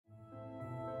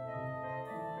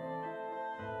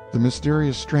The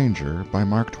Mysterious Stranger by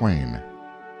Mark Twain.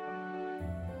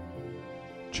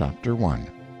 Chapter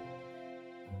 1.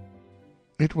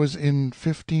 It was in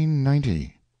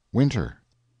 1590, winter.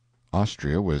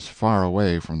 Austria was far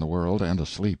away from the world and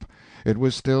asleep. It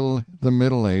was still the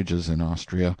Middle Ages in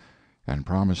Austria, and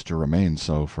promised to remain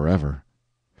so forever.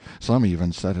 Some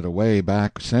even set it away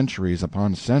back centuries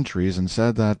upon centuries, and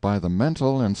said that by the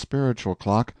mental and spiritual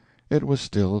clock it was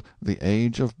still the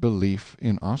age of belief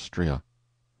in Austria.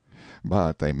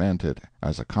 But they meant it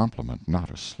as a compliment,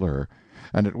 not a slur,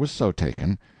 and it was so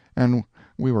taken, and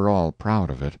we were all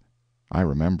proud of it. I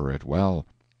remember it well,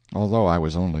 although I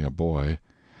was only a boy,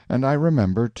 and I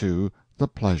remember, too, the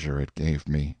pleasure it gave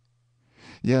me.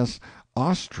 Yes,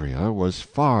 Austria was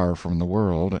far from the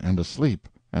world and asleep,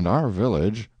 and our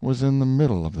village was in the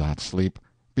middle of that sleep,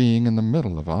 being in the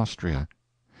middle of Austria.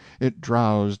 It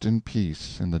drowsed in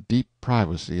peace in the deep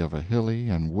privacy of a hilly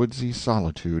and woodsy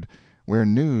solitude, where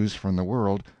news from the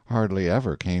world hardly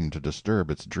ever came to disturb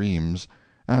its dreams,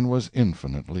 and was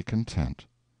infinitely content.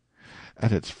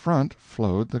 At its front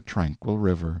flowed the tranquil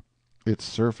river, its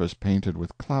surface painted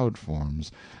with cloud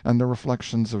forms and the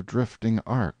reflections of drifting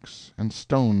arcs and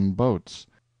stone boats.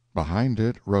 Behind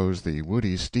it rose the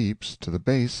woody steeps to the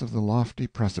base of the lofty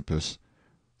precipice.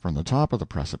 From the top of the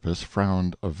precipice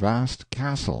frowned a vast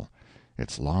castle,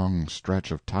 its long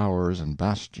stretch of towers and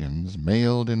bastions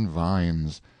mailed in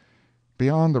vines.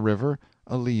 Beyond the river,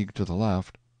 a league to the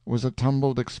left, was a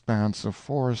tumbled expanse of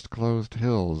forest-clothed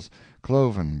hills,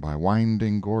 cloven by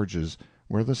winding gorges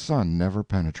where the sun never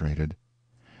penetrated.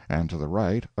 And to the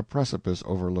right a precipice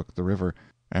overlooked the river,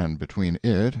 and between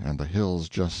it and the hills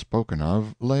just spoken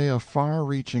of lay a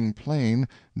far-reaching plain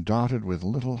dotted with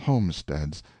little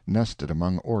homesteads nested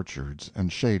among orchards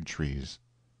and shade-trees.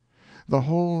 The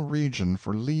whole region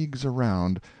for leagues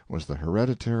around was the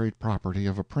hereditary property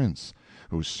of a prince,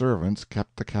 whose servants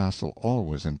kept the castle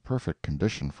always in perfect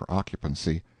condition for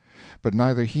occupancy, but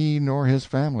neither he nor his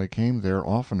family came there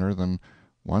oftener than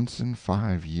once in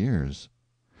 5 years.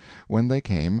 When they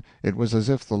came, it was as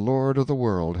if the Lord of the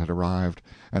world had arrived,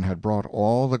 and had brought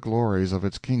all the glories of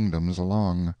its kingdoms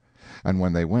along, and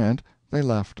when they went they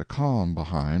left a calm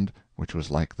behind which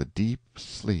was like the deep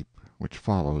sleep which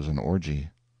follows an orgy.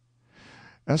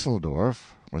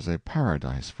 Esseldorf was a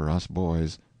paradise for us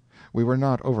boys. We were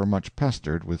not overmuch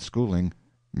pestered with schooling.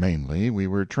 Mainly we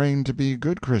were trained to be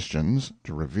good Christians,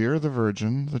 to revere the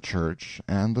Virgin, the Church,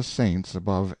 and the saints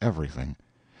above everything.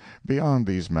 Beyond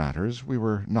these matters we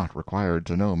were not required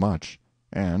to know much,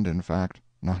 and, in fact,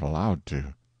 not allowed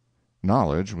to.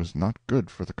 Knowledge was not good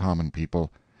for the common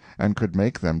people, and could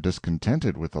make them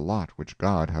discontented with the lot which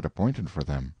God had appointed for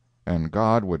them, and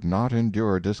God would not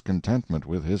endure discontentment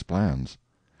with his plans.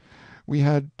 We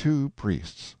had 2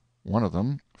 priests. One of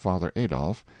them, Father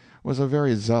Adolf, was a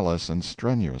very zealous and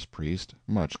strenuous priest,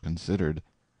 much considered.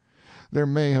 There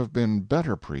may have been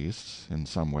better priests, in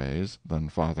some ways, than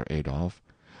Father Adolf,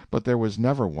 but there was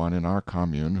never one in our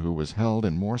commune who was held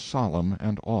in more solemn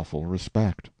and awful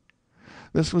respect.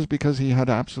 This was because he had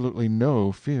absolutely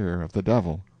no fear of the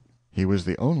devil. He was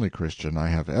the only Christian I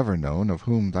have ever known of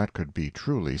whom that could be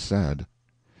truly said.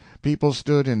 People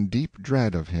stood in deep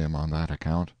dread of him on that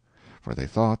account, for they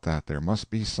thought that there must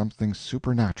be something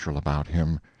supernatural about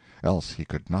him, else he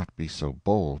could not be so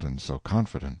bold and so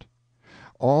confident.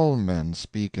 All men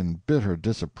speak in bitter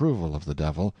disapproval of the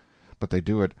devil, but they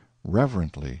do it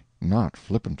reverently, not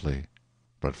flippantly.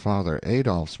 But Father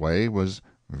Adolf's way was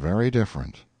very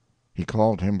different. He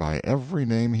called him by every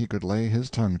name he could lay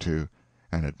his tongue to,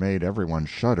 and it made everyone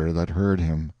shudder that heard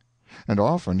him. And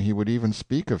often he would even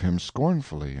speak of him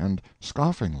scornfully and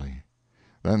scoffingly.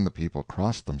 Then the people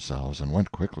crossed themselves and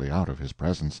went quickly out of his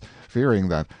presence, fearing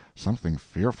that something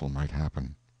fearful might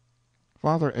happen.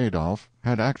 Father Adolf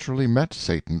had actually met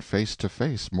Satan face to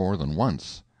face more than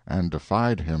once, and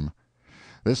defied him.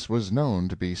 This was known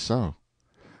to be so.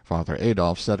 Father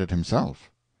Adolf said it himself.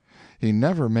 He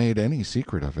never made any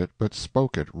secret of it, but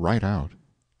spoke it right out.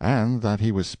 And that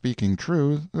he was speaking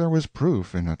true there was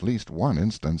proof in at least one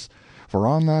instance, for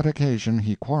on that occasion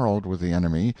he quarreled with the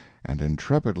enemy and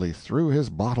intrepidly threw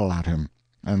his bottle at him,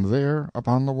 and there,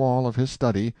 upon the wall of his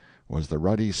study, was the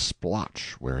ruddy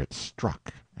splotch where it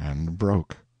struck and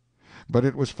broke. But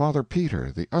it was Father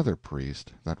Peter, the other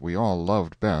priest, that we all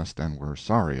loved best and were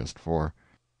sorriest for.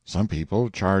 Some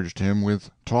people charged him with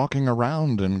talking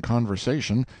around in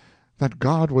conversation that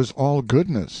God was all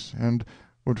goodness, and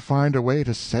would find a way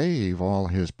to save all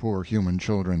his poor human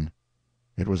children.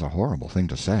 It was a horrible thing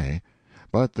to say,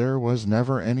 but there was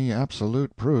never any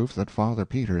absolute proof that Father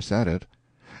Peter said it,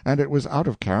 and it was out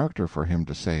of character for him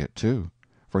to say it, too,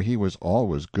 for he was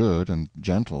always good and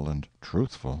gentle and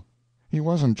truthful. He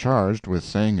wasn't charged with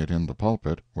saying it in the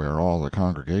pulpit, where all the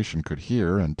congregation could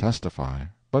hear and testify,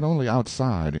 but only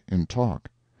outside in talk,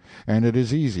 and it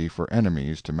is easy for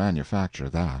enemies to manufacture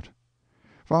that.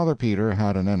 Father Peter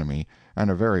had an enemy,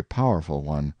 and a very powerful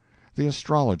one, the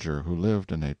astrologer who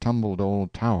lived in a tumbled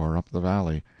old tower up the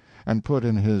valley, and put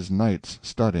in his nights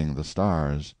studying the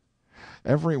stars.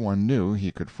 Every one knew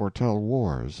he could foretell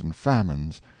wars and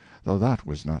famines, though that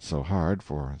was not so hard,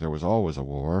 for there was always a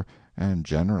war, and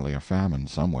generally a famine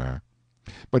somewhere.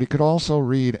 But he could also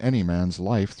read any man's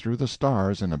life through the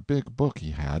stars in a big book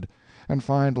he had, and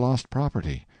find lost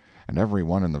property, and every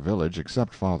one in the village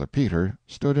except Father Peter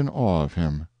stood in awe of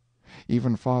him.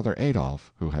 Even Father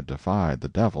Adolf, who had defied the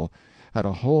devil, had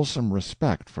a wholesome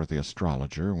respect for the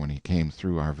astrologer when he came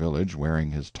through our village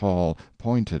wearing his tall,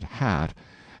 pointed hat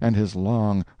and his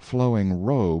long, flowing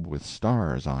robe with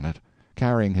stars on it,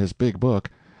 carrying his big book,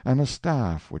 and a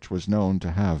staff which was known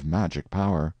to have magic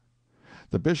power.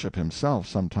 The bishop himself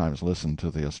sometimes listened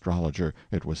to the astrologer,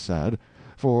 it was said,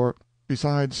 for,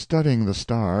 besides studying the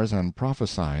stars and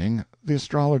prophesying, the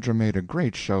astrologer made a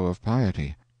great show of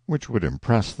piety, which would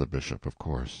impress the bishop, of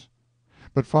course.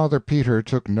 But Father Peter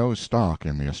took no stock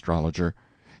in the astrologer.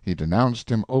 He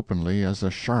denounced him openly as a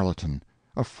charlatan,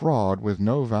 a fraud with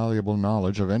no valuable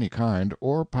knowledge of any kind,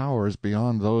 or powers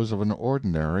beyond those of an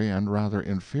ordinary and rather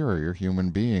inferior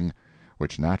human being,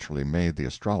 which naturally made the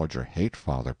astrologer hate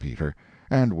Father Peter,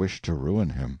 and wish to ruin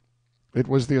him. It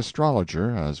was the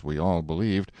astrologer, as we all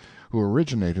believed, who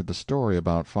originated the story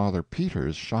about Father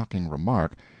Peter's shocking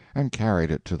remark, and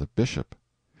carried it to the bishop.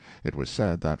 It was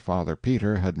said that Father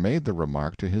Peter had made the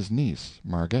remark to his niece,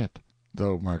 Margette,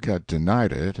 though Margette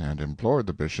denied it and implored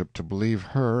the bishop to believe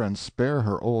her and spare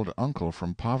her old uncle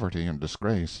from poverty and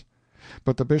disgrace.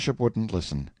 But the bishop wouldn't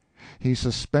listen. He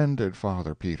suspended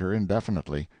Father Peter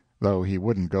indefinitely, though he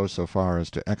wouldn't go so far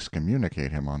as to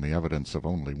excommunicate him on the evidence of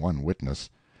only one witness.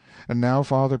 And now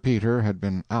Father Peter had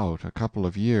been out a couple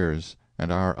of years,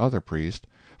 and our other priest,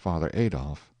 Father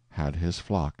Adolf, had his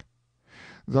flock.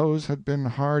 Those had been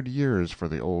hard years for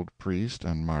the old priest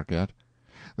and Margette.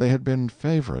 They had been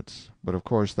favorites, but of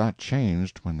course that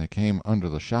changed when they came under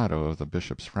the shadow of the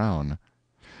bishop's frown.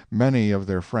 Many of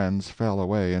their friends fell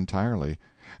away entirely,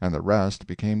 and the rest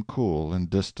became cool and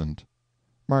distant.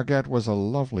 Margette was a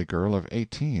lovely girl of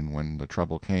 18 when the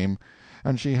trouble came,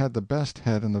 and she had the best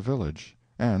head in the village,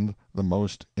 and the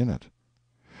most in it.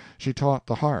 She taught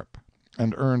the harp,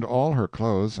 and earned all her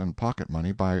clothes and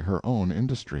pocket-money by her own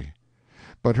industry.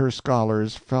 But her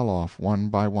scholars fell off one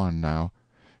by one now.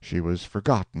 She was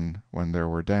forgotten when there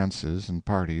were dances and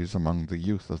parties among the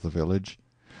youth of the village.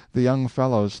 The young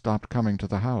fellows stopped coming to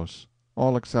the house,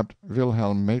 all except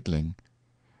Wilhelm Meidling,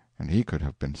 and he could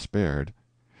have been spared.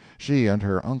 She and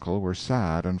her uncle were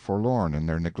sad and forlorn in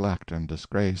their neglect and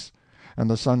disgrace, and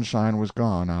the sunshine was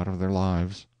gone out of their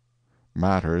lives.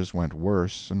 Matters went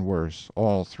worse and worse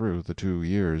all through the 2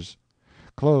 years.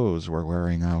 Clothes were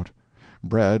wearing out.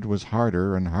 Bread was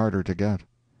harder and harder to get,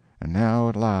 and now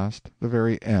at last the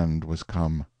very end was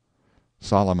come.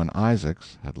 Solomon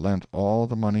Isaacs had lent all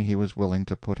the money he was willing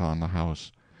to put on the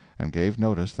house, and gave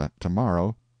notice that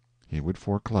tomorrow he would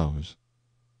foreclose.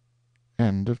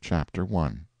 End of Chapter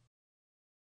 1.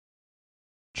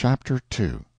 Chapter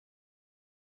 2.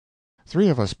 3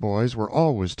 of us boys were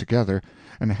always together,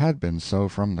 and had been so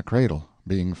from the cradle,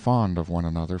 being fond of one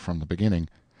another from the beginning,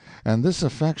 and this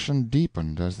affection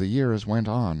deepened as the years went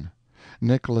on.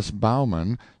 Nicholas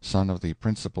Baumann, son of the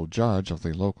principal judge of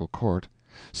the local court;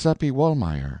 Seppi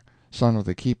Wollmeyer, son of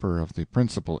the keeper of the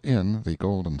principal inn, the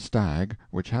Golden Stag,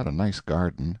 which had a nice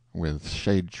garden, with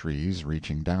shade-trees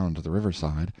reaching down to the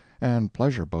riverside, and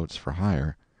pleasure boats for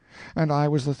hire; and I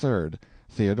was the third,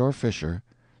 Theodore Fisher,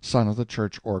 son of the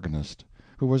church organist,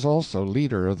 who was also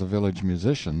leader of the village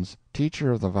musicians,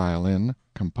 teacher of the violin,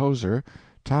 composer,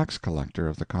 tax-collector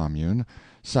of the commune,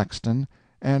 sexton,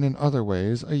 and in other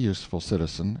ways a useful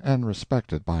citizen, and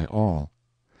respected by all.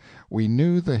 We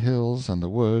knew the hills and the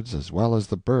woods as well as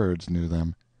the birds knew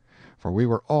them, for we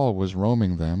were always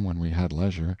roaming them when we had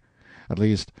leisure, at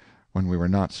least when we were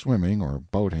not swimming or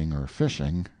boating or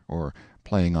fishing, or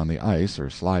playing on the ice or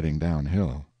sliding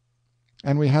downhill.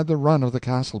 And we had the run of the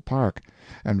castle park,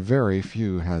 and very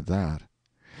few had that.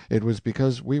 It was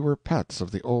because we were pets of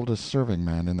the oldest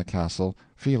serving-man in the castle,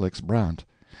 Felix Brandt,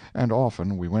 and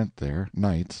often we went there,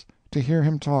 nights, to hear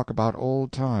him talk about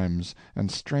old times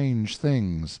and strange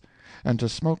things, and to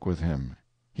smoke with him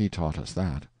 (he taught us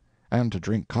that), and to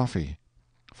drink coffee;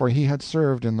 for he had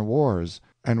served in the wars,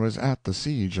 and was at the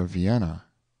siege of Vienna,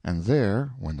 and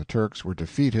there, when the Turks were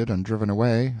defeated and driven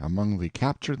away, among the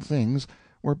captured things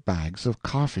were bags of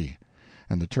coffee,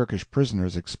 and the Turkish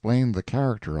prisoners explained the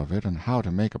character of it and how to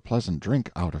make a pleasant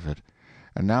drink out of it,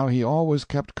 and now he always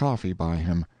kept coffee by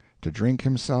him, to drink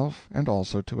himself and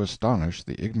also to astonish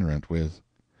the ignorant with.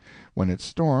 When it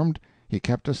stormed, he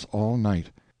kept us all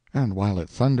night, and while it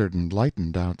thundered and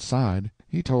lightened outside,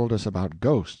 he told us about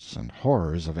ghosts and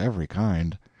horrors of every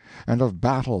kind, and of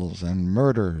battles and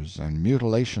murders and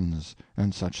mutilations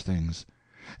and such things,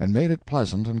 and made it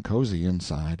pleasant and cozy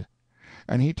inside.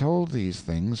 And he told these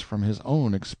things from his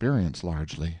own experience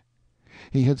largely.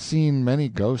 He had seen many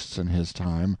ghosts in his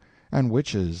time, and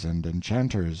witches and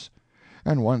enchanters,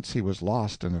 and once he was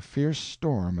lost in a fierce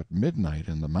storm at midnight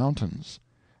in the mountains,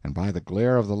 and by the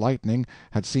glare of the lightning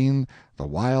had seen the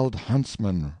wild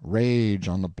huntsman rage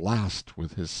on the blast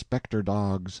with his spectre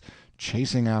dogs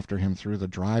chasing after him through the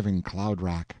driving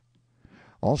cloud-rack.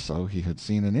 Also he had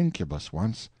seen an incubus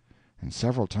once, and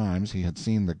several times he had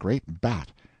seen the great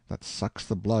bat that sucks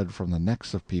the blood from the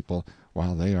necks of people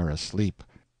while they are asleep,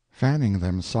 fanning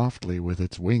them softly with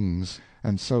its wings,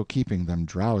 and so keeping them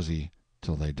drowsy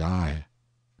till they die.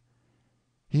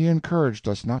 He encouraged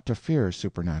us not to fear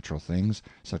supernatural things,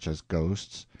 such as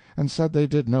ghosts, and said they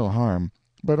did no harm,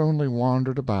 but only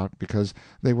wandered about because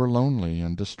they were lonely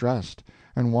and distressed,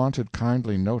 and wanted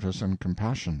kindly notice and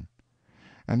compassion.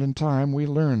 And in time we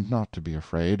learned not to be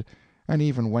afraid, and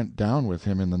even went down with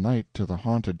him in the night to the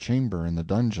haunted chamber in the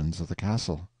dungeons of the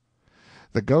castle.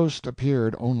 The ghost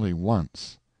appeared only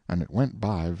once, and it went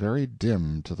by very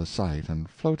dim to the sight and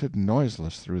floated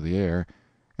noiseless through the air,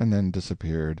 and then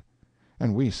disappeared,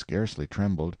 and we scarcely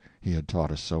trembled, he had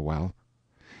taught us so well.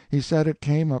 He said it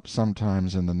came up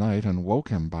sometimes in the night and woke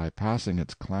him by passing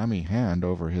its clammy hand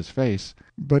over his face,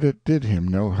 but it did him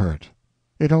no hurt.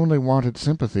 It only wanted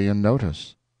sympathy and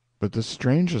notice. But the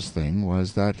strangest thing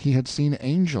was that he had seen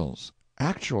angels,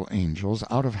 actual angels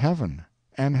out of heaven,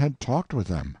 and had talked with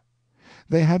them.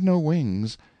 They had no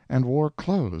wings, and wore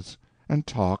clothes, and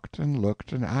talked and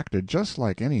looked and acted just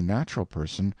like any natural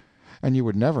person, and you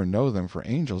would never know them for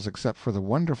angels except for the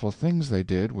wonderful things they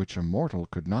did which a mortal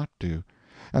could not do,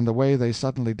 and the way they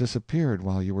suddenly disappeared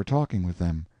while you were talking with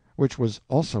them, which was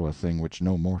also a thing which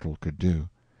no mortal could do.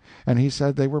 And he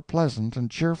said they were pleasant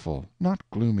and cheerful, not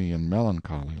gloomy and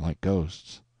melancholy like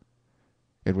ghosts.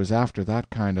 It was after that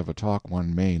kind of a talk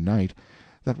one May night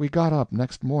that we got up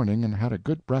next morning and had a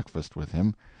good breakfast with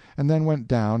him, and then went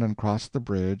down and crossed the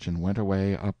bridge and went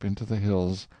away up into the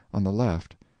hills on the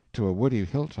left to a woody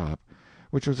hilltop,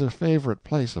 which was a favorite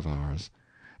place of ours,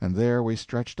 and there we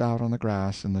stretched out on the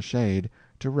grass in the shade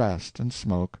to rest and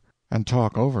smoke, and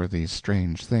talk over these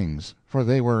strange things, for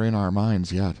they were in our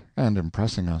minds yet, and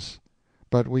impressing us.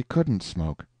 But we couldn't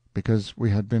smoke, because we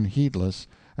had been heedless,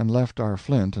 and left our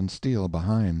flint and steel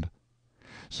behind.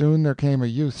 Soon there came a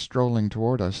youth strolling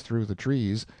toward us through the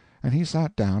trees, and he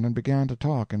sat down and began to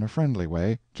talk in a friendly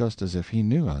way, just as if he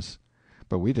knew us.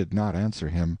 But we did not answer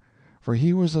him, for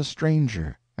he was a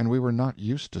stranger, and we were not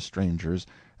used to strangers,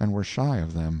 and were shy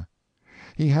of them.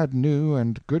 He had new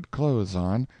and good clothes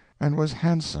on, and was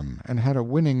handsome, and had a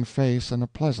winning face and a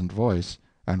pleasant voice,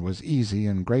 and was easy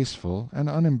and graceful and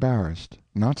unembarrassed,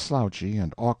 not slouchy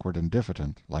and awkward and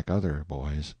diffident, like other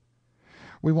boys.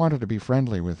 We wanted to be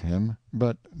friendly with him,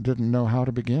 but didn't know how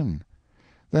to begin.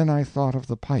 Then I thought of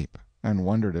the pipe, and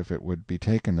wondered if it would be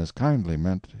taken as kindly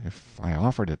meant if I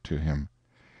offered it to him.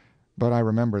 But I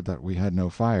remembered that we had no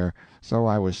fire, so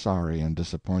I was sorry and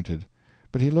disappointed.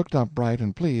 But he looked up bright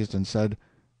and pleased, and said,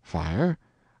 "Fire?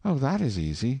 Oh, that is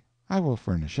easy. I will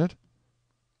furnish it."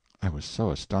 I was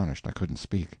so astonished I couldn't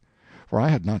speak, for I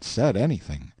had not said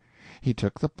anything. He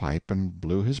took the pipe and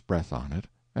blew his breath on it,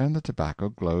 and the tobacco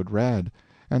glowed red,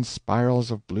 and spirals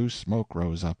of blue smoke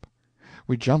rose up.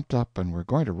 We jumped up and were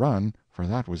going to run, for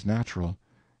that was natural,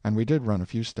 and we did run a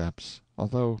few steps,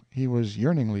 although he was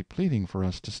yearningly pleading for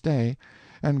us to stay,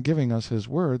 and giving us his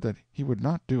word that he would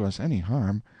not do us any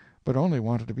harm, but only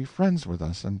wanted to be friends with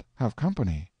us and have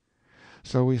company.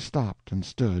 So we stopped and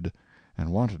stood, and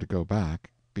wanted to go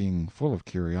back, being full of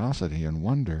curiosity and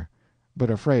wonder, but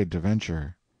afraid to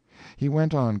venture. He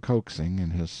went on coaxing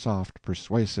in his soft,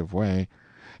 persuasive way,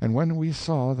 and when we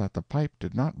saw that the pipe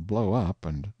did not blow up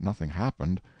and nothing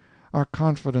happened, our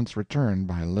confidence returned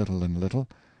by little and little,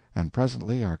 and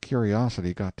presently our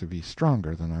curiosity got to be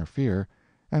stronger than our fear,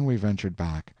 and we ventured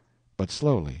back, but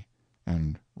slowly,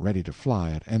 and ready to fly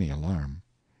at any alarm.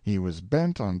 He was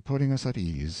bent on putting us at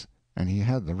ease, and he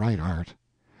had the right art.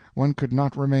 One could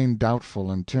not remain doubtful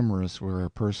and timorous where a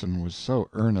person was so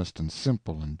earnest and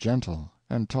simple and gentle,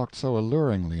 and talked so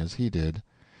alluringly as he did.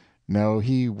 No,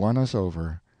 he won us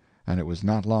over, and it was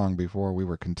not long before we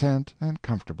were content and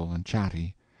comfortable and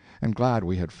chatty, and glad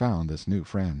we had found this new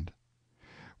friend.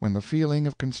 When the feeling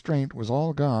of constraint was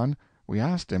all gone, we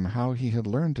asked him how he had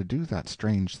learned to do that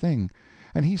strange thing,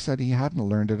 and he said he hadn't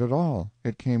learned it at all.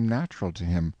 It came natural to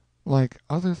him, like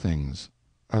other things,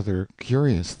 other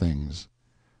curious things.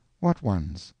 What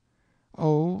ones?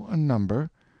 Oh, a number.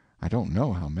 I don't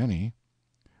know how many.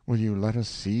 Will you let us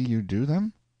see you do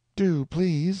them? Do,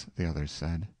 please, the others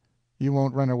said. You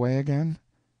won't run away again?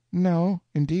 No,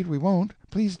 indeed we won't.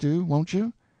 Please do, won't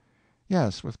you?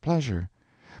 Yes, with pleasure.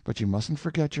 But you mustn't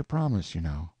forget your promise, you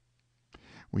know.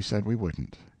 We said we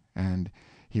wouldn't, and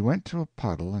he went to a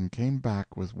puddle and came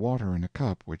back with water in a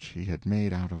cup which he had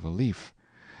made out of a leaf,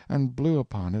 and blew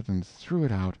upon it and threw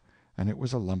it out, and it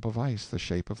was a lump of ice the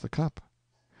shape of the cup.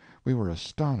 We were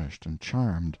astonished and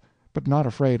charmed, but not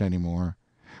afraid any more.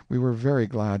 We were very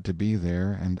glad to be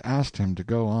there, and asked him to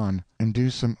go on and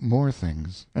do some more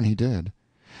things, and he did.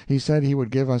 He said he would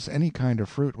give us any kind of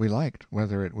fruit we liked,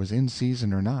 whether it was in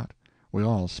season or not. We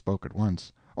all spoke at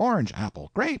once. Orange,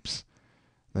 apple, grapes!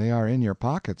 They are in your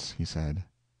pockets, he said,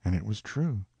 and it was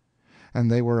true.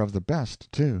 And they were of the best,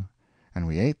 too, and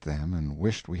we ate them and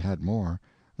wished we had more,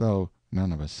 though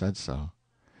none of us said so.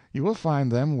 You will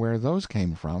find them where those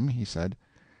came from, he said,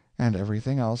 and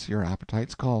everything else your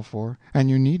appetites call for, and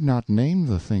you need not name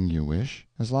the thing you wish.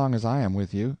 As long as I am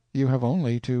with you, you have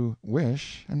only to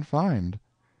wish and find.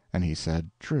 And he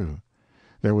said, true.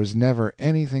 There was never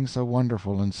anything so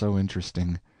wonderful and so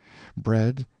interesting.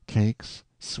 Bread, cakes,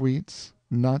 sweets,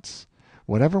 nuts,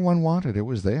 whatever one wanted, it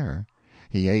was there.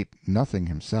 He ate nothing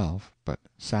himself, but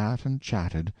sat and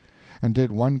chatted, and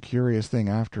did one curious thing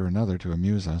after another to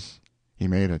amuse us. He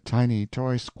made a tiny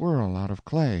toy squirrel out of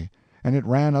clay, and it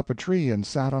ran up a tree and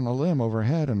sat on a limb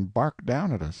overhead and barked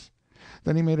down at us.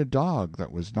 Then he made a dog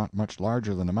that was not much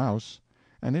larger than a mouse,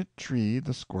 and it treed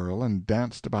the squirrel and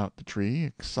danced about the tree,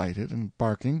 excited and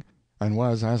barking, and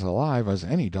was as alive as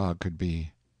any dog could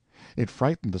be. It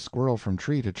frightened the squirrel from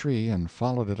tree to tree, and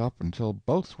followed it up until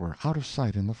both were out of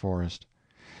sight in the forest.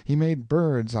 He made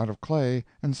birds out of clay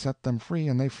and set them free,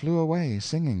 and they flew away,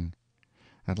 singing.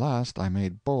 At last I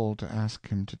made bold to ask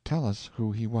him to tell us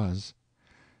who he was.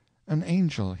 An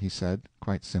angel, he said,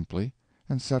 quite simply,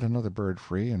 and set another bird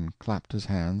free, and clapped his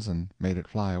hands and made it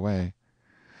fly away.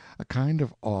 A kind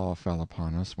of awe fell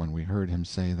upon us when we heard him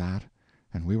say that,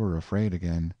 and we were afraid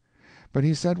again. But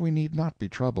he said we need not be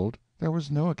troubled. There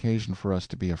was no occasion for us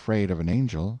to be afraid of an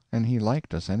angel, and he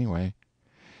liked us anyway.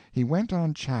 He went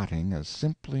on chatting as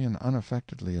simply and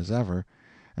unaffectedly as ever,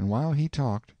 and while he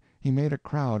talked he made a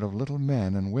crowd of little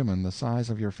men and women the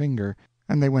size of your finger,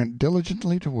 and they went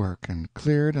diligently to work and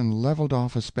cleared and leveled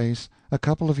off a space a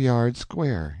couple of yards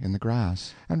square in the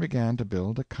grass, and began to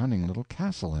build a cunning little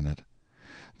castle in it,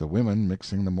 the women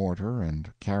mixing the mortar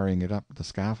and carrying it up the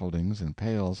scaffoldings in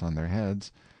pails on their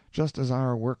heads, just as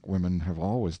our workwomen have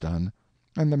always done,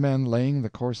 and the men laying the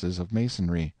courses of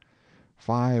masonry.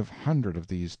 500 of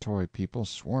these toy people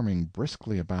swarming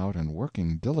briskly about and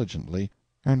working diligently,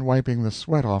 and wiping the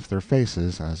sweat off their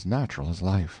faces as natural as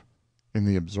life. In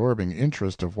the absorbing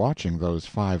interest of watching those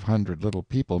 500 little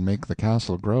people make the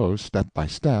castle grow step by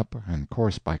step, and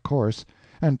course by course,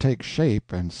 and take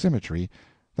shape and symmetry,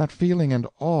 that feeling and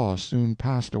awe soon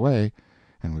passed away,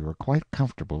 and we were quite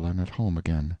comfortable and at home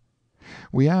again.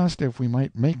 We asked if we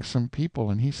might make some people,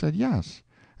 and he said yes,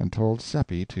 and told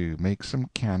Seppi to make some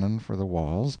cannon for the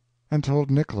walls, and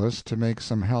told Nicholas to make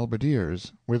some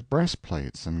halberdiers, with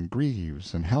breastplates and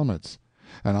greaves and helmets,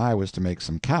 and I was to make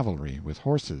some cavalry, with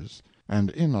horses, and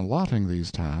in allotting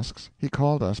these tasks he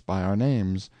called us by our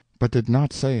names, but did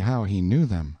not say how he knew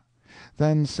them.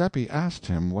 Then Seppi asked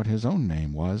him what his own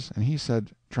name was, and he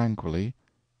said tranquilly,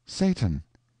 Satan,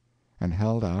 and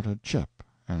held out a chip,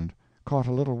 and caught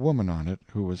a little woman on it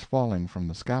who was falling from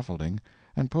the scaffolding,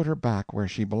 and put her back where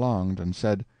she belonged, and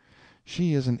said,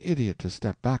 she is an idiot to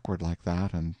step backward like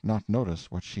that and not notice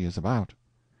what she is about.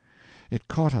 It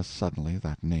caught us suddenly,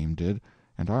 that name did,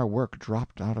 and our work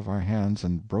dropped out of our hands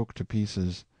and broke to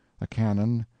pieces, a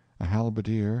cannon, a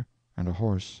halberdier, and a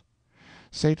horse.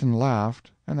 Satan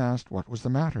laughed, and asked what was the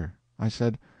matter. I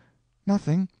said,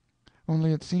 nothing,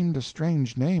 only it seemed a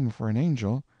strange name for an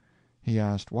angel. He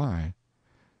asked why.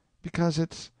 Because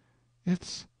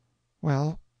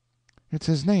well, it's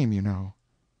his name, you know.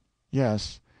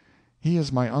 Yes, he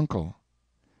is my uncle.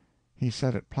 He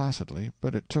said it placidly,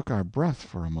 but it took our breath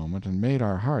for a moment and made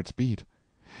our hearts beat.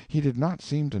 He did not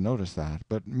seem to notice that,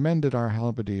 but mended our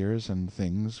halberdiers and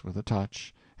things with a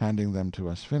touch, handing them to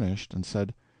us finished, and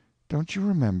said, don't you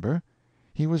remember?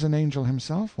 He was an angel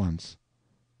himself once.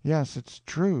 Yes, it's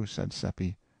true, said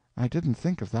Seppi. I didn't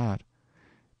think of that.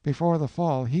 Before the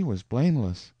fall he was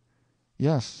blameless.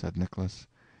 Yes, said Nicholas,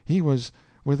 he was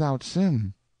without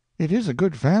sin. It is a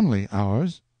good family,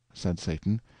 ours. said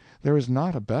Satan. "There is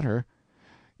not a better.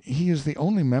 He is the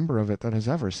only member of it that has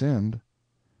ever sinned."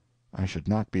 I should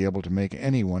not be able to make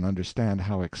any one understand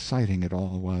how exciting it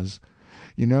all was.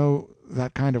 You know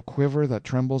that kind of quiver that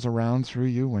trembles around through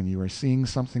you when you are seeing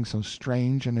something so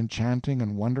strange and enchanting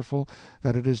and wonderful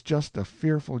that it is just a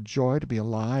fearful joy to be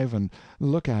alive and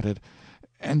look at it,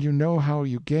 and you know how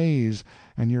you gaze,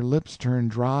 and your lips turn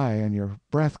dry and your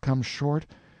breath comes short,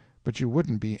 but you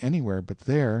wouldn't be anywhere but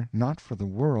there, not for the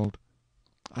world.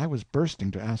 I was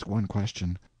bursting to ask one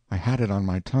question. I had it on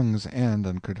my tongue's end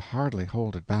and could hardly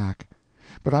hold it back.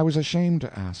 But I was ashamed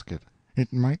to ask it.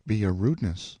 It might be a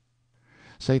rudeness.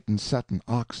 Satan set an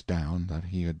ox down that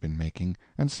he had been making,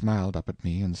 and smiled up at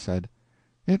me and said,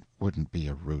 "It wouldn't be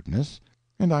a rudeness,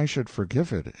 and I should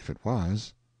forgive it if it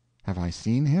was. Have I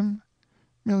seen him?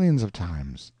 Millions of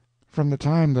times. From the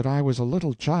time that I was a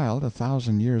little child,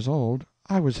 1,000 years old,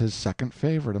 I was his second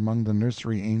favorite among the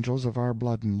nursery angels of our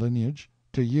blood and lineage,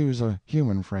 to use a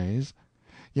human phrase.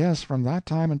 Yes, from that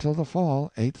time until the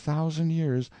fall, 8,000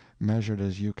 years, measured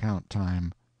as you count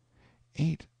time."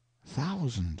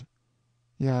 8,000!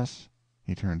 Yes.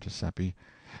 He turned to Seppi,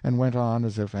 and went on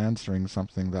as if answering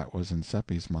something that was in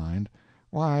Seppi's mind.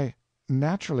 "Why,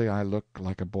 naturally I look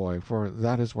like a boy, for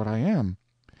that is what I am.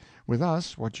 With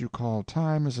us what you call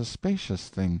time is a spacious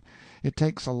thing. It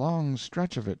takes a long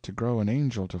stretch of it to grow an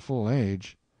angel to full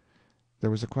age."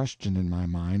 There was a question in my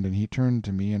mind, and he turned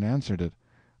to me and answered it.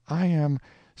 "I am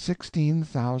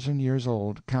 16,000 years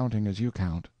old, counting as you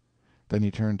count." Then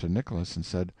he turned to Nicholas and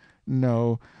said,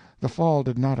 "No, the fall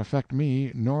did not affect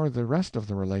me, nor the rest of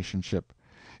the relationship.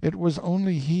 It was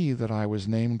only he that I was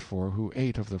named for who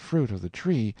ate of the fruit of the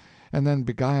tree, and then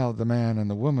beguiled the man and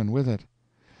the woman with it.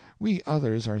 We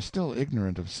others are still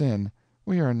ignorant of sin.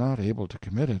 We are not able to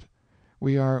commit it.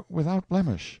 We are without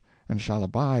blemish, and shall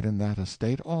abide in that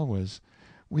estate always.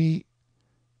 We—"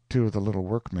 Two of the little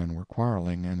workmen were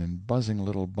quarreling, and in buzzing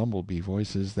little bumblebee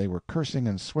voices they were cursing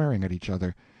and swearing at each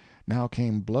other. Now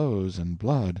came blows and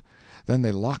blood. Then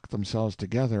they locked themselves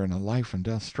together in a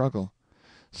life-and-death struggle.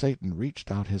 Satan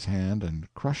reached out his hand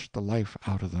and crushed the life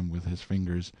out of them with his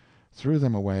fingers, threw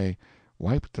them away,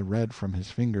 wiped the red from his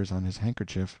fingers on his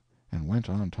handkerchief, and went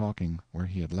on talking where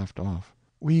he had left off.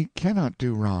 "We cannot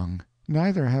do wrong,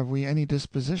 neither have we any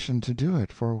disposition to do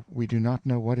it, for we do not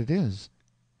know what it is."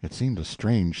 It seemed a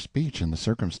strange speech in the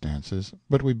circumstances,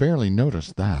 but we barely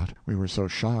noticed that, we were so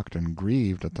shocked and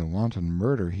grieved at the wanton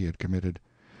murder he had committed.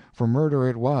 For murder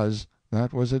it was,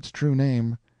 that was its true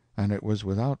name, and it was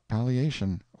without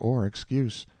palliation or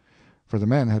excuse, for the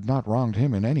men had not wronged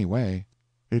him in any way.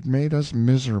 It made us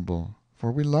miserable,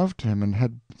 for we loved him and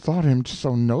had thought him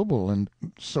so noble and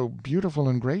so beautiful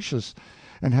and gracious,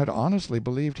 and had honestly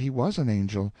believed he was an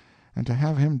angel, and to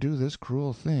have him do this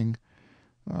cruel thing,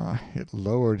 it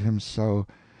lowered him so,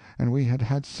 and we had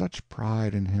had such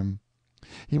pride in him.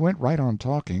 He went right on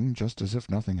talking, just as if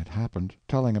nothing had happened,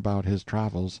 telling about his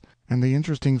travels, and the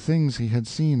interesting things he had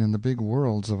seen in the big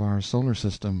worlds of our solar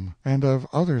system, and of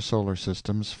other solar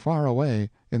systems far away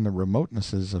in the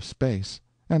remotenesses of space,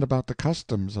 and about the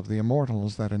customs of the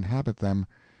immortals that inhabit them,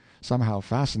 somehow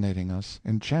fascinating us,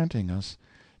 enchanting us,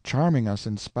 charming us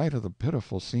in spite of the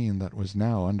pitiful scene that was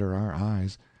now under our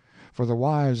eyes. For the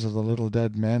wives of the little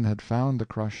dead men had found the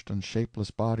crushed and shapeless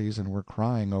bodies and were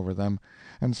crying over them,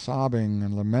 and sobbing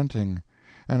and lamenting,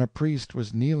 and a priest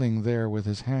was kneeling there with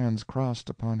his hands crossed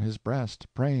upon his breast,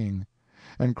 praying,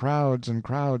 and crowds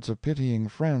of pitying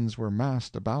friends were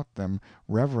massed about them,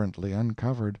 reverently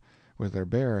uncovered, with their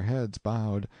bare heads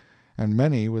bowed, and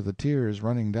many with the tears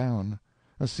running down,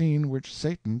 a scene which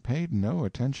Satan paid no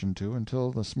attention to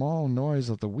until the small noise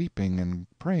of the weeping and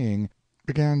praying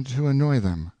began to annoy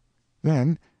them.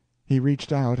 Then he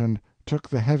reached out and took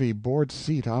the heavy board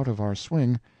seat out of our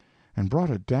swing, and brought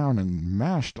it down and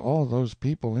mashed all those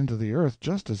people into the earth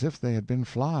just as if they had been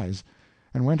flies,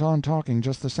 and went on talking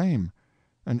just the same.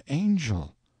 An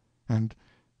angel! And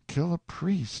kill a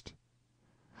priest!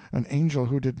 An angel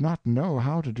who did not know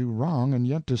how to do wrong, and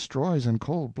yet destroys in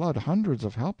cold blood hundreds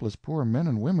of helpless poor men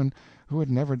and women who had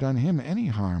never done him any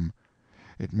harm.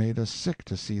 It made us sick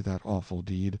to see that awful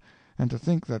deed, and to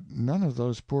think that none of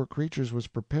those poor creatures was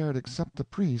prepared except the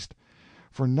priest,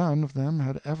 for none of them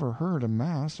had ever heard a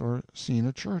mass or seen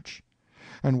a church.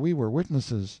 And we were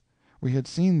witnesses. We had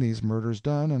seen these murders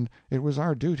done, and it was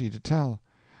our duty to tell,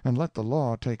 and let the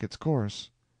law take its course.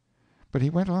 But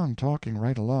he went on talking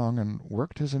right along, and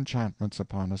worked his enchantments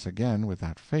upon us again with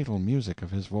that fatal music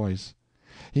of his voice.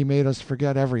 He made us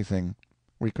forget everything.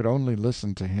 We could only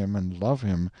listen to him and love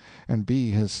him, and be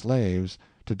his slaves,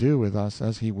 to do with us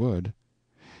as he would.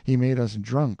 He made us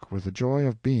drunk with the joy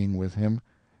of being with him,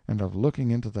 and of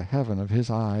looking into the heaven of his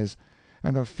eyes,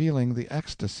 and of feeling the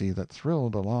ecstasy that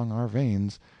thrilled along our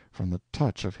veins from the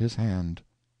touch of his hand.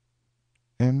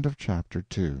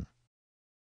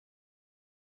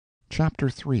 Chapter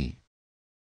 3.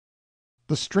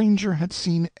 The stranger had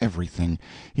seen everything,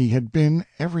 he had been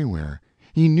everywhere,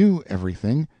 he knew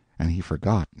everything, and he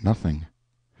forgot nothing.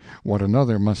 What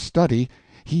another must study,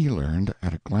 he learned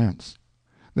at a glance.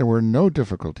 There were no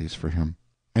difficulties for him,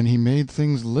 and he made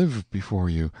things live before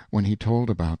you when he told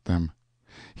about them.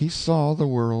 He saw the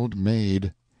world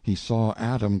made, he saw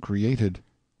Adam created,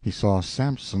 he saw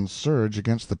Samson surge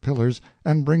against the pillars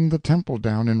and bring the temple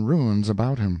down in ruins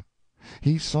about him.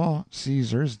 He saw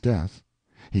Caesar's death,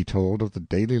 he told of the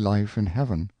daily life in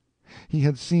heaven, he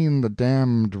had seen the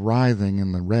damned writhing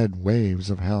in the red waves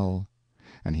of hell.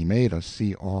 And he made us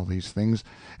see all these things,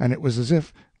 and it was as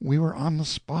if we were on the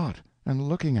spot and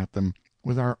looking at them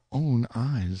with our own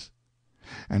eyes.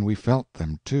 And we felt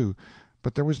them, too,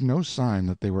 but there was no sign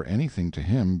that they were anything to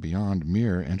him beyond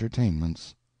mere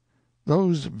entertainments.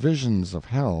 Those visions of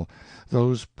hell,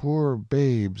 those poor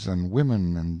babes and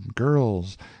women and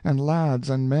girls and lads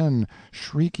and men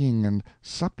shrieking and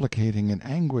supplicating in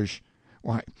anguish,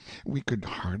 why, we could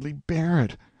hardly bear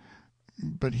it.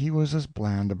 But he was as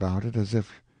bland about it as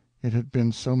if it had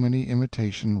been so many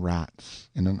imitation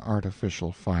rats in an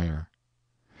artificial fire.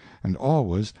 And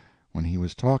always, when he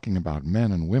was talking about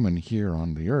men and women here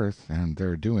on the earth and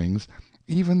their doings,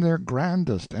 even their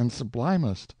grandest and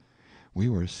sublimest, we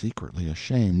were secretly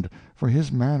ashamed, for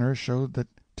his manner showed that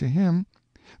to him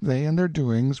they and their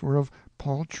doings were of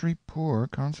paltry poor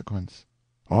consequence.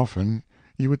 Often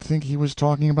you would think he was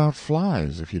talking about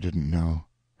flies if you didn't know.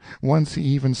 Once he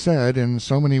even said, in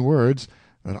so many words,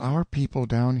 that our people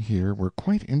down here were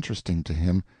quite interesting to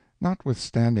him,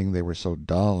 notwithstanding they were so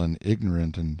dull and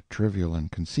ignorant and trivial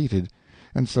and conceited,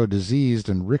 and so diseased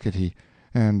and rickety,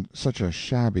 and such a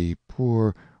shabby,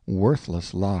 poor,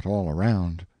 worthless lot all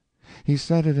around. He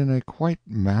said it in a quite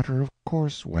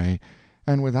matter-of-course way,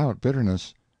 and without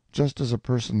bitterness, just as a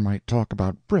person might talk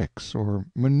about bricks or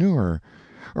manure,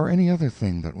 or any other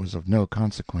thing that was of no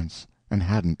consequence, and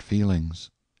hadn't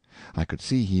feelings. I could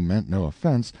see he meant no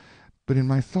offense, but in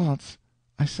my thoughts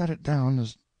I set it down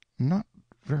as not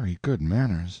very good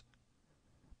manners.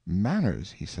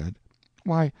 "Manners," he said,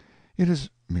 "why, it is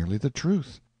merely the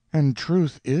truth, and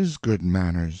truth is good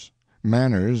manners.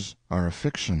 Manners are a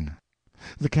fiction.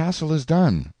 The castle is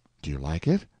done. Do you like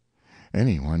it?"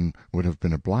 Any one would have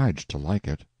been obliged to like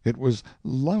it. It was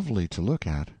lovely to look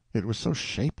at. It was so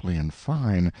shapely and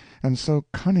fine, and so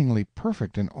cunningly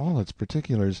perfect in all its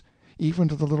particulars, even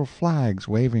to the little flags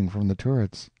waving from the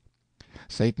turrets.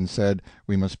 Satan said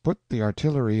we must put the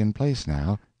artillery in place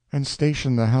now, and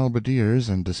station the halberdiers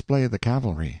and display the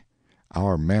cavalry.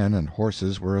 Our men and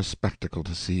horses were a spectacle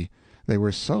to see, they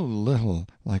were so little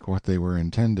like what they were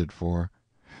intended for,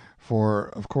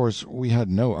 of course, we had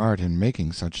no art in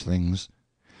making such things.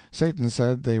 Satan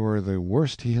said they were the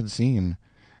worst he had seen,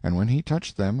 and when he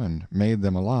touched them and made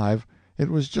them alive, it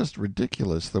was just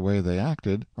ridiculous the way they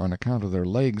acted, on account of their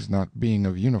legs not being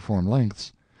of uniform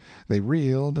lengths. They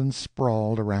reeled and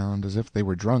sprawled around as if they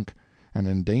were drunk, and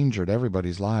endangered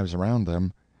everybody's lives around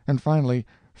them, and finally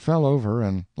fell over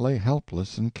and lay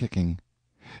helpless and kicking.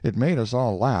 It made us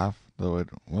all laugh, though it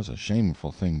was a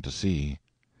shameful thing to see.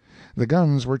 The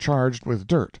guns were charged with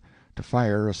dirt, to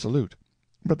fire a salute,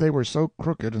 but they were so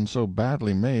crooked and so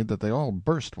badly made that they all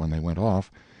burst when they went off,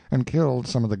 and killed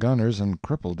some of the gunners and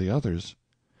crippled the others.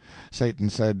 Satan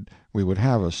said we would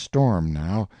have a storm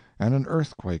now, and an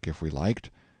earthquake if we liked,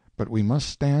 but we must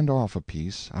stand off a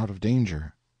piece, out of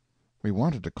danger. We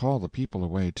wanted to call the people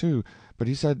away, too, but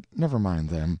he said never mind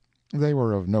them, they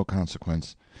were of no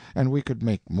consequence, and we could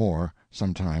make more,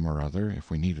 some time or other, if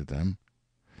we needed them.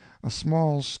 A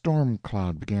small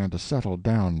storm-cloud began to settle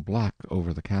down black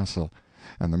over the castle,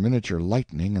 and the miniature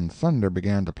lightning and thunder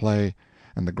began to play,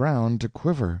 and the ground to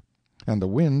quiver, and the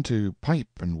wind to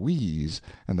pipe and wheeze,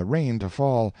 and the rain to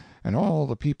fall, and all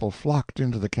the people flocked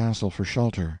into the castle for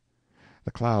shelter.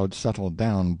 The cloud settled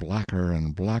down blacker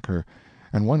and blacker,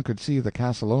 and one could see the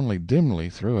castle only dimly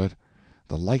through it.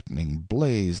 The lightning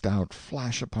blazed out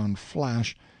flash upon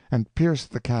flash, and pierced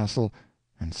the castle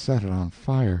and set it on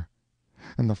fire.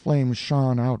 And the flames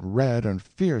shone out red and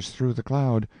fierce through the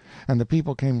cloud, and the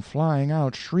people came flying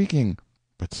out shrieking,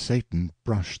 but Satan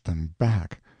brushed them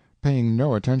back, paying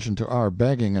no attention to our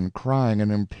begging and crying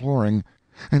and imploring,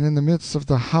 and in the midst of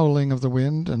the howling of the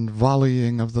wind and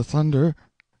volleying of the thunder,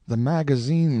 the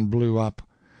magazine blew up,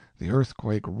 the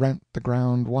earthquake rent the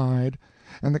ground wide,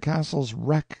 and the castle's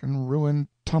wreck and ruin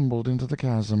tumbled into the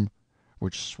chasm,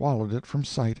 which swallowed it from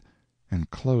sight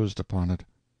and closed upon it,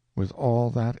 With all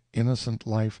that innocent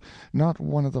life, not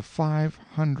one of the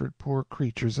 500 poor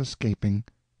creatures escaping.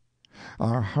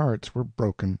 Our hearts were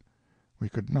broken. We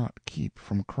could not keep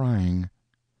from crying.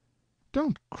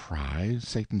 "Don't cry,"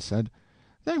 Satan said.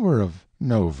 "They were of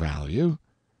no value."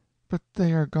 "But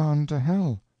they are gone to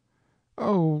hell."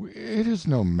 "Oh, it is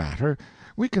no matter.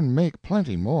 We can make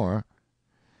plenty more."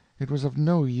 It was of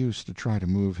no use to try to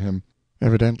move him.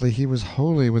 Evidently he was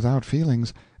wholly without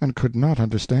feelings, and could not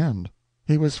understand.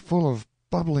 He was full of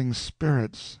bubbling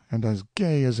spirits, and as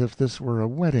gay as if this were a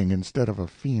wedding instead of a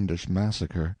fiendish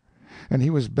massacre. And he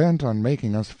was bent on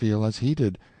making us feel as he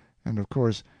did, and of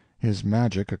course his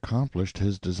magic accomplished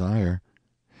his desire.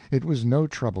 It was no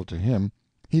trouble to him.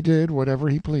 He did whatever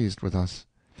he pleased with us.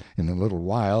 In a little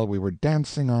while we were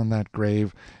dancing on that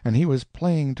grave, and he was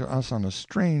playing to us on a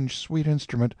strange sweet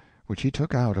instrument which he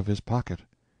took out of his pocket.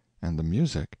 And the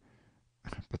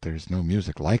music—but there's no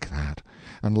music like that,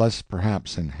 unless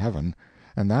perhaps in heaven,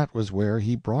 and that was where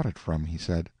he brought it from, he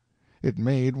said. It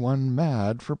made one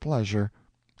mad for pleasure,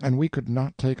 and we could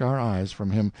not take our eyes from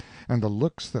him, and the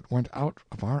looks that went out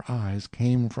of our eyes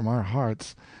came from our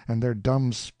hearts, and their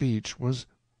dumb speech was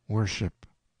worship.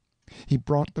 He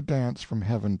brought the dance from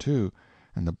heaven, too,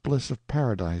 and the bliss of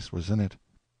paradise was in it.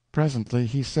 Presently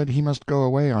he said he must go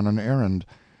away on an errand,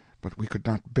 but we could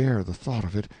not bear the thought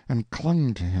of it, and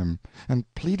clung to him,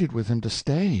 and pleaded with him to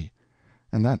stay.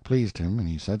 And that pleased him, and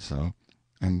he said so,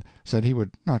 and said he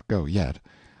would not go yet,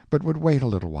 but would wait a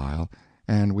little while,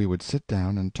 and we would sit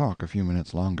down and talk a few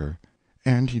minutes longer.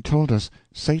 And he told us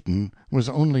Satan was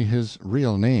only his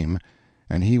real name,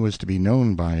 and he was to be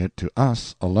known by it to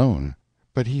us alone,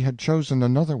 but he had chosen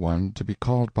another one to be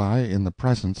called by in the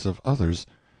presence of others,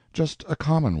 just a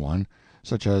common one,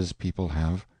 such as people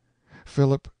have.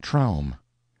 Philip Traum.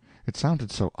 It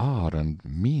sounded so odd and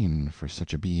mean for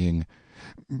such a being,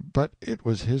 but it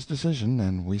was his decision,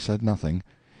 and we said nothing.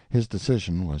 His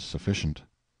decision was sufficient.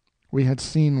 We had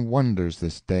seen wonders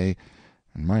this day,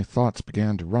 and my thoughts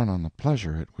began to run on the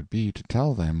pleasure it would be to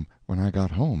tell them when I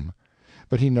got home.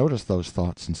 But he noticed those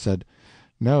thoughts and said,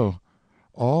 "No,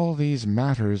 all these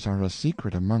matters are a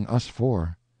secret among us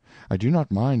four. I do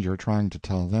not mind your trying to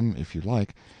tell them, if you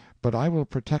like, but I will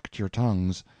protect your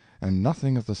tongues, and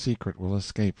nothing of the secret will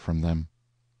escape from them."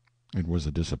 It was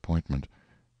a disappointment,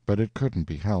 but it couldn't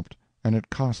be helped, and it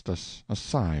cost us a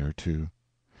sigh or two.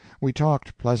 We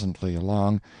talked pleasantly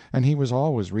along, and he was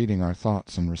always reading our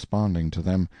thoughts and responding to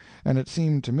them, and it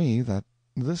seemed to me that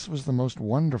this was the most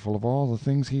wonderful of all the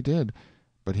things he did,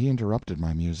 but he interrupted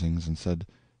my musings and said,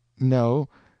 "No,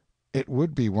 it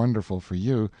would be wonderful for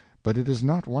you, but it is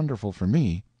not wonderful for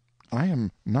me. I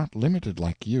am not limited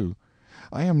like you.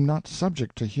 I am not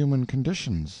subject to human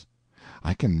conditions.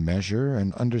 I can measure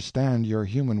and understand your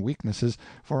human weaknesses,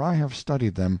 for I have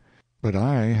studied them, but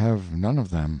I have none of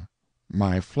them.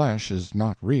 My flesh is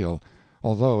not real,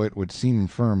 although it would seem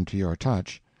firm to your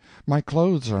touch. My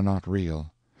clothes are not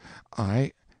real.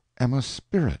 I am a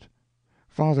spirit.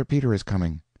 Father Peter is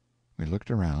coming." We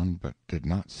looked around, but did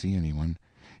not see anyone.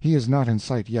 "He is not in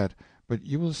sight yet, but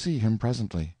you will see him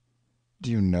presently."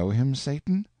 "Do you know him,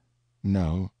 Satan?"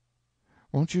 "No."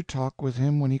 "Won't you talk with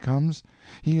him when he comes?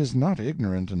 He is not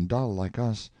ignorant and dull like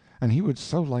us, and he would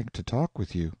so like to talk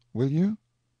with you. Will you?"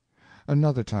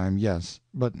 "Another time, yes,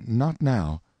 but not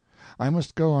now. I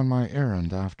must go on my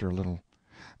errand after a little.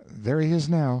 There he is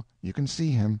now. You can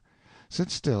see him.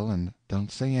 Sit still and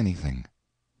don't say anything."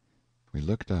 We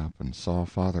looked up and saw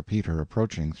Father Peter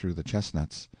approaching through the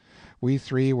chestnuts. We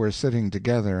three were sitting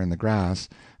together in the grass,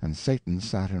 and Satan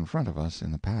sat in front of us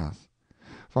in the path.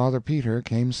 Father Peter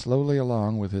came slowly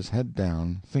along with his head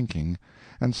down, thinking,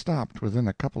 and stopped within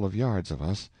a couple of yards of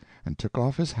us, and took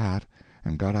off his hat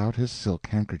and got out his silk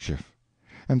handkerchief,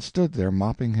 and stood there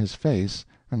mopping his face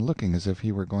and looking as if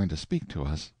he were going to speak to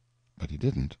us, but he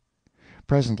didn't.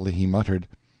 Presently he muttered,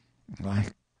 "I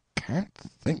can't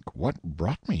think what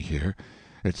brought me here.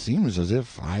 It seems as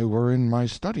if I were in my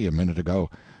study a minute ago,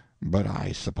 but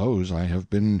I suppose I have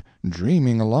been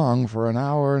dreaming along for an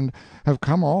hour and have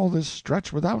come all this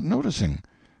stretch without noticing,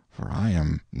 for I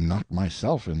am not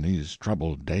myself in these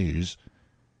troubled days."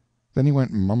 Then he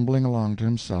went mumbling along to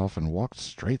himself and walked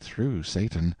straight through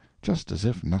Satan, just as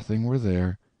if nothing were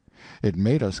there. It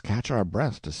made us catch our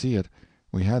breath to see it.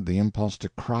 We had the impulse to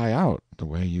cry out, the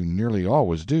way you nearly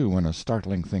always do when a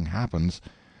startling thing happens,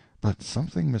 but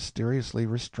something mysteriously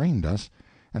restrained us,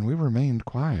 and we remained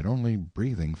quiet, only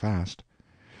breathing fast.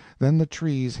 Then the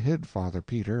trees hid Father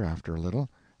Peter after a little,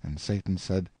 and Satan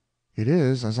said, "It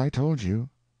is as I told you.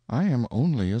 I am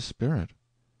only a spirit."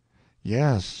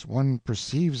 "Yes, one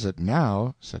perceives it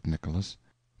now," said Nicholas.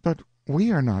 "But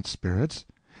we are not spirits.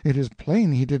 It is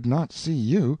plain he did not see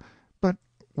you, but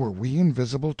were we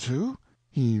invisible too?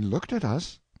 He looked at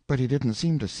us, but he didn't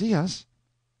seem to see us."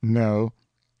 "No,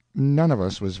 none of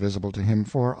us was visible to him,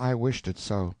 for I wished it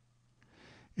so."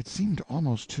 It seemed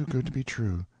almost too good to be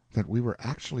true, that we were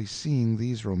actually seeing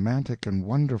these romantic and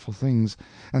wonderful things,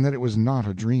 and that it was not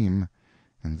a dream.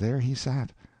 And there he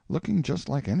sat, looking just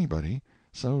like anybody,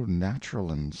 so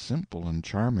natural and simple and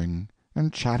charming,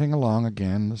 and chatting along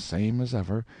again the same as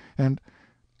ever, and,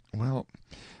 well,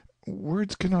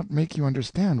 words cannot make you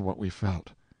understand what we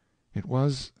felt. It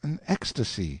was an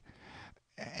ecstasy,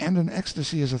 and an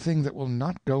ecstasy is a thing that will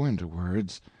not go into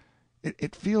words.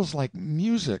 It feels like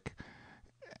music,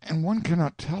 and one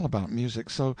cannot tell about music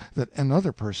so that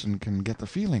another person can get the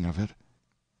feeling of it.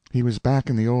 He was back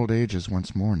in the old ages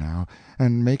once more now,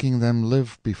 and making them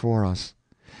live before us.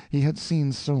 He had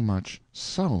seen so much,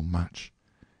 so much.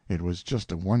 It was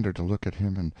just a wonder to look at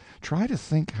him and try to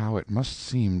think how it must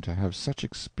seem to have such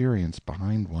experience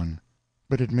behind one.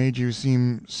 But it made you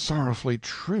seem sorrowfully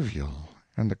trivial,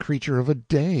 and the creature of a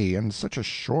day, and such a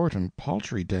short and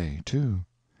paltry day, too.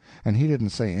 And he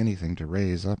didn't say anything to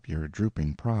raise up your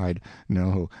drooping pride.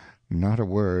 No, not a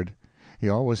word. He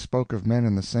always spoke of men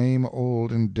in the same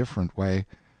old indifferent way,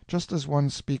 just as one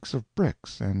speaks of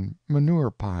bricks and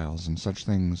manure piles and such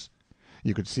things.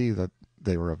 You could see that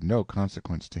they were of no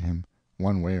consequence to him,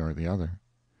 one way or the other.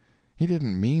 He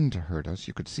didn't mean to hurt us,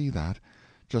 you could see that,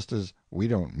 just as we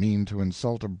don't mean to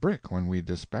insult a brick when we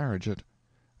disparage it.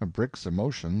 A brick's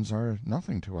emotions are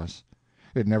nothing to us.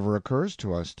 It never occurs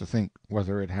to us to think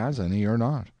whether it has any or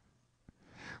not.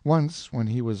 Once, when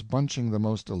he was bunching the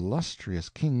most illustrious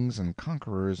kings and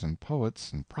conquerors and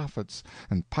poets and prophets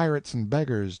and pirates and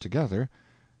beggars together,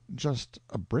 just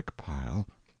a brick pile,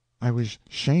 I was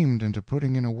shamed into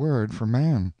putting in a word for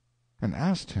man, and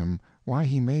asked him why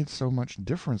he made so much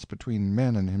difference between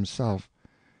men and himself.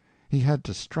 He had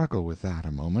to struggle with that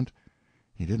a moment.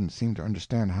 He didn't seem to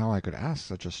understand how I could ask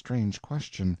such a strange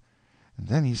question, and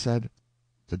then he said,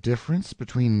 "The difference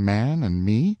between man and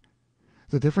me?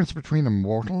 The difference between a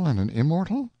mortal and an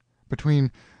immortal?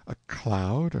 Between a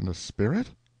cloud and a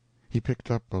spirit?" He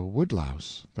picked up a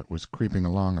woodlouse that was creeping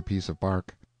along a piece of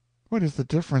bark. "What is the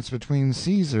difference between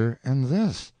Caesar and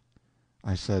this?"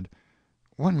 I said,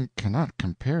 "One cannot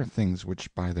compare things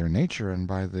which by their nature and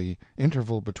by the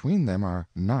interval between them are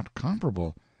not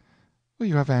comparable." "Well,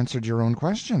 you have answered your own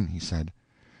question," he said.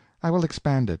 "I will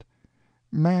expand it.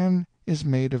 Man is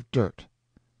made of dirt.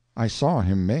 I saw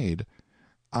him made.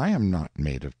 I am not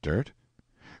made of dirt.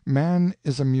 Man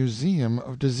is a museum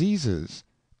of diseases,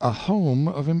 a home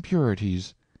of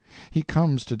impurities. He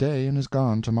comes today and is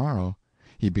gone tomorrow.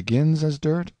 He begins as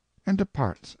dirt and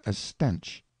departs as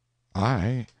stench.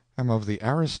 I am of the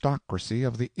aristocracy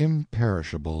of the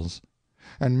imperishables.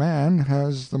 And man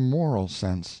has the moral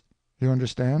sense. You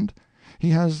understand?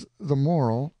 He has the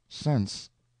moral sense.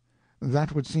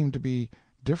 That would seem to be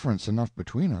difference enough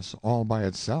between us, all by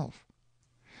itself."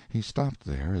 He stopped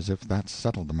there, as if that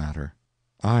settled the matter.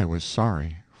 I was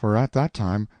sorry, for at that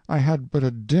time I had but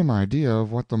a dim idea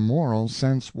of what the moral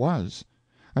sense was.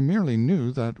 I merely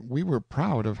knew that we were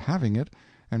proud of having it,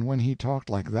 and when he talked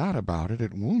like that about it,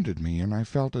 it wounded me, and I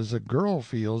felt as a girl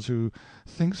feels who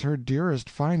thinks her dearest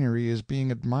finery is being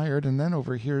admired and then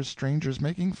overhears strangers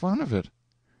making fun of it.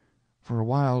 For a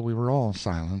while we were all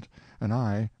silent, and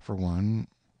I, for one,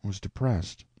 was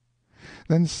depressed.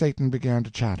 Then Satan began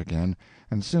to chat again,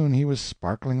 and soon he was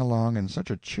sparkling along in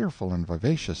such a cheerful and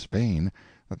vivacious vein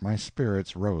that my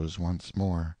spirits rose once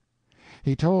more.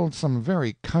 He told some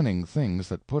very cunning things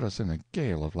that put us in a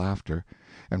gale of laughter,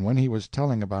 and when he was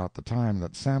telling about the time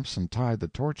that Samson tied the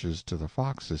torches to the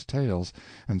foxes' tails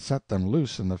and set them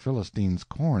loose in the Philistines'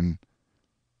 corn,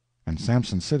 and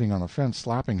Samson sitting on the fence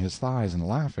slapping his thighs and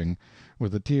laughing,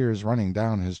 with the tears running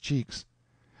down his cheeks,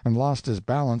 and lost his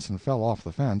balance and fell off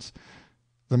the fence,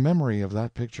 the memory of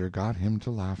that picture got him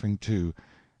to laughing too,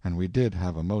 and we did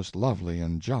have a most lovely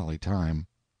and jolly time.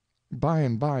 By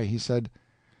and by he said,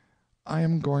 "I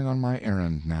am going on my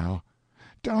errand now."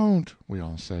 "Don't," we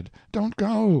all said, "don't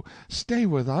go. Stay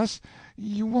with us.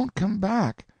 You won't come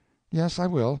back." "Yes, I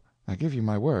will. I give you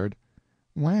my word."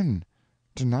 "When?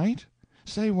 Tonight?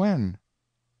 Say when."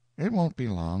 "It won't be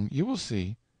long. You will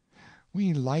see."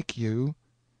 "We like you."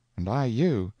 "And I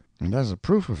you. And as a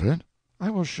proof of it, I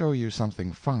will show you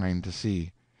something fine to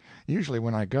see. Usually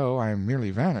when I go I merely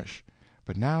vanish,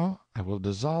 but now I will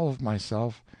dissolve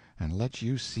myself and let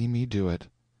you see me do it."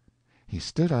 He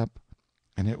stood up,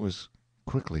 and it was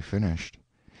quickly finished.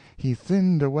 He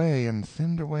thinned away and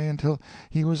thinned away until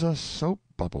he was a soap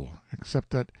bubble, except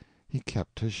that he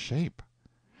kept his shape.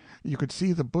 You could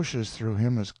see the bushes through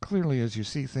him as clearly as you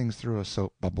see things through a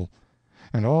soap bubble,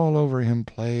 and all over him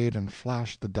played and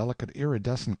flashed the delicate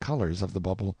iridescent colors of the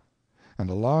bubble, and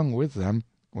along with them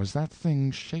was that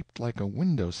thing shaped like a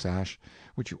window-sash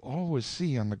which you always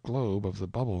see on the globe of the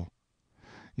bubble.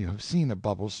 You have seen a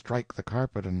bubble strike the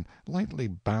carpet and lightly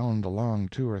bound along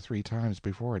 2 or 3 times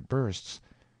before it bursts.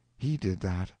 He did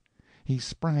that. He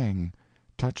sprang,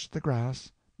 touched the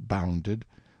grass, bounded,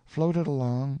 floated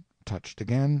along, touched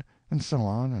again, and so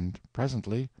on, and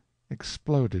presently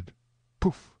exploded.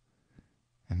 Poof!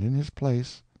 And in his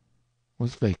place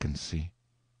was vacancy.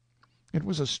 It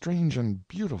was a strange and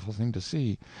beautiful thing to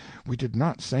see. We did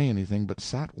not say anything, but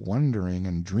sat wondering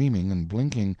and dreaming and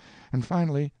blinking, and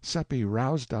finally Seppi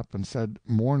roused up and said,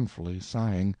 mournfully,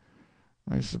 sighing,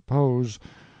 "I suppose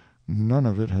none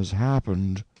of it has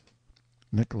happened."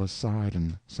 Nicholas sighed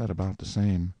and said about the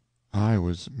same. I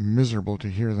was miserable to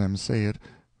hear them say it,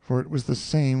 for it was the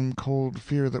same cold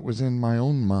fear that was in my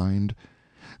own mind.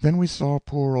 Then we saw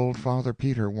poor old Father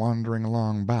Peter wandering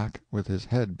along back, with his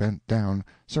head bent down,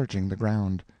 searching the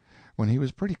ground. When he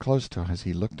was pretty close to us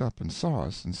he looked up and saw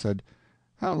us, and said,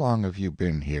 "How long have you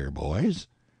been here, boys?"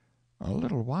 "A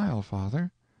little while,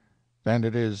 Father." "Then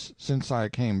it is since I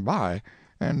came by,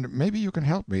 and maybe you can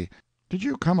help me. Did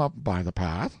you come up by the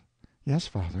path?" "Yes,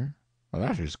 Father."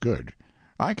 "That is good.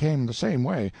 I came the same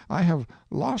way. I have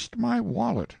lost my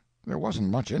wallet. There wasn't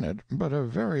much in it, but a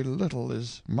very little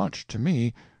is much to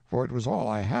me, for it was all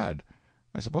I had.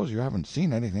 I suppose you haven't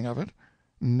seen anything of it?"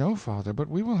 "No, Father, but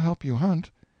we will help you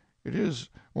hunt." "It is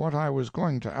what I was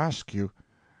going to ask you.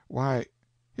 Why,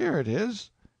 here it is."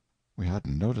 We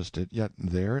hadn't noticed it, yet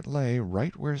there it lay,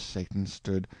 right where Satan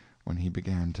stood when he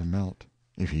began to melt.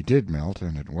 If he did melt,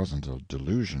 and it wasn't a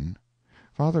delusion.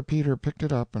 Father Peter picked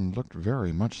it up and looked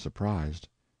very much surprised.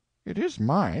 "It is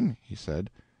mine," he said,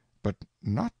 "but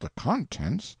not the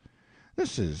contents.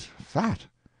 This is fat.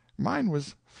 Mine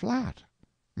was flat.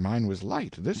 Mine was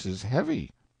light. This is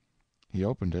heavy." He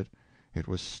opened it. It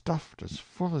was stuffed as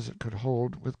full as it could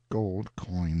hold with gold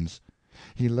coins.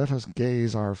 He let us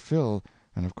gaze our fill,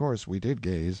 and of course we did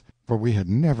gaze, for we had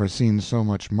never seen so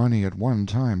much money at one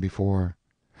time before.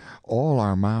 All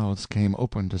our mouths came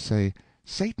open to say,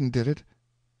 "Satan did it,"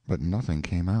 but nothing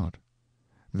came out.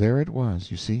 There it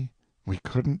was, you see. We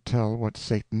couldn't tell what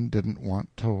Satan didn't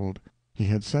want told. He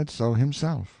had said so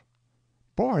himself.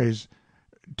 "Boys,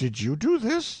 did you do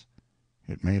this?"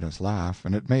 It made us laugh,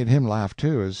 and it made him laugh,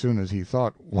 too, as soon as he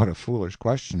thought what a foolish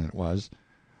question it was.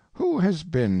 "Who has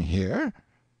been here?"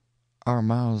 Our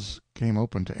mouths came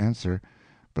open to answer,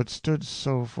 but stood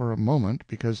so for a moment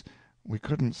because we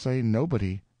couldn't say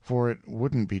nobody, for it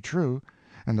wouldn't be true,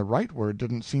 and the right word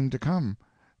didn't seem to come.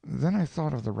 Then I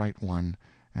thought of the right one,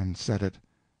 and said it.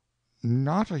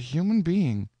 "Not a human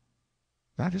being."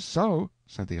 "That is so,"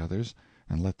 said the others,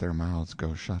 and let their mouths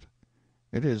go shut.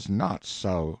 "It is not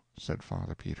so," said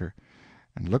Father Peter,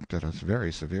 and looked at us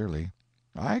very severely.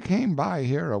 "I came by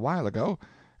here a while ago,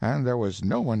 and there was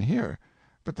no one here,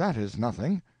 but that is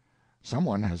nothing. Some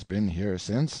one has been here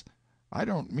since. I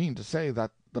don't mean to say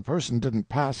that the person didn't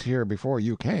pass here before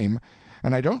you came,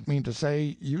 and I don't mean to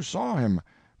say you saw him,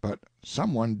 but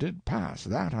some one did pass,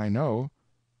 that I know.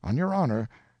 On your honor,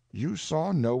 you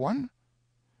saw no one?"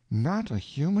 "Not a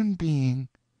human being."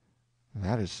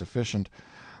 "That is sufficient.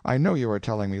 I know you are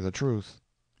telling me the truth."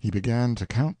 He began to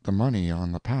count the money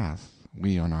on the path,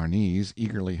 we on our knees,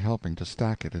 eagerly helping to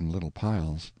stack it in little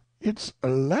piles. "It's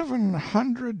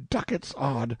 1,100 ducats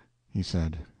odd," he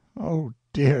said. "Oh,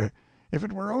 dear, if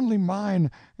it were only mine,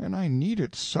 and I need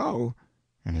it so!"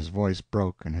 And his voice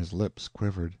broke and his lips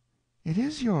quivered. "It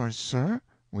is yours, sir,"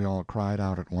 we all cried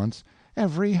out at once.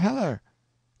 "Every heller."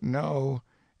 "No,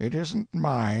 it isn't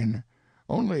mine.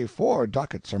 Only 4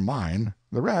 ducats are mine.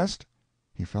 The rest—"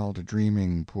 He fell to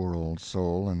dreaming, poor old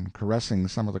soul, and caressing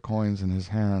some of the coins in his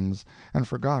hands, and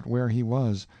forgot where he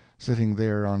was, sitting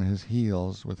there on his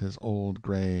heels with his old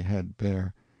gray head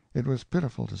bare. It was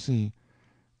pitiful to see.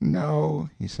 "No,"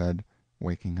 he said,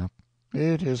 waking up,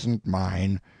 "it isn't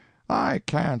mine. I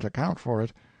can't account for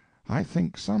it. I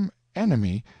think some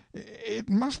enemy—it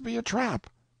must be a trap."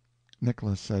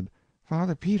 Nicholas said,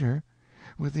 "Father Peter,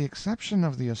 with the exception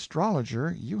of the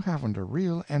astrologer, you haven't a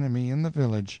real enemy in the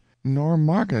village, nor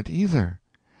Margaret either,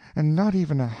 and not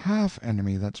even a half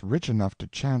enemy that's rich enough to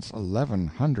chance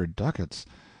 1,100 ducats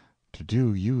to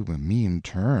do you a mean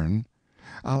turn.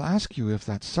 I'll ask you if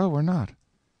that's so or not."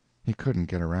 He couldn't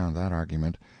get around that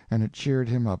argument, and it cheered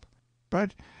him up.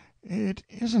 "But it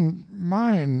isn't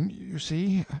mine, you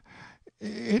see.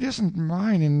 It isn't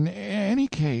mine in any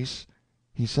case."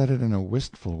 He said it in a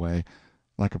wistful way,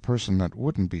 like a person that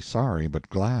wouldn't be sorry but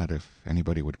glad if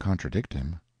anybody would contradict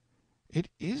him. "It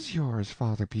is yours,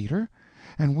 Father Peter,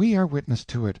 and we are witness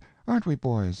to it, aren't we,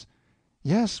 boys?"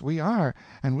 "Yes, we are,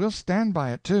 and we'll stand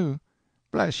by it, too."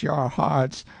 Bless your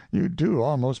hearts, you do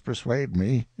almost persuade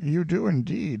me. You do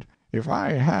indeed. If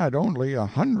I had only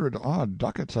 100 odd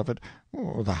ducats of it,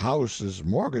 the house is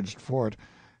mortgaged for it,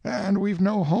 and we've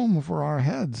no home for our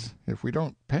heads if we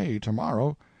don't pay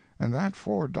tomorrow, and that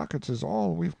 4 ducats is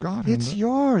all we've got in "It's the—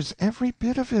 yours, every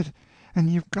bit of it, and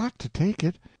you've got to take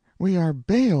it. We are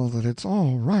bail that it's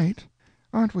all right.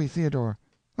 Aren't we, Theodore?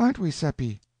 Aren't we,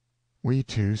 Seppi?" We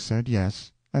two said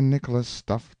yes, and Nicholas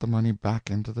stuffed the money back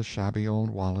into the shabby old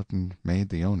wallet and made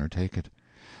the owner take it.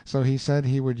 So he said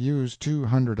he would use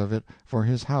 200 of it, for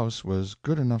his house was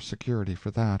good enough security for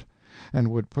that,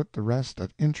 and would put the rest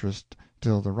at interest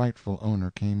till the rightful owner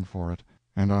came for it,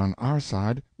 and on our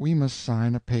side we must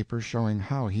sign a paper showing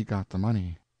how he got the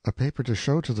money, a paper to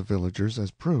show to the villagers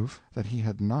as proof that he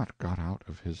had not got out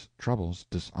of his troubles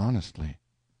dishonestly.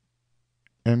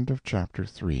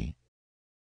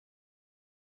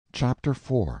 Chapter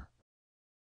 4.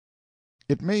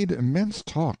 It made immense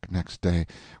talk next day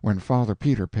when Father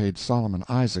Peter paid Solomon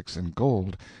Isaacs in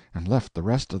gold and left the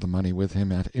rest of the money with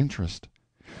him at interest.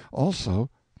 Also,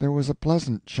 there was a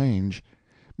pleasant change.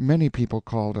 Many people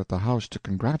called at the house to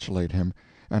congratulate him,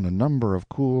 and a number of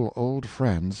cool old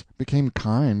friends became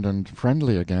kind and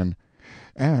friendly again.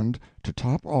 And, to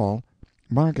top all,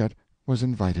 Marget was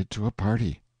invited to a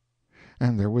party.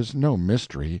 And there was no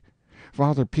mystery.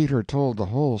 Father Peter told the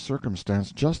whole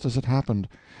circumstance just as it happened,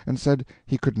 and said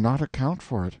he could not account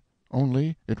for it,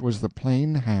 only it was the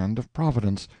plain hand of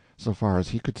Providence, so far as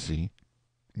he could see.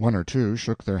 One or two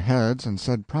shook their heads and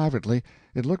said privately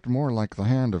it looked more like the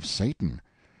hand of Satan,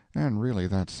 and really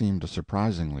that seemed a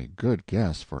surprisingly good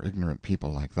guess for ignorant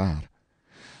people like that.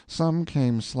 Some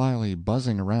came slyly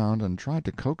buzzing around and tried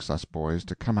to coax us boys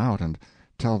to come out and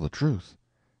tell the truth,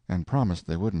 and promised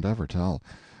they wouldn't ever tell,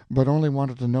 but only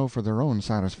wanted to know for their own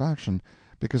satisfaction,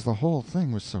 because the whole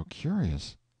thing was so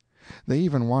curious. They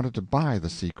even wanted to buy the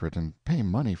secret and pay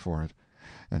money for it,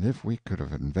 and if we could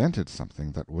have invented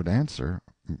something that would answer,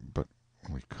 but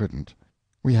we couldn't.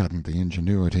 We hadn't the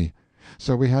ingenuity,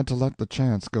 so we had to let the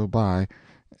chance go by,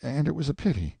 and it was a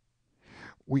pity.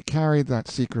 We carried that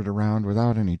secret around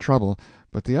without any trouble,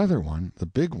 but the other one, the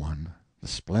big one, the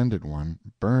splendid one,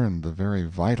 burned the very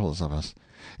vitals of us.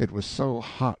 It was so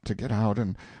hot to get out,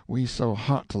 and we so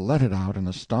hot to let it out and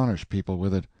astonish people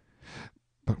with it.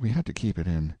 But we had to keep it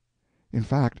in. In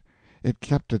fact, it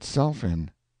kept itself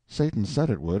in. Satan said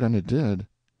it would, and it did.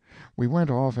 We went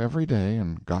off every day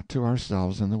and got to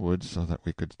ourselves in the woods so that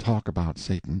we could talk about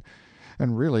Satan,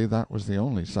 and really that was the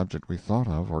only subject we thought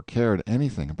of or cared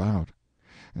anything about.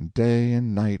 And day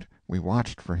and night we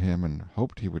watched for him and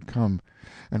hoped he would come,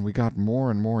 and we got more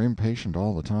and more impatient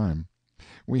all the time.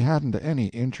 We hadn't any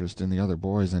interest in the other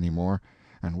boys any more,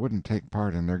 and wouldn't take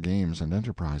part in their games and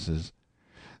enterprises.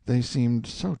 They seemed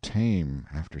so tame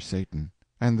after Satan,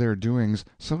 and their doings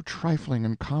so trifling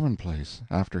and commonplace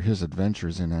after his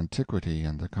adventures in antiquity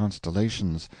and the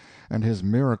constellations, and his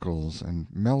miracles and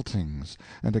meltings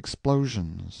and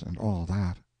explosions and all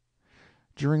that.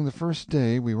 During the first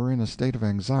day we were in a state of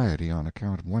anxiety on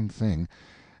account of one thing,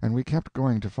 and we kept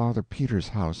going to Father Peter's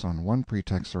house on one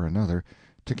pretext or another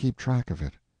to keep track of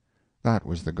it. That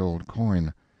was the gold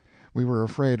coin. We were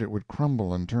afraid it would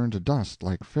crumble and turn to dust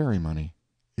like fairy money.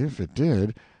 If it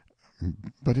did,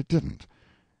 but it didn't.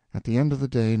 At the end of the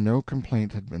day no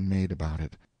complaint had been made about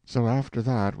it, so after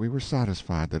that we were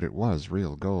satisfied that it was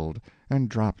real gold, and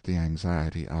dropped the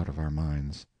anxiety out of our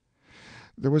minds.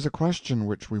 There was a question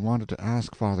which we wanted to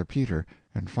ask Father Peter,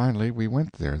 and finally we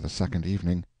went there the second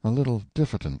evening, a little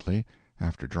diffidently,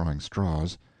 after drawing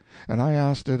straws, and I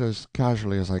asked it as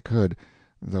casually as I could,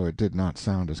 though it did not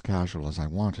sound as casual as I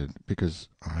wanted, because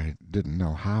I didn't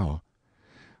know how.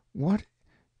 "What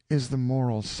is the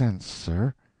moral sense,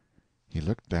 sir?" He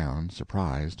looked down,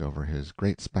 surprised, over his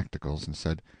great spectacles, and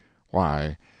said,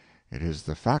 "Why, it is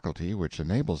the faculty which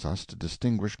enables us to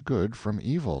distinguish good from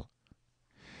evil."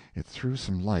 It threw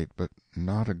some light, but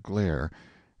not a glare,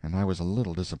 and I was a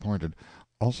little disappointed,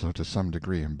 also to some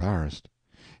degree embarrassed.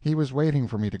 He was waiting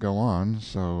for me to go on,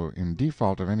 so in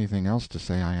default of anything else to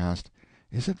say I asked,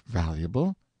 "Is it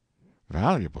valuable?"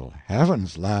 "Valuable?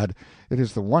 Heavens, lad, it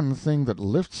is the one thing that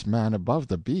lifts man above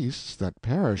the beasts that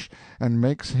perish, and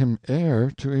makes him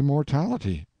heir to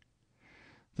immortality."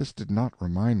 This did not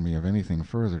remind me of anything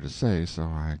further to say, so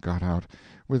I got out,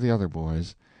 with the other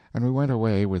boys, and we went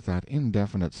away with that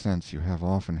indefinite sense you have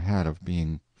often had of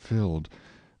being filled,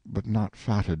 but not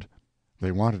fatted.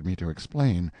 They wanted me to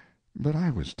explain, but I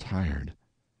was tired.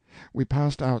 We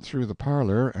passed out through the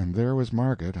parlor, and there was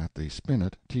Marget at the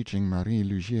spinnet teaching Marie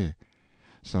Lugier.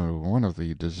 So one of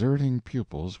the deserting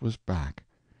pupils was back,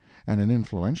 and an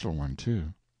influential one,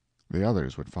 too. The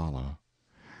others would follow.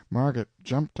 Margaret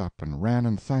jumped up and ran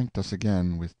and thanked us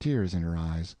again, with tears in her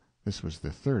eyes (this was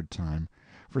the third time),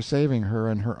 for saving her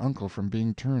and her uncle from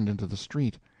being turned into the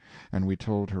street, and we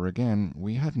told her again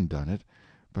we hadn't done it,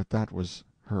 but that was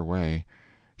her way.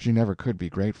 She never could be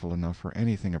grateful enough for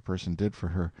anything a person did for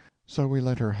her, so we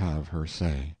let her have her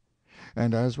say.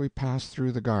 And as we passed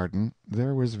through the garden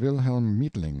there was Wilhelm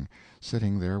Meidling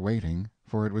sitting there waiting,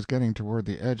 for it was getting toward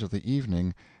the edge of the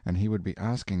evening, and he would be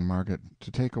asking Margaret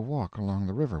to take a walk along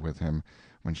the river with him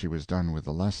when she was done with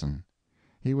the lesson.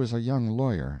 He was a young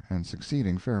lawyer, and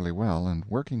succeeding fairly well, and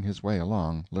working his way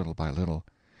along, little by little.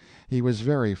 He was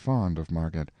very fond of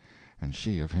Margaret, and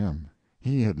she of him.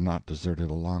 He had not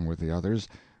deserted along with the others,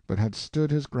 but had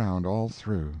stood his ground all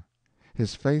through.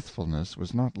 His faithfulness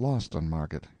was not lost on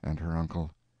Margaret and her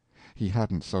uncle. He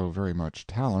hadn't so very much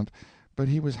talent, but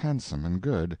he was handsome and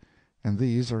good, and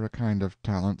these are a kind of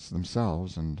talents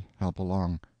themselves and help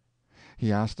along.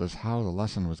 He asked us how the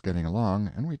lesson was getting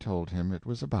along, and we told him it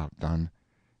was about done.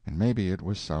 And maybe it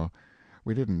was so.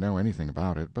 We didn't know anything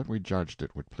about it, but we judged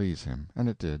it would please him, and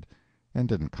it did, and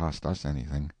didn't cost us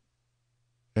anything.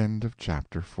 End of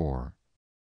Chapter 4.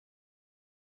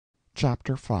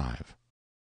 Chapter 5.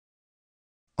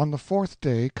 On the fourth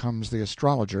day comes the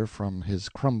astrologer from his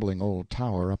crumbling old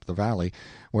tower up the valley,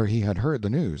 where he had heard the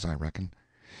news, I reckon.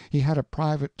 He had a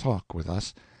private talk with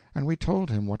us, and we told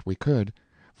him what we could,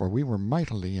 for we were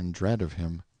mightily in dread of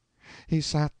him. He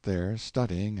sat there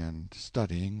studying and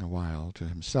studying a while to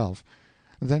himself.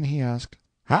 Then he asked,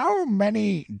 "How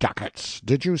many ducats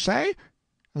did you say?"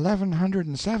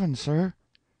 1107, sir.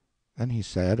 Then he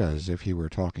said, as if he were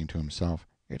talking to himself,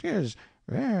 "It is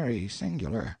very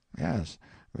singular. Yes,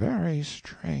 very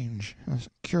strange. A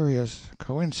curious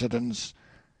coincidence."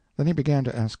 Then he began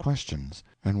to ask questions,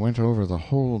 and went over the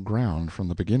whole ground from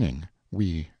the beginning,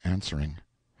 we answering.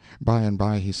 By and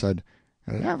by he said,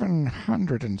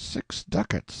 1106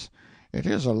 ducats. It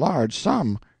is a large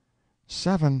sum."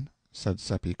 7, said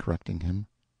Seppi, correcting him.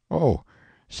 "Oh,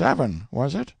 7,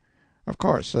 was it? Of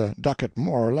course, a ducat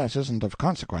more or less isn't of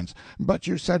consequence, but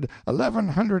you said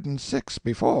 1106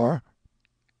 before."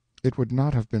 It would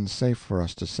not have been safe for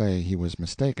us to say he was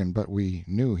mistaken, but we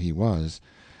knew he was.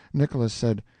 Nicholas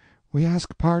said, "We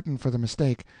ask pardon for the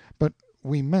mistake, but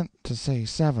we meant to say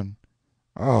 7.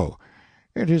 "Oh,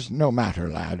 it is no matter,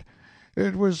 lad.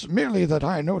 It was merely that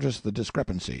I noticed the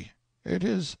discrepancy. It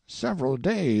is several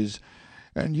days,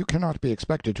 and you cannot be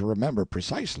expected to remember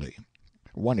precisely.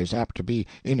 One is apt to be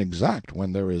inexact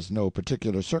when there is no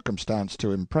particular circumstance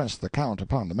to impress the count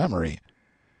upon the memory."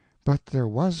 "But there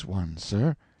was one,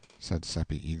 sir," said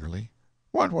Seppi eagerly.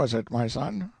 "What was it, my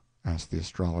son?" asked the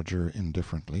astrologer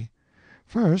indifferently.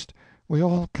 "First, we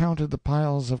all counted the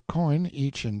piles of coin,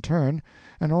 each in turn,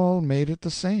 and all made it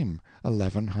the same,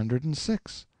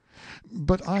 1106.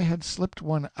 But I had slipped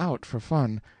one out for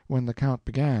fun, when the count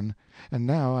began, and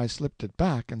now I slipped it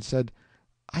back and said,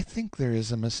 'I think there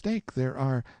is a mistake. There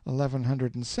are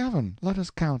 1107. Let us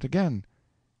count again.'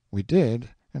 We did,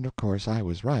 and of course I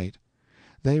was right.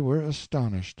 They were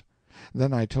astonished.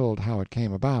 Then I told how it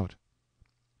came about."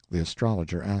 The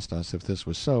astrologer asked us if this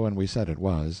was so, and we said it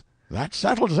was. "That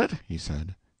settles it," he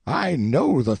said. "I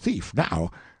know the thief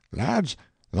now. Lads,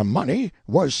 the money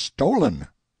was stolen."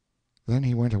 Then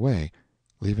he went away,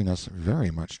 leaving us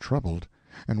very much troubled,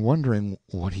 and wondering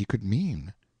what he could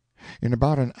mean. In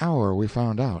about an hour we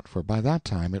found out, for by that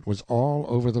time it was all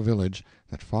over the village,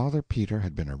 that Father Peter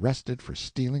had been arrested for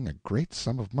stealing a great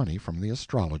sum of money from the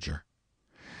astrologer.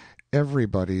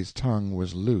 Everybody's tongue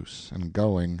was loose and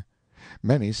going.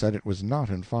 Many said it was not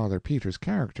in Father Peter's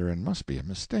character and must be a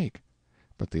mistake.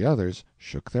 But the others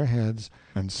shook their heads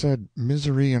and said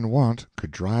misery and want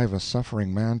could drive a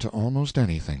suffering man to almost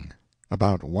anything.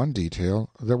 About one detail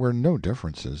there were no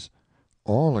differences.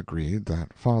 All agreed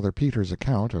that Father Peter's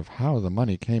account of how the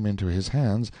money came into his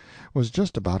hands was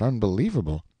just about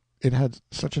unbelievable. It had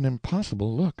such an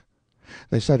impossible look.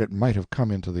 They said it might have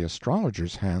come into the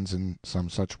astrologer's hands in some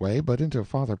such way, but into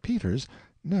Father Peter's,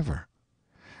 never.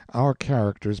 Our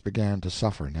characters began to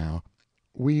suffer now.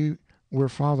 We were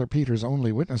Father Peter's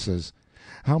only witnesses.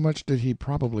 How much did he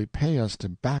probably pay us to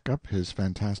back up his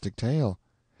fantastic tale?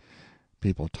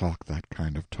 People talked that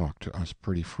kind of talk to us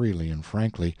pretty freely and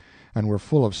frankly, and were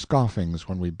full of scoffings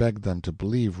when we begged them to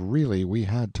believe really we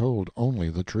had told only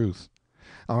the truth.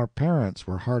 Our parents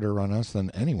were harder on us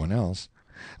than anyone else.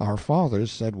 Our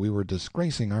fathers said we were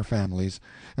disgracing our families,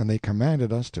 and they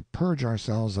commanded us to purge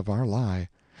ourselves of our lie,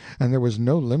 and there was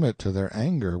no limit to their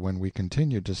anger when we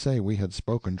continued to say we had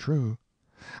spoken true.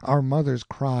 Our mothers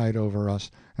cried over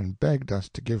us, and begged us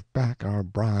to give back our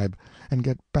bribe, and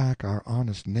get back our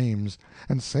honest names,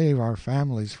 and save our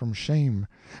families from shame,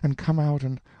 and come out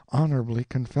and honorably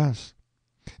confess.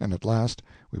 And at last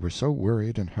we were so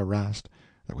worried and harassed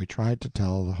that we tried to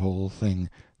tell the whole thing,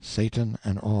 Satan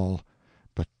and all,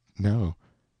 but no,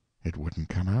 it wouldn't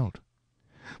come out.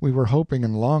 We were hoping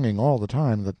and longing all the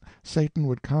time that Satan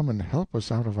would come and help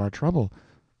us out of our trouble,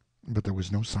 but there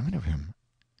was no sign of him.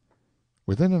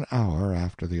 Within an hour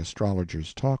after the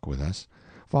astrologer's talk with us,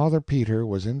 Father Peter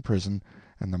was in prison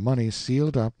and the money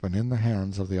sealed up and in the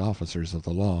hands of the officers of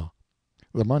the law.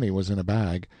 The money was in a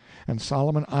bag, and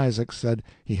Solomon Isaac said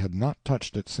he had not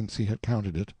touched it since he had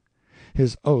counted it.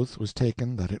 His oath was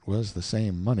taken that it was the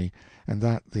same money, and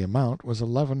that the amount was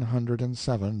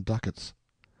 1,107 ducats.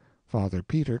 Father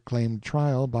Peter claimed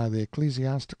trial by the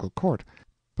ecclesiastical court,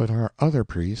 but our other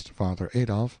priest, Father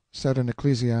Adolph, said an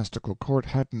ecclesiastical court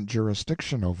hadn't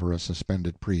jurisdiction over a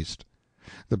suspended priest.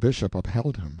 The bishop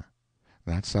upheld him.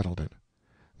 That settled it.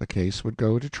 The case would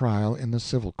go to trial in the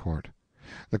civil court.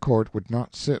 The court would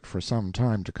not sit for some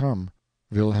time to come.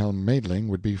 Wilhelm Meidling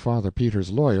would be Father Peter's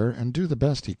lawyer, and do the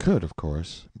best he could, of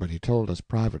course, but he told us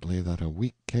privately that a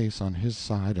weak case on his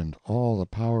side and all the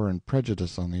power and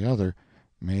prejudice on the other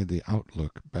made the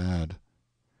outlook bad.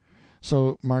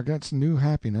 So Margette's new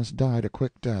happiness died a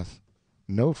quick death.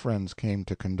 No friends came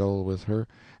to condole with her,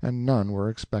 and none were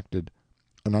expected.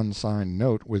 An unsigned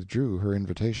note withdrew her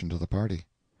invitation to the party.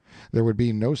 There would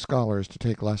be no scholars to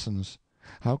take lessons.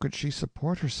 How could she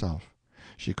support herself?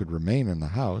 She could remain in the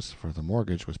house, for the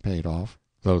mortgage was paid off,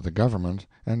 though the government,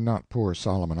 and not poor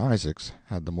Solomon Isaacs,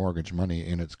 had the mortgage money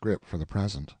in its grip for the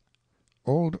present.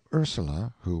 Old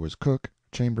Ursula, who was cook,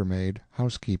 chambermaid,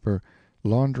 housekeeper,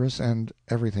 laundress, and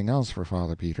everything else for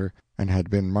Father Peter, and had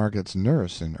been Margette's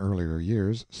nurse in earlier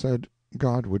years, said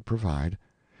God would provide.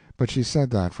 But she said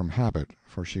that from habit,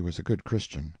 for she was a good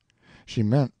Christian. She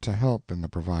meant to help in the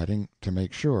providing, to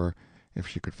make sure, if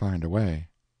she could find a way.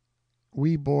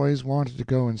 We boys wanted to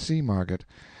go and see Margette,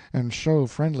 and show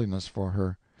friendliness for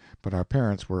her, but our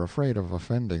parents were afraid of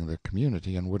offending the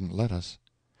community and wouldn't let us.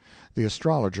 The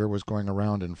astrologer was going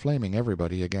around inflaming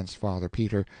everybody against Father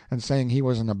Peter, and saying he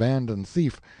was an abandoned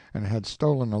thief, and had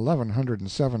stolen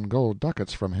 1,107 gold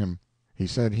ducats from him. He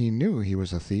said he knew he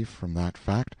was a thief from that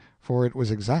fact, for it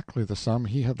was exactly the sum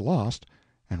he had lost,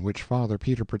 and which Father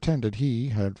Peter pretended he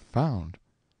had found.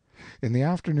 In the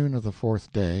afternoon of the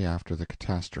fourth day after the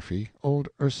catastrophe, old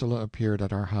Ursula appeared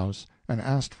at our house, and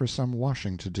asked for some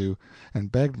washing to do,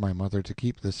 and begged my mother to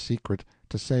keep this secret,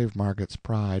 to save Margette's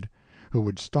pride, who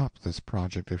would stop this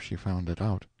project if she found it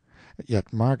out.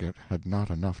 Yet Margette had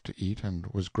not enough to eat, and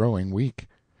was growing weak.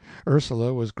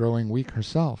 Ursula was growing weak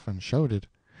herself, and showed it,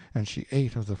 and she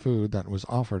ate of the food that was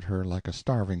offered her like a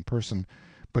starving person,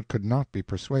 but could not be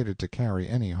persuaded to carry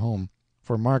any home,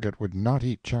 for Margette would not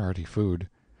eat charity food.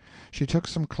 She took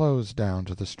some clothes down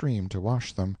to the stream to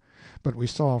wash them, but we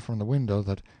saw from the window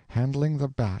that handling the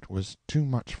bat was too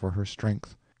much for her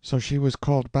strength, so she was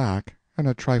called back, and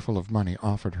a trifle of money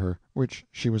offered her, which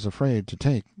she was afraid to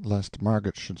take lest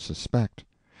Margette should suspect.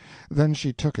 Then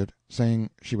she took it, saying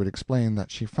she would explain that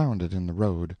she found it in the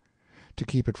road. To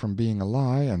keep it from being a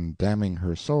lie and damning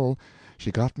her soul,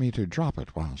 she got me to drop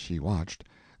it while she watched.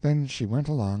 Then she went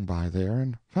along by there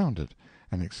and found it,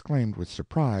 and exclaimed with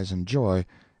surprise and joy,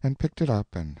 and picked it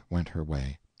up and went her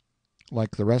way.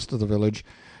 Like the rest of the village,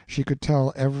 she could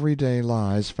tell everyday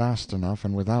lies fast enough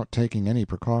and without taking any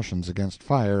precautions against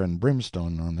fire and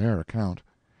brimstone on their account.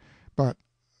 But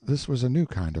this was a new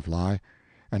kind of lie,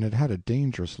 and it had a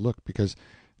dangerous look because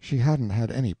she hadn't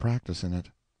had any practice in it.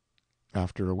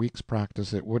 After a week's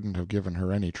practice it wouldn't have given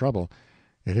her any trouble.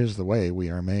 It is the way we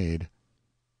are made.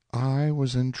 I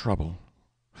was in trouble,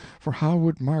 for how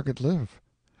would Margette live?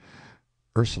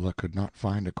 Ursula could not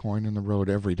find a coin in the road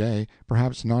every day,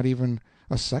 perhaps not even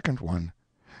a second one,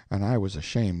 and I was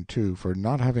ashamed, too, for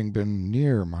not having been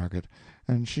near Margette,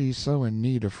 and she so in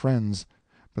need of friends,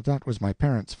 but that was my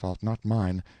parents' fault, not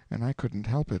mine, and I couldn't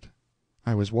help it.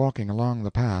 I was walking along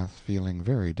the path, feeling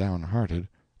very downhearted,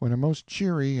 when a most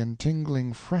cheery and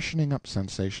tingling freshening-up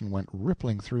sensation went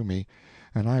rippling through me,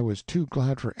 and I was too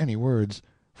glad for any words,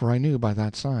 for I knew by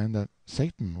that sign that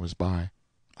Satan was by.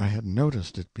 I had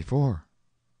noticed it before.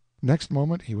 Next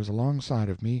moment he was alongside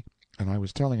of me, and I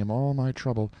was telling him all my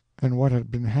trouble, and what had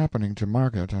been happening to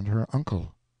Margette and her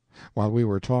uncle. While we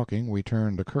were talking we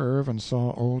turned a curve and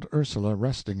saw old Ursula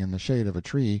resting in the shade of a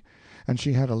tree, and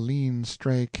she had a lean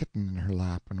stray kitten in her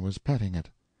lap and was petting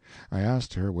it. I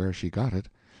asked her where she got it,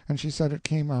 and she said it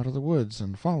came out of the woods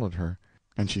and followed her,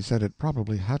 and she said it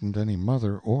probably hadn't any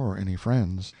mother or any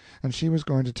friends, and she was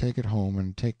going to take it home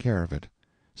and take care of it.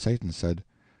 Satan said,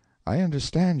 "I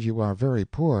understand you are very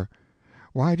poor.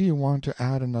 Why do you want to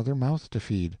add another mouth to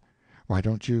feed? Why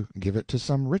don't you give it to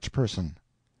some rich person?"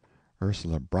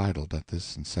 Ursula bridled at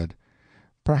this and said,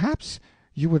 "Perhaps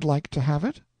you would like to have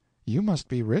it? You must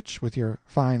be rich, with your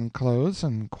fine clothes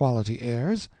and quality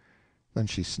airs." Then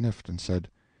she sniffed and said,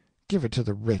 "Give it to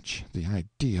the rich, the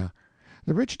idea!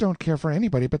 The rich don't care for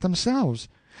anybody but themselves.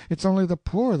 It's only the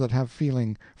poor that have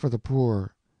feeling for the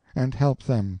poor, and help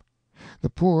them. The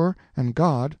poor and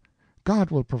God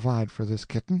will provide for this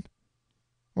kitten."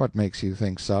 "What makes you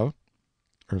think so?"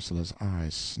 Ursula's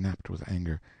eyes snapped with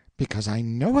anger. "Because I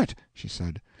know it," she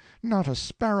said. "Not a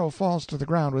sparrow falls to the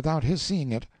ground without his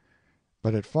seeing it."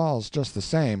 "But it falls just the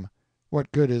same.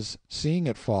 What good is seeing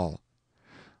it fall?"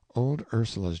 Old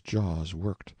Ursula's jaws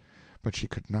worked, but she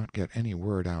could not get any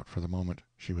word out for the moment,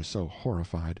 she was so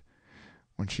horrified.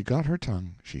 When she got her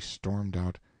tongue, she stormed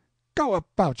out, "Go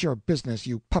about your business,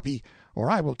 you puppy, or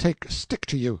I will take a stick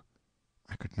to you."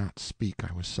 I could not speak,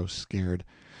 I was so scared.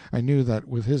 I knew that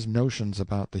with his notions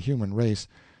about the human race,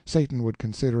 Satan would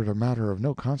consider it a matter of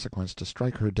no consequence to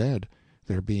strike her dead,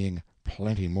 there being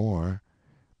plenty more.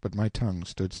 But my tongue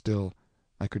stood still.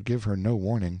 I could give her no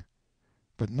warning.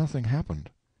 But nothing happened.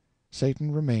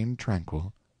 Satan remained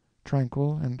tranquil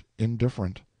and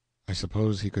indifferent. I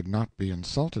suppose he could not be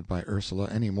insulted by Ursula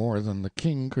any more than the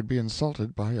king could be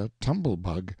insulted by a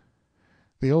tumble-bug.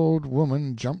 The old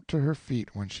woman jumped to her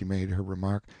feet when she made her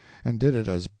remark, and did it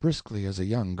as briskly as a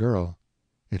young girl.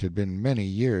 It had been many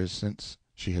years since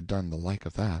she had done the like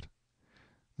of that.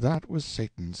 That was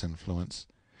Satan's influence.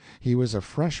 He was a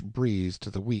fresh breeze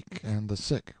to the weak and the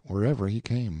sick wherever he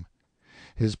came.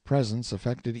 His presence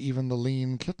affected even the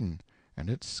lean kitten, and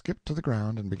it skipped to the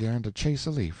ground and began to chase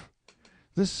a leaf.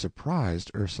 This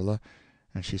surprised Ursula,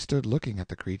 and she stood looking at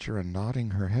the creature and nodding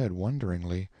her head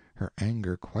wonderingly, her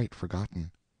anger quite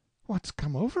forgotten. "What's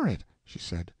come over it?" she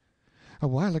said. "A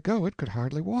while ago it could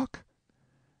hardly walk."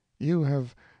 "You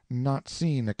have not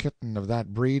seen a kitten of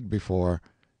that breed before,"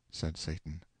 said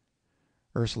Satan.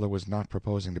 Ursula was not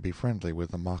proposing to be friendly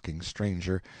with the mocking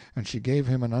stranger, and she gave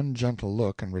him an ungentle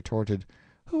look and retorted,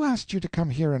 "Who asked you to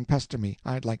come here and pester me,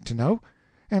 I'd like to know?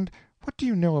 And what do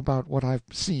you know about what I've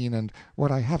seen and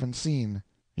what I haven't seen?"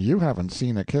 "You haven't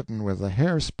seen a kitten with the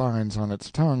hair-spines on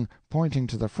its tongue pointing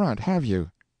to the front, have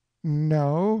you?"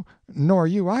 "No, nor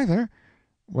you either."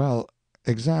 "Well,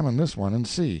 examine this one and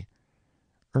see."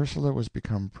 Ursula was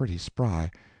become pretty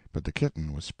spry, but the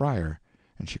kitten was sprier,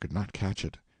 and she could not catch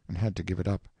it, and had to give it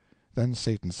up. Then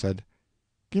Satan said,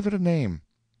 "Give it a name,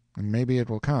 and maybe it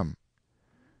will come."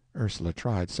 Ursula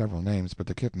tried several names, but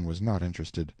the kitten was not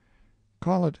interested.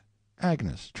 "Call it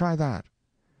Agnes. Try that."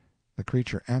 The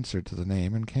creature answered to the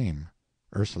name and came.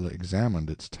 Ursula examined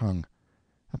its tongue.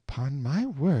 "Upon my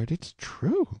word, it's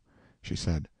true," she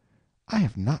said. "I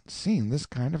have not seen this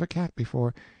kind of a cat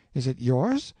before. Is it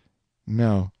yours?"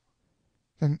 "No."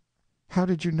 "Then how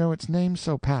did you know its name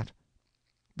so pat?"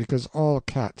 "Because all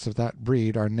cats of that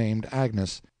breed are named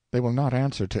Agnes. They will not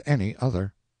answer to any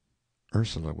other."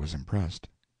 Ursula was impressed.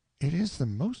 "It is the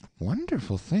most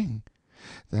wonderful thing."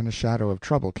 Then a shadow of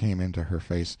trouble came into her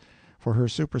face, for her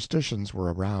superstitions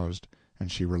were aroused,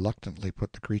 and she reluctantly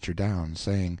put the creature down,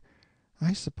 saying,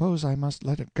 "I suppose I must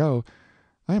let it go.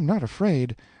 I am not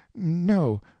afraid.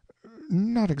 No,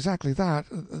 not exactly that,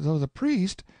 though the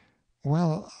priest—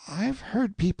 well, I've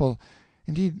heard people,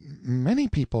 indeed many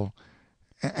people,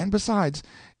 and besides,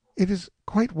 it is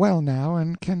quite well now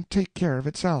and can take care of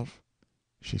itself."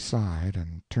 She sighed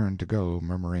and turned to go,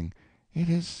 murmuring, "It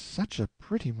is such a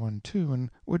pretty one, too,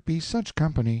 and would be such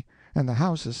company, and the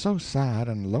house is so sad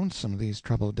and lonesome these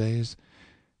troubled days.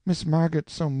 Miss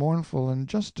Margaret so mournful and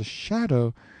just a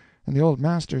shadow, and the old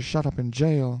master shut up in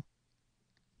jail."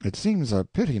 "It seems a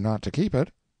pity not to keep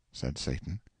it," said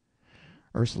Satan.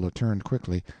 Ursula turned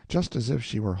quickly, just as if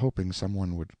she were hoping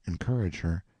someone would encourage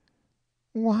her.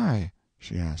 "Why?"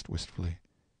 she asked wistfully.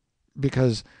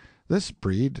 "Because this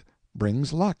breed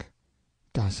brings luck."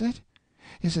 "Does it?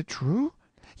 Is it true?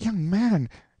 Young man,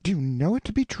 do you know it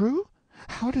to be true?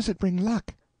 How does it bring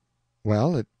luck?"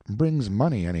 "Well, it brings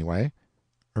money, anyway."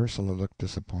 Ursula looked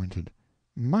disappointed.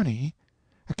 "Money?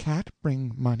 A cat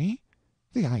bring money?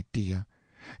 The idea!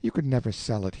 You could never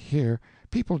sell it here.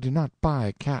 People do not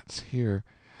buy cats here.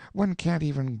 One can't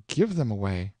even give them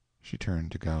away." She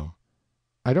turned to go.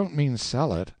 "I don't mean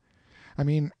sell it. I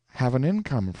mean have an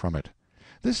income from it.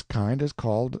 This kind is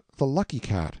called the lucky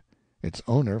cat. Its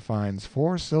owner finds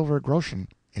 4 silver groschen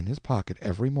in his pocket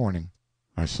every morning."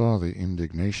 I saw the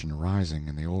indignation rising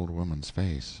in the old woman's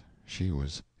face. She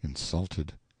was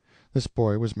insulted. This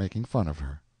boy was making fun of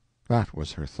her. That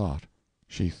was her thought.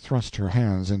 She thrust her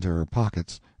hands into her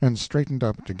pockets, and straightened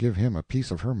up to give him a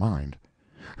piece of her mind.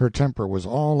 Her temper was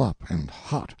all up and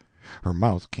hot. Her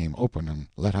mouth came open and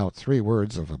let out 3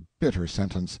 words of a bitter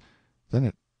sentence. Then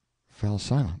it fell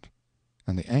silent,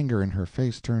 and the anger in her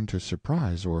face turned to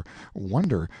surprise or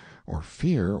wonder or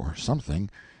fear or something,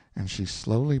 and she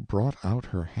slowly brought out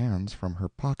her hands from her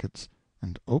pockets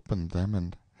and opened them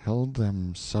and held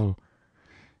them so.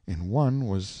 In one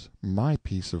was my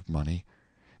piece of money,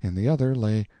 in the other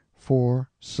lay 4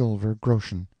 silver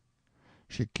groschen.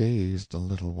 She gazed a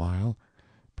little while,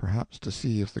 perhaps to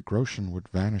see if the groschen would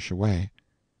vanish away.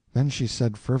 Then she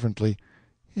said fervently,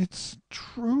 "It's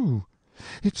true,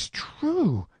 it's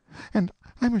true, and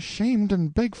I'm ashamed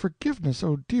and beg forgiveness,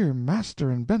 oh dear master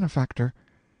and benefactor."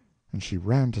 And she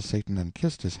ran to Satan and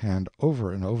kissed his hand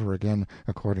over and over again,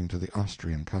 according to the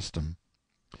Austrian custom.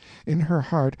 In her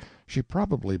heart she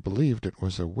probably believed it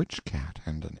was a witch-cat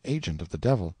and an agent of the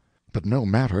devil. But no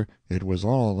matter, it was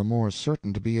all the more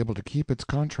certain to be able to keep its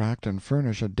contract and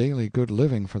furnish a daily good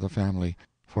living for the family,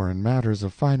 for in matters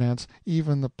of finance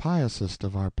even the piousest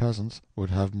of our peasants would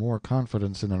have more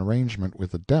confidence in an arrangement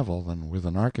with the devil than with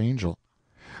an archangel.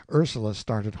 Ursula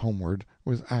started homeward,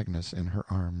 with Agnes in her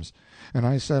arms, and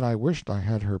I said I wished I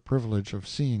had her privilege of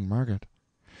seeing Margaret.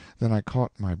 Then I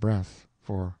caught my breath,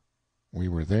 for we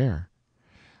were there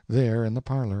in the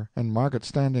parlor, and Margaret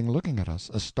standing looking at us,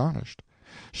 astonished.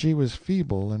 She was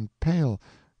feeble and pale,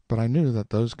 but I knew that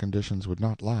those conditions would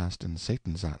not last in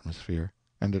Satan's atmosphere,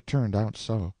 and it turned out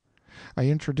so. I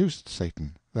introduced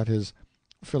Satan, that is,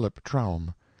 Philip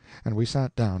Traum, and we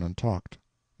sat down and talked.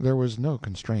 There was no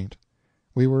constraint.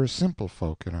 We were simple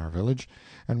folk in our village,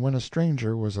 and when a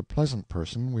stranger was a pleasant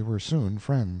person we were soon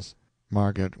friends.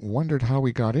 Margaret wondered how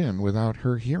we got in without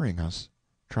her hearing us.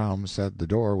 Traum said the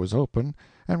door was open,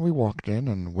 and we walked in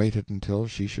and waited until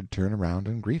she should turn around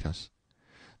and greet us.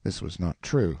 This was not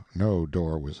true. No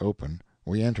door was open.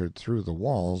 We entered through the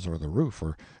walls or the roof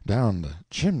or down the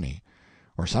chimney,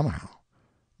 or somehow.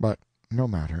 But no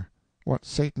matter. What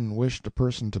Satan wished a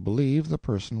person to believe, the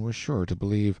person was sure to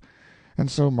believe, and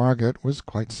so Margaret was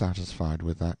quite satisfied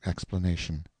with that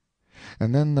explanation.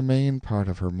 And then the main part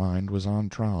of her mind was on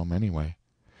Traum anyway.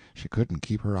 She couldn't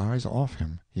keep her eyes off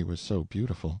him, he was so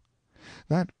beautiful.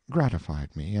 That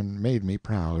gratified me and made me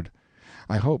proud.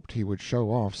 I hoped he would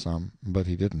show off some, but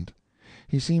he didn't.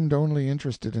 He seemed only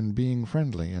interested in being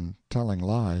friendly and telling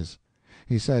lies.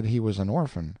 He said he was an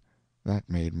orphan. That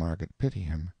made Margaret pity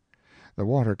him. The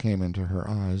water came into her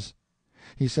eyes.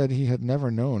 He said he had never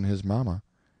known his mamma.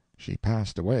 She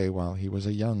passed away while he was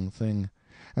a young thing,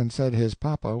 and said his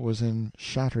papa was in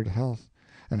shattered health,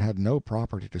 and had no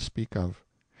property to speak of.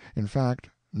 In fact,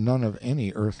 none of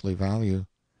any earthly value.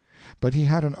 But he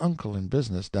had an uncle in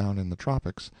business down in the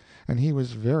tropics, and he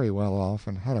was very well off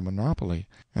and had a monopoly,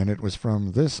 and it was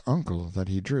from this uncle that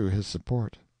he drew his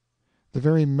support. The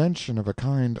very mention of a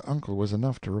kind uncle was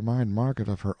enough to remind Margaret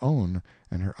of her own,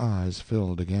 and her eyes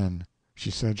filled again.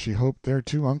 She said she hoped their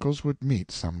 2 uncles would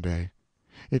meet some day.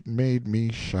 It made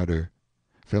me shudder.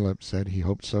 Philip said he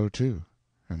hoped so, too,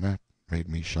 and that made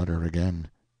me shudder again.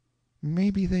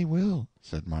 "Maybe they will,"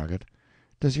 said Margaret.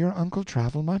 "Does your uncle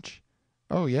travel much?"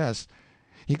 "Oh, yes.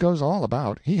 He goes all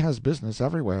about. He has business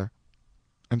everywhere."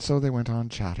 And so they went on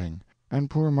chatting, and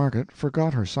poor Margaret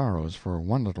forgot her sorrows for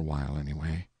one little while,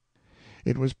 anyway.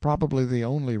 It was probably the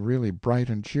only really bright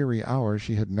and cheery hour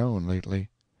she had known lately.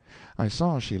 I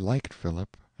saw she liked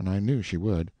Philip, and I knew she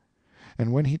would.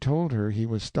 And when he told her he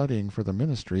was studying for the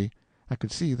ministry, I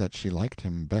could see that she liked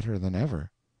him better than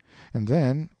ever. And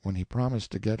then, when he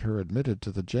promised to get her admitted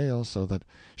to the jail so that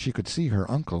she could see her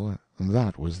uncle,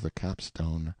 that was the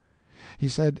capstone. He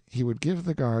said he would give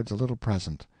the guards a little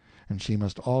present, and she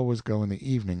must always go in the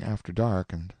evening after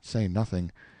dark and say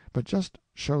nothing, but just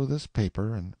show this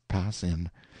paper and pass in,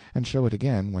 and show it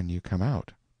again when you come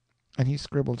out. And he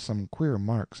scribbled some queer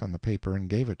marks on the paper and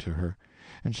gave it to her,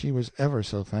 and she was ever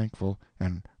so thankful,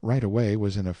 and right away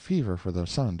was in a fever for the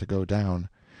sun to go down.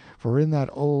 For in that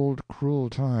old cruel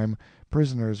time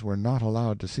prisoners were not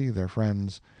allowed to see their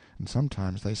friends, and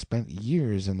sometimes they spent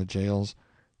years in the jails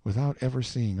without ever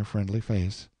seeing a friendly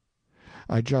face.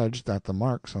 I judged that the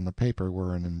marks on the paper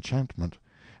were an enchantment,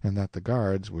 and that the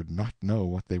guards would not know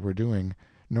what they were doing,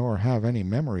 nor have any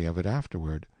memory of it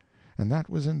afterward, and that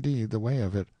was indeed the way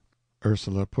of it.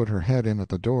 Ursula put her head in at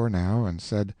the door now, and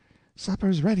said,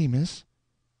 "Supper's ready, miss."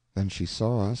 Then she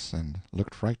saw us and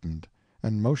looked frightened,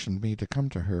 and motioned me to come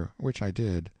to her, which I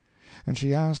did, and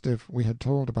she asked if we had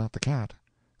told about the cat.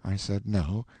 I said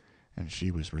no, and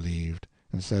she was relieved,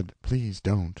 and said please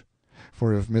don't,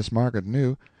 for if Miss Margaret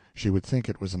knew, She would think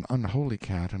it was an unholy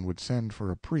cat and would send for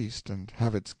a priest and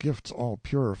have its gifts all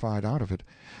purified out of it,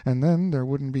 and then there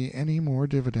wouldn't be any more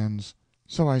dividends.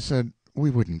 So I said we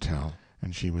wouldn't tell,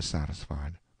 and she was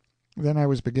satisfied. Then I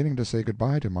was beginning to say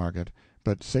good-bye to Margaret,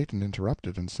 but Satan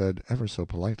interrupted and said, ever so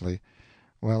politely,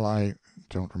 well, I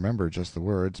don't remember just the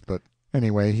words, but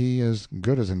anyway he as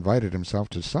good as invited himself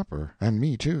to supper, and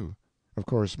me too. Of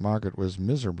course Margaret was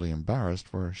miserably embarrassed,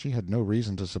 for she had no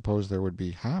reason to suppose there would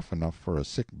be half enough for a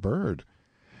sick bird.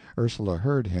 Ursula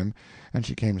heard him, and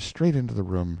she came straight into the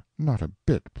room, not a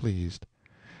bit pleased.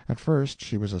 At first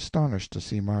she was astonished to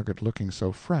see Margaret looking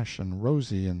so fresh and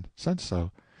rosy, and said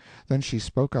so. Then she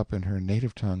spoke up in her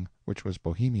native tongue, which was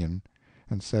Bohemian,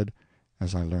 and said,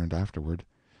 as I learned afterward,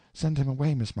 "Send him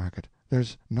away, Miss Margaret.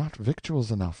 There's not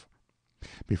victuals enough."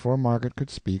 Before Margaret could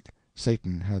speak,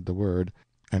 Satan had the word,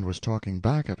 and was talking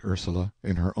back at Ursula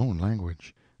in her own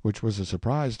language, which was a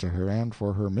surprise to her and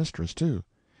for her mistress too.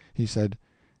 He said,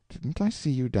 "Didn't I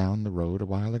see you down the road a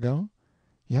while ago?"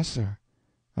 "Yes, sir."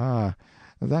 "Ah,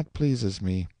 that pleases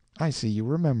me. I see you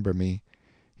remember me."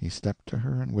 He stepped to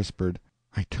her and whispered,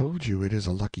 "I told you it is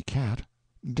a lucky cat.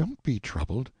 Don't be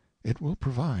troubled. It will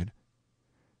provide."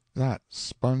 That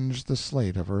sponged the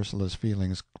slate of Ursula's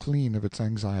feelings clean of its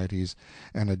anxieties,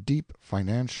 and a deep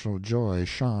financial joy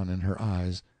shone in her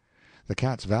eyes. The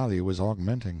cat's value was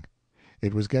augmenting.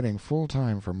 It was getting full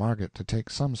time for Margaret to take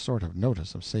some sort of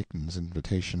notice of Satan's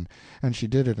invitation, and she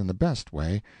did it in the best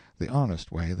way, the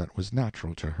honest way that was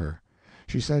natural to her.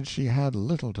 She said she had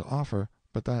little to offer,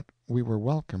 but that we were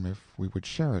welcome if we would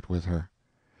share it with her.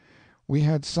 We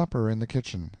had supper in the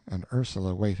kitchen, and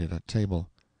Ursula waited at table.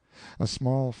 A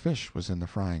small fish was in the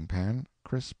frying-pan,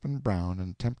 crisp and brown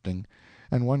and tempting,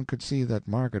 and one could see that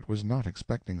Margaret was not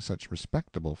expecting such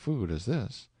respectable food as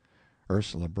this.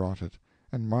 Ursula brought it,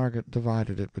 and Margaret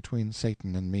divided it between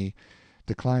Satan and me,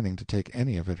 declining to take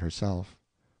any of it herself,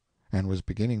 and was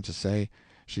beginning to say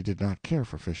she did not care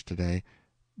for fish today,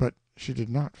 but she did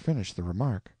not finish the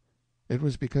remark. It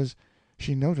was because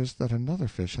she noticed that another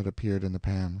fish had appeared in the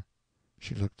pan.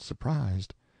 She looked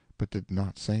surprised, but did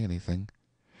not say anything.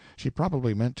 She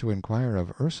probably meant to inquire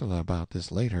of Ursula about this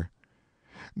later.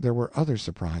 There were other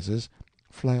surprises,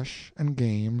 flesh and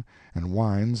game, and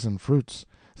wines and fruits,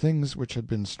 things which had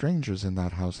been strangers in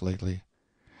that house lately.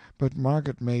 But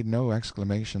Margaret made no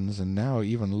exclamations, and now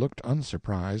even looked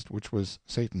unsurprised, which was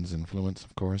Satan's influence,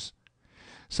 of course.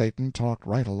 Satan talked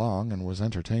right along and was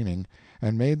entertaining,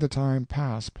 and made the time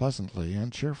pass pleasantly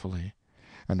and cheerfully.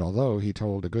 And although he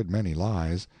told a good many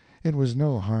lies, it was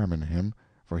no harm in him,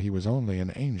 for he was only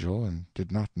an angel and did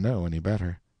not know any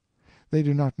better. They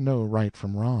do not know right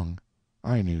from wrong.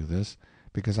 I knew this,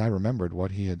 because I remembered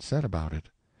what he had said about it.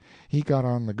 He got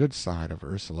on the good side of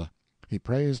Ursula. He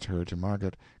praised her to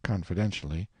Margaret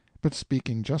confidentially, but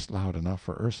speaking just loud enough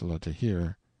for Ursula to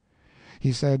hear.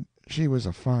 He said she was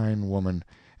a fine woman,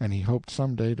 and he hoped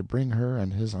some day to bring her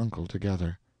and his uncle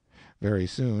together. Very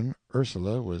soon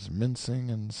Ursula was mincing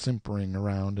and simpering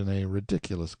around in a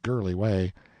ridiculous girly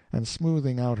way, and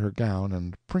smoothing out her gown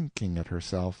and prinking at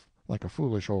herself like a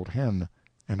foolish old hen,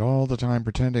 and all the time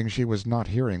pretending she was not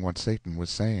hearing what Satan was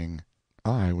saying.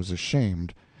 I was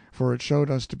ashamed, for it showed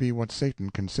us to be what Satan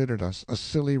considered us, a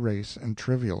silly race and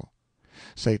trivial.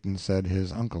 Satan said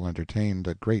his uncle entertained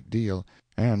a great deal,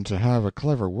 and to have a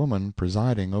clever woman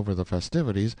presiding over the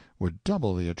festivities would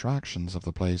double the attractions of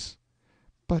the place.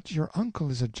 "But your uncle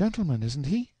is a gentleman, isn't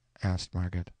he?" asked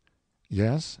Margaret.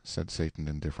 "Yes," said Satan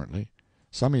indifferently.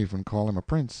 "Some even call him a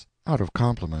prince, out of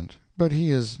compliment, but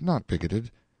he is not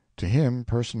bigoted. To him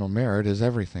personal merit is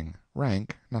everything,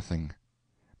 rank nothing."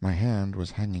 My hand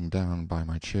was hanging down by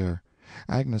my chair.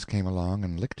 Agnes came along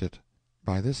and licked it.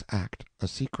 By this act a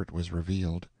secret was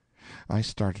revealed. I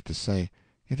started to say,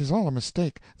 "It is all a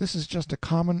mistake. This is just a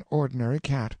common, ordinary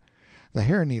cat. The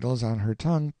hair-needles on her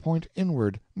tongue point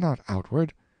inward, not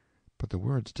outward." But the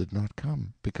words did not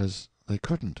come, because they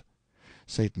couldn't.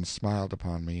 Satan smiled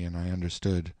upon me, and I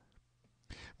understood.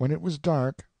 When it was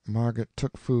dark, Margaret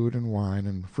took food and wine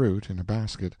and fruit in a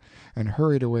basket, and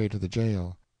hurried away to the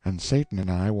jail, and Satan and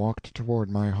I walked toward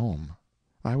my home.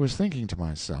 I was thinking to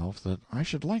myself that I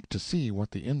should like to see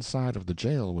what the inside of the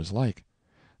jail was like.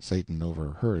 Satan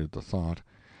overheard the thought,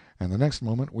 and the next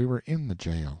moment we were in the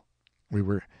jail. We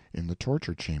were in the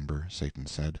torture chamber, Satan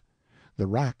said. The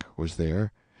rack was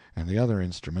there, and the other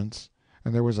instruments,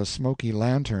 and there was a smoky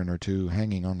lantern or two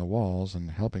hanging on the walls and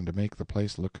helping to make the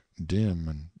place look dim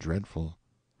and dreadful.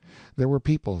 There were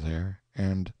people there,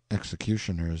 and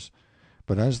executioners,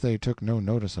 but as they took no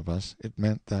notice of us, it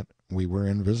meant that we were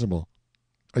invisible.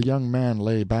 A young man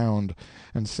lay bound,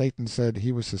 and Satan said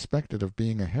he was suspected of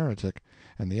being a heretic,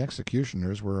 and the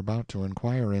executioners were about to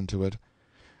inquire into it.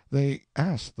 They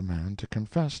asked the man to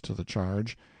confess to the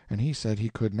charge, and he said he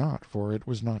could not, for it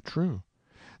was not true.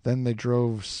 Then they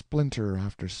drove splinter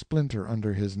after splinter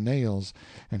under his nails,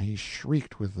 and he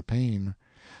shrieked with the pain.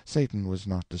 Satan was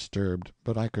not disturbed,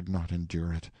 but I could not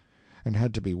endure it, and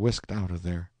had to be whisked out of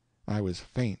there. I was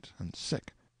faint and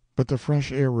sick, but the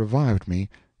fresh air revived me,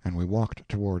 and we walked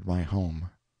toward my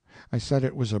home. I said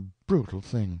it was a brutal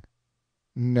thing.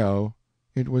 No,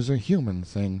 it was a human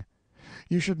thing.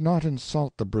 You should not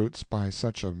insult the brutes by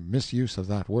such a misuse of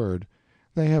that word.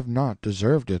 They have not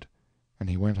deserved it. And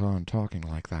he went on talking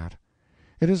like that.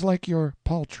 It is like your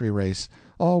paltry race,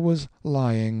 always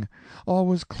lying,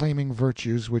 always claiming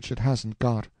virtues which it hasn't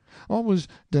got, always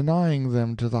denying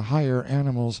them to the higher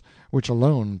animals, which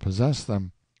alone possess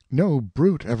them. No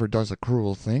brute ever does a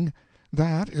cruel thing.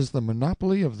 That is the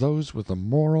monopoly of those with the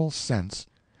moral sense.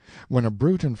 When a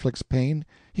brute inflicts pain,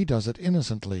 he does it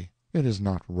innocently. It is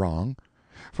not wrong.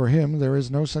 For him there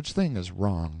is no such thing as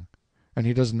wrong. And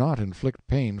he does not inflict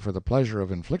pain for the pleasure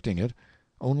of inflicting it.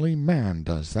 Only man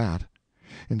does that,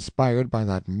 inspired by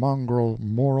that mongrel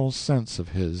moral sense of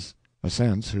his, a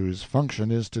sense whose function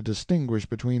is to distinguish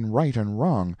between right and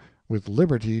wrong, with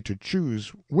liberty to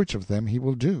choose which of them he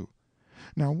will do.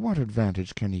 Now what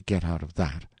advantage can he get out of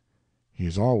that? He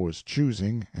is always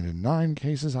choosing, and in 9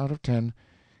 cases out of 10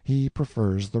 he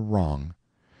prefers the wrong.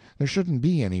 There shouldn't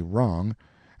be any wrong,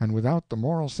 and without the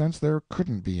moral sense there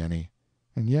couldn't be any.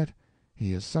 And yet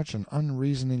he is such an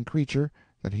unreasoning creature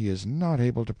that he is not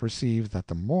able to perceive that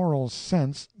the moral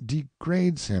sense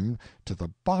degrades him to the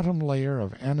bottom layer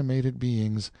of animated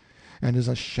beings, and is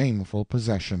a shameful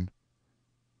possession.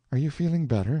 Are you feeling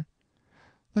better?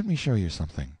 Let me show you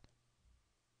something.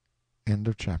 End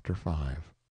of Chapter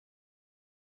 5.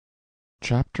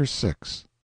 Chapter 6.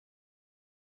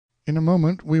 In a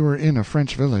moment we were in a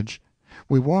French village.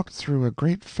 We walked through a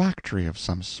great factory of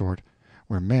some sort,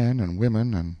 where men and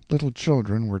women and little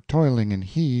children were toiling in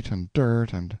heat and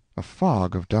dirt and a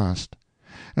fog of dust,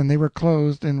 and they were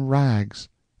clothed in rags,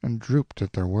 and drooped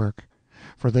at their work,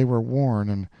 for they were worn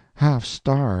and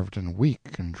half-starved and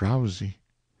weak and drowsy.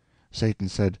 Satan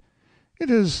said, "It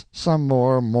is some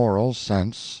more moral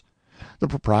sense. The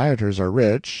proprietors are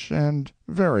rich and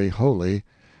very holy,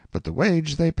 but the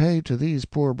wage they pay to these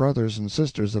poor brothers and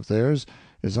sisters of theirs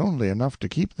is only enough to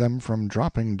keep them from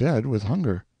dropping dead with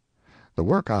hunger. The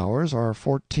work hours are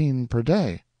 14 per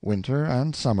day, winter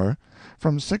and summer,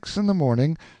 from 6 in the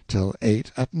morning till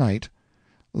 8 at night,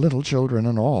 little children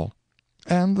and all,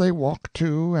 and they walk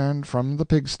to and from the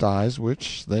pigsties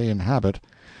which they inhabit,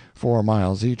 4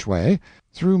 miles each way,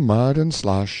 through mud and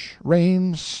slush,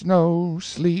 rain, snow,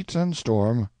 sleet, and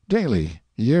storm, daily,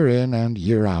 year in and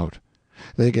year out.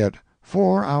 They get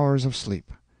 4 hours of sleep.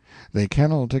 They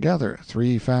kennel together,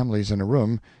 3 families in a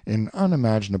room, in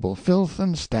unimaginable filth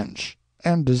and stench,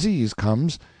 and disease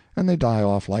comes, and they die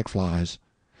off like flies.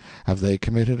 Have they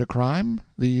committed a crime,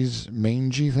 these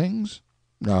mangy things?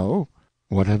 No.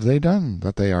 What have they done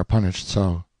that they are punished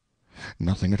so?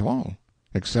 Nothing at all,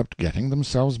 except getting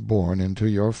themselves born into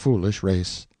your foolish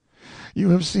race. You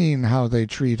have seen how they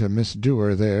treat a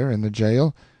misdoer there in the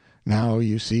jail. Now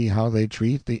you see how they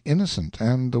treat the innocent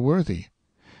and the worthy.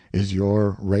 Is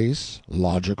your race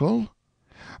logical?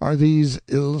 Are these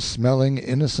ill-smelling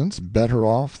innocents better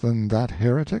off than that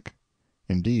heretic?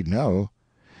 Indeed, no.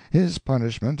 His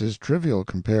punishment is trivial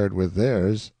compared with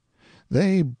theirs.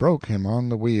 They broke him on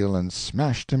the wheel and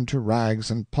smashed him to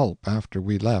rags and pulp after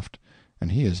we left,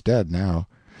 and he is dead now,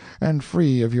 and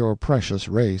free of your precious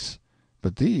race.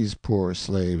 But these poor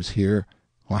slaves here,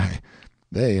 why,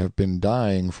 they have been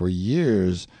dying for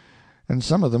years, and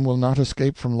some of them will not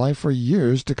escape from life for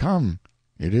years to come.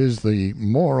 It is the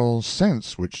moral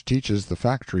sense which teaches the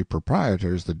factory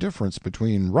proprietors the difference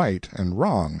between right and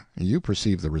wrong. You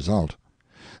perceive the result.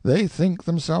 They think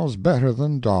themselves better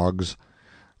than dogs.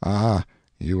 Ah,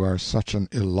 you are such an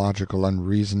illogical,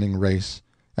 unreasoning race,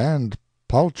 and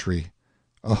paltry.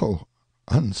 Oh,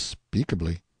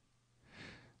 unspeakably."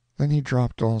 Then he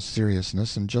dropped all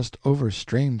seriousness and just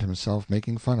overstrained himself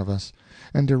making fun of us,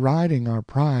 and deriding our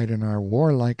pride and our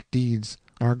warlike deeds,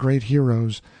 our great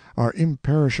heroes, our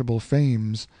imperishable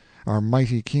fames, our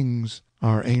mighty kings,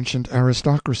 our ancient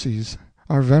aristocracies,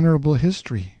 our venerable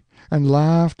history, and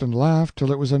laughed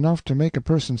till it was enough to make a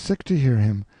person sick to hear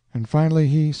him, and finally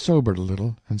he sobered a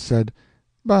little, and said,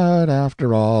 "But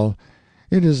after all,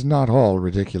 it is not all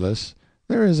ridiculous.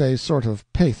 There is a sort of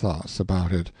pathos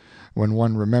about it, when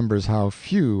one remembers how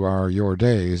few are your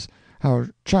days, how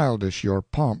childish your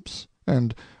pomps,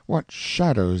 and what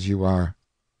shadows you are."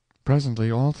 Presently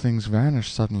all things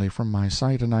vanished suddenly from my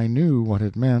sight, and I knew what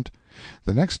it meant.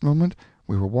 The next moment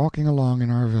we were walking along in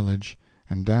our village,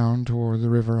 and down toward the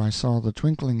river I saw the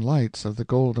twinkling lights of the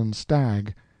Golden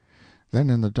Stag. Then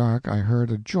in the dark I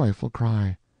heard a joyful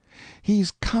cry,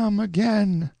 "He's come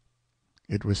again!"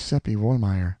 It was Seppi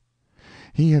Wohlmeyer.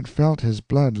 He had felt his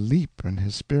blood leap and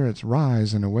his spirits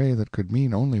rise in a way that could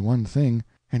mean only one thing,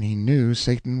 and he knew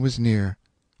Satan was near,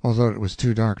 although it was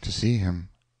too dark to see him.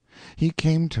 He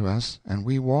came to us, and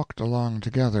we walked along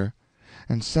together,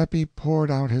 and Seppi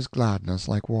poured out his gladness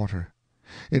like water.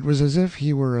 It was as if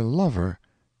he were a lover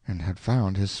and had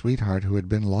found his sweetheart who had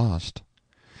been lost.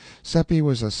 Seppi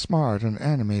was a smart and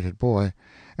animated boy,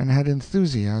 and had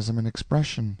enthusiasm and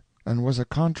expression, and was a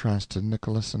contrast to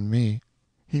Nicholas and me.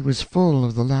 He was full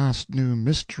of the last new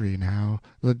mystery now,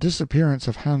 the disappearance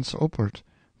of Hans Oppert,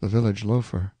 the village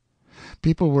loafer.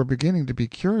 People were beginning to be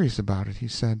curious about it, he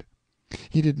said.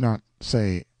 He did not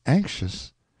say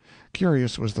anxious.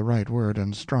 Curious was the right word,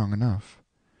 and strong enough.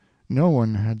 No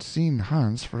one had seen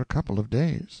Hans for a couple of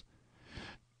days.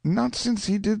 "Not since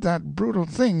he did that brutal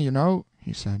thing, you know,"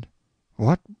 he said.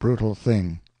 "What brutal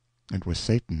thing?" It was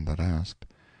Satan that asked.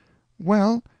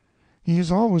 "Well, he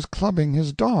is always clubbing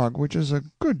his dog, which is a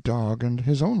good dog, and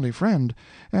his only friend,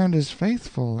 and is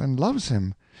faithful, and loves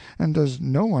him, and does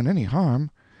no one any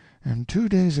harm, and 2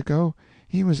 days ago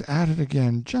he was at it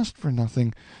again, just for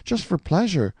nothing, just for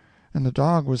pleasure, and the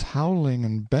dog was howling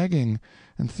and begging,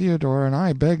 and Theodore and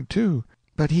I begged too,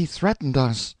 but he threatened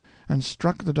us, and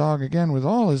struck the dog again with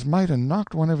all his might and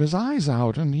knocked one of his eyes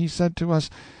out, and he said to us,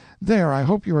 'There, I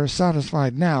hope you are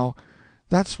satisfied now.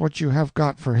 That's what you have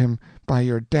got for him, by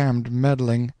your damned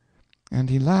meddling.' And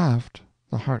he laughed,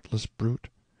 the heartless brute."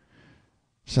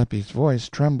 Seppi's voice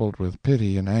trembled with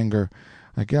pity and anger.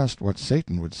 I guessed what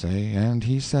Satan would say, and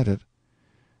he said it.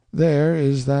 "There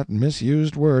is that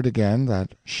misused word again,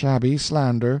 that shabby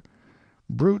slander.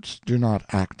 Brutes do not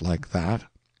act like that,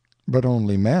 but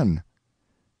only men."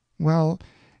 "Well,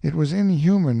 it was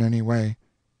inhuman, anyway."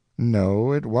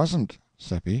 "No, it wasn't,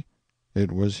 Seppi.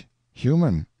 It was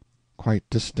human, quite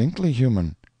distinctly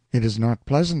human. It is not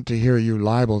pleasant to hear you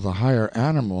libel the higher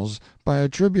animals by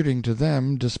attributing to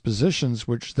them dispositions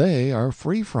which they are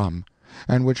free from,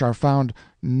 and which are found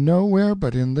nowhere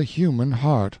but in the human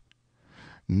heart.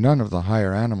 None of the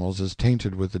higher animals is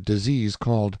tainted with the disease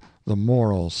called the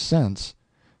moral sense.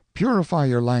 Purify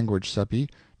your language, Seppi,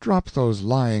 drop those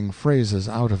lying phrases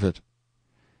out of it."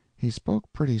 He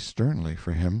spoke pretty sternly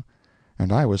for him,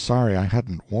 and I was sorry I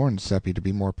hadn't warned Seppi to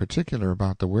be more particular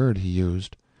about the word he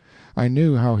used. I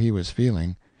knew how he was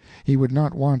feeling. He would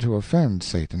not want to offend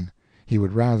Satan. He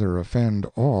would rather offend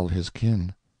all his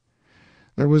kin.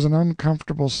 There was an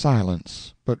uncomfortable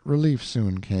silence, but relief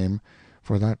soon came,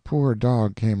 for that poor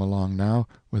dog came along now,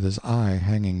 with his eye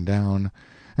hanging down,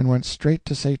 and went straight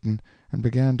to Satan, and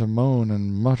began to moan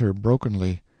and mutter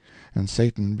brokenly, and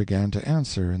Satan began to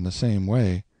answer in the same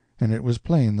way, and it was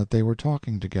plain that they were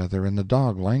talking together in the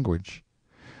dog language.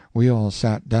 We all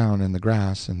sat down in the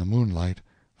grass in the moonlight,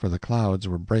 for the clouds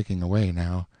were breaking away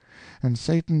now, and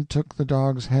Satan took the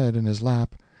dog's head in his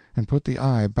lap and put the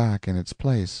eye back in its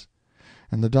place,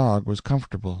 and the dog was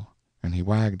comfortable, and he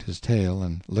wagged his tail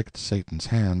and licked Satan's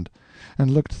hand,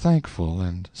 and looked thankful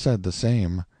and said the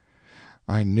same.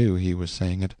 I knew he was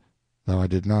saying it, though I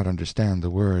did not understand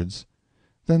the words.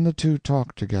 Then the two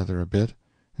talked together a bit,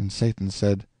 and Satan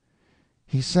said,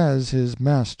 "He says his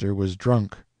master was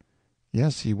drunk."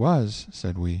 "Yes, he was,"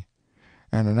 said we.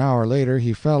 "And an hour later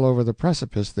he fell over the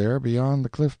precipice there beyond the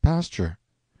cliff pasture."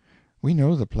 "We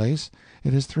know the place.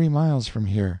 It is 3 miles from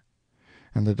here."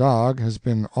 "And the dog has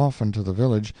been often to the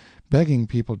village, begging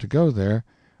people to go there,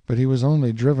 but he was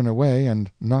only driven away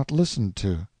and not listened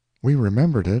to." We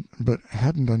remembered it, but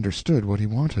hadn't understood what he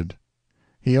wanted.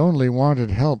 "He only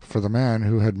wanted help for the man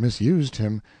who had misused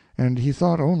him, and he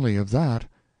thought only of that,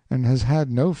 and has had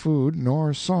no food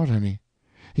nor sought any.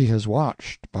 He has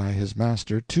watched by his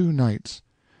master 2 nights.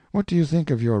 What do you think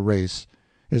of your race?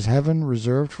 Is heaven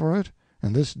reserved for it,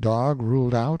 and this dog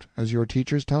ruled out, as your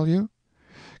teachers tell you?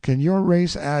 Can your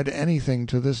race add anything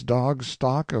to this dog's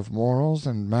stock of morals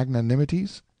and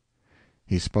magnanimities?"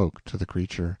 He spoke to the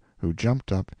creature, who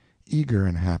jumped up, eager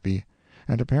and happy,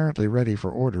 and apparently ready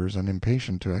for orders and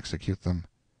impatient to execute them.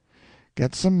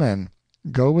 "Get some men.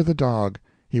 Go with the dog.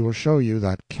 He will show you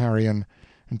that carrion,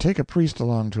 and take a priest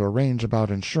along to arrange about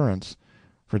insurance,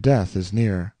 for death is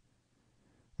near."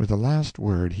 With the last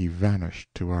word he vanished,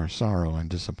 to our sorrow and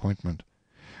disappointment.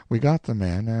 We got the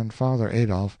men and Father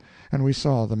Adolf, and we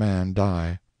saw the man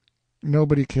die.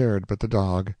 Nobody cared but the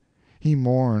dog. He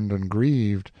mourned and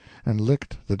grieved, and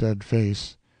licked the dead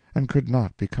face, and could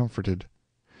not be comforted.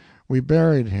 We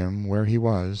buried him where he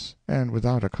was, and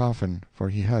without a coffin, for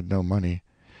he had no money,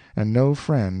 and no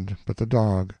friend but the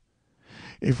dog.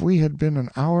 If we had been an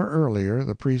hour earlier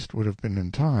the priest would have been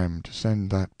in time to send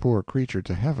that poor creature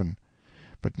to heaven,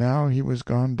 but now he was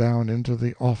gone down into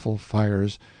the awful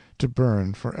fires, to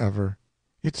burn forever.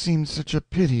 It seemed such a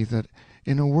pity that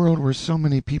in a world where so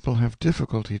many people have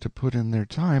difficulty to put in their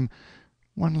time,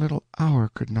 one little hour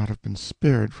could not have been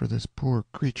spared for this poor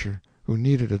creature who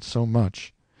needed it so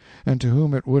much, and to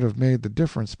whom it would have made the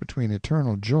difference between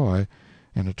eternal joy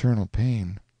and eternal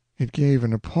pain. It gave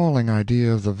an appalling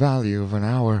idea of the value of an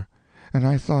hour, and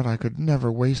I thought I could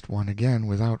never waste one again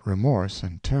without remorse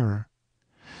and terror.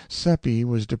 Seppi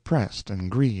was depressed and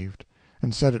grieved,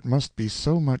 and said it must be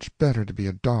so much better to be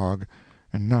a dog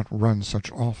and not run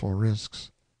such awful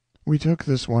risks. We took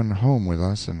this one home with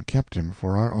us and kept him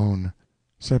for our own.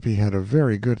 Seppi had a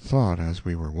very good thought as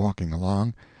we were walking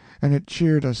along, and it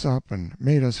cheered us up and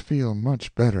made us feel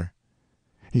much better.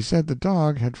 He said the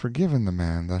dog had forgiven the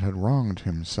man that had wronged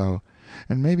him so,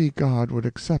 and maybe God would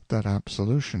accept that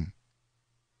absolution.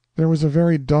 There was a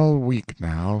very dull week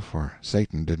now, for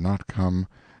Satan did not come,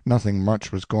 nothing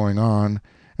much was going on,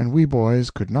 and we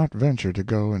boys could not venture to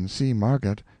go and see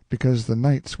Margaret, because the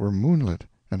nights were moonlit,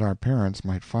 and our parents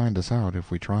might find us out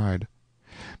if we tried.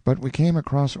 But we came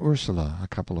across Ursula a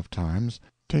couple of times,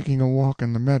 taking a walk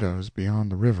in the meadows beyond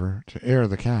the river to air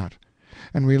the cat,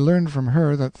 and we learned from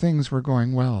her that things were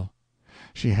going well.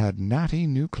 She had natty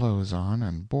new clothes on,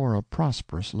 and bore a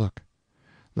prosperous look.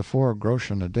 The 4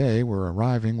 groschen a day were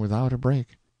arriving without a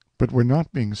break, but were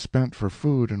not being spent for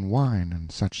food and wine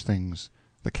and such things.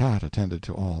 The cat attended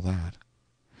to all that.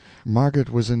 Margaret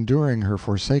was enduring her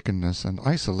forsakenness and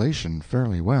isolation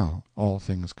fairly well, all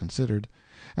things considered,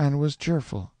 and was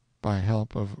cheerful, by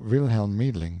help of Wilhelm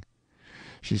Meidling.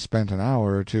 She spent an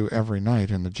hour or 2 every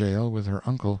night in the jail with her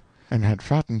uncle, and had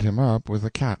fattened him up with the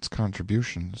cat's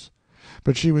contributions.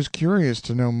 But she was curious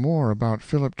to know more about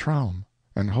Philip Traum,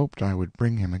 and hoped I would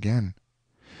bring him again.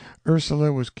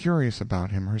 Ursula was curious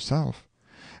about him herself,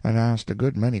 and asked a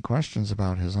good many questions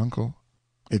about his uncle.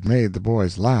 It made the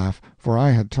boys laugh, for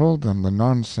I had told them the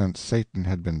nonsense Satan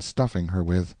had been stuffing her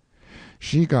with.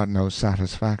 She got no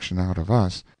satisfaction out of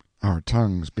us, our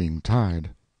tongues being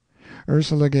tied.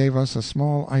 Ursula gave us a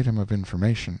small item of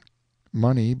information.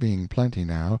 Money being plenty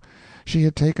now, she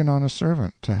had taken on a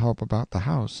servant to help about the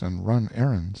house and run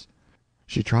errands.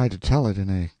 She tried to tell it in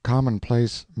a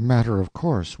commonplace,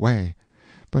 matter-of-course way,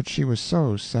 but she was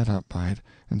so set up by it,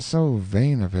 and so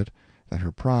vain of it, that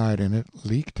her pride in it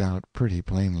leaked out pretty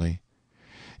plainly.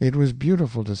 It was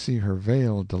beautiful to see her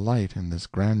veiled delight in this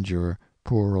grandeur,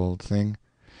 poor old thing,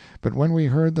 but when we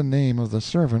heard the name of the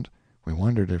servant we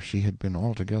wondered if she had been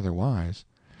altogether wise,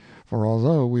 for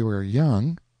although we were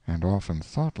young, and often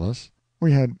thoughtless,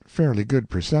 we had fairly good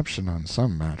perception on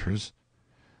some matters.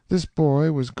 This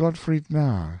boy was Gottfried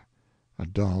Nahr, a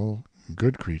dull,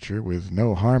 good creature, with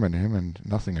no harm in him and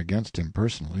nothing against him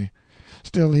personally.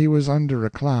 Still he was under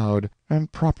a cloud,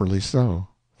 and properly so,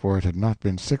 for it had not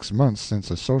been 6 months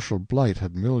since a social blight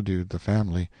had mildewed the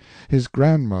family. His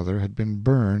grandmother had been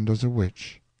burned as a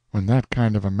witch. When that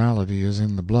kind of a malady is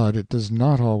in the blood, it does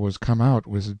not always come out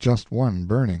with just one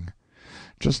burning.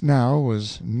 Just now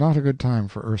was not a good time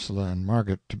for Ursula and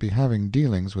Margaret to be having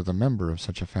dealings with a member of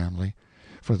such a family,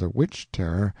 for the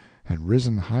witch-terror had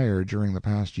risen higher during the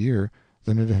past year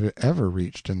than it had ever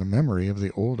reached in the memory of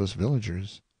the oldest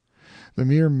villagers. The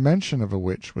mere mention of a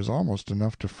witch was almost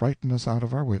enough to frighten us out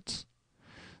of our wits.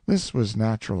 This was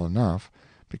natural enough,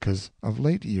 because of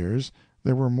late years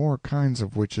there were more kinds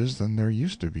of witches than there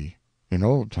used to be. In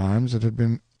old times it had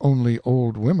been only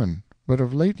old women, but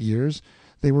of late years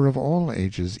they were of all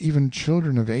ages, even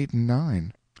children of 8 and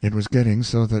 9. It was getting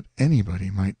so that anybody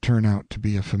might turn out to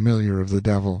be a familiar of the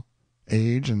devil.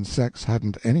 Age and sex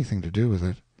hadn't anything to do with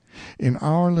it. In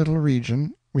our little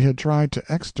region we had tried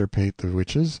to extirpate the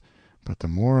witches, but the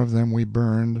more of them we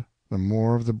burned, the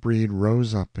more of the breed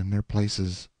rose up in their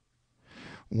places.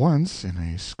 Once, in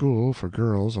a school for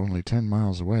girls only 10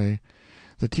 miles away,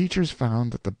 the teachers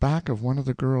found that the back of one of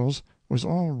the girls was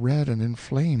all red and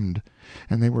inflamed,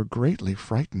 and they were greatly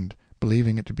frightened,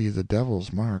 believing it to be the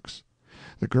devil's marks.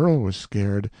 The girl was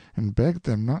scared, and begged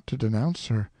them not to denounce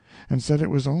her, and said it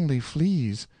was only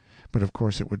fleas, but of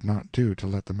course it would not do to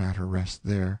let the matter rest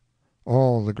there.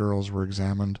 All the girls were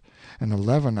examined, and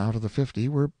 11 out of the 50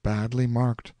 were badly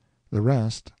marked, the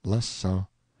rest less so.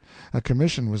 A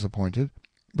commission was appointed,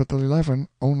 but the 11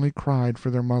 only cried for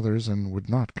their mothers and would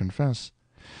not confess.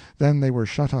 Then they were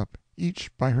shut up,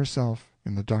 each by herself,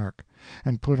 in the dark,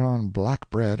 and put on black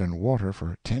bread and water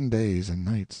for 10 days and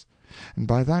nights, and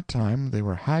by that time they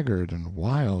were haggard and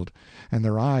wild, and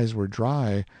their eyes were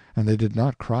dry, and they did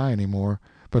not cry any more,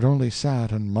 but only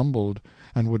sat and mumbled,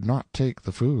 and would not take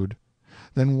the food.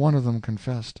 Then one of them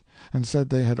confessed, and said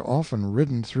they had often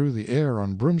ridden through the air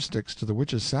on broomsticks to the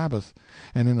witches' sabbath,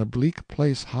 and in a bleak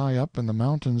place high up in the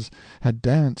mountains had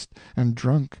danced and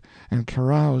drunk and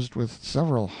caroused with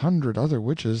several hundred other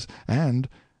witches and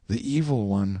the evil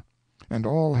one, and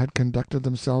all had conducted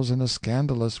themselves in a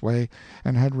scandalous way,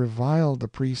 and had reviled the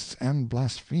priests and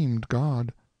blasphemed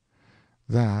God.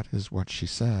 That is what she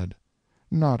said,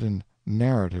 not in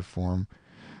narrative form,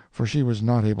 for she was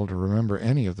not able to remember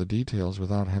any of the details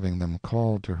without having them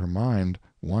called to her mind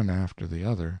one after the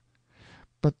other.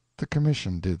 But the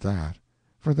commission did that,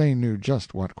 for they knew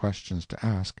just what questions to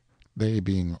ask, they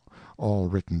being all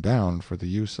written down for the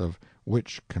use of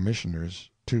witch commissioners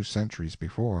 2 centuries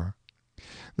before.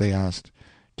 They asked,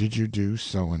 "Did you do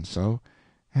so-and-so?"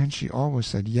 and she always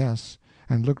said yes,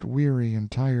 and looked weary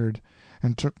and tired,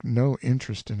 and took no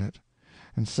interest in it.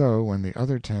 And so when the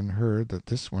other 10 heard that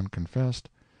this one confessed,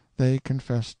 they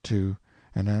confessed too,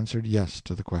 and answered yes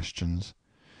to the questions.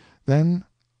 Then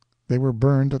they were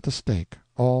burned at the stake,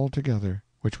 all together,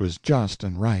 which was just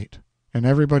and right, and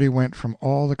everybody went from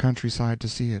all the countryside to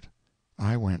see it.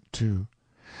 I went too.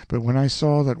 But when I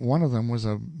saw that one of them was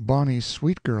a bonny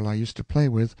sweet girl I used to play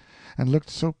with, and looked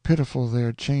so pitiful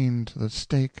there chained to the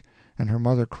stake, and her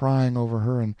mother crying over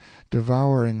her and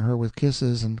devouring her with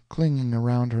kisses and clinging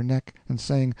around her neck and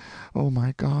saying, "Oh,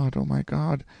 my God, oh, my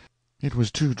God," it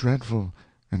was too dreadful,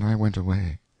 and I went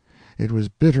away. It was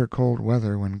bitter cold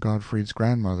weather when Godfrey's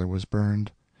grandmother was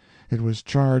burned. It was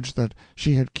charged that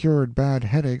she had cured bad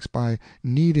headaches by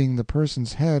kneading the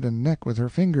person's head and neck with her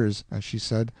fingers, as she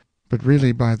said, but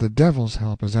really by the devil's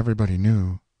help, as everybody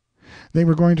knew. They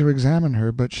were going to examine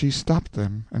her, but she stopped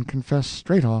them and confessed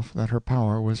straight off that her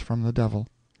power was from the devil.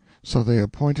 So they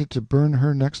appointed to burn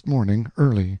her next morning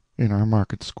early in our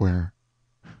market square.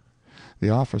 The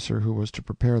officer who was to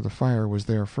prepare the fire was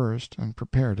there first, and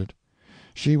prepared it.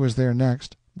 She was there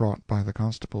next, brought by the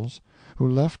constables, who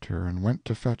left her and went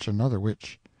to fetch another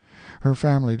witch. Her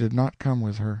family did not come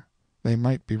with her. They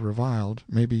might be reviled,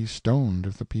 maybe stoned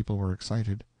if the people were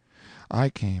excited. I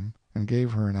came, and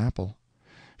gave her an apple.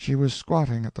 She was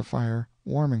squatting at the fire,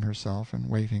 warming herself and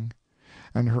waiting,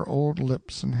 and her old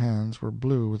lips and hands were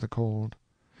blue with the cold.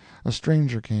 A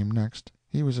stranger came next.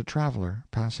 He was a traveler,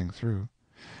 passing through,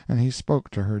 and he spoke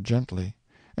to her gently,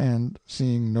 and,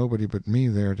 seeing nobody but me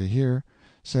there to hear,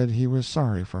 said he was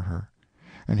sorry for her,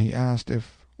 and he asked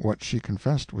if what she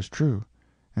confessed was true,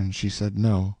 and she said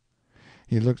no.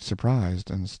 He looked surprised,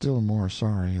 and still more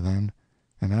sorry then,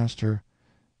 and asked her,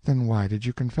 "Then why did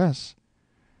you confess?"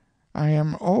 "I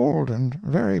am old and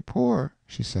very poor,"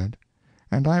 she said,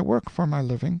 "and I work for my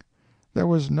living. There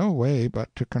was no way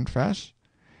but to confess.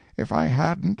 If I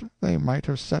hadn't, they might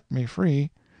have set me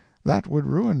free. That would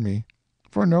ruin me,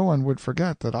 for no one would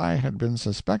forget that I had been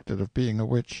suspected of being a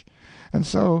witch, and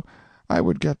so I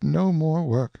would get no more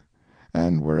work,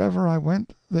 and wherever I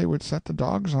went they would set the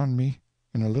dogs on me.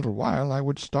 In a little while I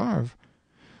would starve.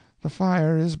 The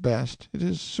fire is best. It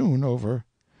is soon over.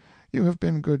 You have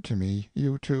been good to me,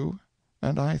 you too,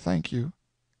 and I thank you."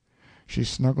 She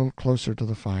snuggled closer to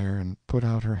the fire, and put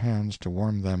out her hands to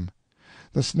warm them,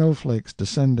 the snowflakes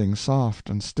descending soft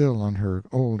and still on her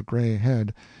old gray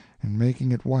head, and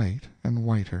making it white and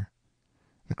whiter.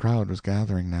 The crowd was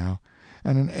gathering now,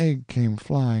 and an egg came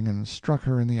flying and struck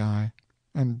her in the eye,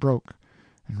 and broke,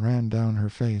 and ran down her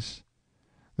face.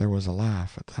 There was a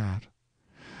laugh at that.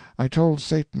 I told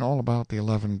Satan all about the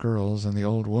 11 girls and the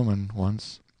old woman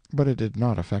once, but it did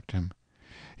not affect him.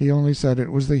 He only said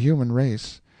it was the human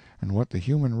race, and what the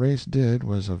human race did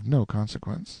was of no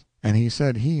consequence, and he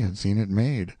said he had seen it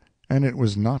made, and it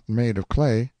was not made of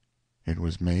clay, it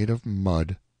was made of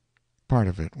mud. Part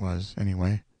of it was,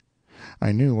 anyway.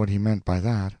 I knew what he meant by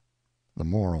that, the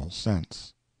moral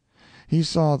sense. He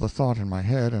saw the thought in my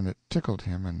head, and it tickled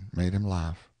him and made him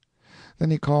laugh. Then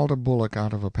he called a bullock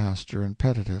out of a pasture and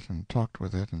petted it and talked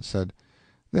with it, and said,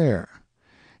 "There,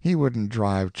 he wouldn't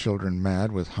drive children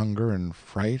mad with hunger and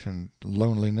fright and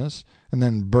loneliness, and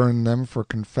then burn them for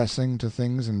confessing to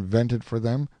things invented for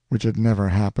them which had never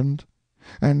happened.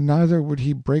 And neither would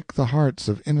he break the hearts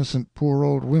of innocent poor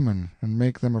old women, and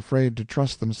make them afraid to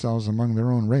trust themselves among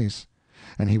their own race,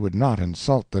 and he would not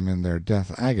insult them in their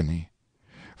death agony.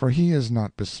 For he is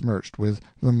not besmirched with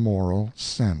the moral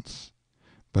sense,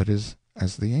 but is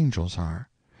as the angels are,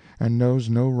 and knows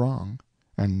no wrong,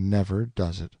 and never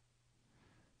does it."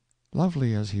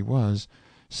 Lovely as he was,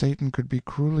 Satan could be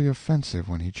cruelly offensive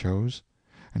when he chose,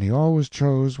 and he always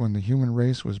chose when the human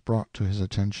race was brought to his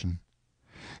attention.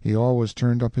 He always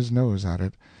turned up his nose at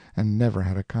it, and never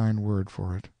had a kind word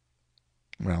for it.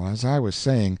 Well, as I was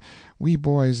saying, we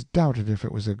boys doubted if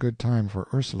it was a good time for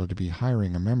Ursula to be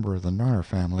hiring a member of the Narr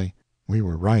family. We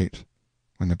were right.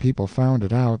 When the people found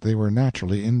it out they were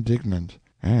naturally indignant,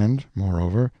 and,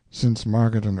 moreover, since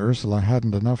Margaret and Ursula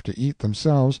hadn't enough to eat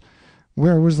themselves,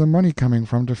 where was the money coming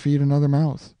from to feed another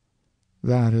mouth?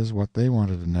 That is what they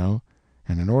wanted to know,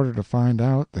 and in order to find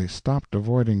out they stopped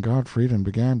avoiding Gottfried and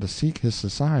began to seek his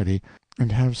society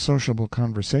and have sociable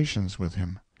conversations with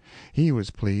him. He was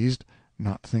pleased,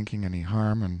 not thinking any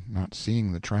harm and not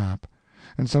seeing the trap,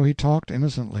 and so he talked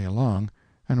innocently along,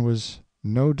 and was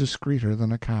no discreeter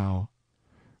than a cow.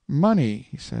 "Money,"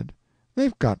 he said,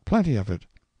 "they've got plenty of it.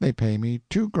 They pay me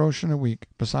 2 groschen a week,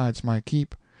 besides my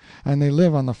keep, and they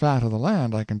live on the fat of the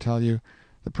land, I can tell you.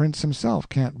 The prince himself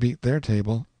can't beat their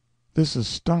table." This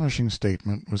astonishing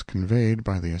statement was conveyed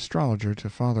by the astrologer to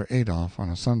Father Adolf on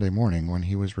a Sunday morning when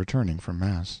he was returning from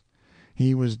Mass.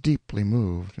 He was deeply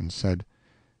moved, and said,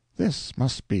 "This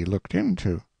must be looked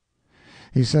into."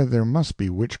 He said there must be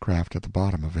witchcraft at the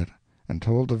bottom of it, and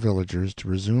told the villagers to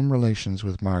resume relations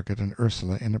with Margaret and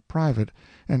Ursula in a private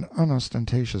and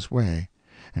unostentatious way,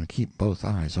 and keep both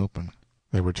eyes open.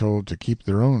 They were told to keep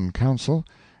their own counsel,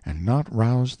 and not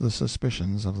rouse the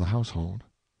suspicions of the household.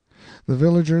 The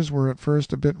villagers were at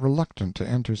first a bit reluctant to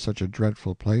enter such a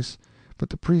dreadful place, but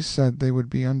the priest said they would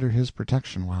be under his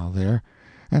protection while there,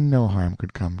 and no harm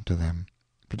could come to them,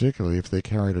 particularly if they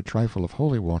carried a trifle of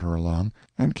holy water along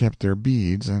and kept their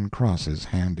beads and crosses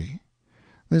handy.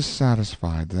 This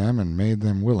satisfied them and made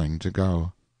them willing to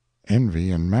go.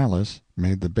 Envy and malice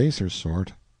made the baser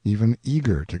sort even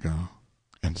eager to go.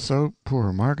 And so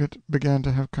poor Margaret began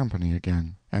to have company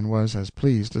again, and was as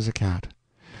pleased as a cat.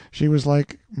 She was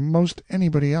like most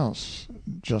anybody else,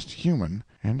 just human,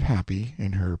 and happy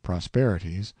in her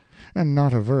prosperities, and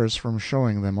not averse from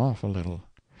showing them off a little.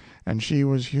 And she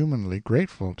was humanly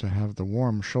grateful to have the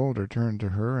warm shoulder turned to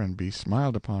her and be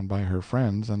smiled upon by her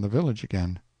friends and the village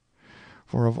again.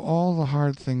 For of all the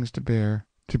hard things to bear,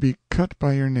 to be cut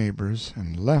by your neighbors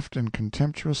and left in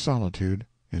contemptuous solitude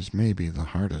is maybe the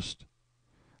hardest.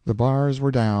 The bars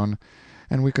were down,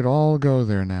 and we could all go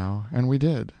there now, and we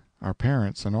did, our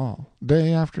parents and all,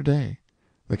 day after day.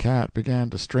 The cat began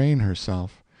to strain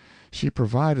herself. She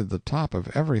provided the top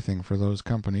of everything for those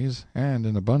companies, and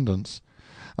in abundance.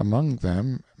 Among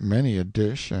them many a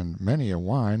dish and many a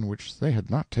wine which they had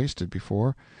not tasted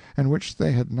before, and which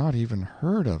they had not even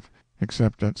heard of,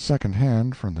 except at second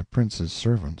hand from the prince's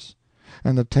servants.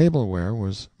 And the tableware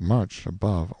was much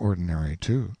above ordinary,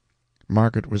 too.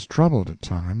 Margaret was troubled at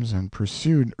times, and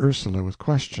pursued Ursula with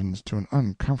questions to an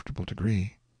uncomfortable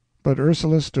degree. But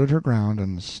Ursula stood her ground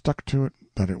and stuck to it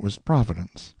that it was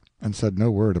Providence, and said no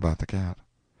word about the cat.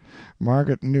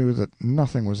 Margaret knew that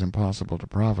nothing was impossible to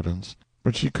Providence,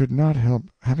 but she could not help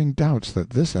having doubts that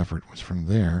this effort was from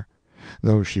there,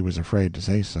 though she was afraid to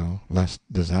say so, lest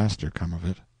disaster come of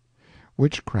it.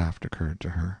 Witchcraft occurred to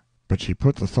her, but she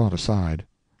put the thought aside,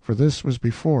 for this was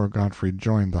before Gottfried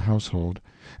joined the household,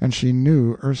 and she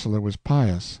knew Ursula was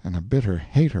pious and a bitter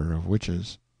hater of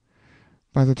witches.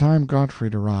 By the time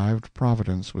Gottfried arrived,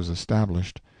 Providence was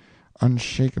established,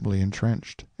 unshakably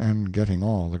entrenched, and getting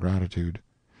all the gratitude.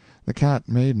 The cat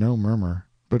made no murmur,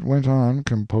 but went on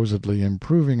composedly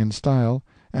improving in style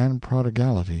and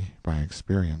prodigality by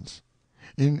experience.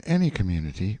 In any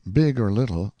community, big or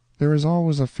little, there is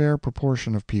always a fair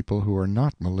proportion of people who are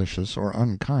not malicious or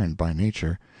unkind by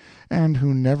nature, and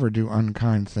who never do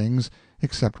unkind things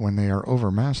except when they are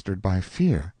overmastered by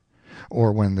fear,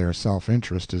 or when their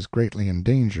self-interest is greatly in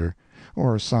danger,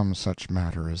 or some such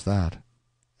matter as that.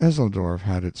 Eseldorf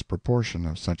had its proportion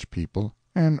of such people,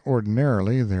 and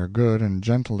ordinarily their good and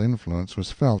gentle influence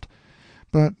was felt,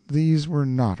 but these were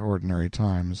not ordinary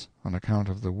times, on account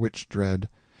of the witch-dread,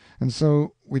 and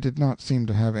so we did not seem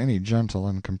to have any gentle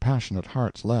and compassionate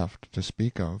hearts left to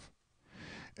speak of.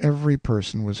 Every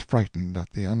person was frightened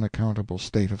at the unaccountable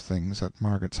state of things at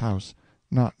Margaret's house,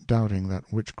 not doubting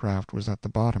that witchcraft was at the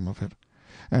bottom of it,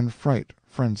 and fright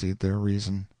frenzied their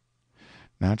reason.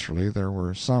 Naturally there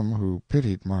were some who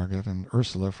pitied Margaret and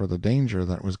Ursula for the danger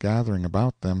that was gathering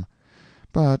about them,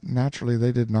 but naturally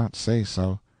they did not say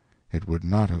so. It would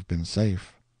not have been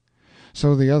safe.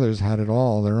 So the others had it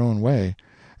all their own way,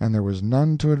 and there was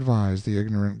none to advise the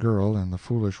ignorant girl and the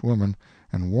foolish woman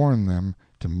and warn them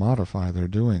to modify their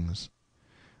doings.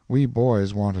 We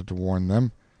boys wanted to warn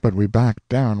them, but we backed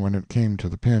down when it came to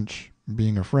the pinch,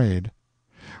 being afraid.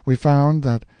 We found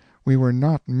that we were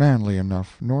not manly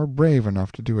enough nor brave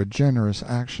enough to do a generous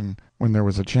action when there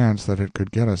was a chance that it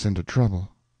could get us into trouble.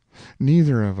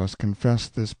 Neither of us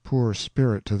confessed this poor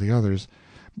spirit to the others,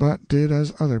 but did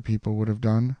as other people would have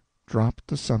done, dropped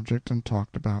the subject and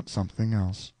talked about something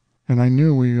else. And I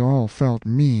knew we all felt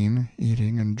mean,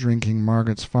 eating and drinking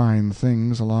Margaret's fine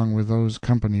things along with those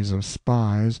companies of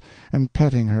spies, and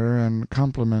petting her and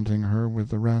complimenting her with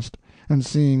the rest, and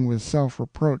seeing with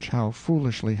self-reproach how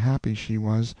foolishly happy she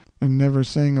was, and never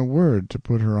saying a word to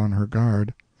put her on her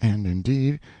guard. And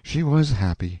indeed she was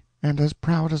happy, and as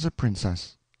proud as a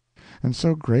princess, and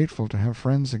so grateful to have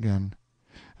friends again.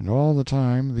 And all the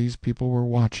time these people were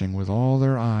watching with all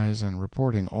their eyes and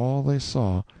reporting all they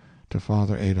saw to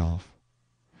Father Adolphe.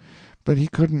 But he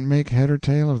couldn't make head or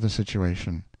tail of the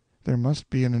situation. There must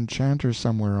be an enchanter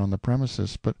somewhere on the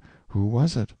premises, but who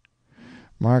was it?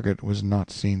 Margaret was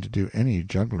not seen to do any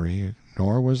jugglery,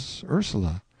 nor was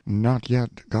Ursula, not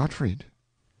yet Gottfried.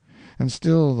 And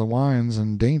still the wines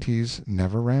and dainties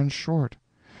never ran short,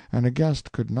 and a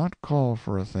guest could not call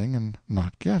for a thing and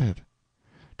not get it.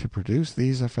 To produce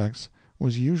these effects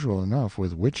was usual enough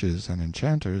with witches and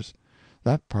enchanters,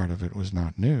 that part of it was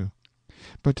not new.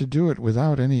 But to do it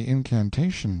without any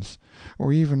incantations,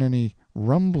 or even any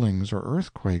rumblings or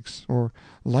earthquakes, or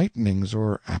lightnings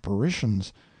or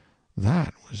apparitions,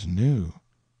 that was new,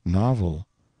 novel,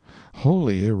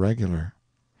 wholly irregular.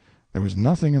 There was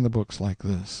nothing in the books like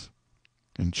this.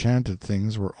 Enchanted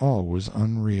things were always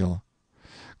unreal.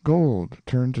 Gold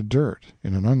turned to dirt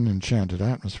in an unenchanted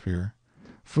atmosphere.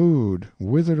 Food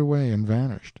withered away and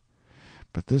vanished.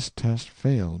 But this test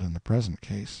failed in the present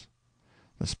case.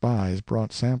 The spies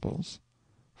brought samples.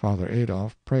 Father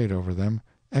Adolphe prayed over them,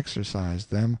 exorcised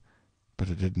them, but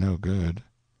it did no good.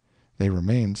 They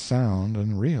remained sound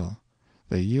and real.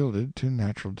 They yielded to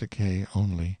natural decay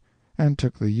only, and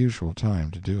took the usual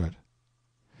time to do it.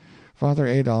 Father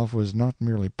Adolphe was not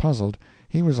merely puzzled,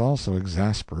 he was also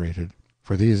exasperated,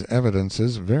 for these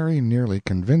evidences very nearly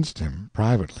convinced him,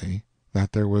 privately,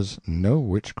 that there was no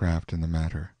witchcraft in the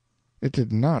matter. It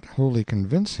did not wholly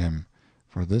convince him,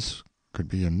 for this could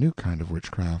be a new kind of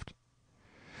witchcraft.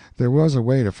 There was a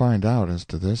way to find out as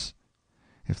to this.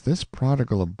 If this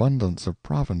prodigal abundance of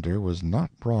provender was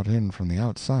not brought in from the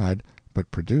outside,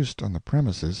 but produced on the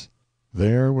premises,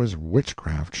 there was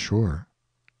witchcraft sure.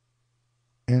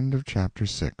 End of chapter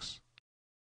 6.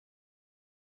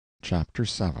 Chapter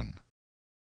 7.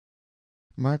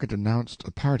 Margaret announced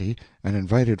a party and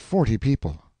invited 40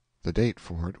 people. The date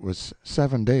for it was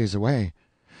 7 days away.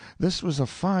 This was a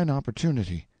fine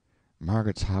opportunity.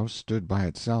 Margaret's house stood by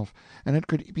itself, and it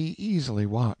could be easily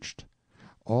watched.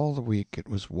 All the week it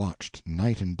was watched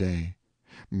night and day.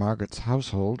 Margaret's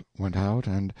household went out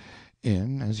and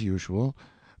in as usual,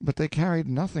 but they carried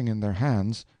nothing in their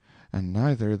hands, and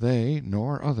neither they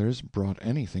nor others brought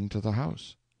anything to the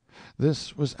house.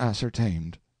 This was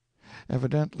ascertained.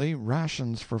 Evidently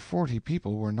rations for 40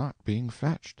 people were not being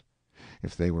fetched.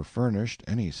 If they were furnished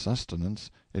any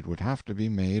sustenance, it would have to be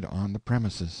made on the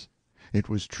premises. It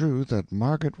was true that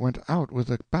Margaret went out with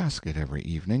a basket every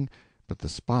evening, but the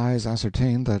spies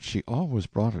ascertained that she always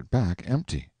brought it back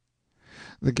empty.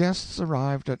 The guests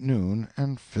arrived at noon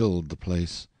and filled the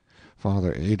place.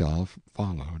 Father Adolphe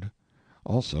followed.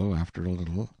 Also, after a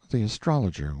little, the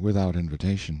astrologer, without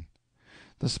invitation.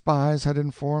 The spies had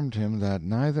informed him that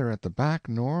neither at the back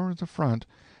nor the front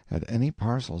had any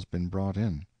parcels been brought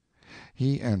in.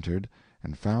 He entered,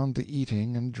 and found the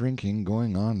eating and drinking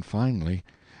going on finely,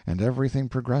 and everything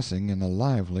progressing in a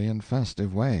lively and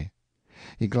festive way.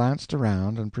 He glanced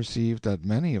around and perceived that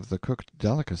many of the cooked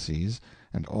delicacies,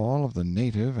 and all of the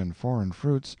native and foreign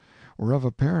fruits, were of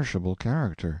a perishable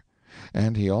character,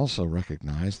 and he also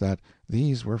recognized that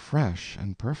these were fresh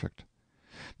and perfect.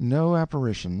 No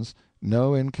apparitions,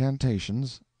 no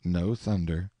incantations, no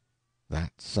thunder.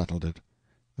 That settled it.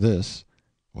 This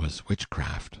was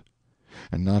witchcraft.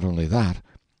 And not only that,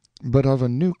 but of a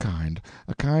new kind,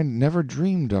 a kind never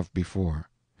dreamed of before.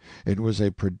 It was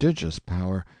a prodigious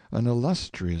power, an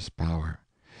illustrious power.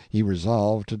 He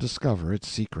resolved to discover its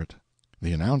secret.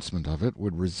 The announcement of it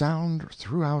would resound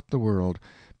throughout the world,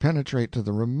 penetrate to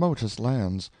the remotest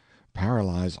lands,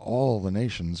 paralyze all the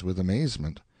nations with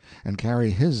amazement, and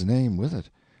carry his name with it,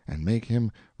 and make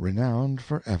him renowned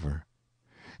forever.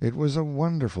 It was a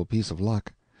wonderful piece of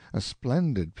luck, a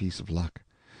splendid piece of luck.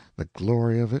 The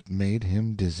glory of it made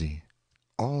him dizzy.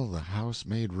 All the house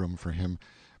made room for him.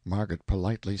 Margaret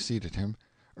politely seated him.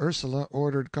 Ursula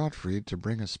ordered Gottfried to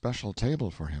bring a special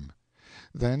table for him.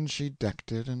 Then she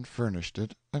decked it and furnished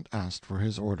it, and asked for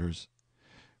his orders.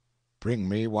 "Bring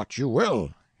me what you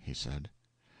will," he said.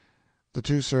 The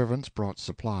 2 servants brought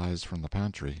supplies from the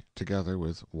pantry, together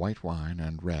with white wine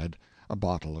and red, a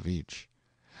bottle of each.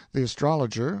 The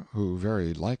astrologer, who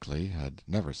very likely had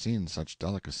never seen such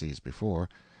delicacies before,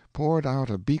 poured out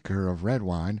a beaker of red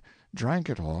wine, drank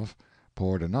it off,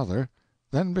 poured another,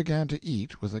 then began to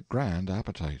eat with a grand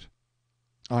appetite.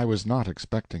 I was not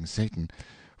expecting Satan,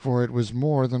 for it was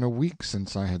more than a week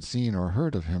since I had seen or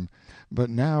heard of him, but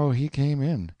now he came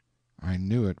in. I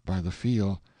knew it by the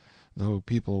feel, though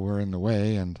people were in the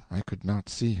way and I could not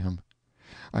see him.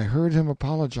 I heard him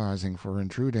apologizing for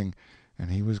intruding,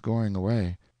 and he was going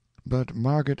away, but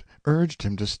Margaret urged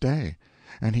him to stay,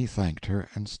 and he thanked her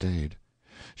and stayed.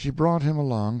 She brought him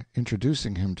along,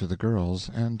 introducing him to the girls,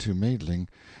 and to Maidling,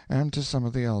 and to some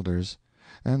of the elders,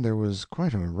 and there was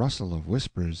quite a rustle of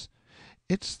whispers.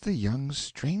 "It's the young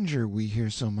stranger we hear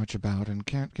so much about and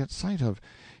can't get sight of.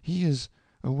 He is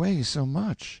away so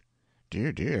much."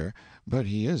 "Dear, dear, but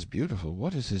he is beautiful.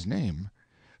 What is his name?"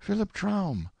 "Philip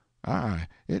Traum." "Ah,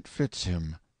 it fits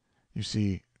him." You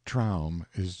see, Traum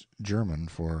is German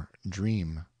for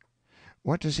dream.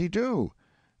 "What does he do?"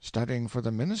 "Studying for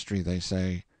the ministry, they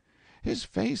say." "His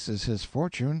face is his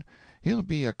fortune. He'll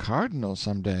be a cardinal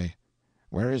some day."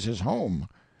 "Where is his home?"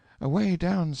 "Away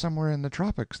down somewhere in the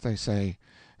tropics, they say.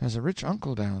 Has a rich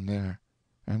uncle down there."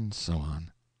 And so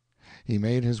on. He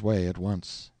made his way at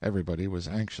once. Everybody was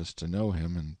anxious to know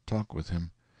him and talk with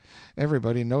him.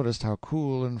 Everybody noticed how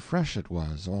cool and fresh it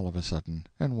was, all of a sudden,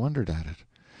 and wondered at it.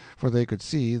 For they could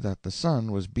see that the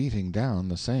sun was beating down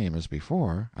the same as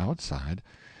before, outside,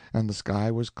 and the sky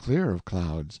was clear of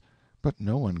clouds, but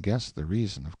no one guessed the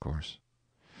reason, of course.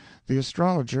 The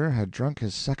astrologer had drunk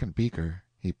his second beaker.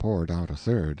 He poured out a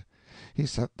third. He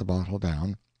set the bottle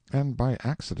down, and by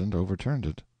accident overturned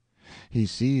it. He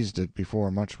seized it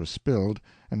before much was spilled,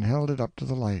 and held it up to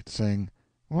the light, saying,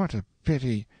 "What a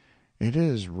pity! It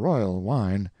is royal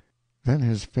wine." Then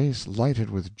his face lighted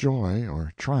with joy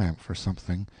or triumph or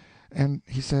something, and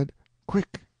he said,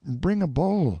 "Quick, bring a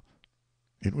bowl."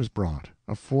 It was brought,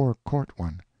 a 4-quart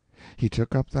one. He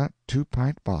took up that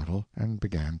 2-pint bottle and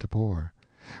began to pour.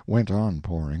 Went on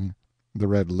pouring, the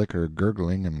red liquor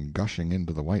gurgling and gushing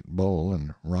into the white bowl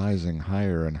and rising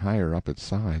higher and higher up its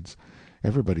sides,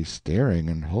 everybody staring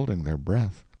and holding their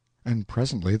breath, and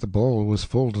presently the bowl was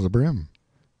full to the brim.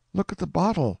 "Look at the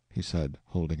bottle," he said,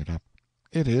 holding it up.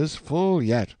 "It is full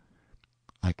yet."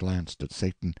 I glanced at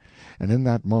Satan, and in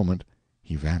that moment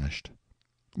he vanished.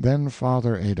 Then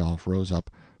Father Adolf rose up,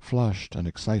 flushed and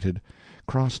excited,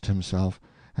 crossed himself,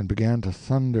 and began to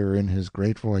thunder in his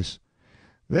great voice,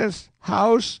 "This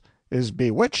house is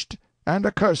bewitched and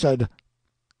accursed."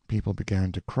 People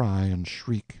began to cry and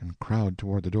shriek and crowd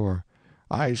toward the door.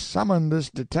 "I summon this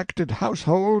detected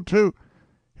household to—"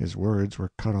 His words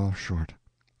were cut off short.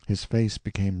 His face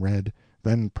became red,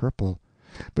 then purple,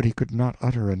 but he could not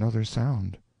utter another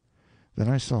sound. Then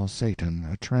I saw Satan,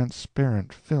 a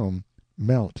transparent film,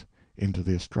 melt into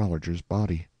the astrologer's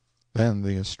body. Then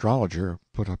the astrologer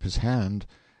put up his hand,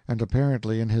 and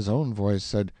apparently in his own voice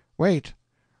said, "Wait!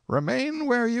 Remain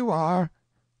where you are."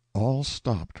 All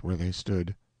stopped where they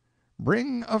stood.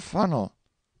 "Bring a funnel."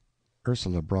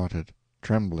 Ursula brought it,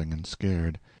 trembling and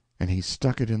scared, and he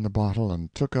stuck it in the bottle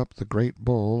and took up the great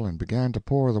bowl and began to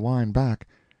pour the wine back,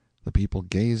 the people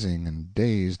gazing and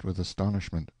dazed with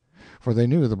astonishment, for they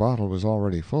knew the bottle was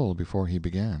already full before he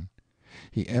began.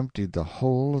 He emptied the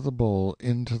whole of the bowl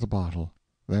into the bottle,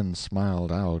 then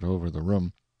smiled out over the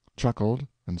room, chuckled,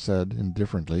 and said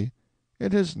indifferently,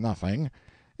 "It is nothing.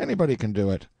 Anybody can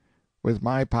do it. With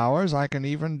my powers I can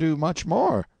even do much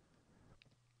more."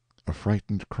 A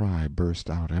frightened cry burst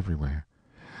out everywhere.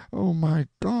 "Oh, my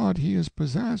God, he is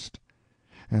possessed!"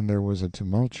 And there was a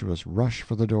tumultuous rush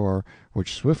for the door,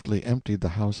 which swiftly emptied the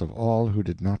house of all who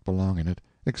did not belong in it,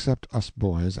 except us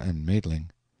boys and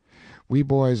Maidling. We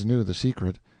boys knew the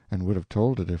secret, and would have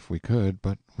told it if we could,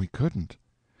 but we couldn't.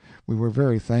 We were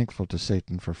very thankful to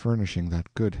Satan for furnishing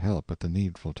that good help at the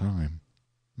needful time.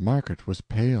 Margaret was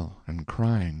pale and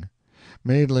crying.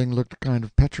 Maidling looked kind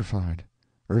of petrified.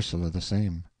 Ursula the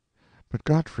same. But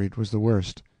Gottfried was the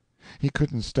worst. He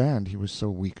couldn't stand, he was so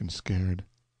weak and scared.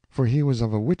 For he was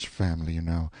of a witch family, you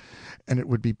know, and it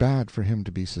would be bad for him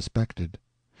to be suspected.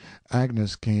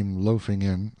 Agnes came loafing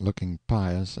in, looking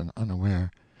pious and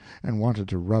unaware, and wanted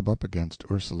to rub up against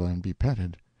Ursula and be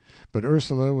petted. But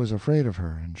Ursula was afraid of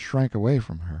her and shrank away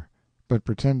from her, but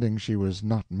pretending she was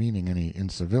not meaning any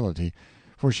incivility,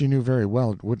 for she knew very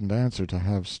well it wouldn't answer to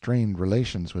have strained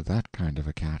relations with that kind of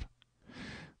a cat.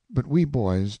 But we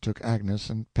boys took Agnes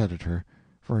and petted her,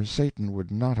 for Satan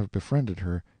would not have befriended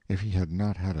her if he had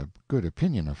not had a good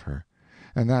opinion of her,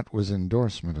 and that was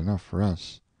endorsement enough for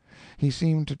us. He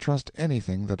seemed to trust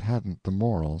anything that hadn't the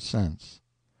moral sense.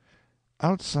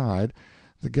 Outside,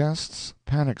 the guests,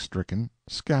 panic-stricken,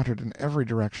 scattered in every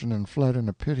direction and fled in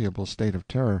a pitiable state of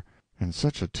terror, and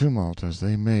such a tumult as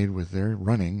they made with their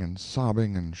running and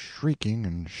sobbing and shrieking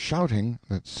and shouting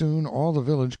that soon all the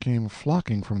village came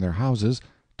flocking from their houses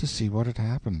to see what had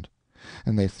happened,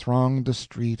 and they thronged the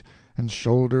street and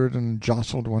shouldered and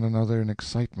jostled one another in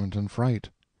excitement and fright.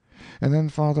 And then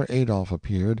Father Adolphe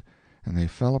appeared, and they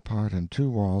fell apart in two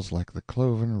walls like the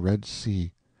cloven Red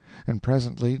Sea, and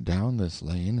presently down this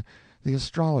lane the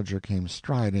astrologer came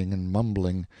striding and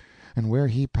mumbling, and where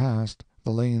he passed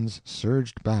the lanes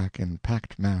surged back in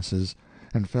packed masses,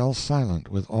 and fell silent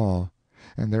with awe,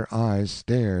 and their eyes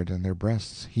stared and their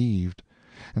breasts heaved,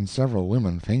 and several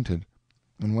women fainted.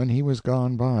 And when he was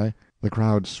gone by, the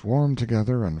crowd swarmed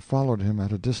together and followed him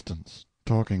at a distance,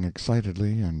 talking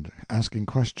excitedly and asking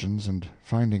questions and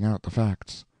finding out the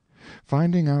facts.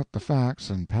 Finding out the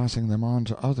facts and passing them on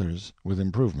to others, with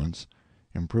improvements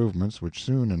which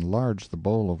soon enlarged the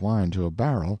bowl of wine to a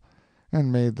barrel, and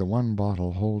made the one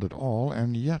bottle hold it all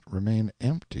and yet remain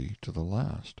empty to the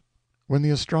last. When the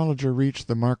astrologer reached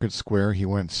the market square he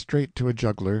went straight to a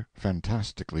juggler,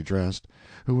 fantastically dressed,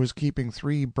 who was keeping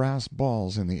 3 brass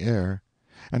balls in the air,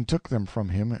 and took them from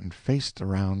him and faced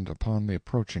around upon the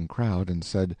approaching crowd, and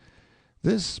said,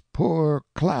 "This poor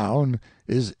clown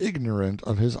is ignorant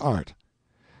of his art.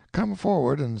 Come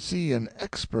forward and see an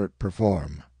expert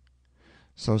perform."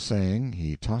 So saying,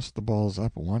 he tossed the balls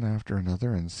up one after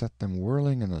another and set them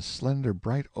whirling in a slender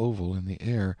bright oval in the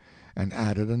air, and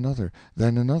added another,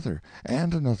 then another,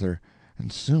 and another,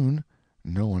 and soon,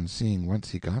 no one seeing whence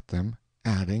he got them,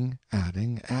 adding,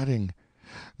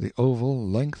 the oval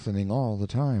lengthening all the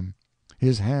time,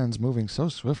 his hands moving so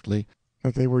swiftly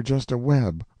that they were just a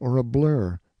web or a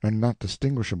blur, and not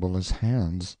distinguishable as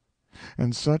hands.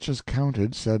 And such as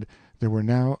counted said there were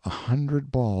now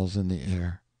 100 balls in the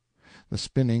air. The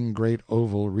spinning great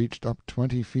oval reached up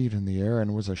 20 feet in the air,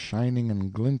 and was a shining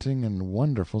and glinting and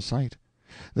wonderful sight.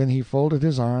 Then he folded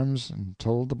his arms and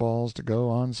told the balls to go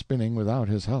on spinning without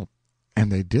his help.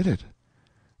 And they did it.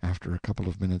 After a couple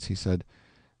of minutes he said,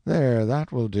 "There,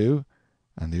 that will do,"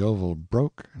 and the oval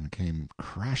broke and came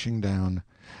crashing down,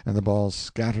 and the balls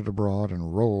scattered abroad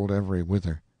and rolled every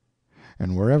whither.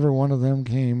 And wherever one of them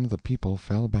came the people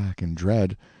fell back in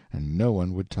dread, and no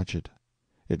one would touch it.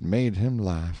 It made him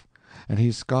laugh, and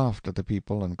he scoffed at the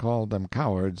people and called them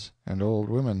cowards and old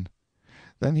women.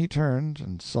 Then he turned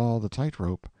and saw the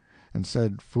tight-rope, and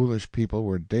said foolish people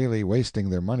were daily wasting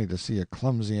their money to see a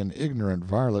clumsy and ignorant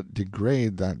varlet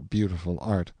degrade that beautiful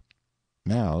art.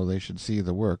 Now they should see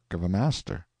the work of a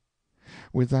master.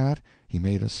 With that he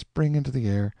made a spring into the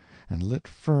air, and lit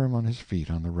firm on his feet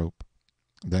on the rope.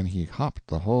 Then he hopped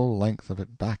the whole length of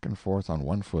it back and forth on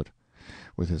one foot,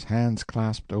 with his hands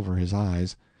clasped over his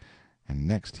eyes, and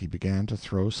next he began to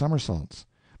throw somersaults,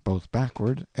 both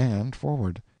backward and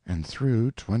forward, and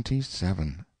threw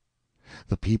 27.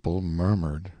 The people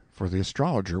murmured, for the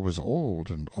astrologer was old,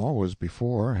 and always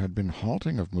before had been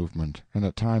halting of movement, and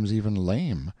at times even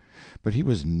lame, but he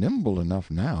was nimble enough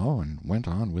now, and went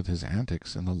on with his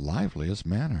antics in the liveliest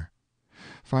manner.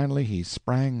 Finally he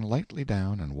sprang lightly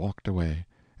down and walked away,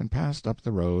 and passed up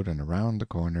the road and around the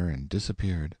corner and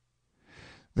disappeared.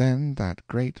 Then that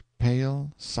great,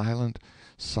 pale, silent,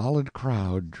 solid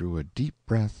crowd drew a deep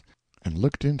breath, and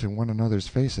looked into one another's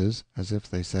faces, as if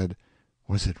they said,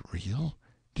 "Was it real?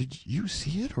 Did you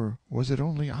see it, or was it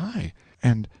only I?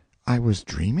 And I was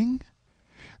dreaming?"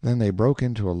 Then they broke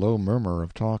into a low murmur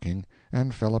of talking,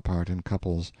 and fell apart in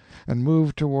couples, and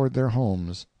moved toward their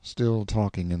homes, still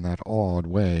talking in that awed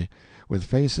way, with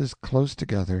faces close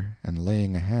together, and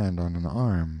laying a hand on an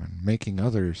arm, and making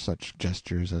other such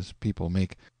gestures as people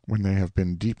make when they have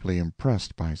been deeply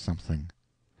impressed by something.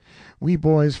 We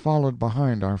boys followed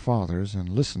behind our fathers, and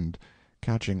listened,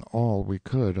 catching all we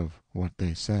could of what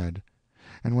they said.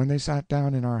 And when they sat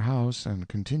down in our house and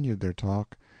continued their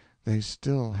talk, they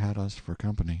still had us for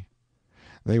company.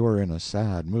 They were in a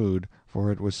sad mood,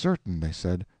 for it was certain, they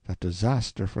said, that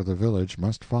disaster for the village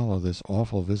must follow this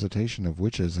awful visitation of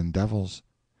witches and devils.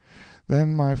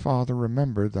 Then my father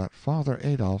remembered that Father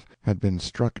Adolphe had been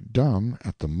struck dumb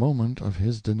at the moment of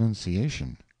his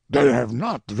denunciation. "They have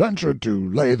not ventured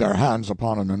to lay their hands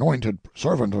upon an anointed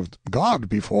servant of God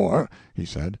before," he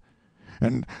said,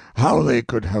 "and how they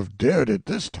could have dared it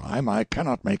this time I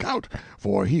cannot make out,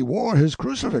 for he wore his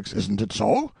crucifix, isn't it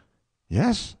so?"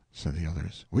 "Yes," said the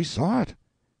others, "we saw it."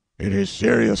 "It is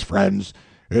serious, friends,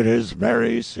 it is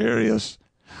very serious.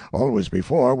 Always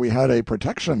before we had a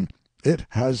protection. It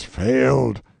has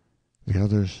failed." The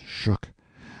others shook,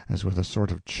 as with a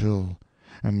sort of chill,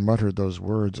 and muttered those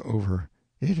words over.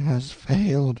 "It has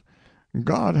failed.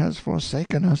 God has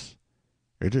forsaken us."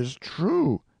 "It is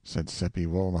true," said Seppi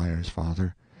Wohlmeyer's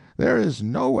father. "There is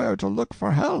nowhere to look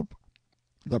for help."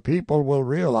 The people will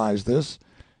realize this,"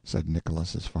 said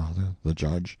Nicholas's father, the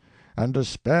judge, "and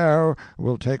despair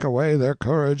will take away their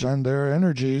courage and their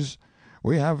energies.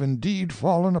 We have indeed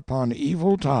fallen upon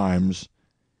evil times."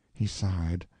 He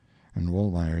sighed, and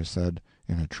Wohlmeyer said,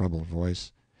 in a troubled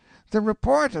voice, "The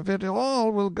report of it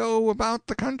all will go about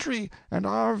the country, and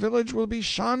our village will be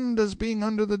shunned as being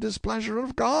under the displeasure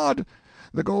of God.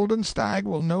 The Golden Stag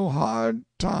will know hard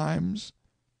times."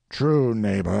 "True,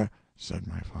 neighbor," said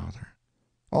my father.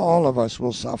 "All of us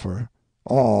will suffer,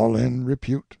 all in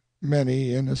repute,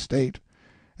 many in estate,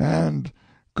 and,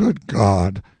 good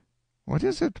God!" What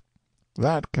is it?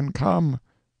 "That can come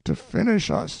to finish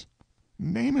us."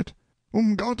 Name it.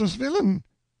 Gottes Willen.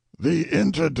 "The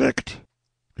interdict."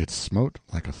 It smote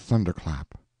like a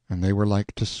thunderclap, and they were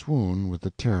like to swoon with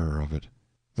the terror of it.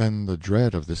 Then the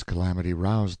dread of this calamity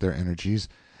roused their energies,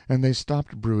 and they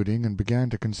stopped brooding and began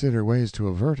to consider ways to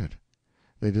avert it.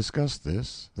 They discussed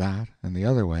this, that, and the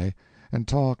other way, and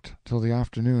talked till the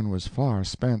afternoon was far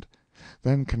spent,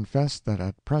 then confessed that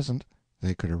at present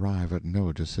they could arrive at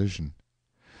no decision.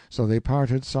 So they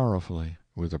parted sorrowfully,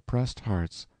 with oppressed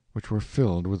hearts which were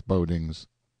filled with bodings.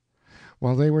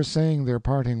 While they were saying their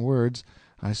parting words,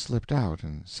 I slipped out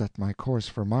and set my course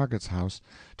for Margaret's house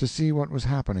to see what was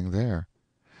happening there.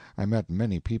 I met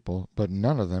many people, but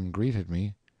none of them greeted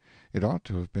me. It ought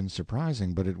to have been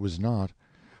surprising, but it was not,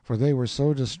 for they were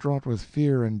so distraught with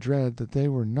fear and dread that they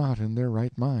were not in their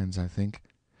right minds, I think.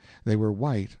 They were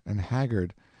white and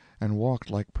haggard, and walked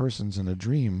like persons in a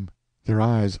dream, their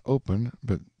eyes open,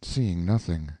 but seeing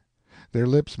nothing, their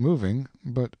lips moving,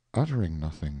 but uttering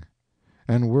nothing,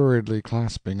 and worriedly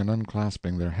clasping and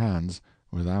unclasping their hands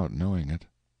without knowing it.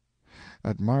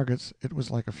 At Margaret's it was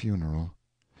like a funeral.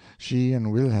 She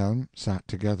and Wilhelm sat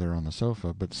together on the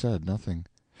sofa, but said nothing,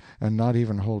 and not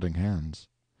even holding hands.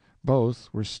 Both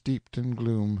were steeped in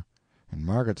gloom, and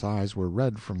Margaret's eyes were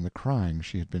red from the crying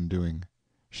she had been doing.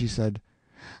 She said,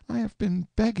 I have been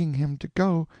begging him to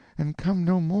go and come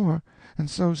no more, and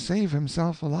so save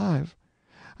himself alive.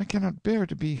 I cannot bear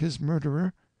to be his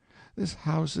murderer. This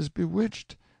house is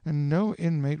bewitched, and no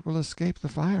inmate will escape the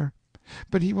fire.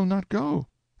 But he will not go,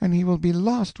 and he will be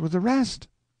lost with the rest.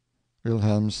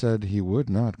 Wilhelm said he would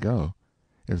not go.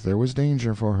 If there was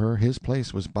danger for her, his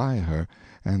place was by her,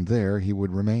 and there he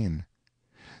would remain.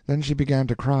 Then she began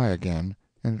to cry again,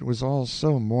 and it was all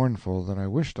so mournful that I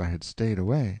wished I had stayed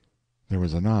away. There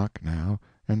was a knock, now,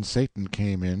 and Satan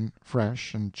came in,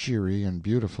 fresh and cheery and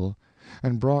beautiful,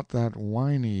 and brought that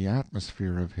whiny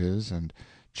atmosphere of his and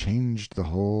changed the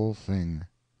whole thing.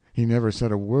 He never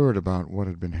said a word about what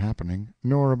had been happening,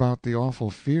 nor about the awful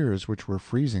fears which were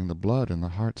freezing the blood in the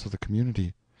hearts of the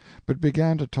community, but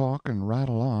began to talk and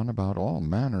rattle on about all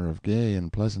manner of gay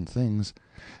and pleasant things,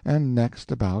 and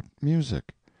next about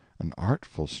music, an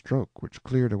artful stroke which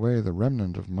cleared away the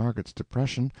remnant of Margaret's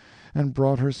depression and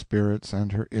brought her spirits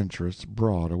and her interests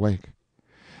broad awake.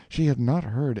 She had not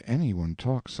heard any one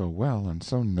talk so well and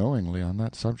so knowingly on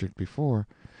that subject before,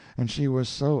 and she was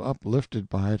so uplifted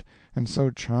by it and so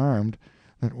charmed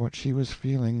that what she was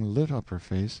feeling lit up her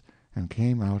face and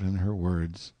came out in her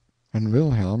words. And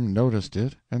Wilhelm noticed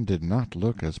it and did not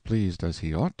look as pleased as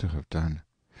he ought to have done.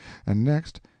 And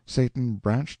next Satan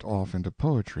branched off into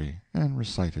poetry, and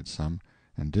recited some,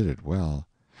 and did it well,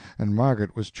 and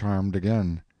Margaret was charmed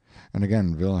again, and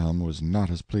again Wilhelm was not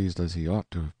as pleased as he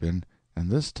ought to have been, and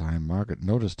this time Margaret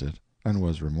noticed it and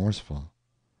was remorseful.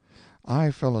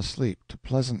 I fell asleep to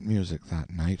pleasant music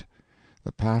that night,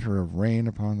 the patter of rain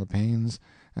upon the panes,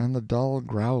 and the dull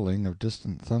growling of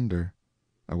distant thunder.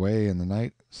 Away in the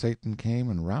night Satan came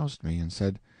and roused me, and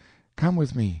said, "Come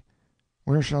with me.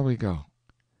 Where shall we go?"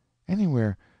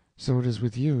 "Anywhere, so it is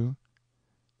with you."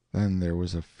 Then there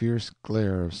was a fierce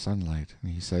glare of sunlight,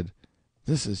 and he said,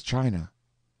 "This is China."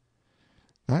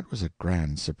 That was a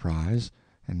grand surprise,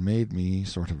 and made me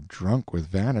sort of drunk with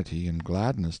vanity and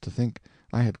gladness to think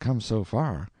I had come so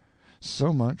far,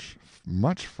 so much,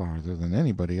 much farther than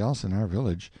anybody else in our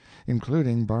village,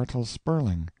 including Bartel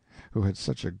Sperling, who had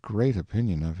such a great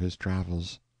opinion of his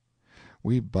travels.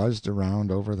 We buzzed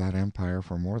around over that empire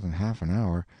for more than half an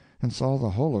hour, and saw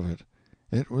the whole of it.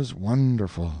 It was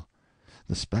wonderful,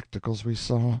 the spectacles we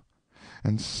saw,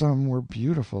 and some were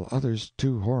beautiful, others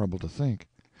too horrible to think.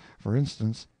 For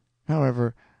instance,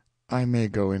 however, I may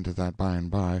go into that by and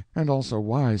by, and also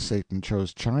why Satan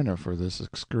chose China for this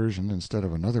excursion instead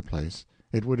of another place.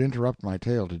 It would interrupt my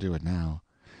tale to do it now.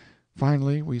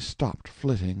 Finally we stopped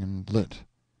flitting and lit.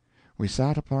 We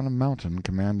sat upon a mountain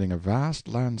commanding a vast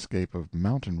landscape of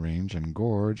mountain range and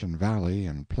gorge and valley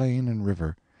and plain and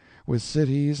river, with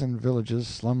cities and villages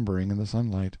slumbering in the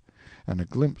sunlight, and a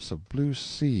glimpse of blue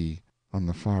sea on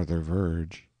the farther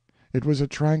verge. It was a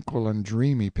tranquil and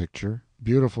dreamy picture,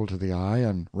 beautiful to the eye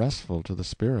and restful to the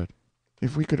spirit.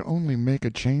 If we could only make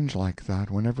a change like that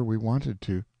whenever we wanted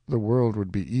to, the world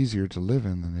would be easier to live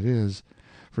in than it is,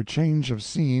 for change of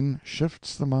scene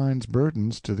shifts the mind's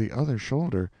burdens to the other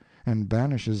shoulder, and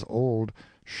banishes old,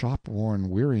 shop-worn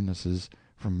wearinesses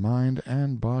from mind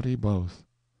and body both.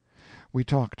 We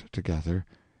talked together,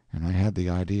 and I had the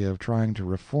idea of trying to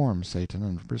reform Satan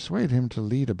and persuade him to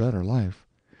lead a better life.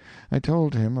 I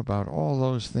told him about all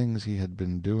those things he had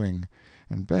been doing,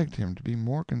 and begged him to be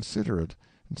more considerate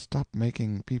and stop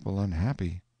making people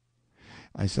unhappy.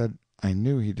 I said I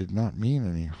knew he did not mean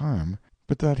any harm,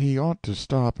 but that he ought to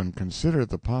stop and consider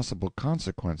the possible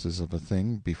consequences of a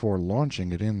thing before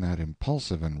launching it in that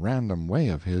impulsive and random way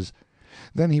of his.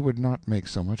 Then he would not make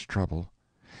so much trouble.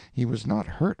 He was not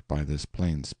hurt by this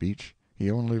plain speech. He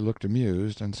only looked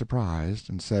amused and surprised,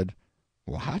 and said,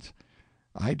 "What?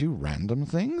 I do random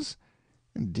things?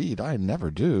 Indeed, I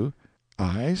never do.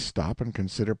 I stop and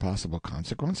consider possible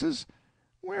consequences?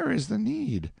 Where is the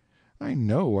need? I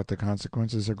know what the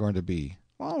consequences are going to be,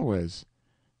 always."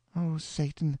 "Oh,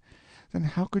 Satan, then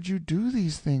how could you do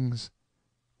these things?"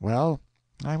 "Well,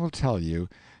 I will tell you,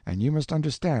 and you must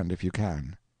understand if you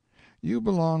can. You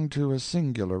belong to a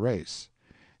singular race.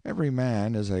 Every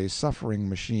man is a suffering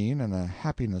machine and a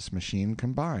happiness machine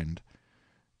combined.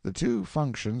 The two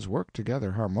functions work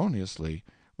together harmoniously,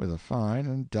 with a fine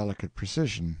and delicate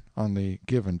precision, on the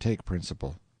give-and-take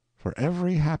principle. For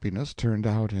every happiness turned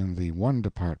out in the one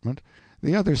department,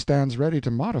 the other stands ready to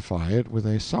modify it with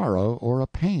a sorrow or a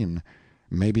pain,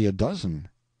 maybe a dozen.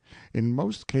 In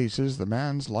most cases the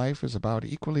man's life is about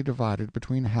equally divided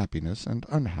between happiness and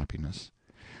unhappiness.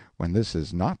 When this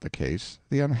is not the case,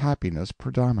 the unhappiness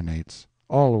predominates,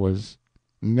 always,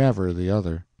 never the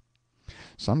other.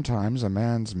 Sometimes a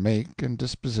man's make and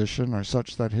disposition are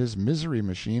such that his misery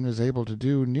machine is able to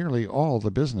do nearly all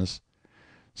the business.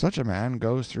 Such a man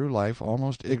goes through life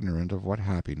almost ignorant of what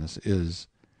happiness is.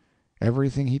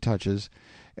 Everything he touches,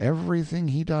 everything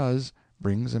he does,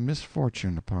 brings a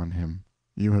misfortune upon him.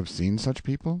 You have seen such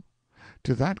people?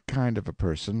 To that kind of a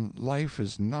person life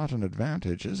is not an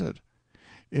advantage, is it?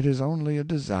 It is only a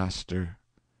disaster.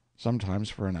 Sometimes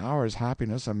for an hour's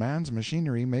happiness a man's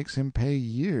machinery makes him pay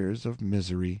years of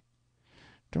misery.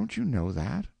 Don't you know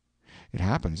that? It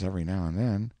happens every now and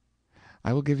then.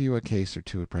 I will give you a case or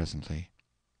two presently.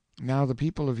 Now the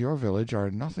people of your village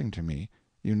are nothing to me.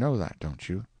 You know that, don't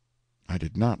you?" I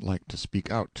did not like to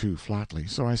speak out too flatly,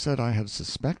 so I said I had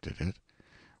suspected it.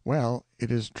 "Well,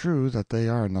 it is true that they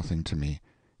are nothing to me.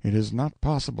 It is not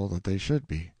possible that they should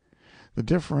be. The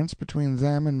difference between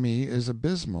them and me is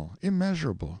abysmal,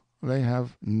 immeasurable. They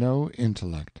have no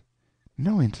intellect."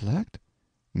 "No intellect?"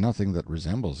 "Nothing that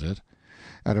resembles it.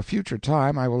 At a future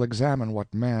time I will examine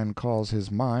what man calls his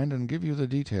mind and give you the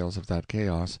details of that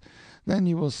chaos. Then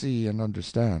you will see and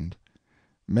understand.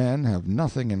 Men have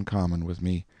nothing in common with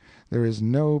me. There is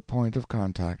no point of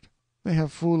contact. They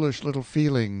have foolish little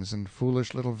feelings and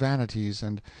foolish little vanities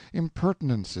and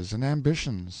impertinences and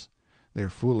ambitions. Their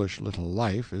foolish little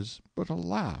life is but a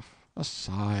laugh, a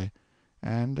sigh,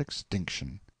 and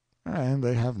extinction. And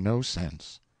they have no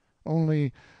sense.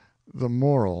 Only the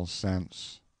moral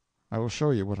sense. I will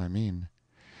show you what I mean.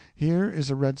 Here is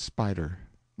a red spider,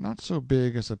 not so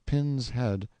big as a pin's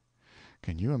head.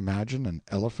 Can you imagine an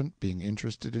elephant being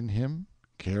interested in him,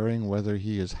 caring whether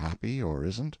he is happy or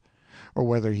isn't, or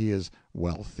whether he is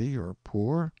wealthy or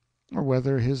poor, or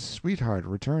whether his sweetheart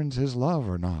returns his love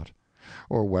or not,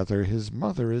 or whether his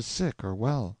mother is sick or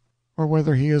well, or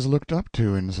whether he is looked up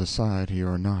to in society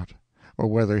or not, or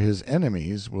whether his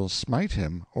enemies will smite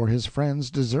him or his friends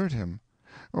desert him,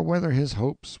 or whether his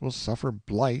hopes will suffer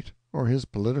blight or his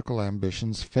political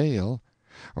ambitions fail,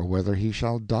 or whether he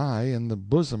shall die in the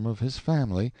bosom of his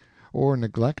family, or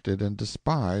neglected and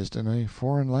despised in a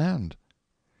foreign land?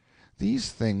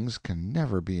 These things can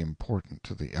never be important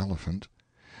to the elephant.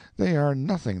 They are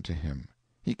nothing to him.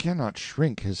 He cannot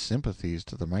shrink his sympathies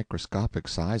to the microscopic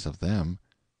size of them.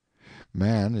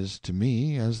 Man is to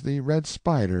me as the red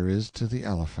spider is to the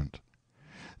elephant.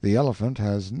 The elephant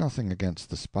has nothing against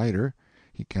the spider.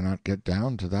 He cannot get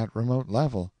down to that remote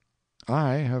level.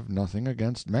 I have nothing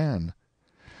against man.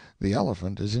 The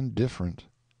elephant is indifferent.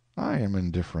 I am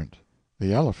indifferent.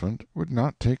 The elephant would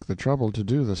not take the trouble to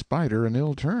do the spider an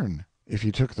ill turn. If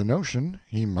he took the notion,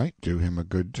 he might do him a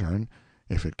good turn,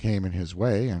 if it came in his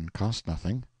way and cost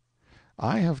nothing.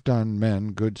 I have done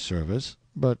men good service,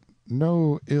 but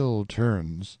no ill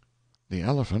turns. The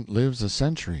elephant lives a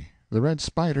century, the red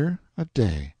spider a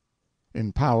day.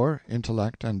 In power,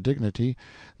 intellect, and dignity,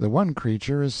 the one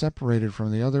creature is separated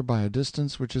from the other by a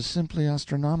distance which is simply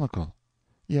astronomical.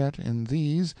 Yet in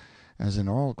these, as in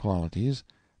all qualities,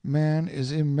 man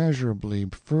is immeasurably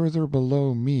further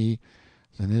below me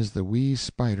than is the wee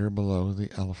spider below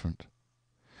the elephant.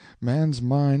 Man's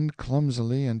mind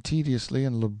clumsily and tediously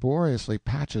and laboriously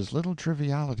patches little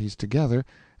trivialities together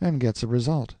and gets a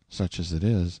result, such as it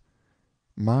is.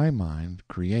 My mind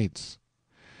creates.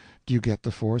 Do you get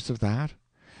the force of that?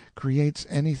 Creates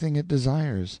anything it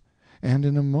desires, and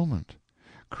in a moment.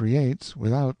 Creates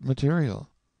without material.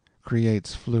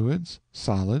 Creates fluids,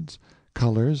 solids,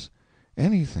 colors,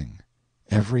 anything,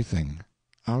 everything,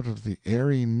 out of the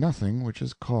airy nothing which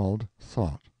is called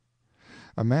thought.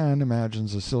 A man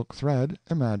imagines a silk thread,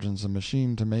 imagines a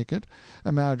machine to make it,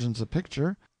 imagines a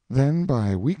picture, then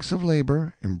by weeks of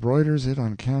labor embroiders it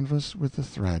on canvas with the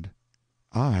thread.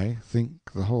 I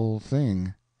think the whole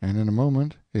thing, and in a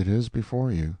moment it is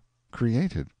before you,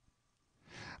 created.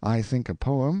 I think a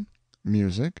poem,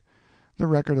 music, the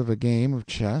record of a game of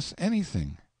chess,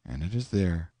 anything, and it is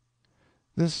there.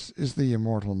 This is the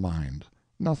immortal mind.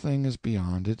 Nothing is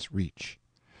beyond its reach.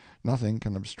 Nothing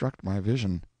can obstruct my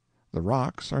vision. The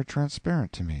rocks are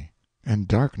transparent to me, and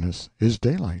darkness is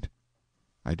daylight.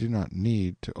 I do not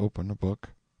need to open a book.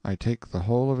 I take the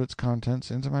whole of its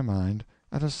contents into my mind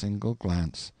at a single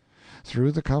glance,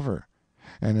 through the cover,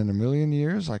 and in a million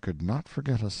years I could not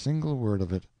forget a single word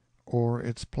of it, or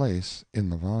its place in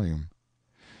the volume.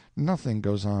 Nothing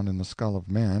goes on in the skull of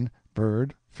man,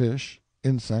 bird, fish,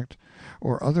 insect,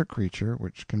 or other creature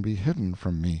which can be hidden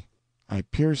from me. I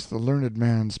pierce the learned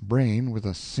man's brain with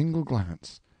a single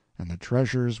glance, and the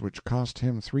treasures which cost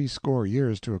him 80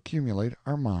 years to accumulate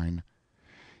are mine.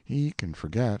 He can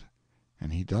forget,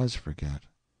 and he does forget,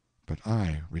 but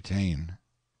I retain.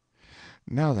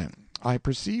 Now then, I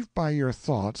perceive by your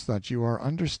thoughts that you are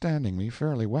understanding me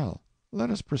fairly well.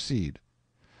 Let us proceed.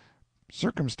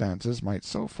 Circumstances might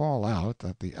so fall out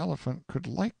that the elephant could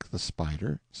like the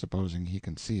spider, supposing he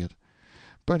can see it,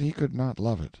 but he could not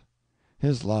love it.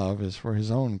 His love is for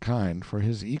his own kind, for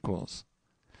his equals.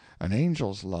 An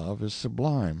angel's love is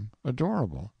sublime,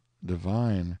 adorable,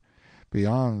 divine,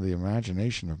 beyond the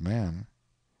imagination of man,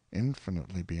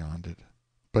 infinitely beyond it.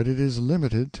 But it is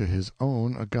limited to his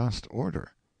own august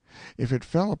order. If it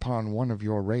fell upon one of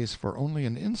your race for only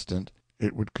an instant,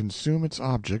 it would consume its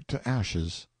object to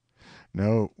ashes.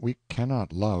 No, we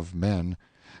cannot love men,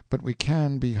 but we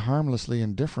can be harmlessly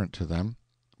indifferent to them.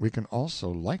 We can also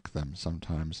like them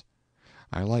sometimes.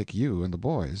 I like you and the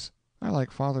boys. I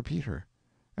like Father Peter.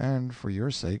 And for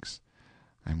your sakes,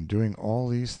 I am doing all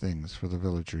these things for the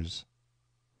villagers.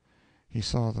 He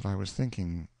saw that I was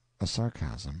thinking a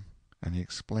sarcasm, and he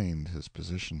explained his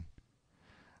position.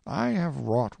 I have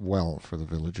wrought well for the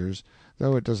villagers,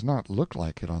 though it does not look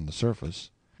like it on the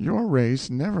surface. Your race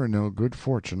never know good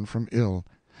fortune from ill.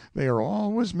 They are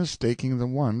always mistaking the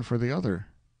one for the other.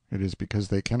 It is because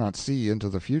they cannot see into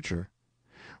the future.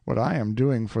 What I am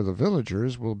doing for the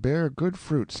villagers will bear good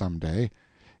fruit some day,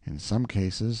 in some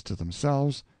cases to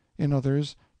themselves, in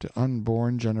others to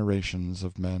unborn generations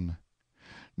of men.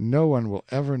 No one will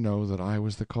ever know that I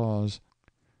was the cause,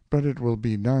 but it will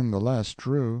be none the less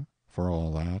true, for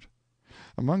all that.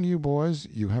 Among you boys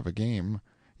you have a game.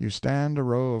 You stand a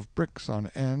row of bricks on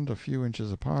end a few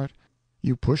inches apart.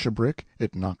 You push a brick,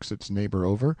 it knocks its neighbor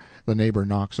over, the neighbor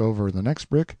knocks over the next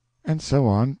brick, and so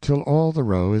on till all the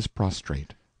row is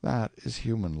prostrate. That is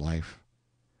human life.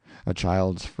 A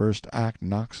child's first act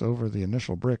knocks over the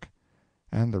initial brick,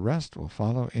 and the rest will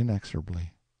follow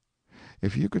inexorably.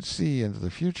 If you could see into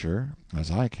the future, as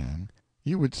I can,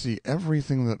 you would see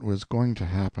everything that was going to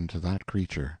happen to that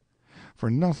creature, for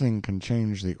nothing can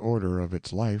change the order of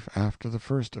its life after the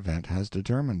first event has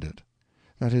determined it.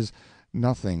 That is,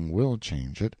 nothing will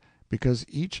change it, because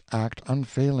each act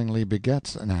unfailingly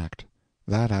begets an act,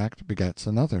 that act begets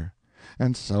another,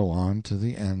 and so on to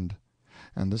the end.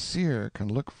 And the seer can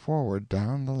look forward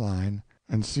down the line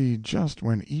and see just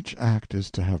when each act is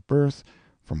to have birth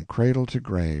from cradle to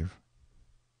grave.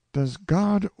 Does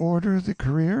God order the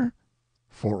career?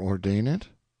 Foreordain it?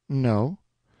 No.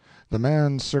 The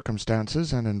man's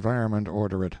circumstances and environment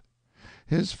order it.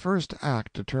 His first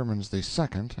act determines the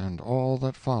second and all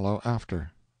that follow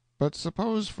after. But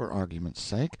suppose, for argument's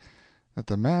sake, that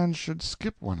the man should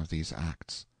skip one of these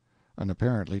acts, an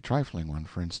apparently trifling one,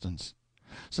 for instance.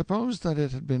 Suppose that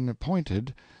it had been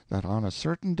appointed that on a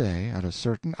certain day, at a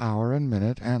certain hour and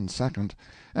minute and second,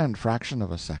 and fraction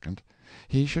of a second,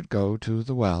 he should go to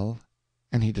the well,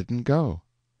 and he didn't go.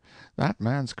 That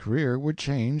man's career would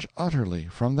change utterly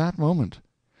from that moment.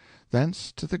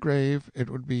 Thence to the grave it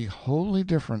would be wholly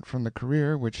different from the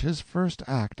career which his first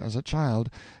act as a child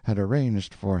had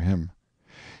arranged for him.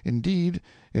 Indeed,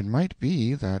 it might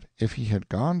be that if he had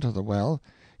gone to the well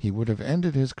he would have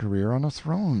ended his career on a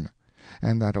throne,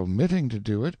 and that omitting to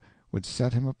do it would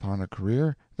set him upon a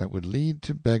career that would lead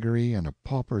to beggary and a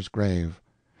pauper's grave.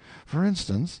 For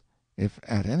instance, if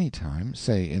at any time,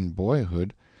 say in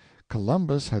boyhood,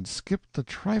 Columbus had skipped the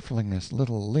triflingest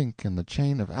little link in the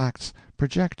chain of acts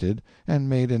projected and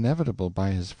made inevitable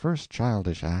by his first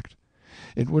childish act,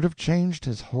 it would have changed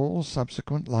his whole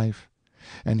subsequent life,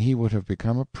 and he would have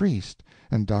become a priest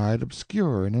and died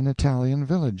obscure in an Italian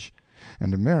village,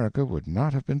 and America would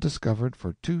not have been discovered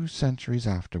for 2 centuries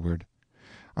afterward.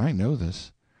 I know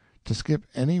this. To skip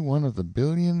any one of the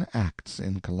billion acts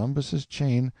in Columbus's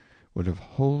chain would have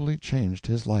wholly changed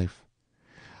his life.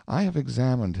 I have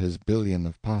examined his billion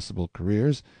of possible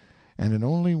careers, and in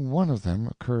only one of them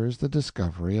occurs the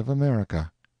discovery of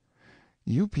America.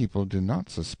 You people do not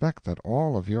suspect that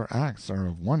all of your acts are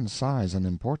of one size and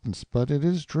importance, but it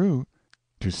is true.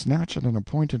 To snatch at an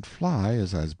appointed fly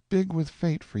is as big with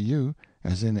fate for you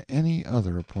as in any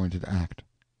other appointed act.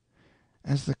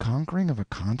 As the conquering of a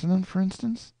continent, for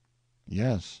instance?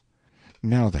 Yes.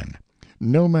 Now then,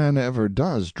 no man ever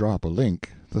does drop a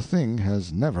link. The thing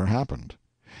has never happened.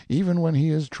 Even when he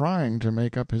is trying to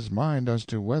make up his mind as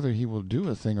to whether he will do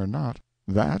a thing or not,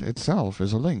 that itself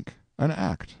is a link, an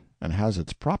act, and has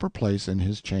its proper place in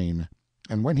his chain.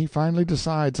 And when he finally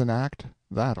decides an act,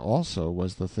 that also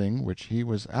was the thing which he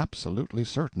was absolutely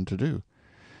certain to do.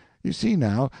 You see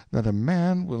now that a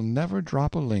man will never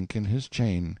drop a link in his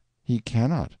chain. He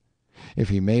cannot. If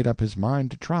he made up his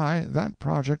mind to try, that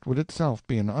project would itself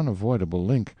be an unavoidable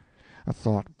link, a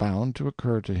thought bound to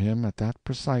occur to him at that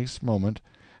precise moment,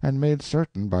 and made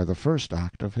certain by the first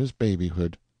act of his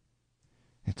babyhood.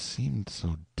 It seemed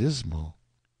so dismal.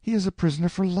 He is a prisoner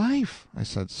for life, I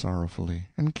said sorrowfully,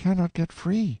 and cannot get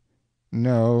free.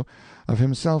 No, of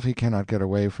himself he cannot get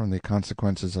away from the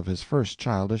consequences of his first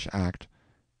childish act.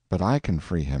 But I can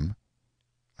free him.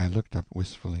 I looked up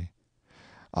wistfully.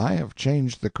 I have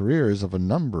changed the careers of a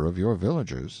number of your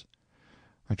villagers.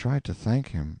 I tried to thank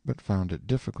him, but found it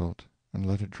difficult, and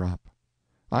let it drop.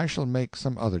 I shall make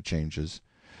some other changes.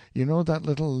 You know that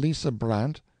little Lisa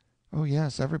Brandt? Oh,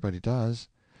 yes, everybody does.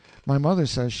 My mother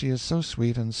says she is so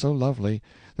sweet and so lovely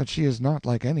that she is not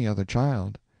like any other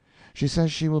child. She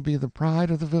says she will be the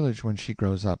pride of the village when she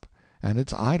grows up, and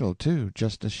its idol, too,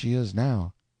 just as she is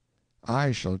now.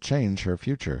 I shall change her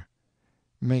future.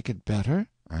 Make it better?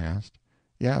 I asked.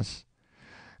 Yes,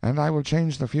 and I will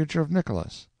change the future of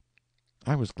Nicholas.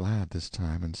 I was glad this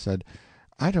time, and said,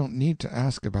 I don't need to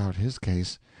ask about his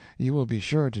case. You will be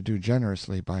sure to do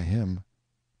generously by him.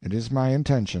 It is my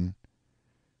intention.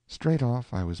 Straight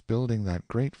off I was building that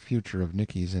great future of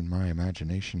Nicky's in my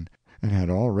imagination, and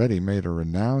had already made a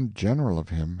renowned general of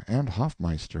him and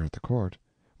Hofmeister at the court,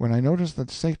 when I noticed that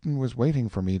Satan was waiting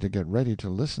for me to get ready to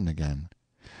listen again.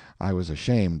 I was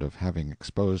ashamed of having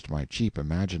exposed my cheap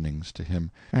imaginings to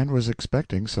him, and was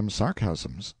expecting some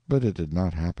sarcasms, but it did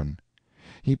not happen.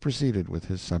 He proceeded with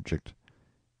his subject.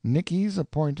 Nicky's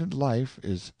appointed life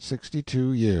is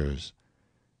 62 years.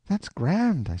 That's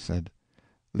grand, I said.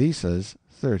 Lisa's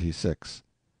 36.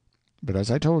 But as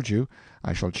I told you,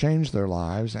 I shall change their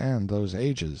lives and those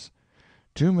ages.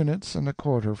 2 minutes and a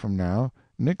quarter from now,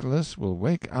 Nicholas will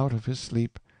wake out of his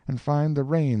sleep and find the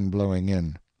rain blowing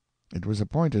in. It was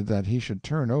appointed that he should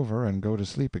turn over and go to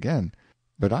sleep again,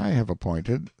 but I have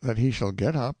appointed that he shall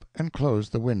get up and close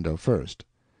the window first.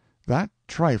 That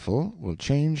trifle will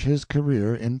change his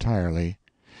career entirely.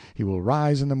 He will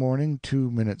rise in the morning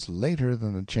 2 minutes later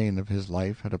than the chain of his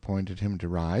life had appointed him to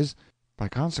rise. By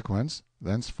consequence,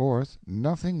 thenceforth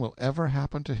nothing will ever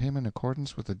happen to him in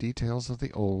accordance with the details of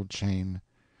the old chain.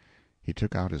 He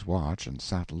took out his watch and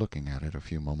sat looking at it a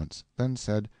few moments, then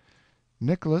said,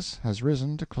 Nicholas has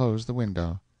risen to close the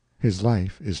window. His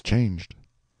life is changed.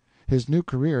 His new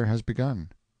career has begun.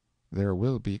 There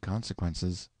will be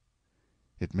consequences.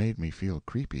 It made me feel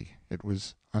creepy. It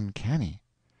was uncanny.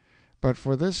 But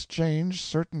for this change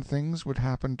certain things would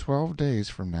happen 12 days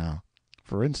from now.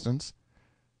 For instance,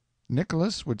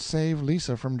 Nicholas would save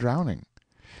Lisa from drowning.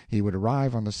 He would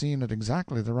arrive on the scene at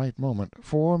exactly the right moment,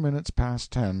 4 minutes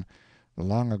past 10, the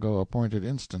long-ago appointed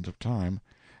instant of time,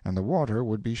 and the water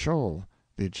would be shoal,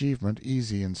 the achievement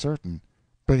easy and certain.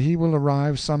 But he will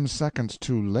arrive some seconds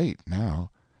too late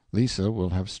now. Lisa will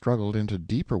have struggled into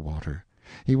deeper water.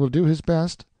 He will do his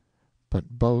best, but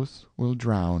both will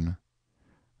drown.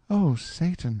 "Oh,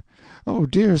 Satan! Oh,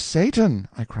 dear Satan!"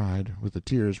 I cried, with the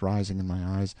tears rising in my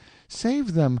eyes.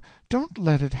 "Save them! Don't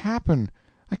let it happen!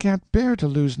 I can't bear to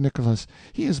lose Nicholas.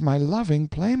 He is my loving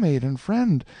playmate and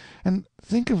friend. And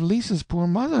think of Lisa's poor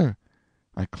mother!"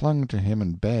 I clung to him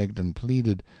and begged and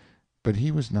pleaded, but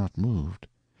he was not moved.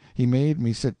 He made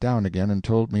me sit down again and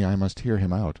told me I must hear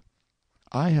him out.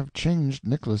 I have changed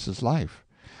Nicholas's life,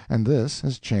 and this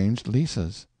has changed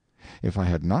Lisa's. If I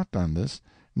had not done this,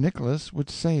 Nicholas would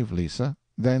save Lisa,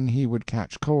 then he would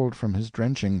catch cold from his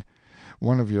drenching.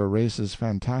 One of your race's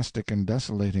fantastic and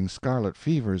desolating scarlet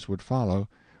fevers would follow,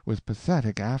 with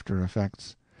pathetic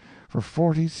after-effects. For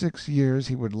 46 years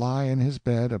he would lie in his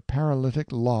bed a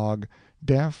paralytic log,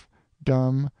 deaf,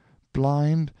 dumb,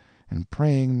 blind, and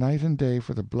praying night and day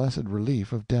for the blessed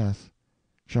relief of death.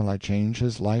 Shall I change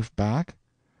his life back?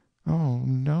 Oh,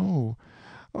 no.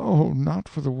 Oh, not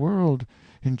for the world.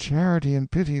 In charity and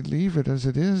pity leave it as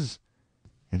it is.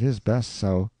 It is best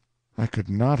so. I could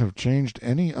not have changed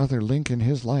any other link in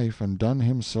his life and done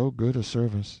him so good a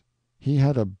service. He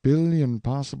had 1,000,000,000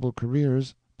 possible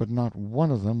careers, but not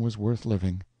one of them was worth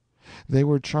living. They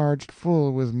were charged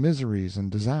full with miseries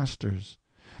and disasters.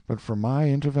 But for my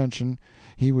intervention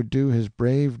he would do his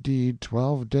brave deed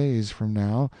 12 days from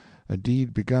now, a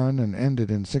deed begun and ended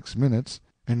in 6 minutes,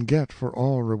 and get for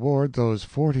all reward those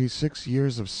 46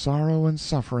 years of sorrow and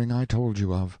suffering I told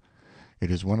you of.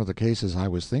 It is one of the cases I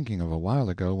was thinking of a while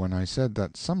ago when I said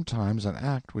that sometimes an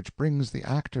act which brings the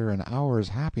actor an hour's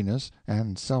happiness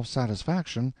and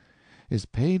self-satisfaction is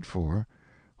paid for,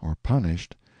 or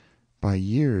punished, by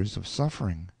years of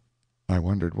suffering. I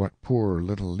wondered what poor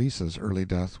little Lisa's early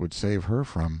death would save her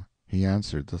from. He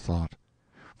answered the thought.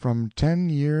 From 10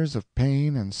 years of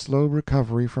pain and slow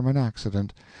recovery from an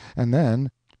accident, and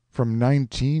then from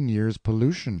 19 years'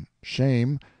 pollution,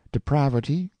 shame,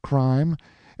 depravity, crime,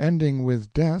 ending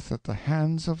with death at the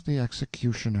hands of the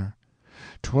executioner.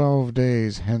 12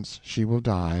 days hence she will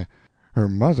die. Her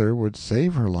mother would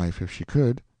save her life if she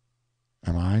could.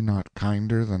 Am I not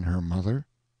kinder than her mother?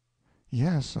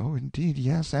 Yes, oh, indeed,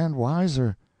 yes, and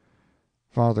wiser.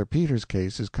 Father Peter's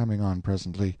case is coming on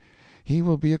presently. He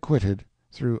will be acquitted,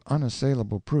 through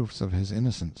unassailable proofs of his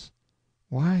innocence.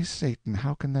 Why, Satan,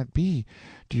 how can that be?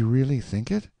 Do you really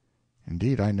think it?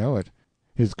 Indeed, I know it.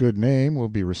 His good name will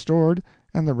be restored,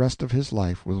 and the rest of his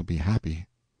life will be happy.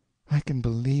 I can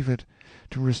believe it.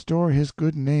 To restore his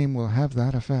good name will have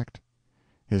that effect.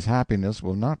 His happiness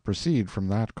will not proceed from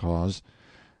that cause.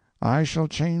 I shall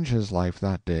change his life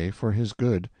that day for his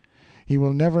good. He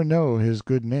will never know his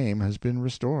good name has been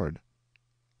restored.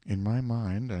 In my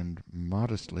mind, and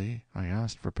modestly, I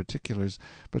asked for particulars,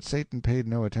 but Satan paid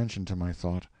no attention to my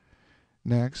thought.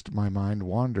 Next my mind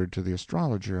wandered to the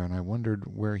astrologer, and I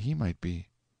wondered where he might be.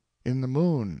 "In the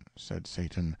moon," said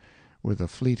Satan, with a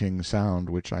fleeting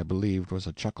sound which I believed was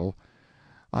a chuckle.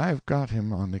 "I've got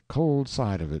him on the cold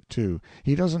side of it, too.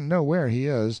 He doesn't know where he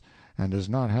is, and is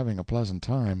not having a pleasant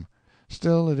time.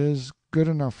 Still, it is good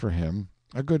enough for him,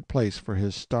 a good place for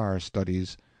his star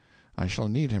studies. I shall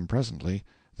need him presently,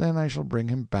 then I shall bring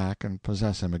him back and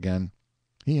possess him again.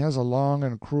 He has a long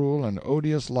and cruel and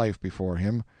odious life before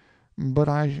him, but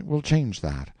I will change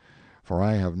that, for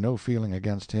I have no feeling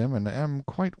against him and am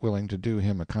quite willing to do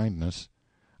him a kindness.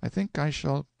 I think I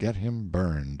shall get him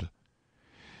burned."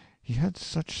 He had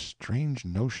such strange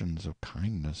notions of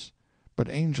kindness, but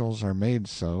angels are made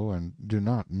so and do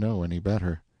not know any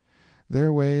better.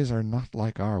 Their ways are not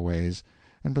like our ways,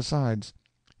 and besides,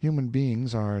 human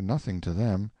beings are nothing to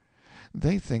them.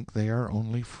 They think they are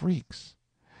only freaks.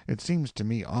 It seems to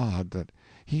me odd that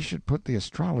he should put the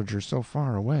astrologer so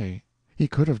far away. He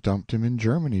could have dumped him in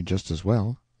Germany just as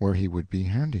well, where he would be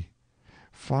handy.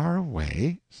 "Far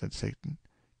away?" said Satan.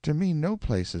 "To me no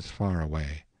place is far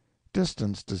away.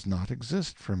 Distance does not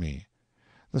exist for me.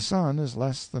 The sun is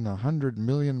less than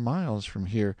 100,000,000 miles from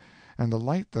here, and the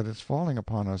light that is falling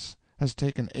upon us has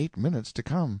taken 8 minutes to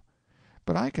come.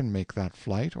 But I can make that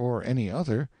flight, or any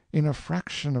other, in a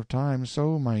fraction of time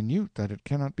so minute that it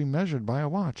cannot be measured by a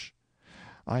watch.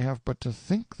 I have but to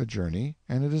think the journey,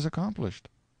 and it is accomplished."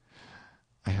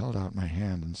 I held out my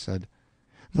hand and said,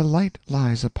 "The light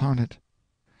lies upon it.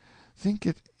 Think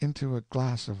it into a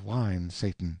glass of wine,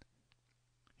 Satan."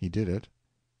 He did it.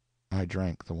 I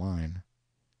drank the wine.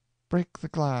 "Break the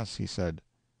glass," he said.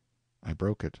 I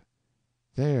broke it.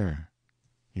 "There.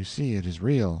 You see it is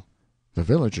real." The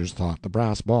villagers thought the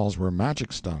brass balls were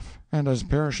magic stuff, and as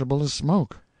perishable as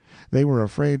smoke. They were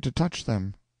afraid to touch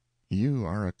them. You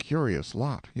are a curious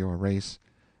lot, your race.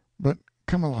 But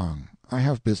come along, I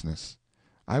have business.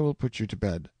 I will put you to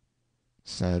bed."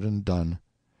 Said and done.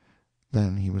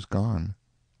 Then he was gone,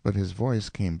 but his voice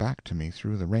came back to me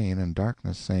through the rain and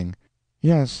darkness, saying,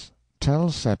 "Yes,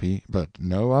 tell Seppi, but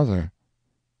no other."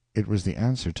 It was the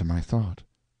answer to my thought.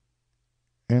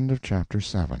 End of Chapter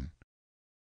 7.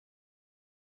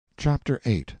 Chapter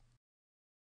 8.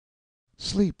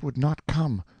 Sleep would not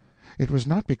come. It was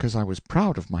not because I was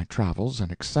proud of my travels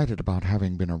and excited about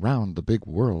having been around the big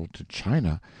world to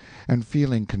China, and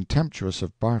feeling contemptuous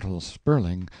of Bartle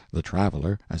Sperling, the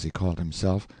traveler, as he called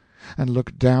himself, and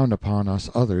looked down upon us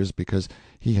others because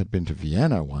he had been to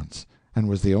Vienna once, and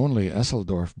was the only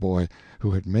Esseldorf boy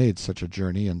who had made such a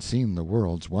journey and seen the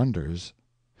world's wonders.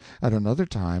 At another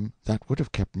time that would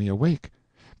have kept me awake,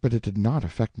 but it did not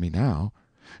affect me now.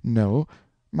 No,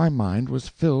 my mind was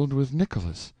filled with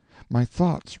Nicholas, my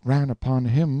thoughts ran upon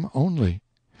him only,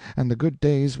 and the good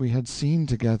days we had seen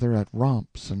together at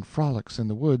romps and frolics in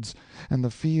the woods and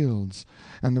the fields,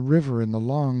 and the river in the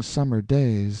long summer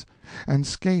days, and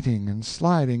skating and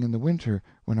sliding in the winter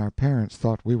when our parents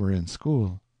thought we were in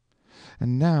school.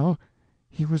 And now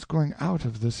he was going out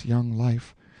of this young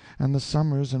life, and the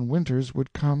summers and winters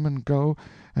would come and go,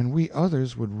 and we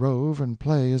others would rove and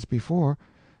play as before,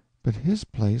 but his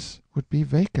place would be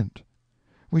vacant.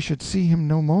 We should see him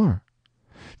no more.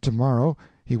 Tomorrow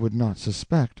he would not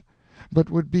suspect, but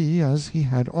would be as he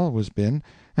had always been,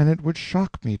 and it would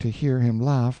shock me to hear him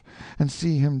laugh, and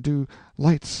see him do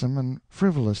lightsome and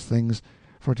frivolous things,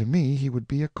 for to me he would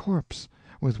be a corpse,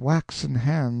 with waxen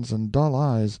hands and dull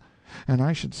eyes, and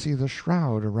I should see the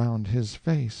shroud around his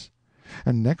face.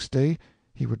 And next day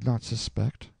he would not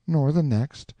suspect, nor the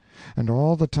next, and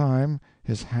all the time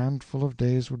his handful of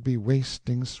days would be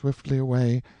wasting swiftly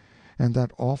away, and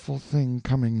that awful thing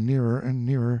coming nearer and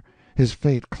nearer, his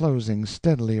fate closing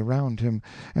steadily around him,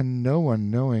 and no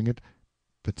one knowing it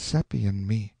but Seppi and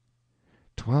me.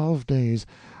 12 days,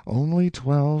 only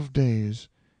 12 days.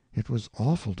 It was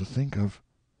awful to think of.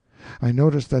 I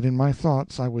noticed that in my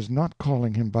thoughts I was not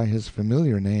calling him by his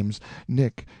familiar names,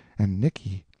 Nick and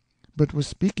Nicky, but was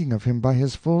speaking of him by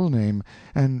his full name,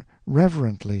 and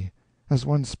reverently, as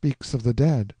one speaks of the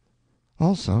dead.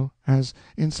 Also, as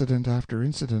incident after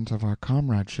incident of our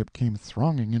comradeship came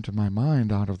thronging into my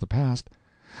mind out of the past,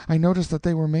 I noticed that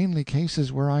they were mainly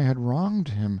cases where I had wronged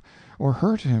him or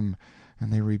hurt him,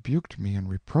 and they rebuked me and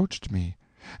reproached me,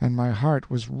 and my heart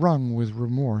was wrung with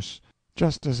remorse,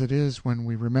 just as it is when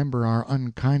we remember our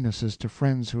unkindnesses to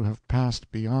friends who have passed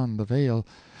beyond the veil,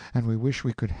 and we wish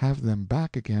we could have them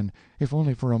back again, if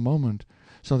only for a moment,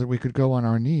 so that we could go on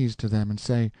our knees to them and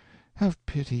say, "Have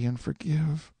pity and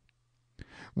forgive."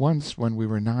 Once when we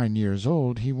were 9 years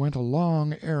old he went a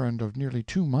long errand of nearly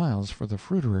 2 miles for the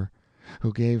fruiterer,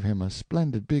 who gave him a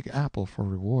splendid big apple for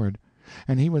reward,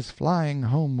 and he was flying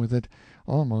home with it,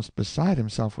 almost beside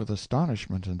himself with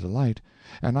astonishment and delight,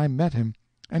 and I met him,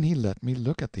 and he let me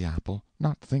look at the apple,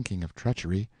 not thinking of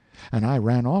treachery, and I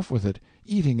ran off with it,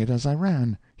 eating it as I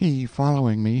ran, he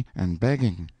following me and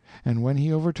begging, and when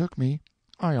he overtook me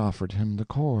I offered him the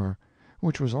core,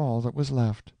 which was all that was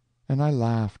left, and I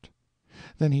laughed.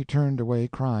 Then he turned away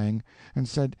crying, and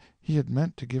said he had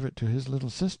meant to give it to his little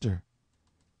sister.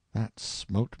 That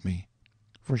smote me,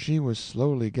 for she was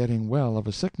slowly getting well of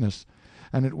a sickness,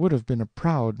 and it would have been a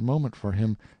proud moment for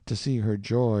him to see her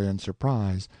joy and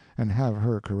surprise, and have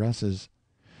her caresses.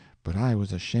 But I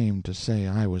was ashamed to say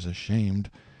I was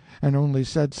ashamed, and only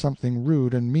said something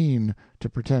rude and mean, to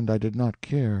pretend I did not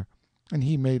care, and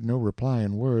he made no reply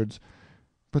in words,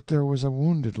 but there was a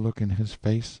wounded look in his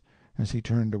face, as he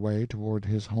turned away toward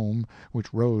his home,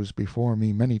 which rose before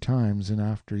me many times in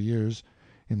after years,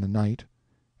 in the night,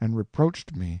 and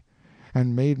reproached me,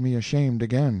 and made me ashamed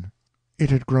again. It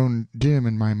had grown dim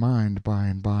in my mind by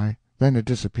and by, then it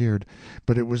disappeared,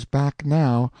 but it was back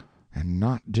now, and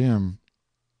not dim.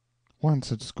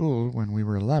 Once at school, when we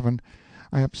were 11,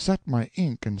 I upset my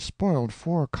ink and spoiled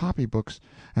 4 copy-books,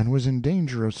 and was in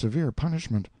danger of severe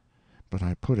punishment, but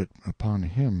I put it upon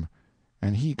him,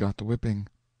 and he got the whipping.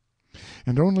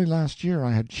 And only last year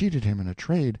I had cheated him in a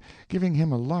trade, giving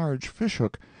him a large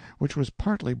fish-hook, which was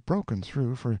partly broken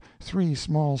through for 3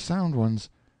 small sound ones.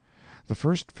 The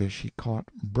first fish he caught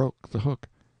broke the hook,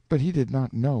 but he did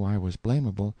not know I was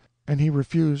blamable, and he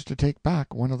refused to take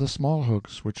back one of the small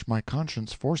hooks which my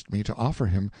conscience forced me to offer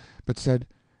him, but said,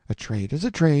 "A trade is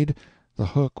a trade. The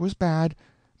hook was bad,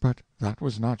 but that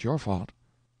was not your fault."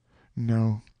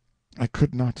 No, I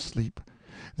could not sleep.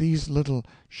 These little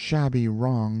shabby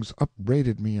wrongs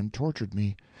upbraided me and tortured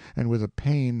me, and with a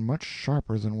pain much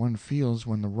sharper than one feels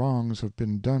when the wrongs have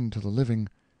been done to the living.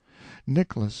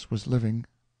 Nicholas was living,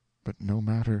 but no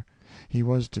matter, he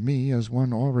was to me as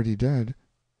one already dead.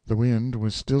 The wind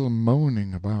was still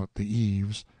moaning about the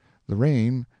eaves, the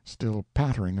rain still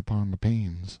pattering upon the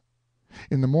panes.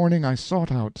 In the morning I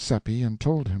sought out Seppi and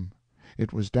told him.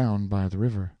 It was down by the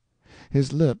river.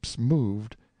 His lips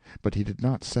moved, but he did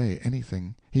not say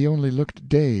anything, he only looked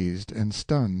dazed and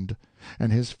stunned,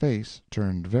 and his face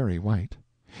turned very white.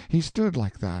 He stood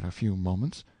like that a few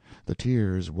moments, the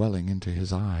tears welling into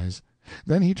his eyes.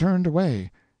 Then he turned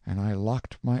away, and I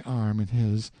locked my arm in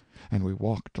his, and we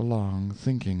walked along,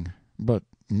 thinking, but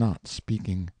not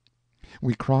speaking.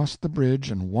 We crossed the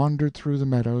bridge and wandered through the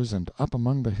meadows and up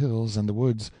among the hills and the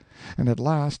woods, and at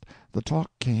last the talk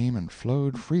came and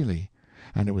flowed freely,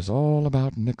 and it was all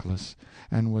about Nicholas,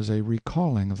 and was a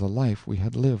recalling of the life we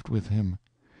had lived with him.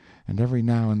 And every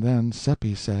now and then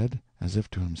Seppi said, as if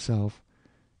to himself,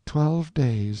 12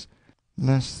 days,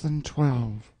 less than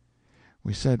 12.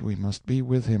 We said we must be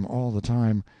with him all the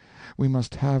time. We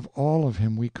must have all of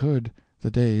him we could,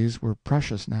 the days were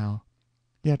precious now.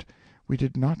 Yet we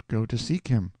did not go to seek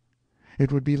him.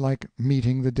 It would be like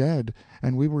meeting the dead,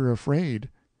 and we were afraid.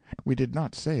 We did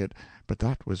not say it, but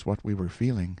that was what we were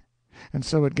feeling. And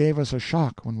so it gave us a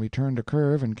shock when we turned a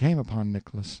curve and came upon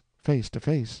Nicholas, face to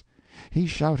face. He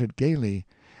shouted gaily,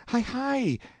 "Hi,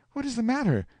 hi! What is the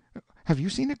matter? Have you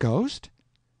seen a ghost?"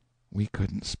 We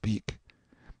couldn't speak.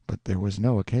 But there was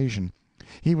no occasion.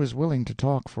 He was willing to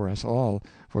talk for us all,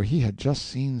 for he had just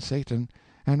seen Satan,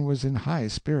 and was in high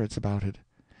spirits about it.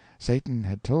 Satan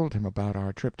had told him about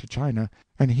our trip to China,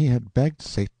 and he had begged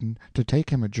Satan to take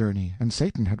him a journey, and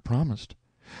Satan had promised.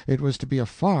 It was to be a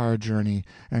far journey,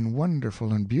 and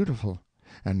wonderful and beautiful,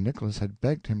 and Nicholas had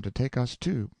begged him to take us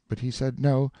too, but he said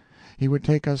no, he would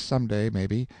take us some day,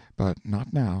 maybe, but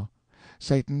not now.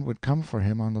 Satan would come for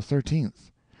him on the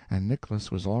 13th, and Nicholas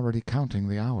was already counting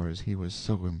the hours, he was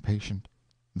so impatient.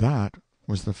 That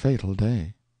was the fatal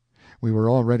day. We were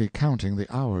already counting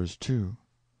the hours, too.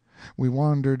 We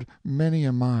wandered many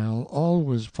a mile,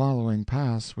 always following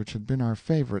paths which had been our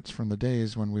favorites from the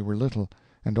days when we were little,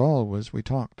 and always we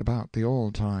talked about the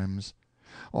old times.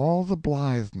 All the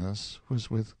blitheness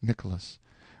was with Nicholas.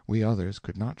 We others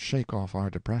could not shake off our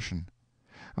depression.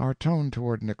 Our tone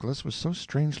toward Nicholas was so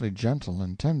strangely gentle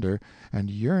and tender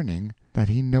and yearning that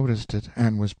he noticed it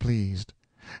and was pleased,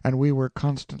 and we were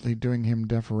constantly doing him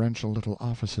deferential little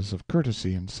offices of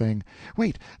courtesy and saying,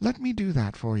 "Wait, let me do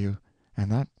that for you,"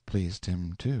 and that pleased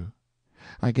him too.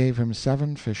 I gave him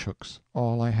 7 fishhooks,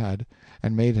 all I had,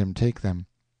 and made him take them,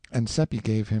 and Seppi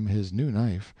gave him his new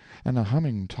knife, and a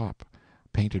humming top,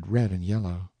 painted red and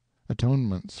yellow,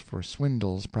 atonements for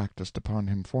swindles practiced upon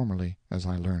him formerly, as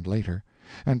I learned later,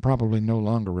 and probably no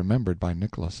longer remembered by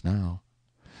Nicholas now.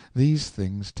 These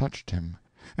things touched him,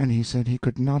 and he said he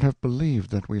could not have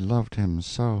believed that we loved him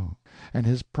so, and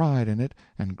his pride in it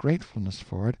and gratefulness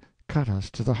for it cut us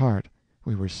to the heart,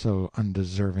 we were so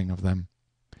undeserving of them.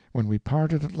 When we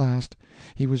parted at last,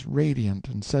 he was radiant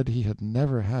and said he had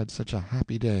never had such a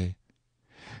happy day.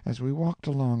 As we walked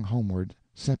along homeward,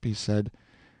 Seppi said,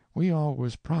 "We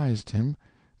always prized him,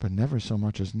 but never so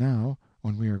much as now,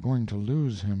 when we are going to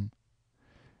lose him."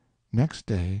 Next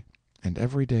day and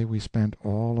every day we spent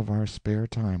all of our spare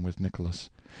time with Nicholas,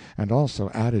 and also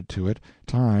added to it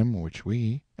time which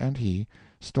we and he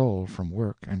stole from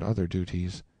work and other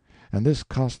duties, and this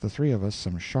cost the 3 of us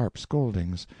some sharp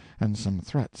scoldings and some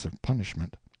threats of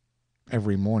punishment.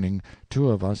 Every morning 2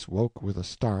 of us woke with a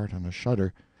start and a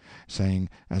shudder, saying,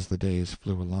 as the days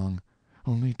flew along,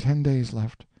 "Only 10 days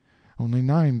left, only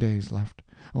 9 days left,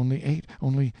 only 8,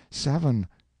 only 7."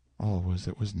 Always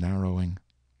it was narrowing.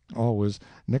 Always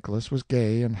Nicholas was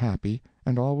gay and happy,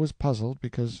 and always puzzled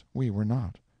because we were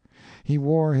not. He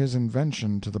wore his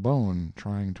invention to the bone,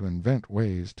 trying to invent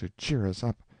ways to cheer us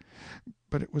up,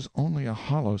 but it was only a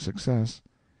hollow success.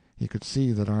 He could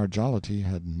see that our jollity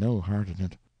had no heart in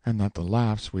it, and that the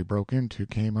laughs we broke into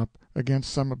came up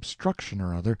against some obstruction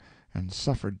or other, and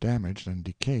suffered damage and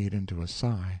decayed into a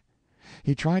sigh.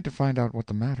 He tried to find out what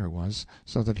the matter was,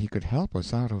 so that he could help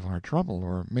us out of our trouble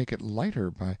or make it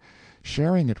lighter by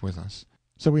sharing it with us.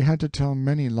 So we had to tell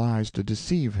many lies to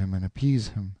deceive him and appease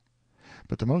him.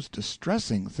 But the most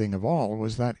distressing thing of all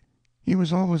was that he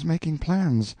was always making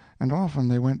plans, and often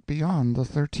they went beyond the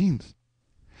 13th.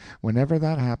 Whenever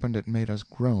that happened it made us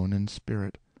groan in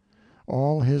spirit.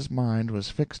 All his mind was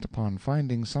fixed upon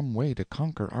finding some way to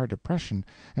conquer our depression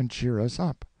and cheer us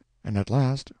up. And at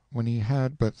last, when he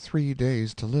had but 3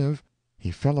 days to live,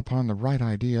 he fell upon the right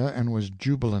idea and was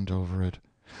jubilant over it.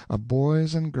 A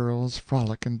boys' and girls'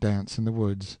 frolic and dance in the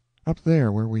woods, up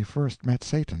there where we first met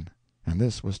Satan, and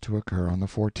this was to occur on the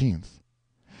 14th.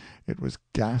 It was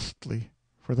ghastly,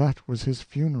 for that was his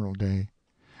funeral day.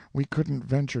 We couldn't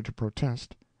venture to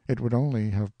protest. It would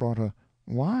only have brought a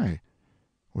 "Why?"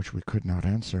 which we could not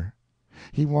answer.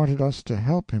 He wanted us to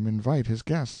help him invite his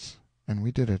guests, and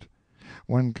we did it.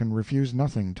 One can refuse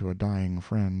nothing to a dying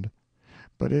friend.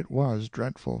 But it was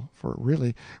dreadful, for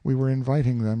really we were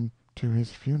inviting them to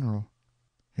his funeral.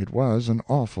 It was an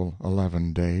awful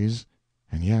 11 days.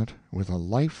 And yet, with a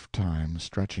lifetime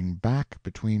stretching back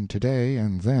between today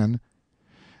and then,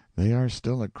 they are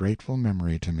still a grateful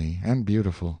memory to me, and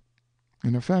beautiful.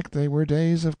 In effect, they were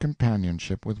days of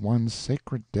companionship with one's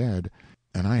sacred dead,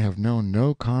 and I have known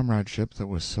no comradeship that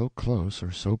was so close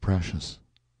or so precious.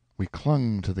 We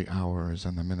clung to the hours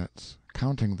and the minutes,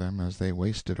 counting them as they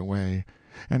wasted away,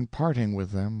 and parting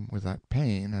with them with that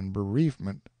pain and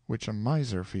bereavement which a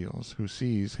miser feels who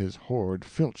sees his hoard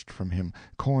filched from him,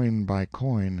 coin,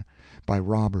 by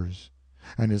robbers,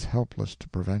 and is helpless to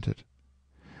prevent it.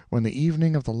 When the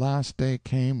evening of the last day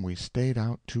came we stayed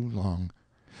out too long.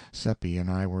 Seppi and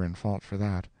I were in fault for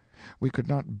that. We could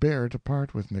not bear to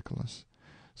part with Nicholas,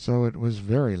 so it was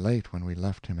very late when we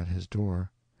left him at his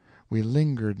door. We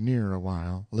lingered near a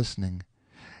while, listening,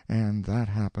 and that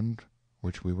happened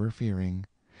which we were fearing.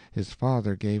 His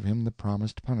father gave him the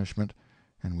promised punishment,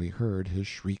 and we heard his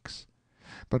shrieks.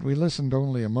 But we listened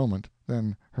only a moment,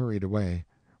 then hurried away,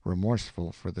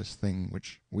 remorseful for this thing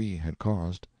which we had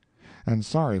caused, and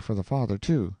sorry for the father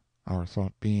too, our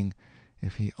thought being,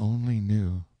 if he only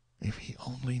knew, if he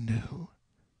only knew.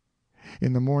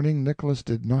 In the morning Nicholas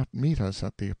did not meet us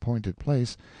at the appointed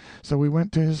place, so we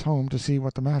went to his home to see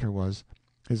what the matter was.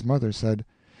 His mother said,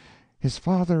 "His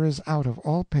father is out of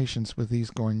all patience with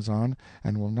these goings-on,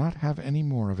 and will not have any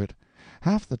more of it.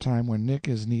 Half the time when Nick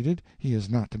is needed he is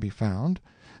not to be found.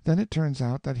 Then it turns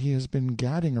out that he has been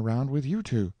gadding around with you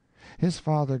two. His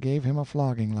father gave him a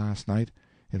flogging last night.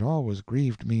 It always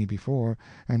grieved me before,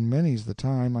 and many's the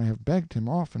time I have begged him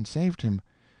off and saved him.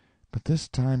 But this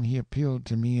time he appealed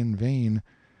to me in vain,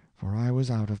 for I was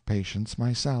out of patience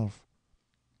myself."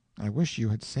 "I wish you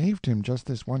had saved him just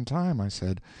this one time," I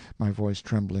said, my voice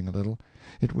trembling a little.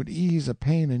 "It would ease a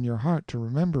pain in your heart to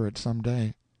remember it some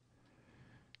day."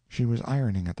 She was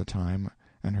ironing at the time,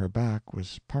 and her back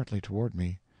was partly toward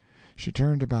me. She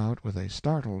turned about with a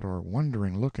startled or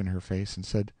wondering look in her face, and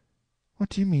said, "What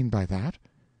do you mean by that?"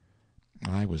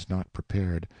 I was not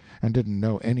prepared, and didn't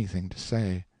know anything to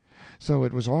say. So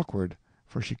it was awkward,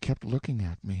 for she kept looking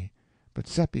at me, but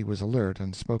Seppi was alert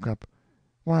and spoke up.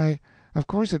 "Why, of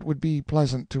course it would be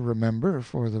pleasant to remember,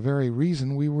 for the very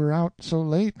reason we were out so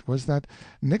late was that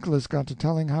Nicholas got to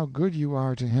telling how good you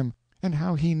are to him, and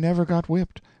how he never got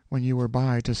whipped when you were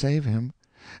by to save him,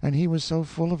 and he was so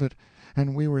full of it,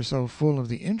 and we were so full of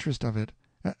the interest of it,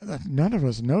 that none of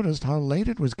us noticed how late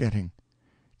it was getting."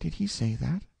 "Did he say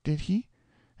that? Did he?"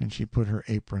 And she put her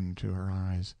apron to her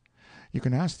eyes. "You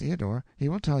can ask Theodore. He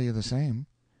will tell you the same."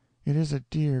 "It is a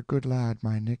dear, good lad,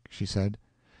 my Nick," she said.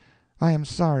 "I am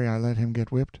sorry I let him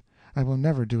get whipped. I will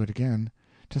never do it again.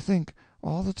 To think,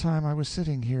 all the time I was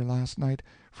sitting here last night,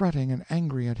 fretting and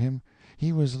angry at him,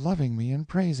 he was loving me and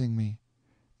praising me.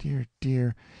 Dear,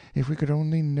 dear, if we could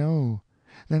only know!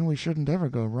 Then we shouldn't ever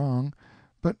go wrong.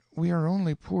 But we are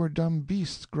only poor dumb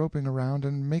beasts groping around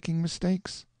and making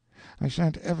mistakes. I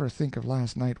shan't ever think of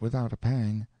last night without a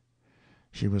pang."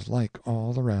 She was like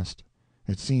all the rest.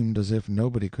 It seemed as if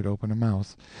nobody could open a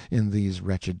mouth, in these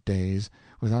wretched days,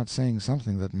 without saying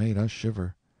something that made us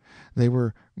shiver. They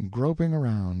were groping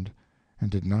around, and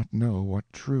did not know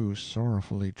what true,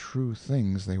 sorrowfully true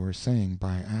things they were saying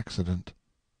by accident.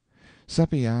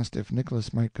 Seppi asked if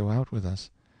Nicholas might go out with us.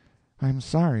 "I am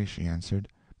sorry," she answered,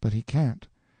 "but he can't.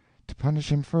 To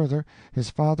punish him further, his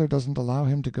father doesn't allow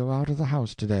him to go out of the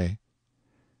house today."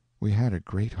 We had a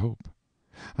great hope.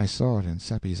 I saw it in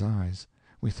Seppi's eyes.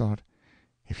 We thought,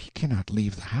 "If he cannot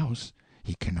leave the house,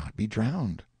 he cannot be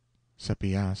drowned."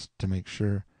 Seppi asked, to make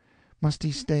sure, "Must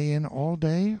he stay in all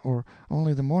day, or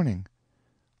only the morning?"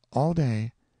 "All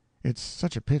day. It's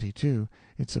such a pity, too.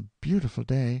 It's a beautiful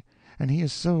day, and he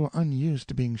is so unused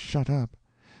to being shut up.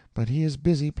 But he is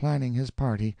busy planning his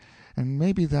party, and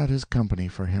maybe that is company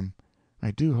for him.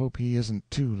 I do hope he isn't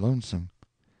too lonesome."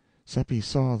 Seppi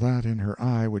saw that in her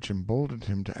eye which emboldened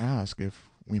him to ask if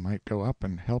we might go up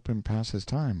and help him pass his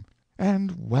time.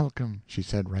 "And welcome," she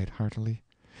said right heartily.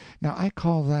 "Now I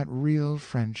call that real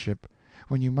friendship,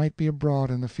 when you might be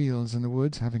abroad in the fields and the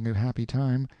woods having a happy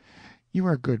time. You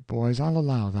are good boys, I'll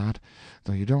allow that,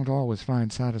 though you don't always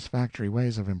find satisfactory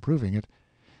ways of improving it.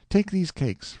 Take these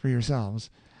cakes for yourselves,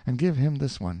 and give him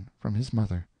this one, from his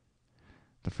mother."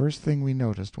 The first thing we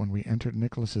noticed when we entered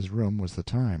Nicholas's room was the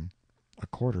time,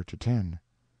 9:45.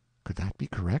 Could that be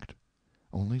correct?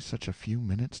 Only such a few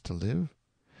minutes to live?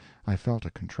 I felt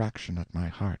a contraction at my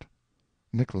heart.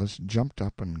 Nicholas jumped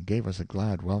up and gave us a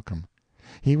glad welcome.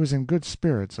 He was in good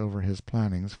spirits over his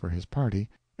plannings for his party,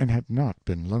 and had not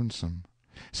been lonesome.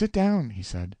 "Sit down," he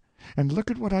said, "and look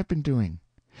at what I've been doing.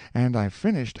 And I've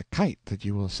finished a kite that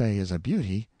you will say is a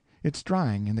beauty. It's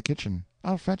drying in the kitchen.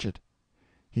 I'll fetch it."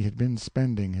 He had been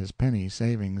spending his penny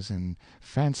savings in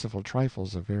fanciful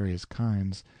trifles of various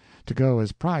kinds, to go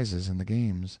as prizes in the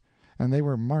games, and they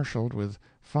were marshaled with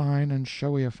fine and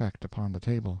showy effect upon the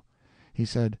table. He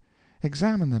said,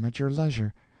 "Examine them at your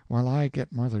leisure, while I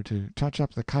get Mother to touch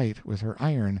up the kite with her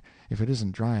iron if it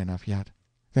isn't dry enough yet."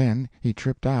 Then he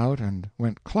tripped out and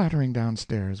went clattering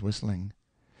downstairs, whistling.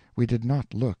 We did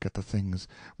not look at the things.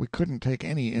 We couldn't take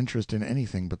any interest in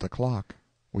anything but the clock.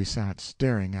 We sat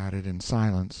staring at it in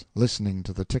silence, listening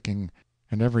to the ticking,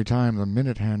 and every time the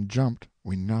minute hand jumped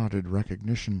we nodded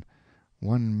recognition.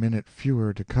 1 minute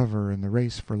fewer to cover in the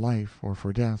race for life or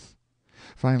for death.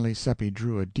 Finally Seppi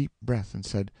drew a deep breath and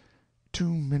said,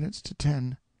 2 minutes to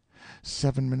 10.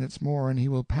 7 minutes more and he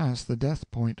will pass the death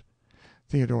point.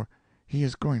 Theodore, he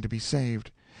is going to be saved.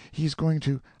 He is going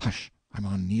to— Hush! I'm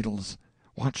on needles.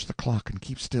 Watch the clock and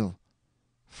keep still.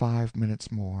 5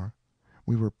 minutes more.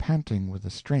 We were panting with the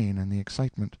strain and the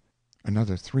excitement.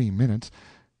 Another 3 minutes,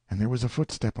 and there was a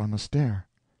footstep on the stair.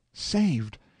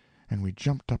 Saved! And we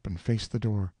jumped up and faced the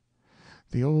door.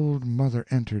 The old mother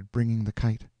entered, bringing the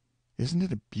kite. "Isn't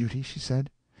it a beauty?" she said.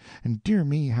 "And dear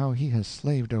me, how he has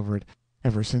slaved over it,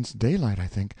 ever since daylight, I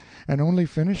think, and only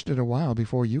finished it a while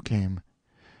before you came."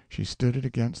 She stood it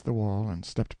against the wall and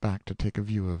stepped back to take a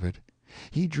view of it.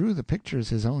 "He drew the pictures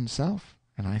his own self,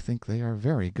 and I think they are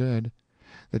very good.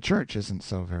 The church isn't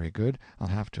so very good, I'll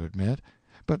have to admit,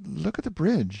 but look at the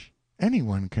bridge. Any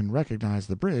one can recognize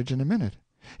the bridge in a minute.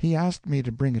 He asked me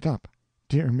to bring it up.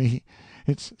 Dear me,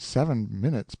 it's 7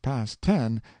 minutes past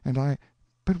 10, and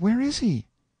But where is he?"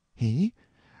 "He?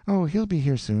 Oh, he'll be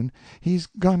here soon. He's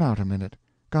gone out a minute."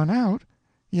 "Gone out?"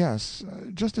 "Yes.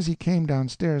 Just as he came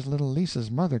downstairs little Lisa's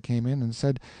mother came in and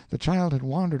said the child had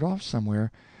wandered off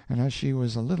somewhere, and as she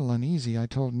was a little uneasy I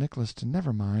told Nicholas to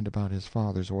never mind about his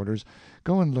father's orders.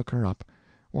 Go and look her up.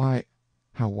 Why,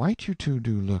 how white you two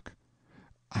do look!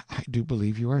 I do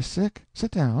believe you are sick. Sit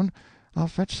down. I'll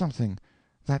fetch something.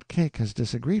 That cake has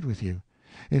disagreed with you.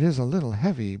 It is a little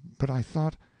heavy, but I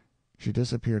thought—" She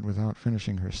disappeared without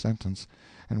finishing her sentence,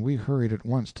 and we hurried at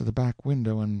once to the back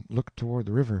window and looked toward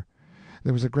the river.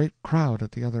 There was a great crowd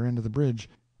at the other end of the bridge,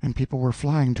 and people were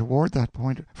flying toward that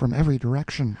point from every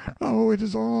direction. "Oh, it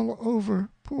is all over!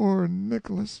 Poor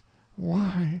Nicholas!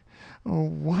 Why, oh,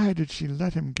 why did she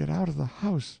let him get out of the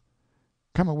house?"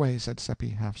 "Come away," said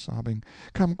Seppi, half sobbing.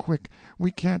 "Come quick.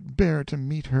 We can't bear to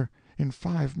meet her. In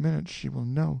 5 minutes she will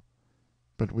know."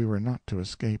 But we were not to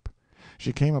escape.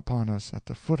 She came upon us at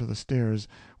the foot of the stairs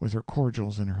with her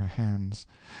cordials in her hands,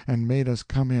 and made us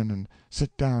come in and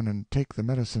sit down and take the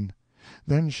medicine.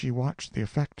 Then she watched the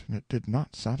effect, and it did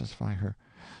not satisfy her,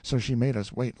 so she made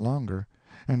us wait longer,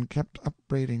 and kept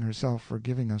upbraiding herself for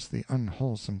giving us the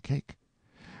unwholesome cake.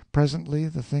 Presently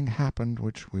the thing happened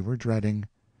which we were dreading.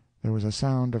 There was a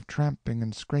sound of tramping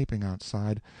and scraping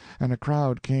outside, and a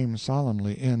crowd came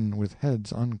solemnly in, with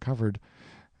heads uncovered,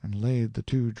 and laid the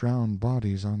 2 drowned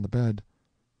bodies on the bed.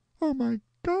 "Oh, my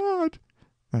God!"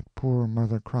 that poor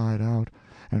mother cried out,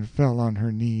 and fell on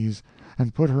her knees,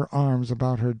 and put her arms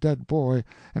about her dead boy,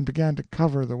 and began to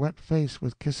cover the wet face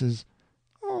with kisses.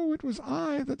 "Oh, it was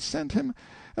I that sent him,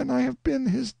 and I have been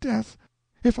his death.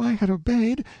 If I had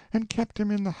obeyed, and kept him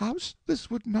in the house,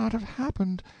 this would not have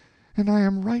happened, and I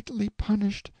am rightly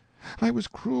punished. I was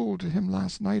cruel to him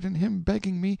last night in him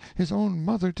begging me, his own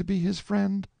mother, to be his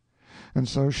friend." And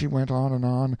so she went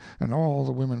on, and all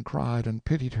the women cried and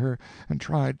pitied her, and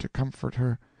tried to comfort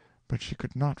her, but she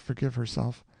could not forgive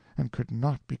herself, and could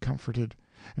not be comforted,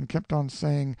 and kept on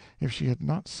saying if she had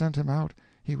not sent him out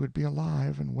he would be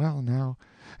alive and well now,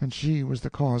 and she was the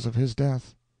cause of his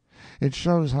death. It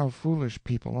shows how foolish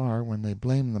people are when they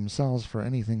blame themselves for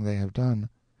anything they have done.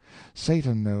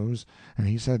 Satan knows, and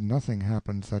he said nothing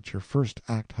happens that your first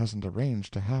act hasn't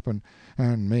arranged to happen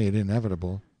and made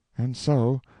inevitable. And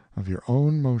so, of your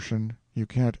own motion, you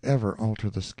can't ever alter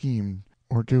the scheme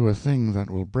or do a thing that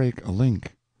will break a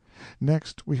link.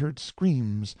 Next we heard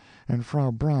screams, and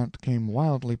Frau Brandt came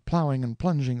wildly plowing and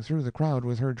plunging through the crowd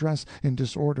with her dress in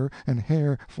disorder and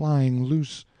hair flying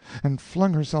loose, and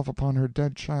flung herself upon her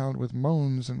dead child with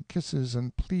moans and kisses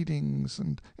and pleadings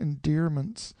and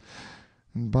endearments.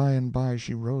 And by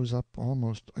she rose up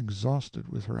almost exhausted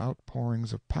with her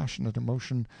outpourings of passionate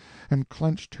emotion, and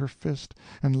clenched her fist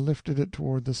and lifted it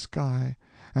toward the sky,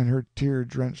 and her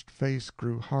tear-drenched face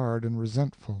grew hard and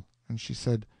resentful, and she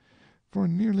said, "For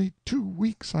nearly 2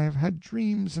 weeks I have had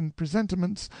dreams and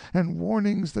presentiments and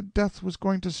warnings that death was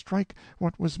going to strike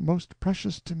what was most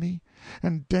precious to me,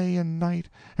 and day and night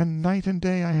and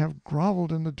day I have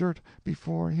groveled in the dirt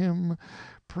before him,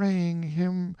 praying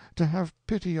him to have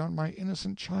pity on my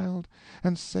innocent child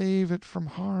and save it from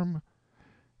harm.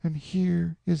 and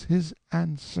here is his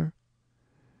answer.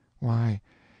 Why,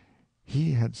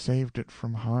 he had saved it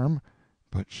from harm,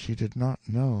 but she did not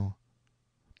know.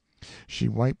 She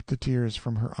wiped the tears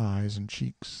from her eyes and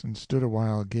cheeks, and stood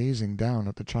awhile gazing down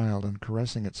at the child and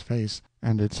caressing its face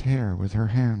and its hair with her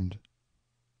hand.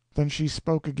 Then she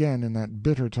spoke again in that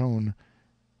bitter tone,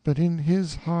 "But in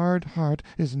his hard heart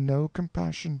is no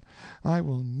compassion. I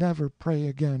will never pray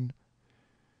again."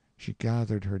 She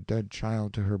gathered her dead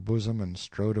child to her bosom and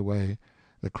strode away,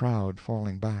 the crowd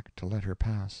falling back to let her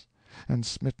pass, and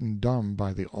smitten dumb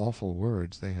by the awful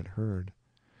words they had heard.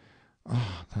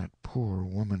 Ah, that poor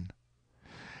woman!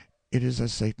 It is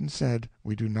as Satan said,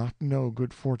 we do not know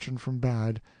good fortune from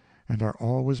bad, and are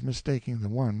always mistaking the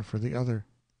one for the other.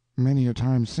 Many a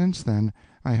time since then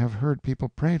I have heard people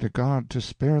pray to God to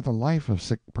spare the life of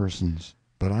sick persons,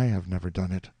 but I have never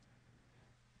done it.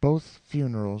 Both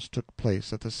funerals took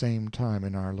place at the same time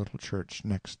in our little church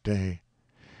next day.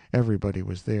 Everybody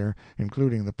was there,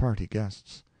 including the party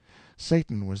guests.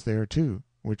 Satan was there, too,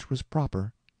 which was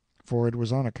proper, for it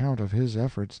was on account of his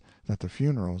efforts that the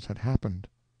funerals had happened.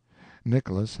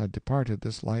 Nicholas had departed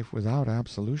this life without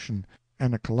absolution,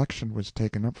 and a collection was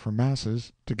taken up for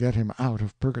masses to get him out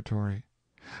of purgatory.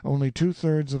 Only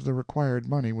 2/3 of the required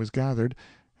money was gathered,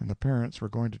 and the parents were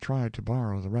going to try to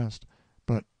borrow the rest,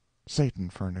 but Satan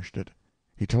furnished it.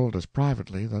 He told us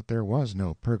privately that there was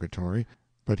no purgatory,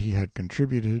 but he had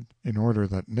contributed in order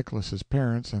that Nicholas's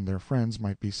parents and their friends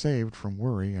might be saved from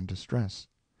worry and distress.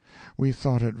 We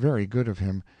thought it very good of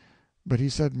him, but he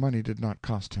said money did not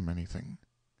cost him anything.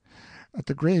 At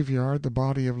the graveyard the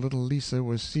body of little Lisa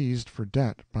was seized for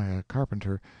debt by a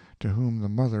carpenter to whom the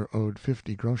mother owed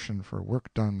 50 groschen for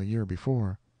work done the year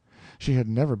before. She had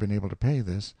never been able to pay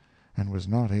this, and was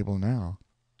not able now.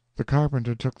 The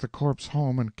carpenter took the corpse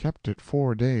home and kept it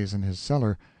 4 days in his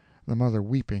cellar, the mother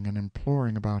weeping and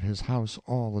imploring about his house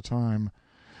all the time.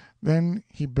 Then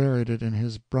he buried it in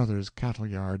his brother's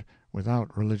cattle-yard,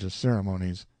 without religious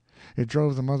ceremonies. It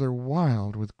drove the mother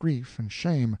wild with grief and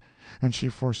shame, and she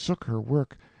forsook her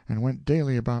work and went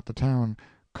daily about the town,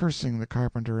 cursing the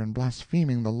carpenter and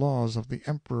blaspheming the laws of the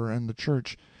emperor and the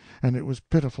church, and it was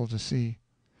pitiful to see.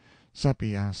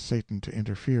 Seppi asked Satan to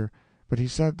interfere, but he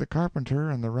said the carpenter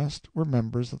and the rest were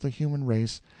members of the human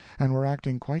race, and were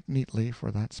acting quite neatly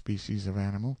for that species of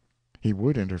animal. He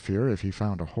would interfere if he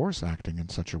found a horse acting in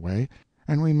such a way,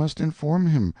 and we must inform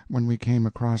him when we came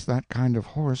across that kind of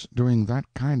horse doing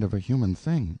that kind of a human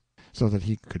thing, so that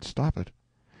he could stop it.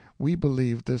 We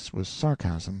believed this was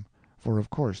sarcasm, for of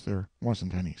course there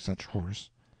wasn't any such horse.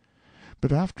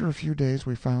 But after a few days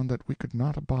we found that we could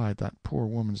not abide that poor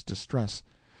woman's distress,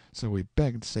 so we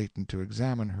begged Satan to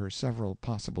examine her several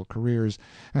possible careers,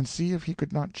 and see if he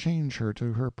could not change her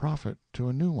to her profit to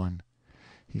a new one.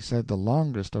 He said the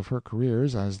longest of her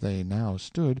careers, as they now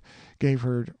stood, gave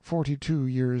her 42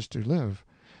 years to live,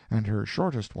 and her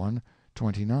shortest one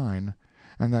 29,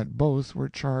 and that both were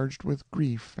charged with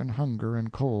grief and hunger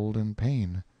and cold and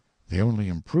pain. The only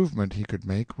improvement he could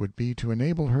make would be to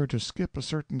enable her to skip a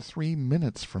certain 3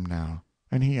 minutes from now,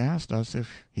 and he asked us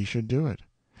if he should do it.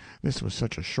 This was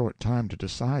such a short time to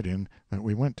decide in that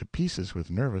we went to pieces with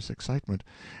nervous excitement,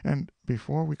 and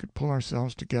before we could pull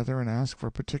ourselves together and ask for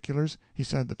particulars, he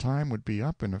said the time would be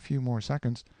up in a few more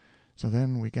seconds. So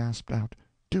then we gasped out,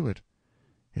 "Do it."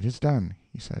 "It is done,"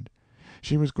 he said.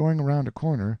 "She was going around a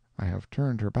corner. I have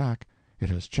turned her back.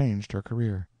 It has changed her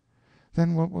career."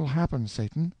 "Then what will happen,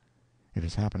 Satan?" "It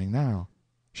is happening now.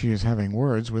 She is having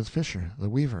words with Fisher, the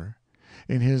weaver.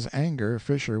 In his anger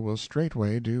Fisher will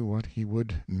straightway do what he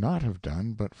would not have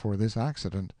done but for this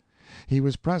accident. He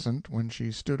was present when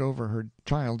she stood over her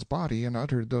child's body and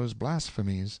uttered those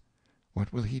blasphemies.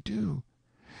 What will he do?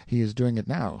 He is doing it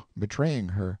now, betraying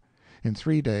her. In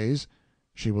 3 days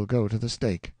she will go to the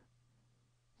stake."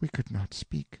 We could not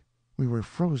speak. We were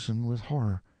frozen with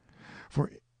horror. For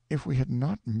if we had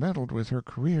not meddled with her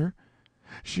career,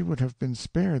 she would have been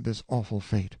spared this awful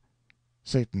fate.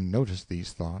 Satan noticed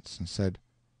these thoughts, and said,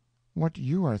 "What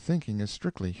you are thinking is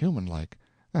strictly human-like,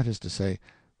 that is to say,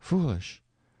 foolish.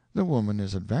 The woman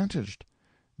is advantaged.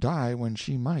 Die when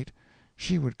she might,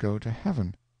 she would go to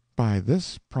heaven. By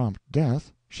this prompt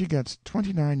death she gets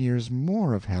 29 years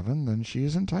more of heaven than she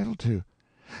is entitled to,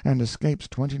 and escapes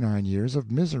 29 years of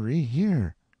misery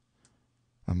here."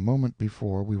 A moment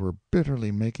before we were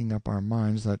bitterly making up our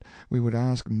minds that we would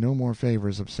ask no more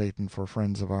favors of Satan for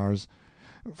friends of ours,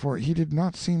 for he did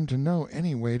not seem to know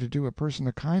any way to do a person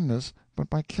a kindness but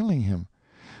by killing him.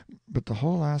 But the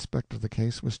whole aspect of the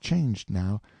case was changed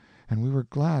now, and we were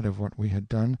glad of what we had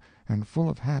done, and full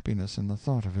of happiness in the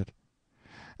thought of it.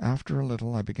 After a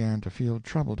little I began to feel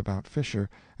troubled about Fisher,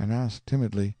 and asked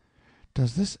timidly,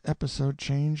 Does this episode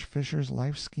change Fisher's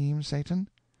life scheme, Satan?"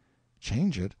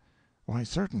 "Change it? Why,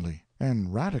 certainly,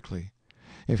 and radically.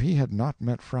 If he had not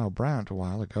met Frau Brandt a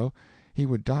while ago, he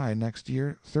would die next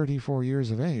year 34 years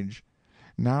of age.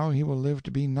 Now he will live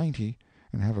to be 90,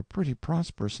 and have a pretty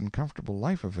prosperous and comfortable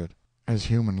life of it, as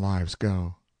human lives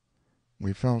go."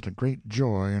 We felt a great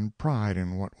joy and pride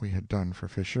in what we had done for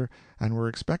Fisher, and were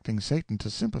expecting Satan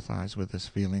to sympathize with this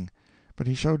feeling, but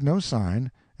he showed no sign,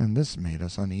 and this made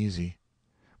us uneasy.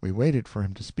 We waited for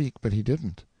him to speak, but he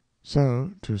didn't.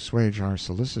 So, to assuage our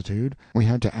solicitude, we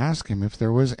had to ask him if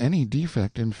there was any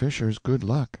defect in Fisher's good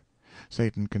luck.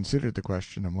 Satan considered the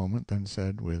question a moment, then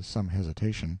said, with some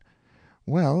hesitation,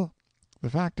 "Well, the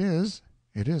fact is,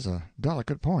 it is a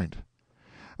delicate point.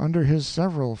 Under his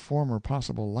several former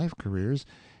possible life careers,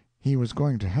 he was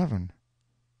going to heaven."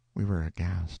 We were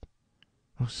aghast.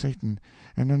 "Oh, Satan,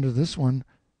 and under this one—"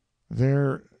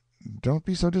 "There, don't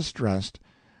be so distressed.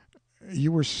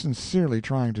 You were sincerely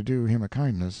trying to do him a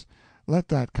kindness. Let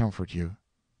that comfort you."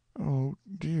 "Oh,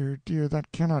 dear, dear,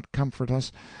 that cannot comfort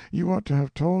us. You ought to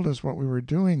have told us what we were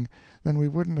doing, then we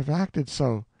wouldn't have acted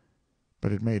so."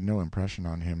 But it made no impression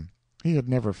on him. He had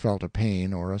never felt a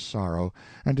pain or a sorrow,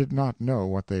 and did not know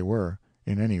what they were,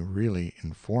 in any really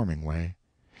informing way.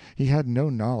 He had no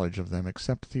knowledge of them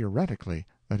except theoretically,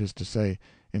 that is to say,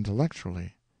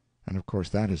 intellectually, and of course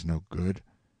that is no good.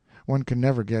 One can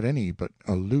never get any but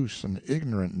a loose and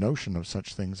ignorant notion of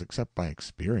such things except by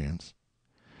experience.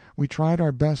 We tried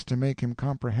our best to make him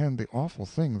comprehend the awful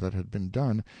thing that had been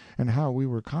done, and how we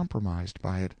were compromised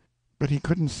by it, but he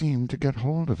couldn't seem to get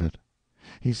hold of it.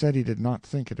 He said he did not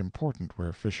think it important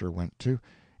where Fisher went to.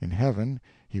 In heaven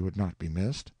he would not be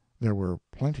missed. There were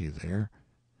plenty there.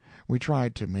 We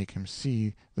tried to make him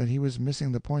see that he was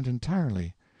missing the point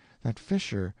entirely, that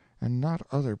Fisher and not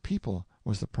other people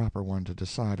was the proper one to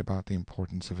decide about the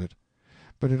importance of it.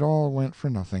 But it all went for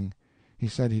nothing. He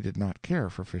said he did not care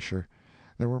for Fisher.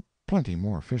 There were plenty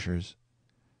more Fishers.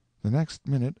 The next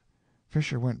minute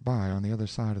Fisher went by on the other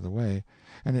side of the way,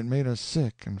 and it made us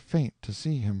sick and faint to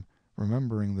see him,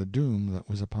 remembering the doom that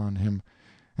was upon him,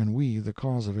 and we the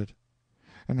cause of it,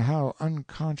 and how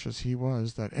unconscious he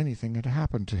was that anything had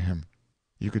happened to him.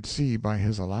 You could see by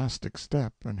his elastic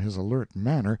step and his alert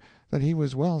manner that he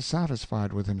was well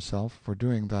satisfied with himself for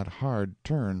doing that hard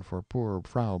turn for poor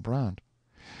Frau Brandt.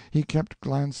 He kept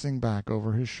glancing back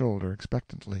over his shoulder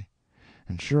expectantly,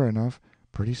 and sure enough,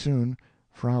 pretty soon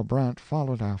Frau Brandt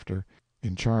followed after,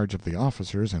 in charge of the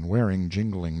officers and wearing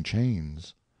jingling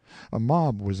chains. A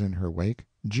mob was in her wake,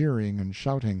 jeering and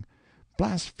shouting,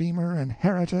 "Blasphemer and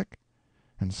heretic!"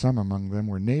 and some among them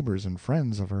were neighbors and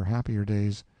friends of her happier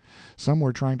days. Some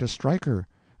were trying to strike her,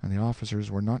 and the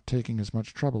officers were not taking as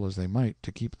much trouble as they might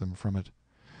to keep them from it.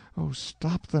 "Oh,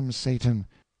 stop them, Satan!"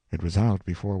 It was out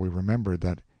before we remembered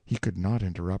that he could not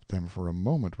interrupt them for a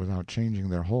moment without changing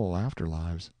their whole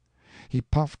after-lives. He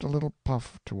puffed a little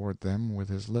puff toward them with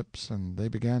his lips, and they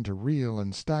began to reel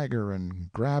and stagger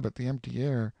and grab at the empty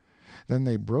air. Then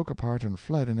they broke apart and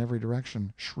fled in every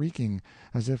direction, shrieking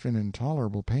as if in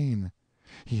intolerable pain.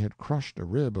 He had crushed a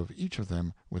rib of each of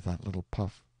them with that little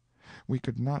puff. We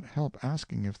could not help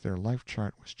asking if their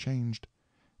life-chart was changed.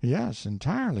 Yes,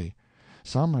 entirely.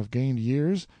 Some have gained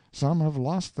years, some have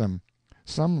lost them.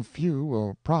 Some few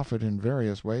will profit in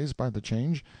various ways by the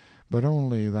change, but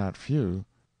only that few.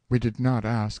 We did not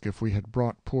ask if we had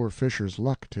brought poor Fisher's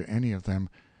luck to any of them.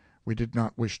 We did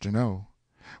not wish to know.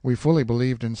 We fully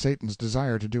believed in Satan's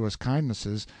desire to do us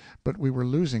kindnesses, but we were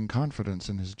losing confidence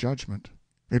in his judgment.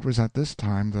 It was at this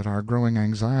time that our growing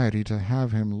anxiety to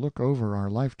have him look over our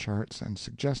life-charts and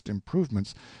suggest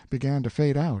improvements began to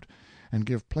fade out and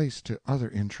give place to other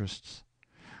interests.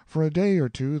 For a day or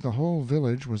two the whole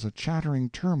village was a chattering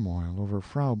turmoil over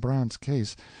Frau Brandt's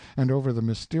case and over the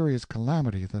mysterious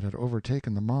calamity that had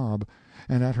overtaken the mob,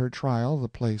 and at her trial the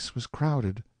place was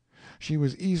crowded. She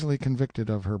was easily convicted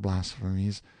of her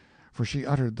blasphemies, for she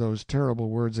uttered those terrible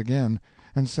words again,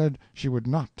 and said she would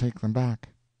not take them back.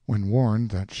 When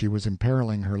warned that she was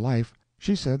imperiling her life,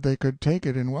 she said they could take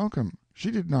it in welcome.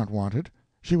 She did not want it.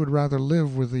 She would rather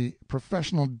live with the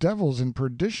professional devils in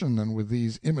perdition than with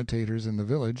these imitators in the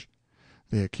village.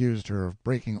 They accused her of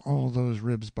breaking all those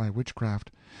ribs by witchcraft,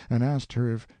 and asked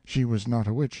her if she was not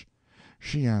a witch.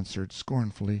 She answered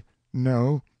scornfully,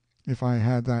 "No. If I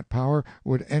had that power,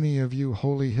 would any of you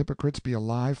holy hypocrites be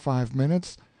alive 5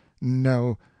 minutes?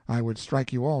 No, I would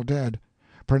strike you all dead.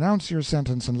 Pronounce your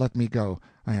sentence and let me go.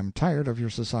 I am tired of your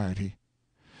society."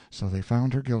 So they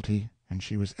found her guilty, and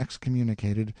she was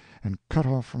excommunicated and cut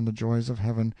off from the joys of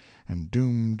heaven and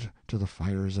doomed to the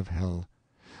fires of hell.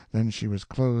 Then she was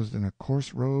clothed in a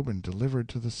coarse robe and delivered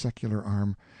to the secular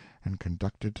arm, and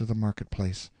conducted to the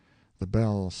market-place, the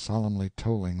bell solemnly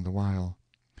tolling the while.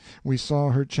 We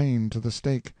saw her chained to the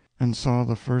stake, and saw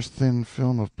the first thin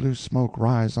film of blue smoke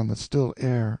rise on the still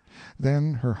air.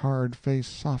 Then her hard face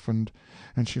softened,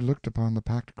 and she looked upon the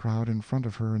packed crowd in front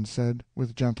of her and said,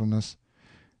 with gentleness,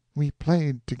 "We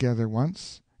played together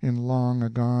once, in long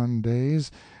agone days,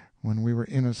 when we were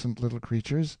innocent little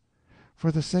creatures.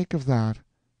 For the sake of that,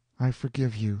 I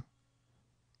forgive you."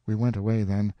 We went away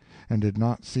then, and did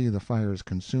not see the fires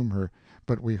consume her,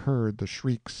 but we heard the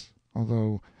shrieks,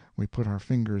 although we put our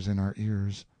fingers in our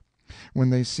ears. When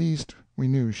they ceased we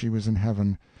knew she was in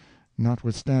heaven,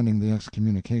 notwithstanding the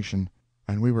excommunication,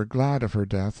 and we were glad of her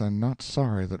death and not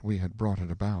sorry that we had brought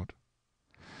it about.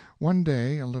 One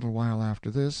day, a little while after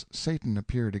this, Satan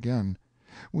appeared again.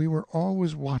 We were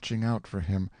always watching out for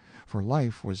him, for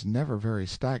life was never very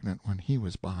stagnant when he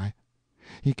was by.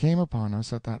 He came upon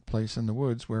us at that place in the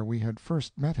woods where we had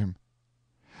first met him.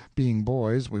 Being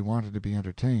boys, we wanted to be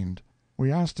entertained.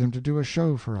 We asked him to do a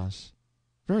show for us.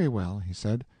 "Very well," he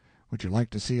said. "Would you like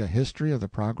to see a history of the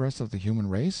progress of the human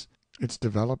race, its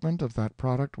development of that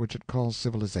product which it calls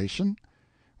civilization?"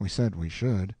 We said we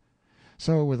should.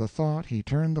 So with a thought he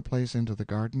turned the place into the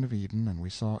Garden of Eden, and we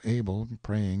saw Abel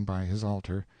praying by his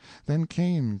altar. Then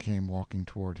Cain came walking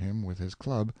toward him with his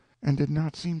club, and did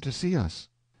not seem to see us,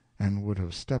 and would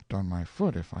have stepped on my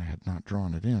foot if I had not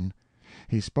drawn it in.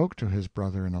 He spoke to his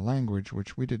brother in a language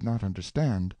which we did not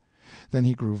understand. Then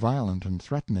he grew violent and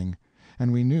threatening,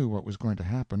 and we knew what was going to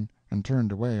happen, and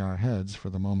turned away our heads for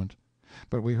the moment.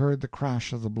 But we heard the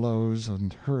crash of the blows,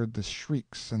 and heard the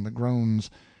shrieks and the groans.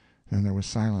 Then there was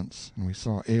silence, and we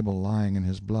saw Abel lying in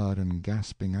his blood and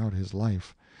gasping out his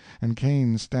life, and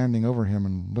Cain standing over him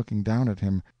and looking down at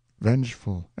him,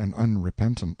 vengeful and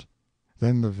unrepentant.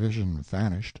 Then the vision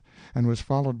vanished, and was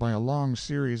followed by a long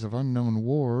series of unknown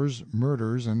wars,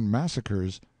 murders, and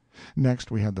massacres.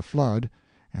 Next we had the flood,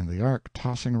 and the ark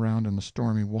tossing around in the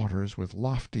stormy waters, with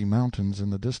lofty mountains in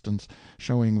the distance,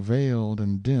 showing veiled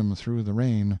and dim through the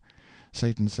rain.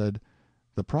 Satan said,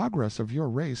 "The progress of your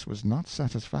race was not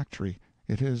satisfactory.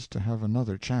 It is to have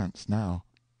another chance now."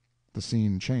 The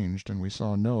scene changed, and we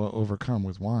saw Noah overcome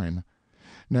with wine.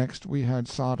 Next we had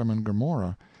Sodom and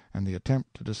Gomorrah, and the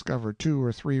attempt to discover 2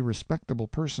 or 3 respectable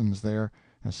persons there,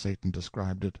 as Satan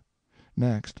described it.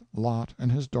 Next, Lot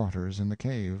and his daughters in the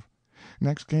cave.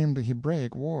 Next came the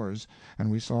Hebraic wars,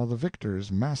 and we saw the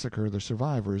victors massacre the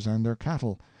survivors and their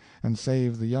cattle, and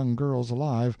save the young girls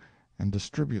alive, and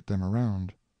distribute them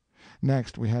around.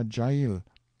 Next we had Jael,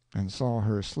 and saw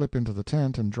her slip into the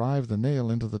tent and drive the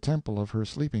nail into the temple of her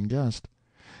sleeping guest.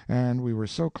 And we were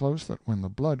so close that when the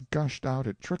blood gushed out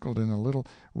it trickled in a little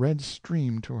red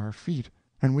stream to our feet,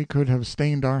 and we could have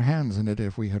stained our hands in it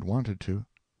if we had wanted to.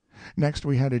 Next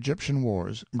we had Egyptian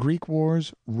wars, Greek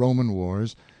wars, Roman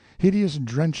wars, hideous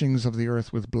drenchings of the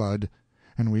earth with blood,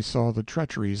 and we saw the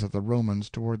treacheries of the Romans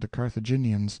toward the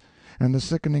Carthaginians, and the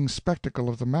sickening spectacle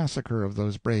of the massacre of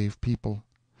those brave people.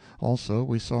 Also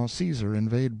we saw Caesar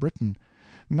invade Britain,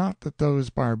 not that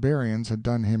those barbarians had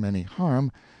done him any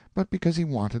harm, but because he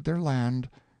wanted their land,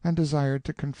 and desired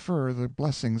to confer the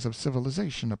blessings of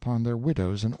civilization upon their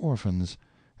widows and orphans,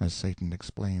 as Satan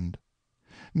explained.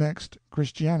 Next,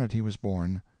 Christianity was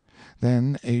born.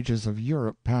 Then ages of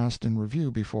Europe passed in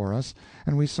review before us,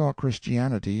 and we saw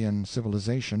Christianity and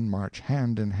civilization march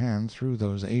hand in hand through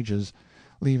those ages,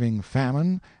 leaving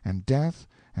famine and death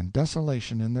and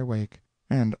desolation in their wake,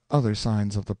 and other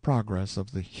signs of the progress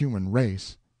of the human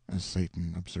race, as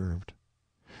Satan observed.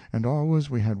 And always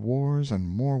we had wars and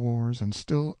more wars and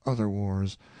still other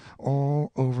wars,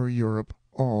 all over Europe,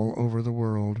 all over the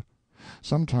world.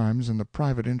 Sometimes in the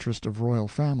private interest of royal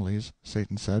families,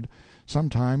 Satan said,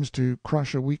 sometimes to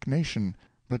crush a weak nation,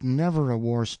 but never a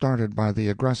war started by the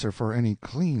aggressor for any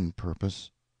clean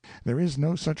purpose. There is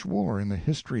no such war in the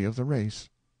history of the race.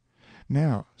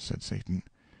 "Now," said Satan,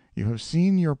 "you have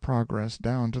seen your progress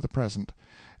down to the present,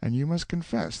 and you must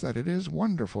confess that it is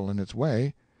wonderful in its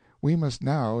way. We must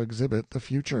now exhibit the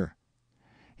future."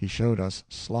 He showed us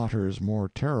slaughters more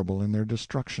terrible in their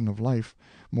destruction of life,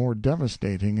 more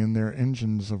devastating in their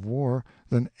engines of war,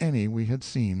 than any we had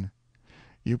seen.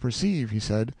 "You perceive," he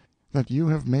said, "that you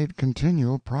have made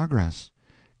continual progress.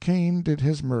 Cain did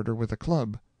his murder with a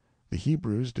club. The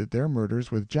Hebrews did their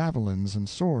murders with javelins and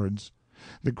swords.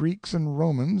 The Greeks and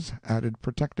Romans added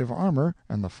protective armor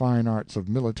and the fine arts of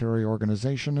military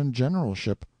organization and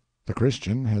generalship. The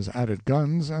Christian has added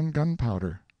guns and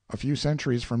gunpowder. A few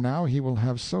centuries from now he will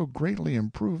have so greatly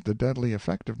improved the deadly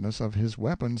effectiveness of his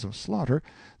weapons of slaughter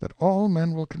that all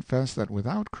men will confess that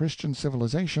without Christian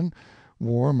civilization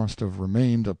war must have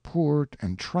remained a poor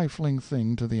and trifling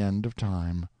thing to the end of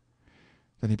time."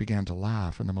 Then he began to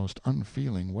laugh in the most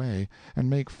unfeeling way, and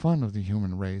make fun of the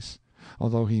human race,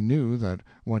 although he knew that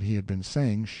what he had been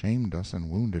saying shamed us and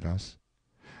wounded us.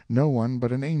 No one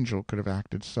but an angel could have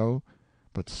acted so,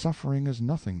 but suffering is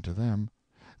nothing to them.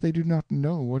 They do not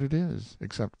know what it is,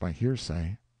 except by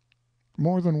hearsay.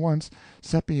 More than once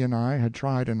Seppi and I had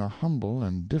tried in a humble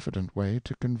and diffident way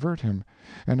to convert him,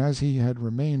 and as he had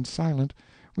remained silent,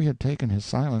 we had taken his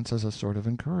silence as a sort of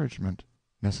encouragement.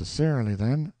 Necessarily,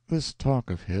 then, this talk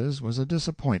of his was a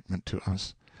disappointment to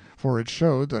us, for it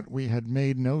showed that we had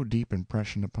made no deep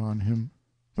impression upon him.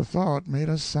 The thought made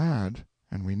us sad,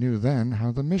 and we knew then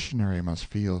how the missionary must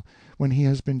feel when he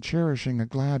has been cherishing a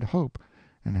glad hope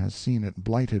and has seen it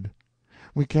blighted.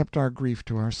 We kept our grief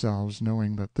to ourselves,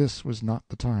 knowing that this was not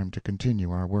the time to continue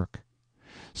our work.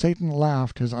 Satan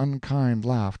laughed his unkind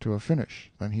laugh to a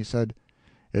finish. Then he said,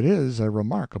 "It is a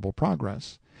remarkable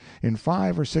progress. In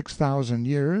 5,000 or 6,000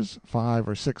 years 5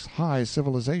 or 6 high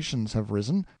civilizations have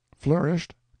risen,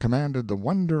 flourished, commanded the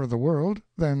wonder of the world,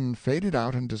 then faded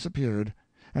out and disappeared,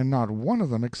 and not one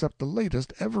of them except the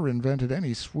latest ever invented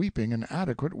any sweeping and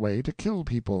adequate way to kill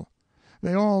people.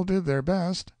 They all did their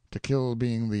best, to kill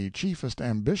being the chiefest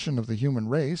ambition of the human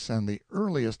race and the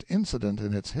earliest incident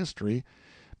in its history,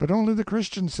 but only the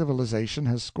Christian civilization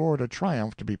has scored a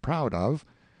triumph to be proud of.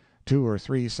 2 or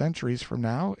 3 centuries from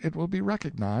now it will be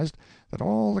recognized that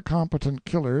all the competent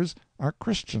killers are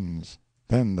Christians.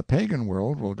 Then the pagan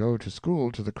world will go to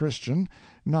school to the Christian,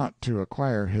 not to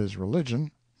acquire his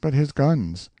religion, but his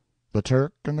guns. The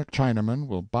Turk and the Chinaman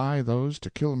will buy those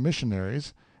to kill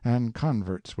missionaries and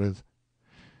converts with."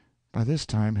 By this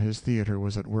time his theater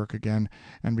was at work again,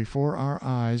 and before our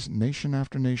eyes nation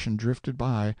after nation drifted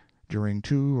by, during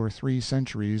 2 or 3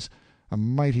 centuries, a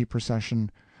mighty procession,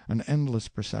 an endless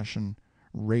procession,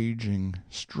 raging,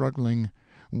 struggling,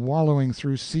 wallowing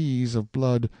through seas of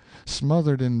blood,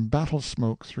 smothered in battle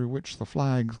smoke through which the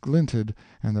flags glinted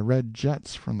and the red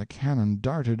jets from the cannon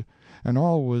darted, and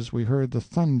always we heard the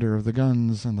thunder of the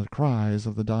guns and the cries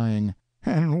of the dying.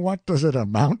 "And what does it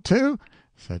amount to?"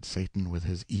 said Satan with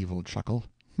his evil chuckle.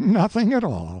 "Nothing at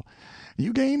all.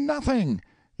 You gain nothing.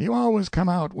 You always come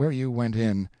out where you went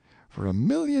in. For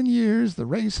 1,000,000 years the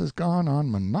race has gone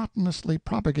on monotonously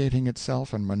propagating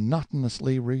itself and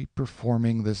monotonously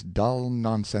reperforming this dull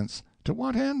nonsense. To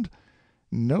what end?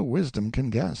 No wisdom can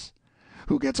guess.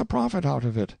 Who gets a profit out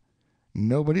of it?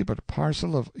 Nobody but a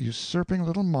parcel of usurping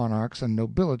little monarchs and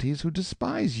nobilities who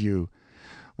despise you,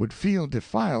 would feel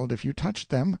defiled if you touched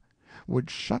them, would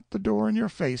shut the door in your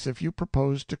face if you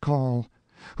proposed to call,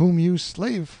 whom you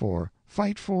slave for,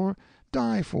 fight for,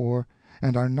 die for,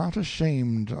 and are not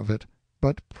ashamed of it,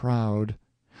 but proud,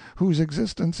 whose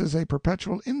existence is a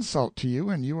perpetual insult to you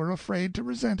and you are afraid to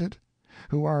resent it,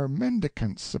 who are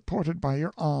mendicants supported by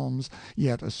your alms,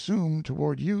 yet assume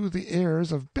toward you the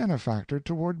airs of benefactor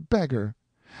toward beggar,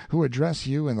 who address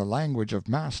you in the language of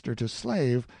master to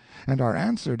slave, and are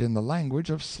answered in the language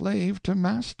of slave to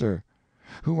master,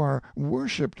 who are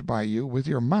worshipped by you with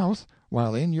your mouth,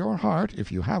 while in your heart,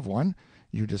 if you have one,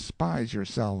 you despise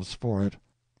yourselves for it.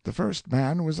 The first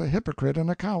man was a hypocrite and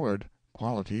a coward,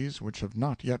 qualities which have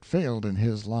not yet failed in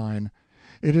his line.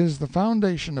 It is the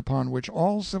foundation upon which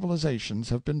all civilizations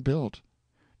have been built.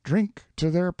 Drink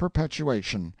to their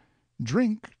perpetuation.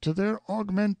 Drink to their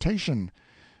augmentation.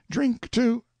 Drink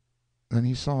to—" Then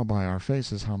he saw by our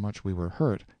faces how much we were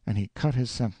hurt, and he cut his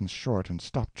sentence short and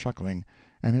stopped chuckling,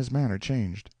 and his manner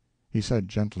changed. He said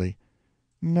gently,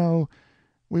 "No,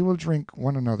 we will drink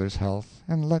one another's health,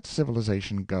 and let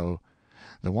civilization go.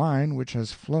 The wine which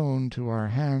has flown to our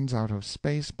hands out of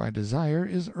space by desire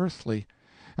is earthly,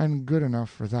 and good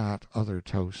enough for that other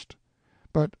toast.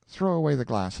 But throw away the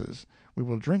glasses. We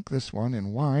will drink this one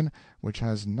in wine which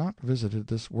has not visited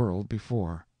this world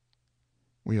before."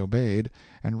 We obeyed,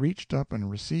 and reached up and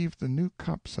received the new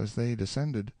cups as they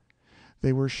descended.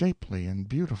 They were shapely and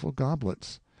beautiful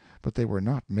goblets, but they were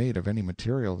not made of any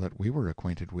material that we were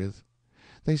acquainted with.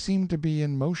 They seemed to be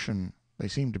in motion, they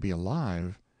seemed to be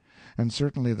alive, and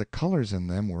certainly the colors in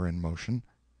them were in motion.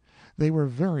 They were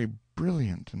very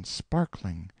brilliant and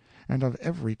sparkling, and of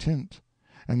every tint,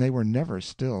 and they were never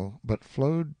still, but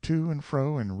flowed to and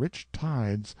fro in rich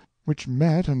tides, which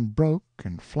met and broke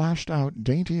and flashed out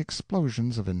dainty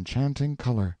explosions of enchanting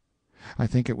color. I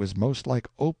think it was most like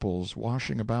opals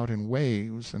washing about in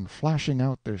waves and flashing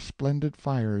out their splendid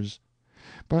fires.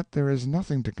 But there is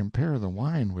nothing to compare the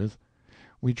wine with.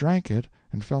 We drank it,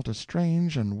 and felt a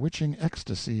strange and witching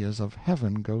ecstasy as of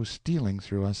heaven go stealing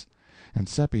through us, and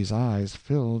Seppi's eyes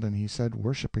filled, and he said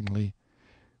worshipingly,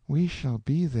 "We shall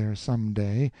be there some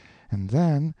day, and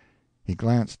then—" He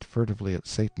glanced furtively at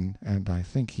Satan, and I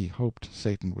think he hoped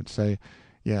Satan would say,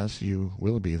 Yes, you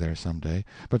will be there some day.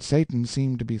 But Satan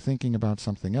seemed to be thinking about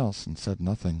something else, and said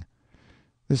nothing.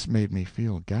 This made me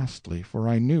feel ghastly, for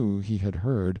I knew he had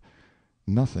heard.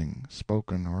 Nothing,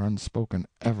 spoken or unspoken,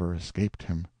 ever escaped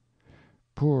him.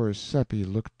 Poor Seppi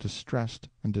looked distressed,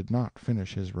 and did not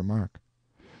finish his remark.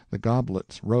 The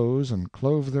goblets rose and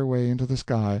clove their way into the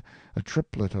sky, a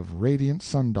triplet of radiant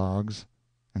sun-dogs,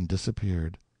 and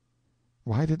disappeared.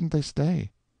 Why didn't they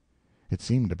stay? It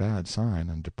seemed a bad sign,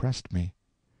 and depressed me.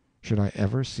 Should I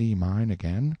ever see mine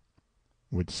again?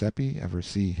 Would Seppi ever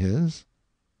see his?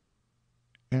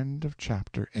 End of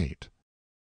Chapter 8.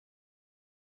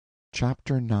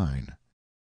 Chapter 9.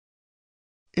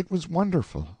 It was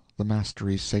wonderful, the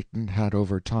mastery Satan had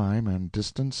over time and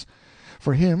distance.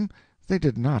 For him they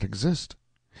did not exist.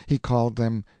 He called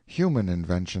them human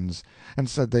inventions, and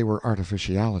said they were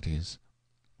artificialities.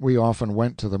 We often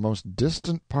went to the most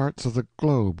distant parts of the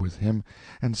globe with him,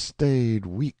 and stayed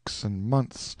weeks and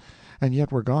months, and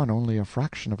yet were gone only a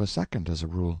fraction of a second as a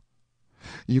rule.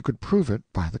 You could prove it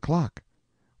by the clock.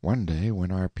 One day,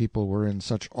 when our people were in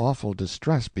such awful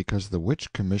distress because the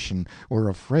Witch Commission were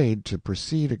afraid to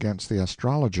proceed against the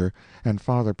astrologer and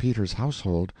Father Peter's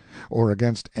household, or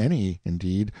against any,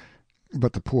 indeed,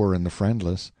 but the poor and the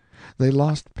friendless, they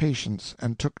lost patience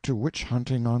and took to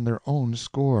witch-hunting on their own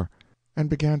score, and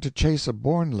began to chase a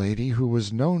born lady who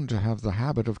was known to have the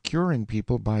habit of curing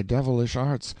people by devilish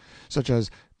arts, such as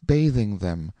bathing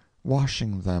them,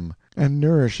 washing them, and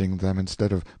nourishing them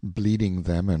instead of bleeding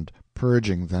them and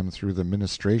purging them through the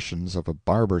ministrations of a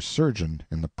barber-surgeon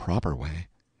in the proper way.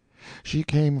 She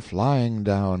came flying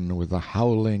down, with the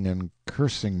howling and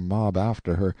cursing mob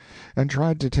after her, and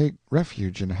tried to take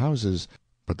refuge in houses,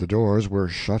 but the doors were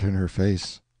shut in her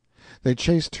face. They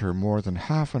chased her more than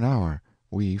half an hour,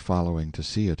 we following to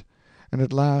see it, and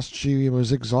at last she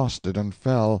was exhausted and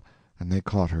fell, and they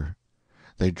caught her.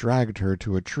 They dragged her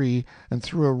to a tree and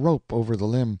threw a rope over the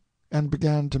limb, and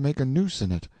began to make a noose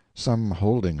in it, some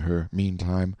holding her,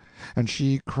 meantime, and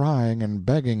she crying and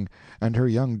begging, and her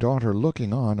young daughter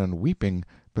looking on and weeping,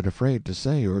 but afraid to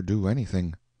say or do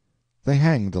anything. They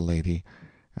hanged the lady,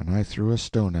 and I threw a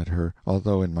stone at her,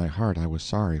 although in my heart I was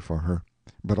sorry for her.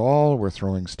 But all were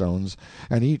throwing stones,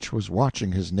 and each was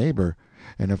watching his neighbor,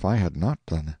 and if I had not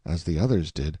done as the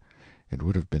others did, it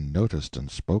would have been noticed and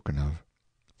spoken of.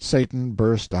 Satan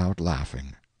burst out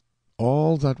laughing.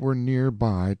 All that were near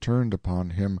by turned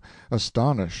upon him,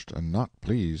 astonished and not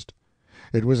pleased.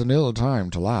 It was an ill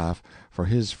time to laugh, for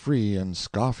his free and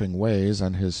scoffing ways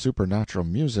and his supernatural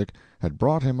music had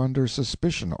brought him under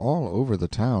suspicion all over the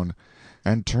town,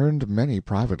 and turned many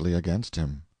privately against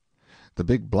him. The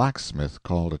big blacksmith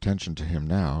called attention to him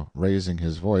now, raising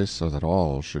his voice so that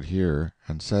all should hear,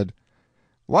 and said,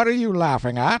 "What are you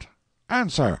laughing at?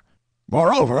 Answer.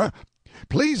 Moreover,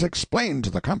 please explain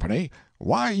to the company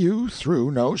why you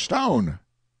threw no stone."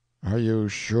 "Are you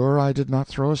sure I did not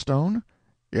throw a stone?"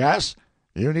 "Yes.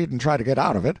 You needn't try to get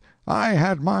out of it. I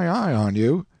had my eye on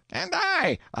you." "And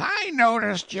I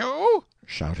noticed you,"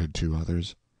 shouted two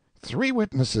others. "3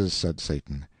 witnesses," said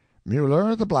Satan.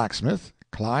 "Mueller the blacksmith,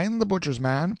 Klein the butcher's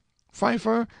man,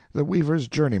 Pfeiffer the weaver's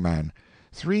journeyman.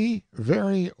 3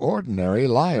 very ordinary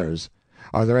liars.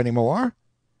 Are there any more?"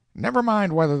 "Never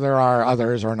mind whether there are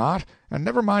others or not, and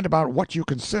never mind about what you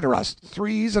consider us.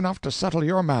 3's enough to settle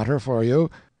your matter for you.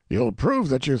 You'll prove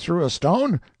that you threw a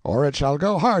stone, or it shall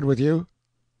go hard with you."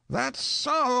 "That's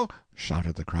so,"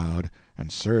 shouted the crowd,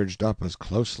 and surged up as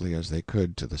closely as they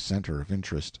could to the center of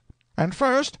interest. "And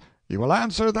first you will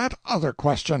answer that other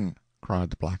question," cried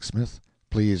the blacksmith,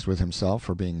 pleased with himself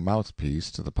for being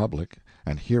mouthpiece to the public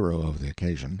and hero of the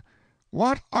occasion.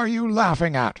 "What are you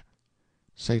laughing at?"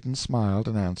 Satan smiled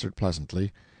and answered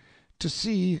pleasantly, "To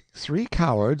see 3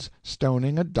 cowards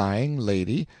stoning a dying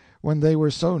lady when they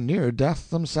were so near death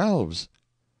themselves."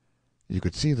 You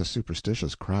could see the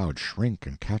superstitious crowd shrink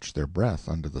and catch their breath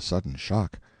under the sudden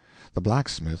shock. The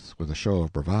blacksmith, with a show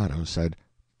of bravado, said,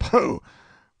 "Pooh!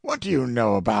 What do you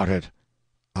know about it?"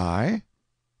 "I?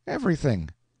 Everything.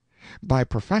 By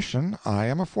profession I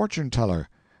am a fortune-teller,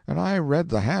 and I read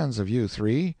the hands of you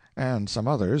 3, and some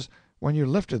others, when you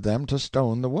lifted them to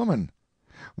stone the woman.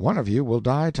 One of you will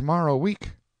die tomorrow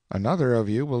week, another of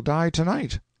you will die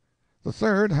tonight. The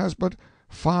third has but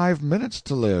 5 minutes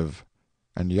to live,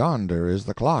 and yonder is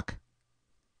the clock."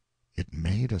 It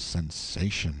made a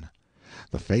sensation.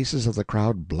 The faces of the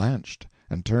crowd blanched,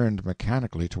 and turned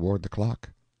mechanically toward the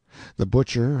clock. The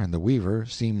butcher and the weaver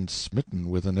seemed smitten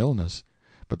with an illness,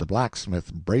 but the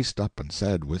blacksmith braced up and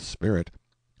said, with spirit,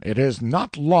 "It is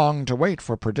not long to wait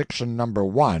for prediction number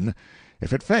 1.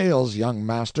 If it fails, young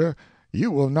master,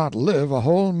 you will not live a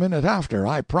whole minute after,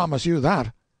 I promise you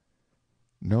that."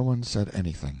 No one said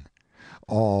anything.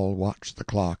 All watched the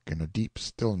clock in a deep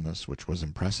stillness which was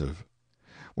impressive.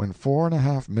 When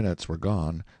 4½ minutes were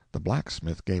gone, the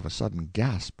blacksmith gave a sudden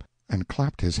gasp, and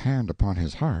clapped his hand upon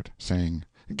his heart, saying,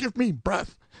 "Give me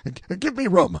breath! Give me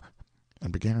room!"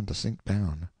 and began to sink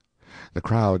down. The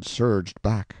crowd surged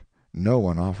back, no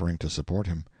one offering to support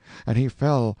him, and he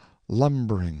fell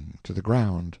lumbering to the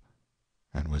ground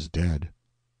and was dead.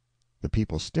 The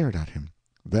people stared at him,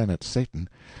 then at Satan,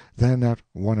 then at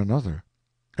one another,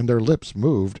 and their lips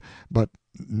moved, but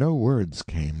no words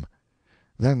came.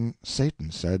 Then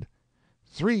Satan said,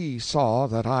 "3 saw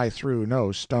that I threw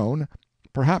no stone.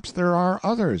 Perhaps there are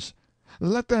others.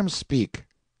 Let them speak."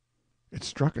 It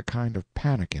struck a kind of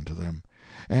panic into them,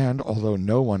 and, although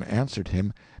no one answered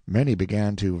him, many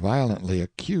began to violently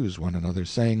accuse one another,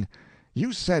 saying,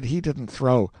 "You said he didn't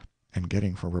throw," and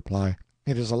getting for reply,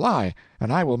 "It is a lie,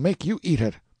 and I will make you eat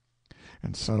it."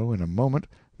 And so in a moment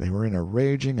they were in a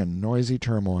raging and noisy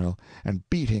turmoil, and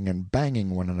beating and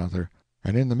banging one another,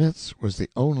 and in the midst was the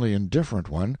only indifferent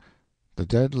one, the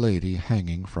dead lady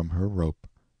hanging from her rope,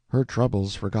 her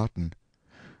troubles forgotten,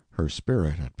 her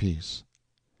spirit at peace.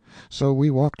 So we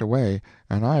walked away,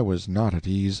 and I was not at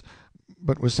ease,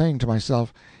 but was saying to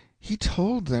myself, "He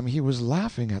told them he was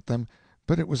laughing at them,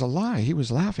 but it was a lie, he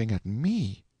was laughing at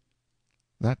me."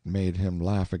 That made him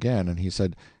laugh again, and he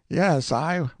said, "Yes,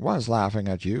 I was laughing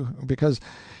at you, because,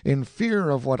 in fear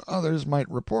of what others might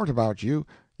report about you,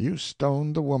 you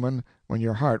stoned the woman when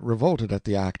your heart revolted at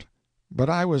the act. But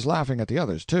I was laughing at the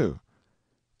others, too."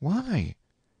 "Why?"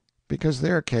 "Because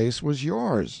their case was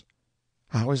yours."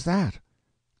 "How is that?"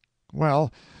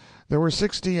 "Well, there were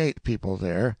 68 people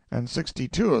there, and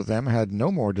 62 of them had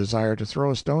no more desire to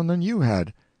throw a stone than you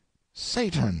had."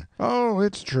 "Satan!" "Oh,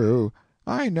 it's true.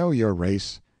 I know your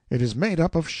race. It is made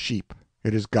up of sheep.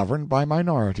 It is governed by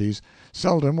minorities,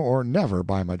 seldom or never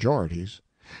by majorities.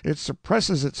 It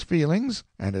suppresses its feelings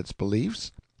and its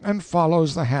beliefs, and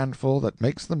follows the handful that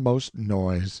makes the most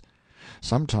noise.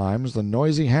 Sometimes the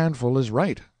noisy handful is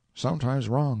right, sometimes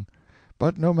wrong.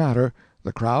 But no matter,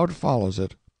 the crowd follows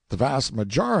it. The vast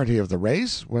majority of the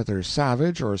race, whether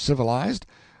savage or civilized,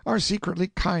 are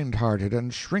secretly kind-hearted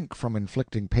and shrink from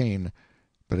inflicting pain,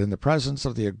 but in the presence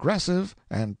of the aggressive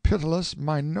and pitiless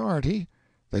minority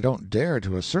they don't dare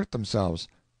to assert themselves.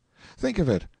 Think of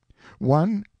it.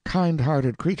 One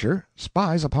kind-hearted creature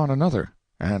spies upon another,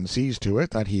 and sees to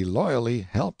it that he loyally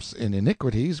helps in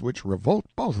iniquities which revolt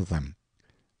both of them.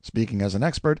 Speaking as an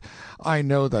expert, I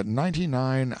know that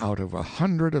 99 out of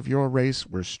 100 of your race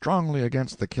were strongly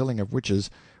against the killing of witches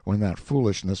when that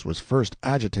foolishness was first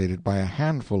agitated by a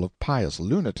handful of pious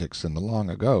lunatics in the long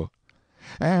ago.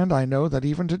 And I know that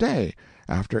even today,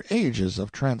 after ages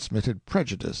of transmitted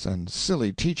prejudice and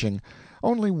silly teaching,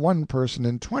 only 1 person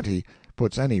in 20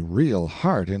 puts any real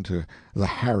heart into the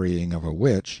harrying of a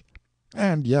witch.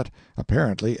 And yet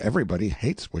apparently everybody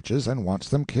hates witches and wants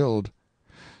them killed.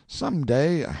 Some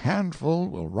day a handful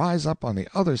will rise up on the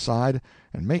other side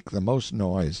and make the most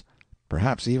noise.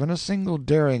 Perhaps even a single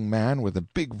daring man with a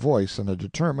big voice and a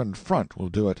determined front will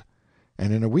do it.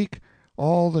 And in a week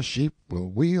all the sheep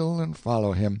will wheel and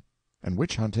follow him, and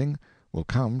witch-hunting will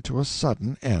come to a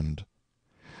sudden end.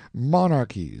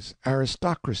 Monarchies,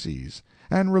 aristocracies,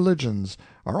 and religions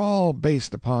are all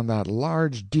based upon that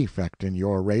large defect in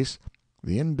your race,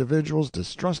 the individual's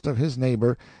distrust of his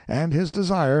neighbor, and his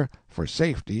desire, for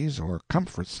safety's or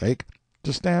comfort's sake,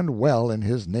 to stand well in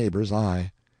his neighbor's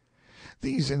eye.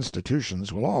 These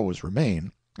institutions will always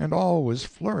remain, and always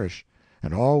flourish,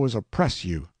 and always oppress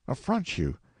you, affront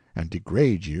you, and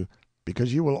degrade you,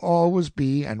 because you will always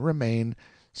be and remain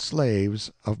slaves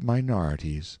of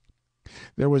minorities.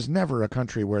 There was never a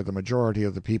country where the majority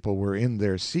of the people were in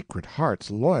their secret hearts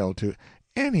loyal to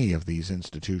any of these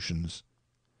institutions.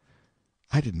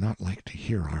 I did not like to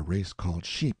hear our race called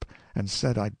sheep, and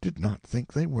said I did not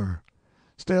think they were.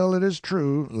 "Still it is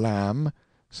true, lamb,"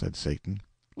 said Satan.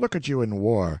 "Look at you in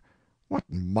war. What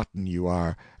mutton you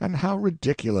are, and how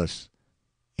ridiculous!"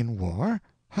 "In war?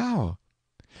 How?"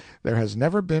 "There has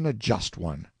never been a just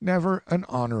one, never an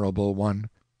honorable one,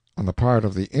 on the part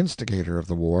of the instigator of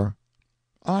the war.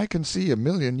 I can see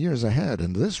 1,000,000 years ahead,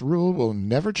 and this rule will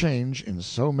never change in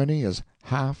so many as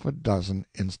half a dozen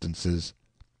instances.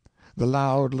 The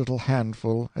loud little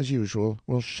handful, as usual,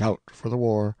 will shout for the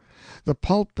war. The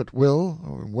pulpit will,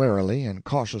 warily and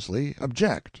cautiously,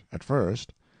 object, at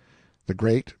first. The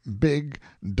great, big,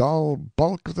 dull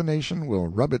bulk of the nation will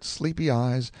rub its sleepy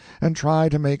eyes and try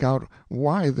to make out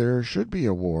why there should be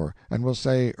a war, and will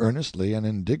say, earnestly and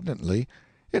indignantly,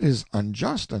 it is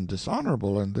unjust and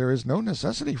dishonorable, and there is no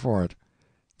necessity for it.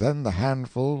 Then the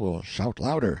handful will shout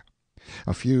louder.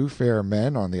 A few fair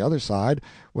men on the other side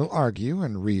will argue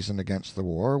and reason against the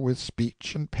war with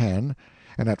speech and pen,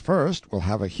 and at first will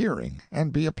have a hearing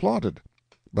and be applauded.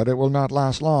 But it will not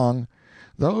last long.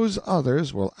 Those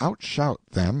others will outshout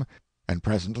them, and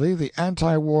presently the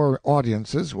anti-war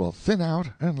audiences will thin out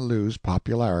and lose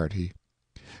popularity.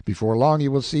 Before long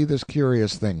you will see this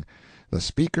curious thing: the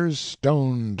speakers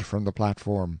stoned from the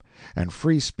platform, and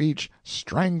free speech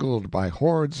strangled by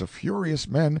hordes of furious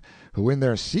men who in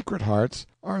their secret hearts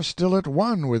are still at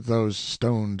one with those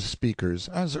stoned speakers,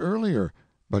 as earlier,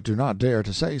 but do not dare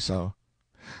to say so.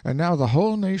 And now the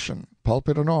whole nation,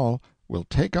 pulpit and all, will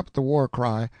take up the war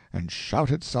cry and shout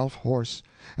itself hoarse,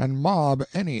 and mob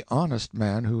any honest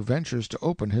man who ventures to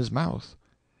open his mouth.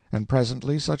 And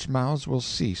presently such mouths will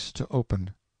cease to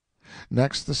open.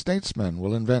 Next the statesmen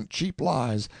will invent cheap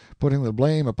lies, putting the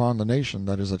blame upon the nation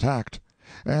that is attacked,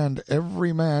 and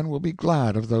every man will be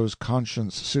glad of those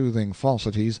conscience-soothing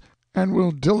falsities, and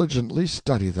will diligently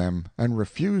study them, and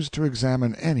refuse to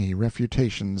examine any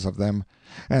refutations of them,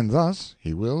 and thus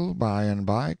he will by and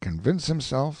by convince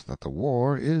himself that the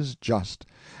war is just,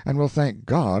 and will thank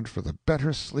God for the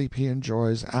better sleep he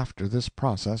enjoys after this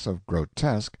process of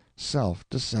grotesque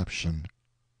self-deception.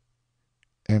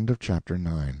 End of chapter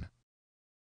 9.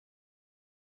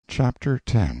 Chapter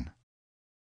 10.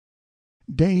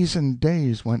 Days and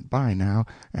days went by now,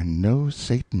 and no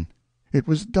Satan. It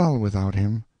was dull without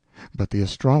him. But the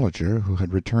astrologer, who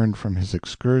had returned from his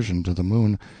excursion to the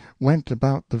moon, went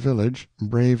about the village,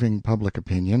 braving public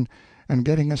opinion, and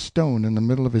getting a stone in the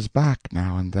middle of his back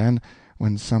now and then,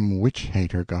 when some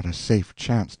witch-hater got a safe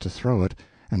chance to throw it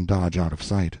and dodge out of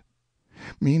sight.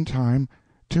 Meantime,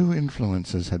 two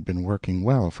influences had been working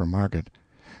well for Margaret.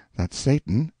 That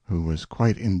Satan, who was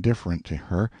quite indifferent to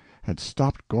her, had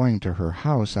stopped going to her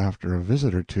house after a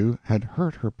visit or two, had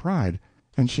hurt her pride,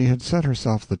 and she had set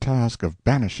herself the task of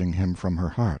banishing him from her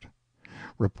heart.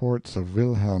 Reports of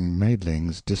Wilhelm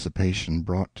Meidling's dissipation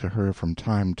brought to her from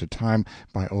time to time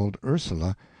by old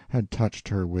Ursula had touched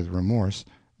her with remorse,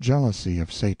 jealousy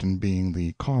of Satan being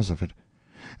the cause of it.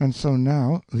 And so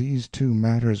now, these two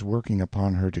matters working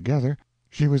upon her together,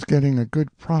 she was getting a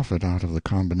good profit out of the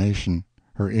combination.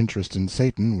 Her interest in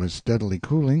Satan was steadily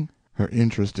cooling, her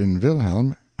interest in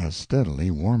Wilhelm as steadily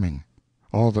warming.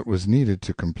 All that was needed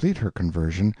to complete her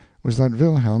conversion was that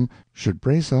Wilhelm should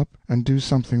brace up and do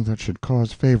something that should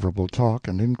cause favorable talk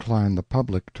and incline the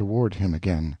public toward him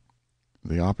again.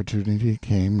 The opportunity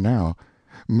came now.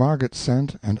 Margaret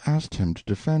sent and asked him to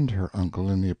defend her uncle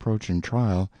in the approaching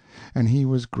trial, and he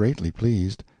was greatly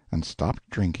pleased, and stopped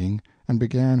drinking, and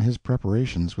began his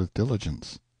preparations with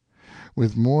diligence.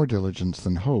 With more diligence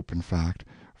than hope, in fact,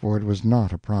 for it was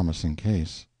not a promising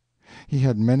case. He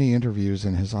had many interviews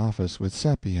in his office with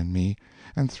Seppi and me,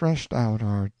 and threshed out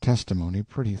our testimony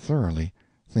pretty thoroughly,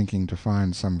 thinking to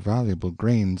find some valuable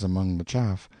grains among the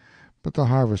chaff, but the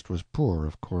harvest was poor,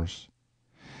 of course.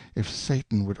 If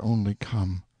Satan would only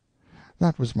come!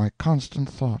 That was my constant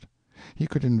thought. He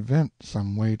could invent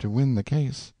some way to win the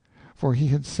case, for he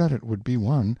had said it would be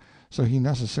won, so he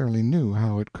necessarily knew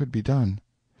how it could be done.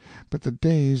 But the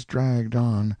days dragged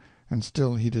on, and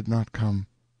still he did not come.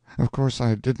 Of course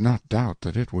I did not doubt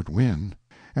that it would win,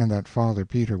 and that Father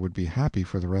Peter would be happy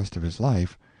for the rest of his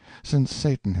life, since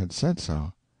Satan had said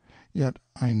so. Yet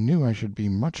I knew I should be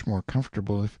much more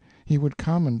comfortable if he would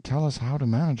come and tell us how to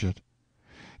manage it.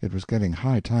 It was getting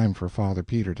high time for Father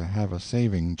Peter to have a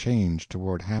saving change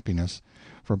toward happiness,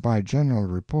 for by general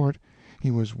report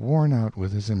he was worn out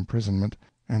with his imprisonment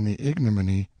and the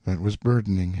ignominy that was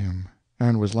burdening him,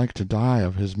 and was like to die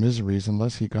of his miseries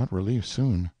unless he got relief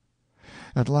soon.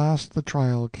 At last the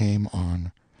trial came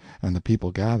on, and the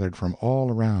people gathered from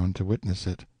all around to witness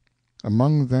it.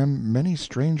 Among them many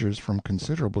strangers from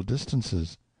considerable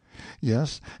distances.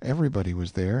 Yes, everybody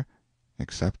was there,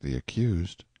 except the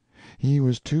accused. He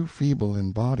was too feeble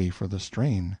in body for the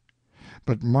strain.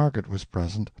 But Margaret was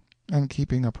present, and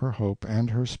keeping up her hope and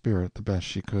her spirit the best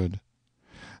she could.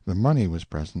 The money was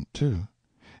present, too.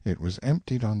 It was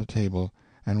emptied on the table,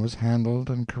 and was handled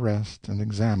and caressed and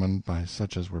examined by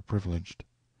such as were privileged.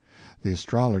 The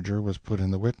astrologer was put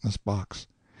in the witness-box.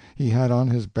 He had on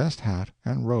his best hat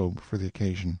and robe for the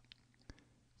occasion.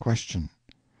 Question.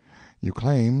 You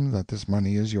claim that this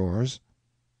money is yours?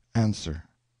 Answer.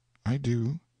 I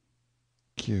do.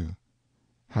 Q.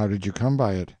 How did you come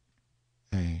by it?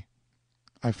 A.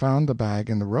 I found the bag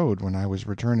in the road when I was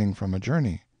returning from a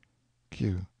journey.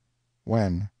 Q.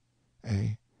 When?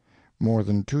 A. More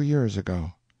than 2 years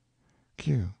ago.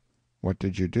 Q. What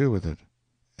did you do with it?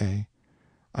 A.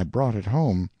 I brought it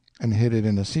home, and hid it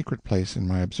in a secret place in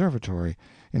my observatory,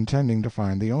 intending to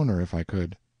find the owner if I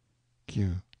could.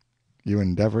 Q. You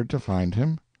endeavored to find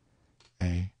him?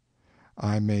 A.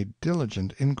 I made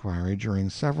diligent inquiry during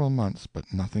several months,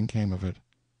 but nothing came of it.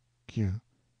 Q.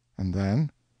 And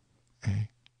then? A.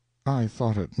 I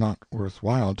thought it not worth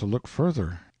while to look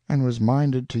further, and was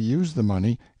minded to use the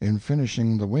money in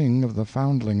finishing the wing of the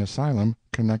foundling asylum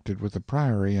connected with the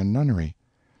priory and nunnery.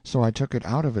 So I took it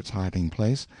out of its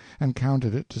hiding-place and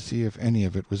counted it to see if any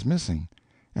of it was missing.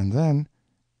 And then—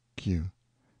 Q.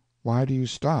 Why do you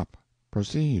stop?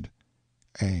 Proceed.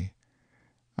 A.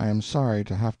 I am sorry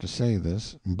to have to say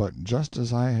this, but just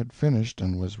as I had finished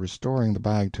and was restoring the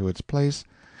bag to its place,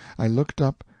 I looked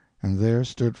up, and there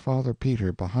stood Father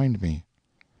Peter behind me.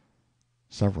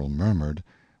 Several murmured,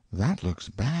 "That looks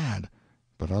bad,"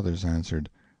 but others answered,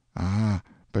 "Ah,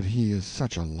 but he is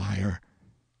such a liar."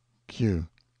 Q.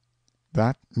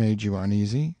 That made you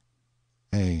uneasy?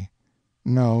 A.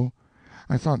 No,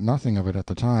 I thought nothing of it at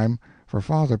the time, for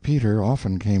Father Peter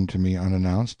often came to me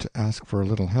unannounced to ask for a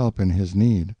little help in his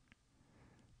need.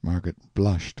 Margaret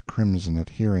blushed crimson at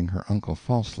hearing her uncle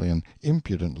falsely and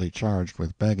impudently charged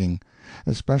with begging,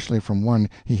 especially from one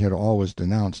he had always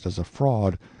denounced as a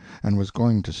fraud, and was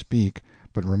going to speak,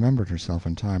 but remembered herself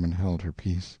in time and held her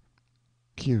peace.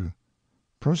 Q.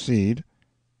 Proceed.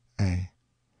 A.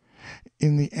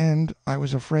 In the end I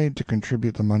was afraid to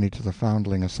contribute the money to the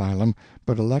foundling asylum,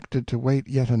 but elected to wait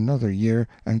yet another year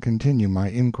and continue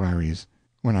my inquiries.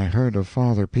 When I heard of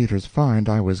Father Peter's find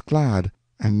I was glad,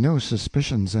 and no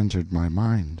suspicions entered my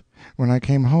mind. When I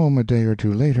came home a day or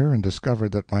two later and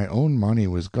discovered that my own money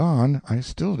was gone, I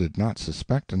still did not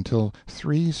suspect until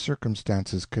 3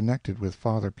 circumstances connected with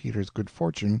Father Peter's good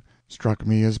fortune struck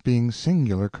me as being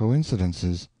singular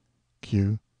coincidences.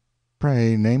 Q.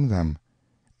 Pray name them.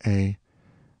 A.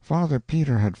 Father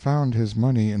Peter had found his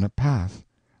money in a path.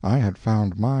 I had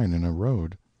found mine in a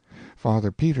road.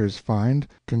 Father Peter's find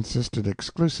consisted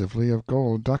exclusively of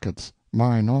gold ducats,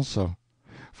 mine also.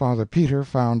 Father Peter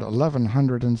found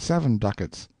 1,107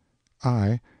 ducats,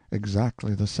 I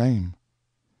exactly the same.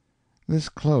 This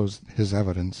closed his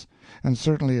evidence, and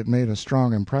certainly it made a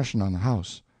strong impression on the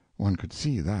house. One could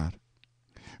see that.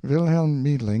 Wilhelm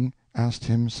Meidling asked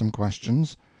him some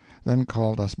questions, then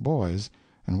called us boys,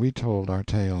 and we told our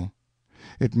tale.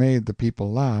 It made the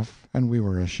people laugh, and we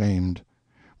were ashamed.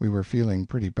 We were feeling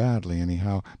pretty badly,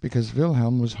 anyhow, because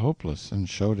Wilhelm was hopeless, and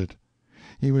showed it.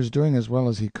 He was doing as well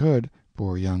as he could,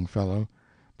 poor young fellow,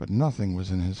 but nothing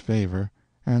was in his favor,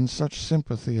 and such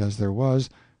sympathy as there was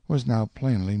now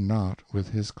plainly not with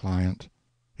his client.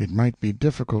 It might be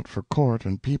difficult for court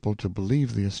and people to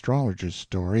believe the astrologer's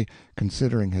story,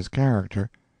 considering his character,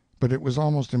 but it was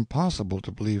almost impossible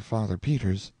to believe Father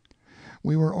Peter's.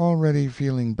 We were already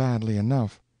feeling badly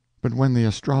enough, but when the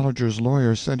astrologer's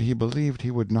lawyer said he believed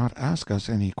he would not ask us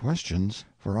any questions,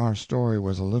 for our story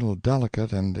was a little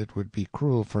delicate and it would be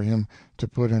cruel for him to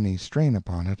put any strain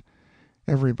upon it,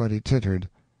 everybody tittered,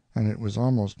 and it was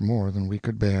almost more than we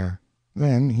could bear.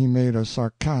 Then he made a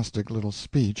sarcastic little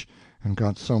speech, and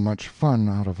got so much fun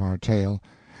out of our tale,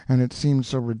 and it seemed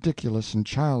so ridiculous and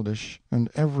childish and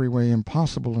every way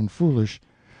impossible and foolish,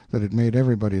 that it made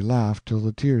everybody laugh till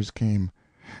the tears came,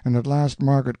 and at last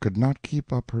Margaret could not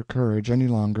keep up her courage any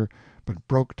longer, but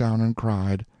broke down and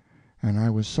cried, and I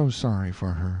was so sorry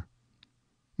for her.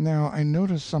 Now I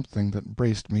noticed something that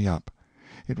braced me up.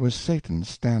 It was Satan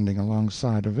standing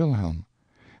alongside of Wilhelm,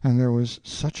 and there was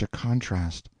such a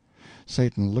contrast.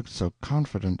 Satan looked so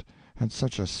confident, had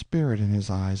such a spirit in his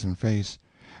eyes and face,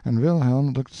 and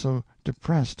Wilhelm looked so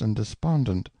depressed and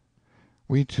despondent.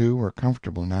 We two were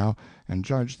comfortable now, and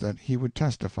judged that he would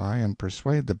testify and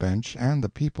persuade the bench and the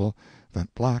people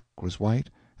that black was white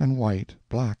and white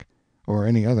black, or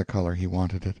any other color he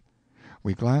wanted it.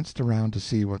 We glanced around to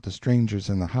see what the strangers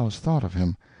in the house thought of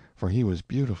him, for he was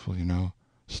beautiful, you know,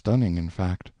 stunning, in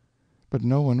fact. But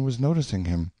no one was noticing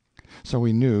him, so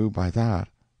we knew by that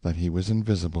he was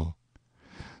invisible.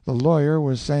 The lawyer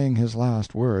was saying his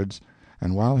last words,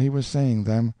 and while he was saying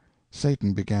them,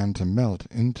 Satan began to melt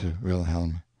into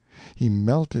Wilhelm. He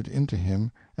melted into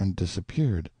him and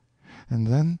disappeared, and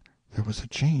then there was a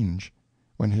change,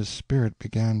 when his spirit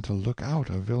began to look out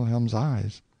of Wilhelm's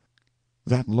eyes.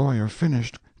 That lawyer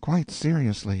finished quite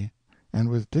seriously, and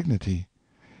with dignity.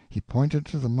 He pointed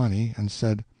to the money and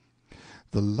said,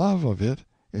 "The love of it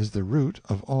is the root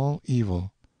of all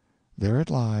evil. There it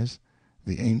lies,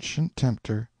 the ancient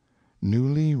tempter,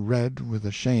 newly red with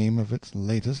the shame of its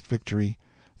latest victory,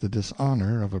 the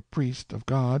dishonor of a priest of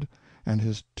God and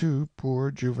his 2 poor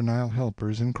juvenile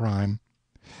helpers in crime.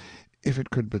 If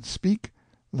it could but speak,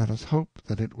 let us hope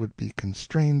that it would be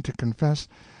constrained to confess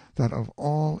that of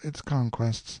all its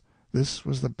conquests this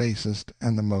was the basest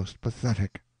and the most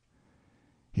pathetic."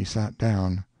 He sat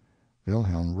down,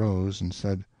 Wilhelm rose and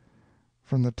said,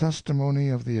 "From the testimony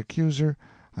of the accuser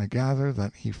I gather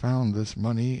that he found this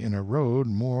money in a road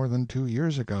more than 2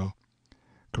 years ago.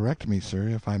 Correct me, sir,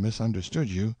 if I misunderstood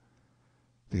you."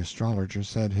 The astrologer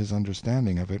said his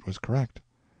understanding of it was correct.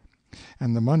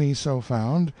 "And the money so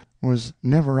found was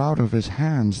never out of his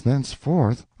hands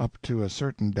thenceforth up to a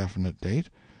certain definite date,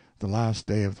 the last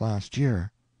day of last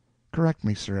year. Correct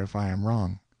me, sir, if I am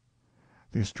wrong."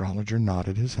 The astrologer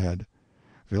nodded his head.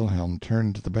 Wilhelm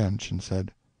turned to the bench and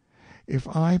said, "If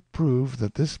I prove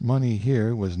that this money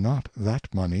here was not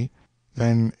that money,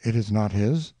 then it is not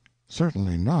his?"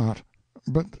 "Certainly not.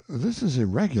 But this is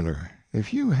irregular.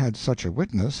 If you had such a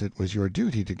witness, it was your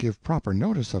duty to give proper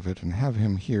notice of it and have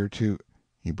him here to—"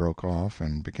 He broke off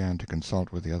and began to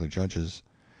consult with the other judges.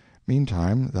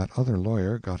 Meantime that other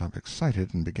lawyer got up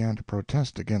excited and began to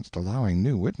protest against allowing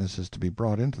new witnesses to be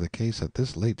brought into the case at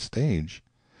this late stage.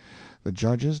 The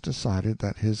judges decided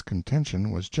that his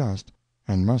contention was just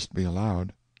and must be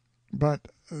allowed. "But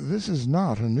this is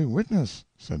not a new witness,"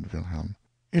 said Wilhelm.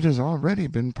 "It has already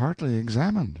been partly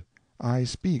examined. I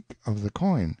speak of the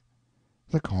coin."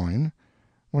 "The coin?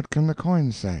 What can the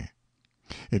coin say?"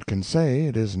 "It can say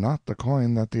it is not the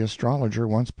coin that the astrologer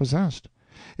once possessed.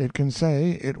 It can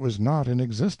say it was not in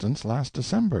existence last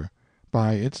December.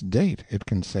 By its date it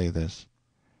can say this."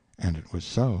 And it was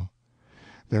so.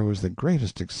 There was the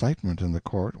greatest excitement in the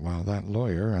court while that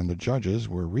lawyer and the judges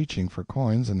were reaching for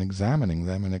coins and examining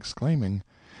them and exclaiming,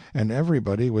 and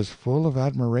everybody was full of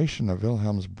admiration of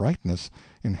Wilhelm's brightness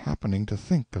in happening to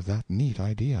think of that neat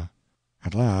idea.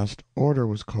 At last order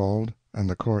was called, and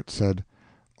the court said,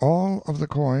 "All of the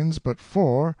coins but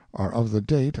 4 are of the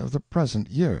date of the present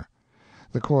year.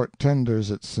 The court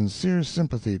tenders its sincere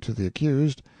sympathy to the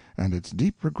accused, and its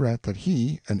deep regret that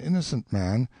he, an innocent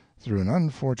man, through an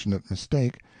unfortunate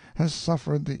mistake, has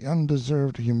suffered the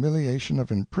undeserved humiliation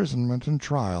of imprisonment and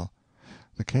trial.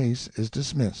 The case is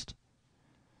dismissed."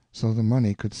 So the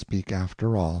money could speak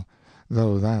after all,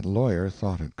 though that lawyer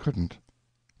thought it couldn't.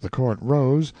 The court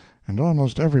rose, and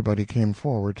almost everybody came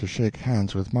forward to shake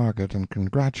hands with Margaret and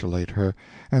congratulate her,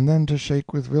 and then to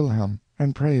shake with Wilhelm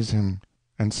and praise him.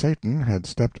 And Satan had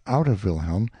stepped out of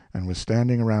Wilhelm and was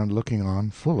standing around looking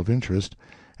on, full of interest,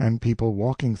 and people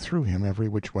walking through him every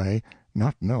which way,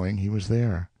 not knowing he was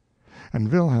there.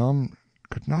 And Wilhelm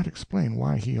could not explain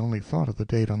why he only thought of the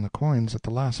date on the coins at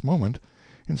the last moment,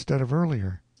 instead of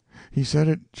earlier. He said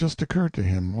it just occurred to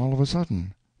him all of a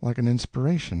sudden, like an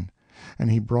inspiration, and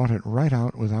he brought it right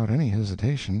out without any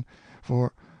hesitation,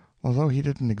 for, although he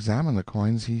didn't examine the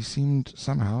coins, he seemed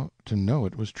somehow to know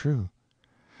it was true.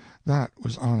 That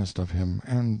was honest of him,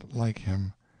 and like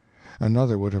him.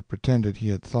 Another would have pretended he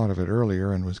had thought of it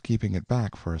earlier and was keeping it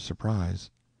back for a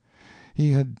surprise.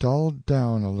 He had dulled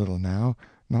down a little now,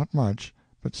 not much,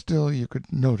 but still you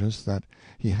could notice that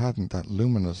he hadn't that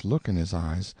luminous look in his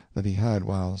eyes that he had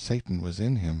while Satan was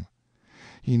in him.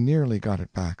 He nearly got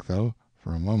it back, though,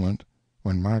 for a moment,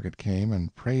 when Margaret came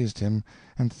and praised him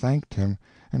and thanked him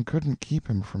and couldn't keep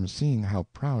him from seeing how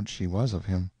proud she was of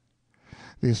him.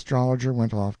 The astrologer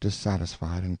went off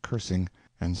dissatisfied and cursing,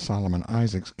 and Solomon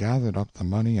Isaacs gathered up the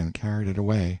money and carried it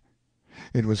away.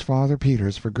 It was Father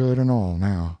Peter's for good and all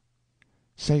now.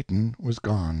 Satan was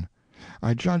gone.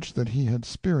 I judged that he had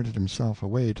spirited himself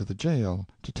away to the jail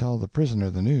to tell the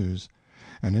prisoner the news,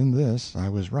 and in this I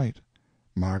was right.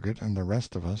 Margaret and the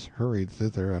rest of us hurried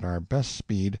thither at our best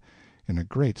speed, in a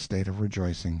great state of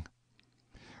rejoicing.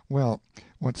 Well,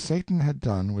 what Satan had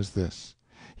done was this.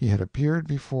 He had appeared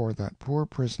before that poor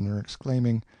prisoner,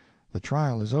 exclaiming, "The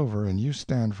trial is over, and you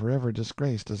stand forever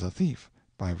disgraced as a thief,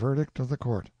 by verdict of the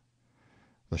court."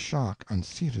 The shock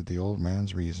unseated the old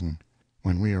man's reason.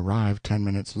 When we arrived 10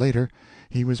 minutes later,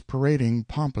 he was parading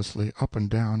pompously up and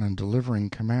down and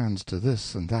delivering commands to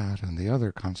this and that and the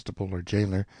other constable or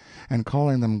jailer, and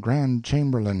calling them Grand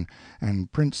Chamberlain,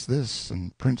 and Prince this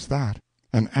and Prince that,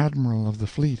 and Admiral of the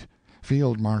Fleet,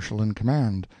 Field Marshal in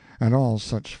command, and all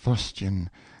such fustian,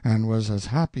 and was as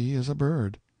happy as a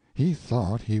bird. He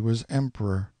thought he was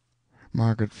emperor.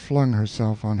 Margaret flung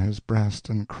herself on his breast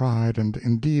and cried, and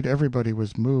indeed everybody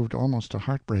was moved almost to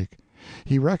heartbreak.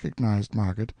 He recognized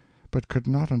Margaret, but could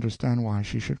not understand why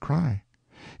she should cry.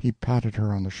 He patted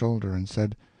her on the shoulder and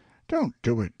said, "Don't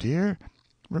do it, dear.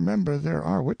 Remember there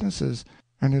are witnesses,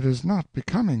 and it is not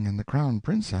becoming in the Crown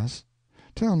Princess.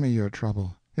 Tell me your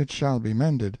trouble. It shall be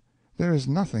mended. There is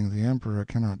nothing the Emperor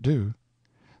cannot do."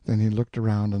 Then he looked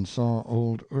around and saw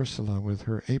old Ursula with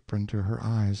her apron to her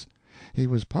eyes. He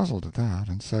was puzzled at that,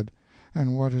 and said,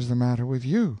 "And what is the matter with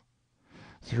you?"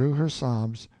 Through her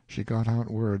sobs she got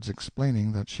out words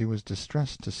explaining that she was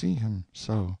distressed to see him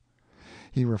so.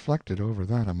 He reflected over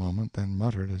that a moment, then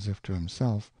muttered as if to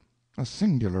himself, "A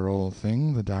singular old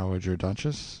thing, the Dowager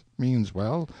Duchess. Means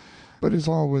well, but is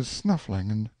always snuffling,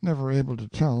 and never able to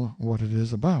tell what it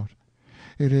is about.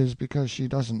 It is because she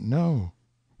doesn't know."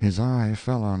 His eye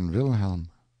fell on Wilhelm.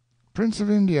 "Prince of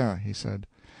India," he said,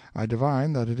 "I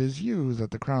divine that it is you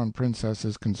that the Crown Princess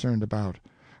is concerned about.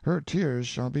 Her tears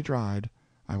shall be dried.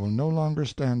 I will no longer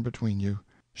stand between you.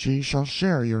 She shall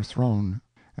share your throne,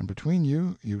 and between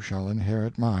you shall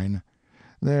inherit mine.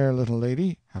 There, little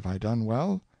lady, have I done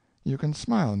well? You can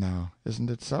smile now, isn't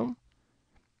it so?"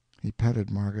 He petted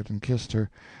Margaret and kissed her,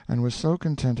 and was so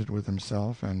contented with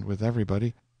himself and with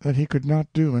everybody that he could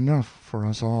not do enough for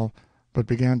us all, but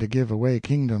began to give away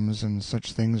kingdoms and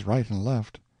such things right and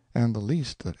left, and the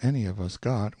least that any of us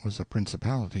got was a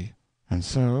principality. And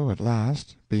so, at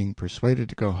last, being persuaded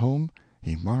to go home,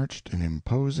 he marched in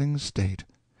imposing state,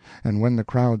 and when the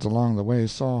crowds along the way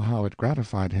saw how it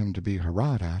gratified him to be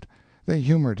hurrahed at, they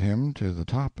humored him to the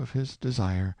top of his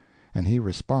desire, and he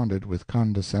responded with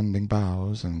condescending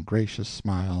bows and gracious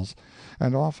smiles,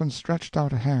 and often stretched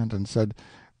out a hand and said,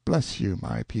 "Bless you,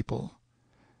 my people,"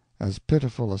 as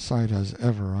pitiful a sight as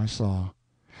ever I saw,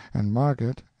 and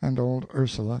Margaret and old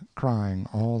Ursula crying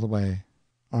all the way.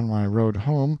 On my road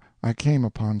home I came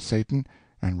upon Satan,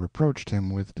 and reproached him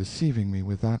with deceiving me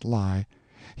with that lie.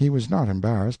 He was not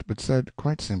embarrassed, but said,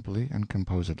 quite simply and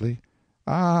composedly,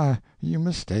 "Ah, you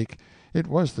mistake. It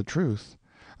was the truth.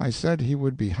 I said he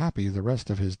would be happy the rest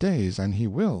of his days, and he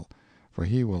will, for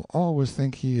he will always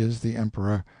think he is the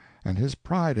emperor, and his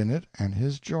pride in it and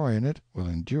his joy in it will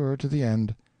endure to the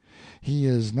end. He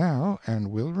is now,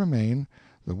 and will remain,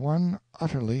 the one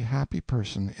utterly happy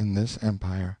person in this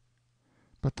empire."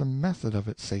 "But the method of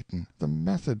it, Satan, the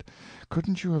method!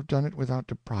 Couldn't you have done it without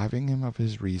depriving him of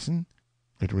his reason?"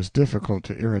 It was difficult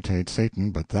to irritate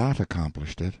Satan, but that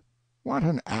accomplished it. "What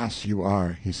an ass you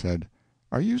are!" he said.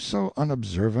 "Are you so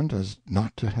unobservant as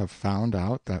not to have found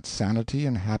out that sanity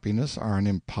and happiness are an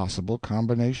impossible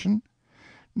combination?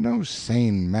 No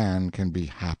sane man can be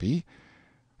happy,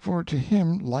 for to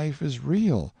him life is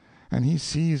real, and he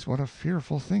sees what a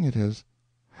fearful thing it is.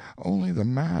 Only the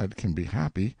mad can be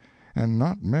happy, and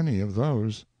not many of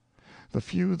those. The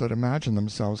few that imagine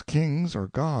themselves kings or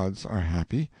gods are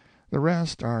happy, the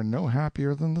rest are no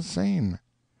happier than the sane.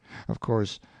 Of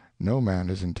course, no man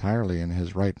is entirely in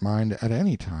his right mind at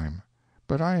any time,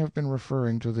 but I have been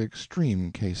referring to the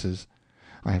extreme cases.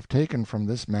 I have taken from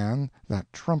this man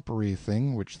that trumpery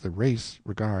thing which the race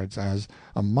regards as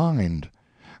a mind.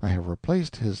 I have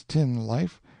replaced his tin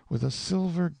life with a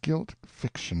silver gilt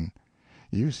fiction.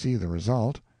 You see the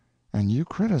result, and you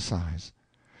criticize.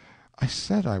 I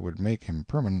said I would make him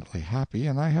permanently happy,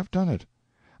 and I have done it.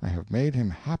 I have made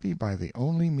him happy by the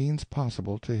only means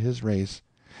possible to his race,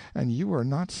 and you are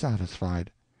not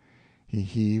satisfied." He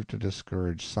heaved a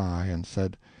discouraged sigh, and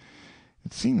said,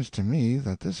 "It seems to me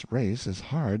that this race is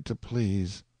hard to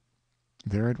please."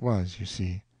 There it was, you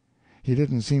see. He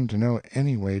didn't seem to know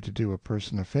any way to do a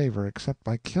person a favor except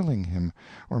by killing him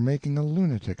or making a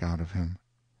lunatic out of him.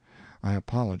 I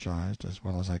apologized as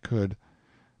well as I could,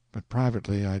 but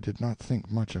privately I did not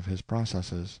think much of his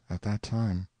processes at that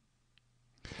time.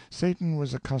 Satan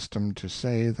was accustomed to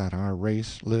say that our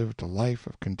race lived a life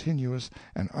of continuous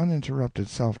and uninterrupted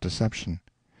self-deception.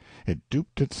 It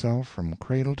duped itself from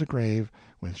cradle to grave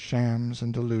with shams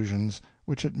and delusions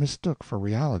which it mistook for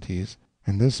realities,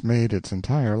 and this made its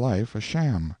entire life a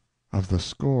sham. Of the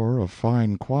score of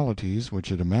fine qualities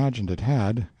which it imagined it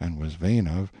had, and was vain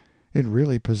of, it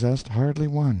really possessed hardly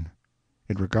one.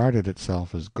 It regarded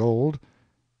itself as gold,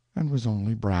 and was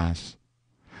only brass.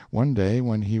 One day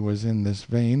when he was in this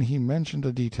vein he mentioned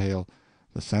a detail,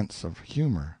 the sense of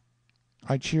humor.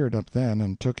 I cheered up then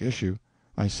and took issue.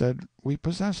 I said we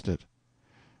possessed it.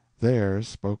 "There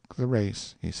spoke the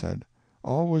race," he said,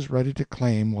 "always ready to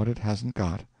claim what it hasn't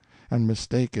got, and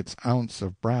mistake its ounce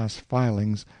of brass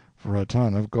filings for a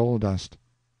ton of gold dust.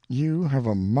 You have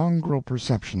a mongrel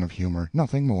perception of humor,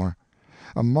 nothing more.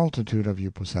 A multitude of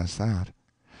you possess that.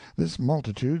 This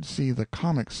multitude see the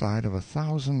comic side of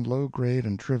 1,000 low-grade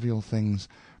and trivial things,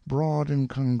 broad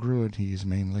incongruities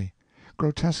mainly,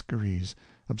 grotesqueries,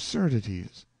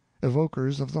 absurdities,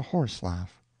 evokers of the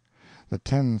horse-laugh. The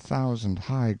 10,000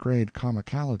 high-grade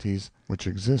comicalities which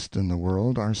exist in the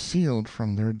world are sealed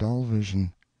from their dull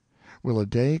vision. Will a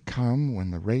day come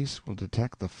when the race will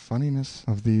detect the funniness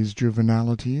of these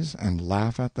juvenalities and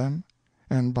laugh at them,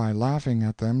 and by laughing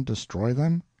at them destroy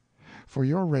them? For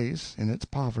your race, in its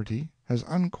poverty, has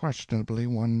unquestionably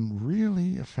one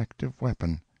really effective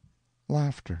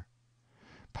weapon—laughter.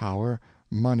 Power,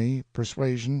 money,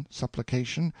 persuasion,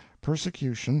 supplication,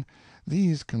 persecution,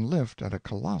 These can lift at a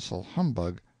colossal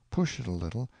humbug, push it a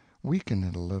little, weaken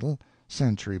it a little,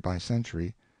 century by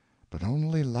century, but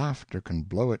only laughter can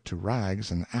blow it to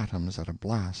rags and atoms at a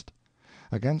blast.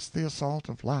 Against the assault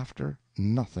of laughter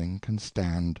nothing can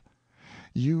stand.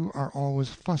 You are always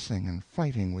fussing and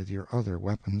fighting with your other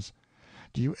weapons.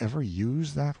 Do you ever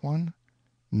use that one?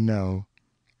 No.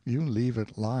 You leave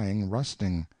it lying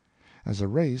rusting. As a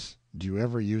race, do you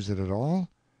ever use it at all?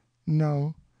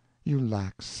 No. You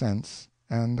lack sense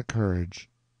and the courage.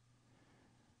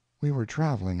 We were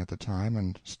traveling at the time,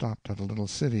 and stopped at a little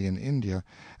city in India,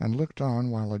 and looked on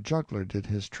while a juggler did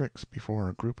his tricks before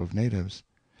a group of natives.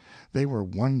 They were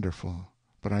wonderful,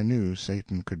 but I knew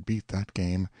Satan could beat that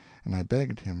game, and I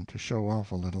begged him to show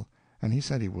off a little, and he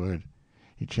said he would.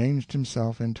 He changed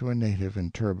himself into a native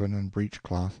in turban and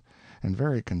breech-cloth, and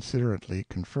very considerately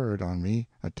conferred on me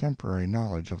a temporary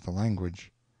knowledge of the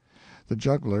language. The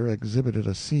juggler exhibited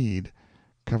a seed,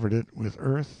 covered it with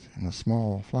earth in a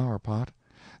small flower-pot,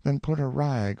 then put a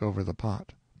rag over the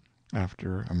pot.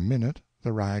 After a minute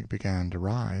the rag began to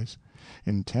rise.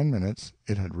 In 10 minutes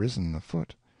it had risen a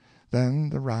foot. Then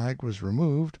the rag was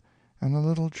removed, and a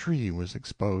little tree was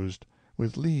exposed,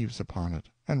 with leaves upon it,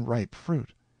 and ripe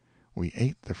fruit. We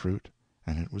ate the fruit,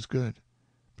 and it was good.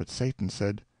 But Satan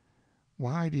said,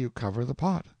 "Why do you cover the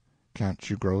pot? Can't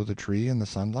you grow the tree in the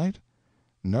sunlight?"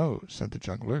 "No," said the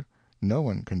juggler, "no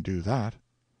one can do that."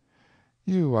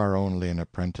 "You are only an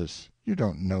apprentice. You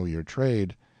don't know your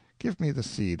trade. Give me the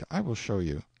seed. I will show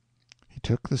you." He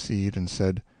took the seed and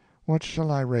said, "What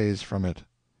shall I raise from it?"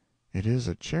 "It is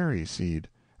a cherry seed.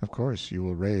 Of course you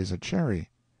will raise a cherry."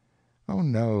 "Oh,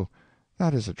 no,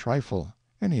 that is a trifle.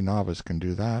 Any novice can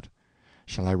do that.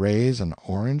 Shall I raise an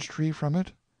orange tree from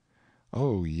it?"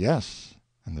 "Oh, yes,"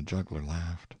 and the juggler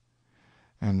laughed.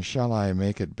 "And shall I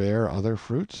make it bear other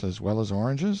fruits as well as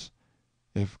oranges?"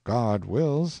 "If God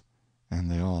wills,"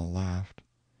 and they all laughed.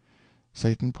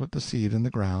 Satan put the seed in the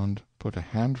ground, put a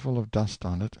handful of dust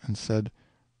on it, and said,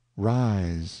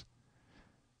 "Rise."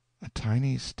 A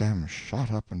tiny stem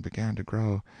shot up and began to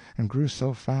grow, and grew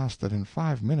so fast that in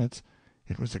 5 minutes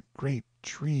it was a great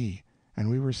tree, and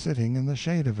we were sitting in the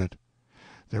shade of it.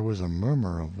 There was a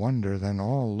murmur of wonder, then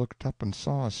all looked up and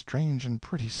saw a strange and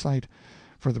pretty sight,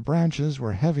 for the branches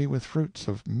were heavy with fruits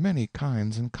of many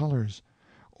kinds and colors: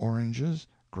 oranges,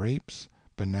 grapes,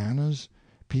 bananas,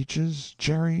 peaches,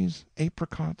 cherries,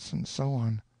 apricots, and so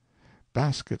on.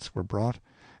 Baskets were brought,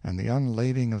 and the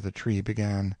unlading of the tree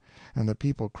began, and the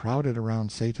people crowded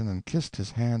around Satan and kissed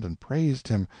his hand and praised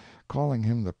him, calling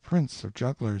him the prince of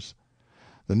jugglers.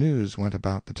 The news went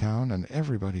about the town, and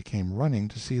everybody came running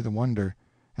to see the wonder,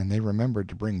 and they remembered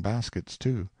to bring baskets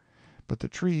too. But the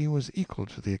tree was equal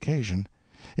to the occasion.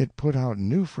 It put out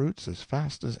new fruits as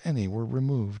fast as any were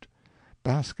removed.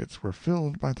 Baskets were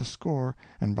filled by the score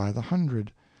and by the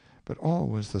hundred, but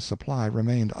always the supply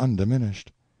remained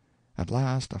undiminished. At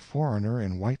last a foreigner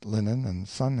in white linen and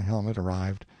sun helmet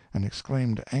arrived, and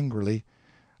exclaimed angrily,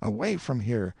 "Away from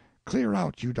here! Clear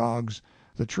out, you dogs!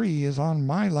 The tree is on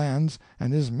my lands,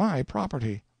 and is my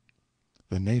property."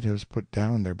 The natives put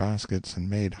down their baskets and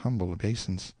made humble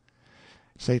obeisance.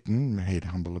 Satan made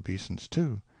humble obeisance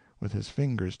too, with his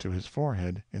fingers to his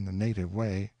forehead, in the native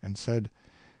way, and said,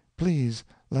 "Please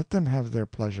let them have their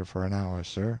pleasure for an hour,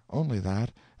 sir, only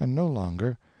that, and no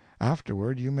longer.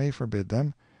 Afterward you may forbid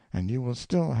them, and you will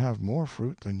still have more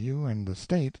fruit than you and the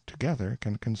state together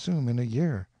can consume in a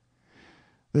year."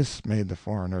 This made the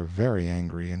foreigner very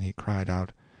angry, and he cried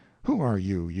out, "Who are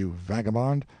you, you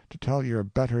vagabond, to tell your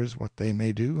betters what they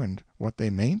may do and what they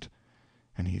mayn't?"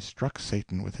 And he struck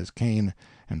Satan with his cane,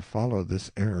 and followed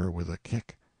this error with a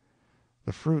kick.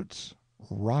 The fruits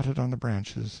rotted on the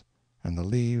branches, and the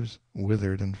leaves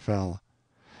withered and fell.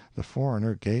 The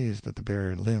foreigner gazed at the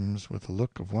bare limbs with the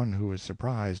look of one who is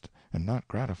surprised and not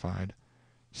gratified.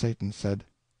 Satan said,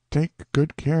 "Take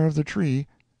good care of the tree,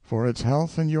 for its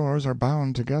health and yours are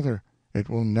bound together. It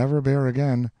will never bear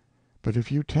again, but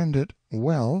if you tend it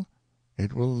well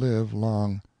it will live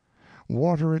long.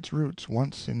 Water its roots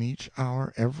once in each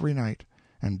hour every night,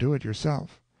 and do it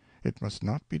yourself. It must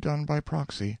not be done by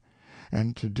proxy,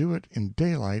 and to do it in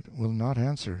daylight will not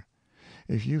answer.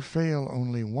 If you fail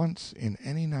only once in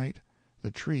any night,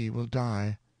 the tree will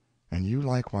die, and you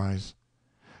likewise.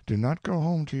 Do not go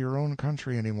home to your own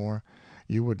country any more.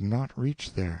 You would not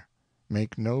reach there.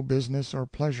 Make no business or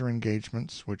pleasure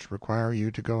engagements which require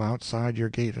you to go outside your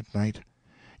gate at night.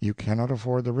 You cannot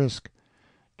afford the risk.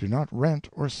 Do not rent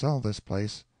or sell this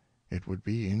place. It would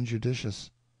be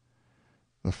injudicious."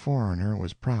 The foreigner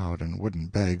was proud and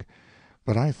wouldn't beg,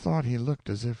 but I thought he looked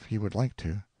as if he would like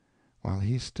to. While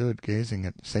he stood gazing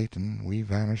at Satan we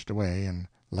vanished away and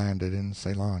landed in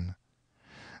Ceylon.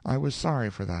 I was sorry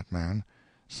for that man,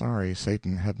 sorry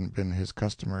Satan hadn't been his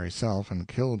customary self and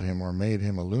killed him or made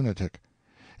him a lunatic.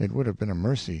 It would have been a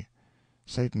mercy.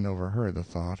 Satan overheard the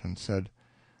thought, and said,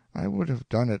 I would have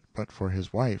done it but for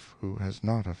his wife, who has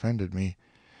not offended me.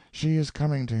 She is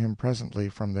coming to him presently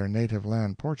from their native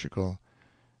land Portugal.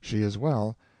 She is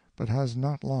well, but has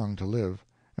not long to live,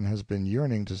 and has been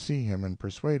yearning to see him and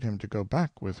persuade him to go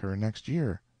back with her next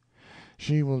year.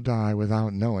 She will die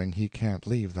without knowing he can't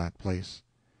leave that place.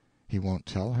 He won't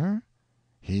tell her?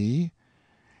 He?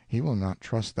 He will not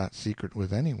trust that secret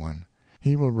with anyone.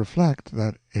 He will reflect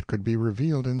that it could be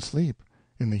revealed in sleep,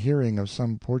 in the hearing of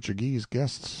some Portuguese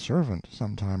guest's servant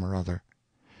some time or other.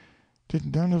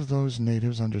 Did none of those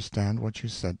natives understand what you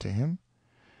said to him?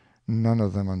 None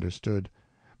of them understood,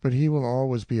 but he will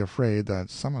always be afraid that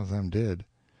some of them did.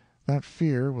 That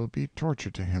fear will be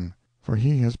torture to him, for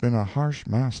he has been a harsh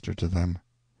master to them.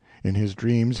 In his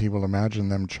dreams he will imagine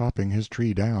them chopping his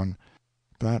tree down.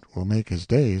 That will make his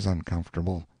days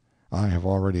uncomfortable. I have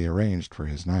already arranged for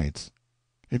his nights.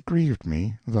 It grieved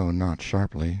me, though not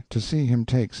sharply, to see him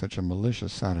take such a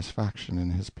malicious satisfaction in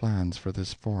his plans for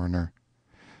this foreigner.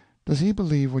 Does he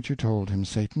believe what you told him,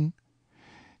 Satan?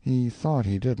 He thought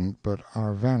he didn't, but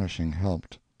our vanishing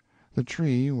helped. The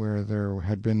tree where there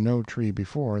had been no tree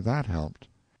before, that helped.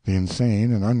 The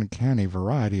insane and uncanny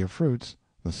variety of fruits,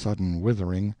 the sudden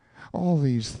withering, all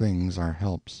these things are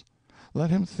helps. Let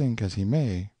him think as he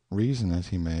may, reason as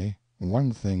he may,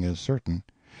 one thing is certain,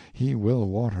 he will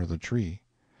water the tree.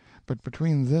 But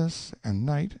between this and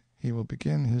night he will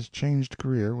begin his changed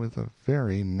career with a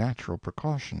very natural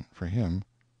precaution for him.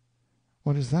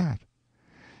 What is that?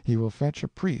 He will fetch a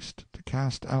priest to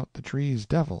cast out the tree's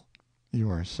devil. You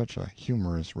are such a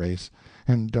humorous race,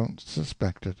 and don't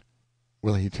suspect it.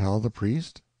 Will he tell the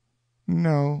priest?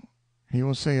 No. He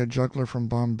will say a juggler from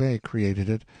Bombay created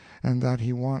it, and that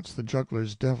he wants the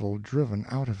juggler's devil driven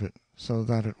out of it, so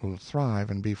that it will thrive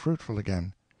and be fruitful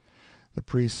again. The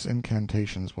priest's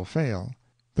incantations will fail.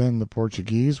 Then the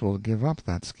Portuguese will give up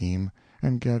that scheme,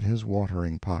 and get his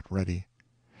watering-pot ready.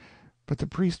 But the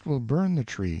priest will burn the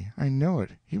tree, I know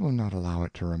it. He will not allow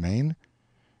it to remain.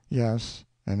 Yes,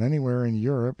 and anywhere in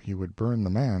Europe he would burn the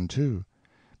man, too.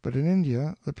 But in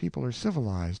India the people are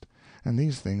civilized, and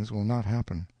these things will not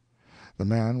happen. The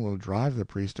man will drive the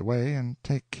priest away and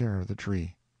take care of the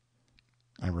tree.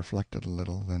 I reflected a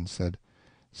little, then said,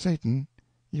 Satan,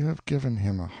 you have given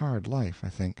him a hard life, I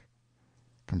think.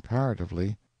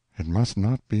 Comparatively, it must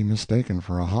not be mistaken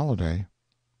for a holiday.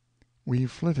 We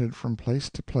flitted from place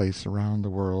to place around the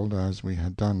world as we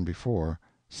had done before,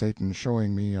 Satan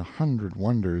showing me 100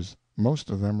 wonders, most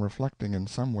of them reflecting in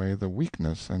some way the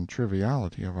weakness and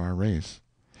triviality of our race.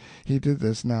 He did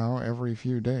this now every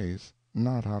few days,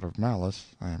 not out of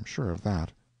malice, I am sure of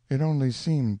that. It only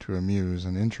seemed to amuse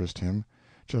and interest him,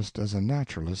 just as a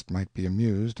naturalist might be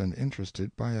amused and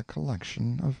interested by a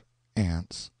collection of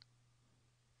ants.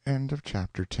 End of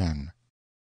Chapter 10.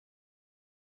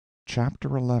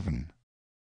 Chapter 11.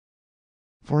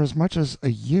 For as much as a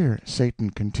year Satan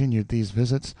continued these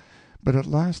visits, but at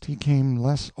last he came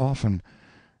less often,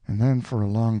 and then for a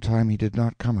long time he did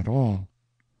not come at all.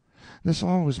 This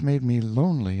always made me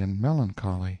lonely and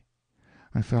melancholy.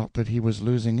 I felt that he was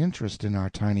losing interest in our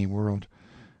tiny world,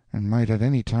 and might at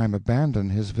any time abandon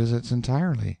his visits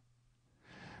entirely.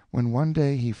 When one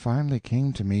day he finally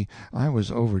came to me, I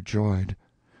was overjoyed,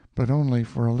 but only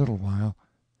for a little while.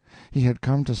 He had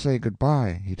come to say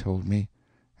good-bye, he told me,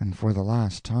 and for the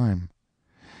last time.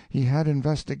 He had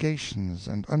investigations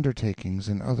and undertakings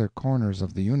in other corners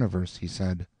of the universe, he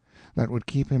said, that would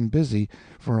keep him busy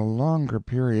for a longer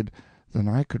period than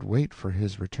I could wait for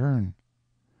his return.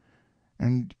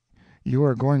 And you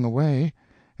are going away,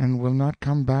 and will not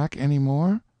come back any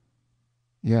more?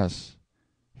 Yes,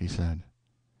 he said.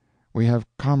 We have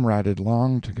comraded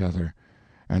long together,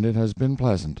 and it has been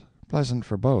pleasant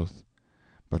for both.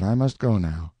 But I must go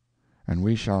now, and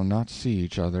we shall not see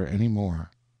each other any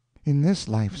more. In this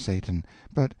life, Satan,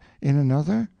 but in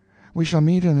another? We shall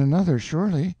meet in another,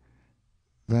 surely.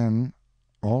 Then,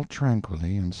 all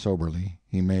tranquilly and soberly,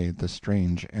 he made the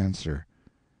strange answer,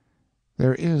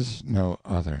 There is no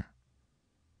other.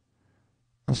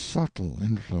 A subtle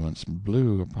influence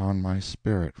blew upon my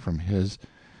spirit from his,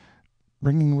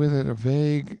 bringing with it a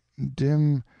vague,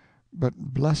 dim, but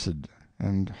blessed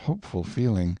and hopeful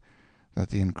feeling that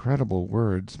the incredible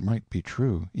words might be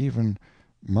true, even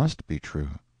must be true.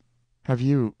 Have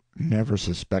you never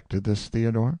suspected this,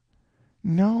 Theodore?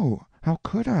 No, how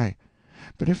could I?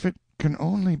 But if it can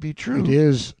only be true— It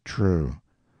is true.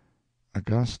 A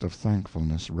gust of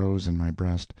thankfulness rose in my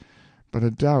breast, but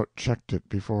a doubt checked it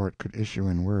before it could issue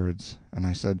in words, and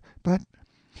I said, But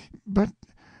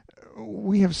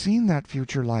We have seen that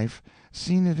future life,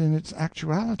 seen it in its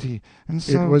actuality, and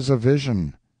so— It was a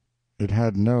vision. It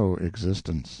had no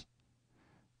existence.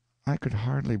 I could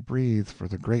hardly breathe for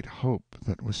the great hope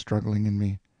that was struggling in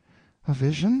me. A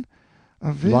vision?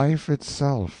 Life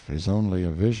itself is only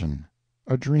a vision,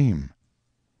 a dream.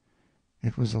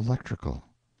 It was electrical.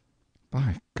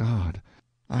 By God,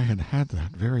 I had had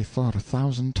that very thought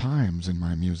 1,000 times in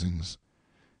my musings.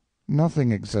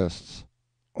 Nothing exists.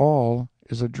 All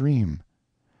is a dream.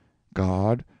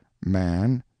 God,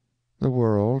 man, the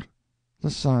world,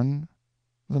 the sun,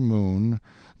 the moon,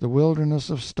 the wilderness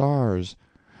of stars,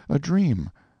 a dream,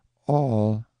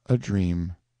 all a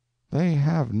dream. They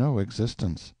have no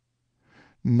existence.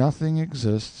 Nothing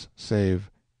exists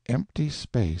save empty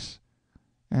space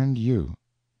and you.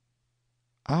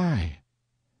 I.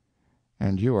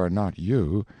 And you are not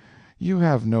you. You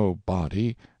have no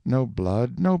body, no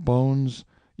blood, no bones.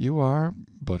 You are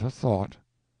but a thought.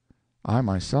 I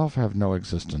myself have no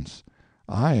existence.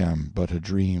 I am but a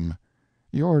dream,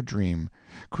 your dream,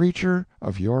 creature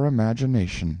of your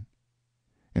imagination.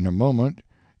 In a moment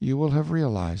you will have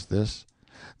realized this.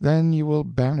 Then you will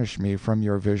banish me from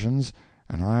your visions,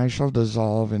 and I shall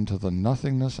dissolve into the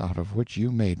nothingness out of which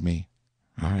you made me.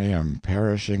 I am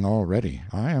perishing already.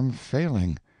 I am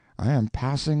failing. I am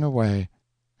passing away.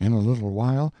 In a little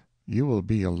while you will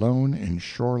be alone in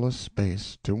shoreless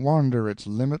space, to wander its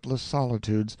limitless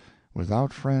solitudes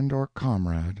without friend or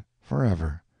comrade,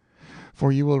 forever.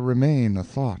 For you will remain a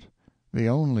thought, the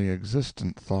only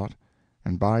existent thought,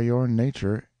 and by your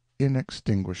nature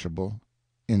inextinguishable,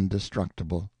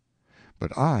 indestructible.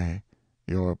 But I,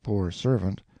 your poor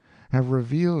servant, have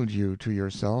revealed you to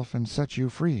yourself and set you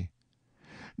free.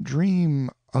 Dream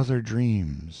other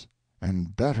dreams,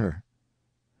 and better.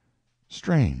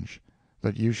 Strange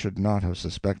that you should not have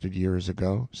suspected years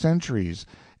ago, centuries,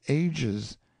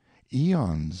 ages,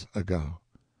 eons ago.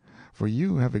 For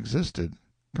you have existed,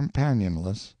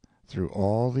 companionless, through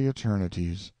all the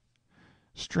eternities.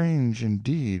 Strange,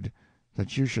 indeed,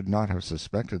 that you should not have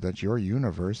suspected that your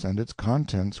universe and its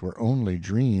contents were only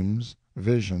dreams,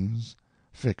 visions,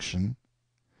 fiction.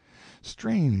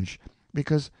 Strange,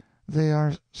 because they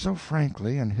are so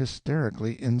frankly and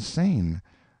hysterically insane,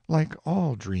 like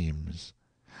all dreams.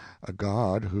 A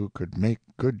God who could make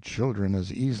good children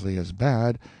as easily as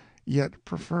bad, yet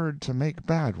preferred to make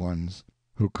bad ones,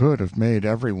 who could have made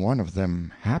every one of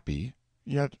them happy,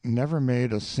 yet never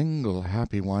made a single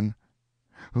happy one,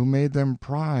 who made them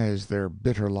prize their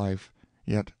bitter life,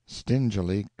 yet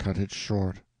stingily cut it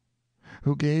short,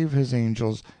 who gave his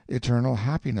angels eternal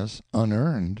happiness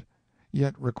unearned,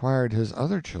 yet required his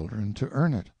other children to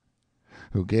earn it,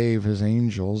 who gave his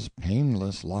angels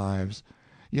painless lives,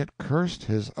 yet cursed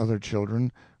his other children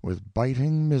with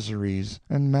biting miseries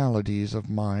and maladies of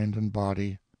mind and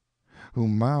body, who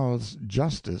mouths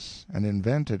justice and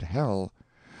invented hell,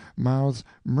 mouths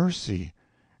mercy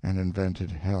and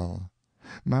invented hell,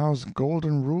 mouths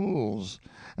golden rules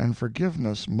and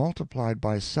forgiveness multiplied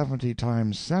by 70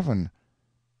 times 7,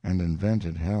 and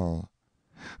invented hell,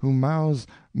 who mouths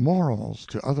morals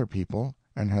to other people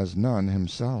and has none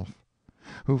himself,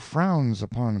 who frowns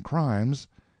upon crimes,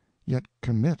 yet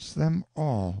commits them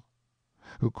all,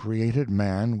 who created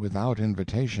man without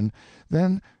invitation,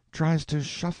 then tries to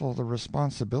shuffle the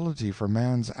responsibility for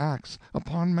man's acts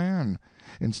upon man,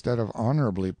 instead of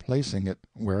honorably placing it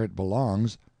where it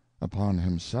belongs, upon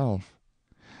himself,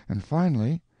 and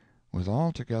finally, with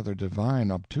altogether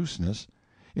divine obtuseness,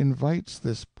 invites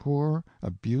this poor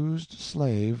abused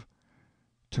slave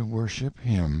to worship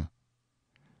him.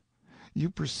 You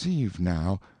perceive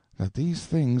now that these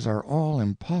things are all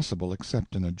impossible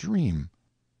except in a dream.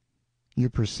 You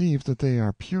perceive that they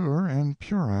are pure and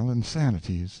puerile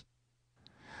insanities,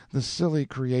 the silly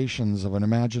creations of an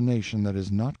imagination that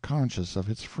is not conscious of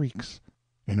its freaks.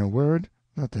 In a word,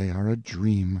 that they are a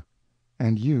dream,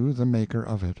 and you the maker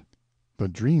of it. The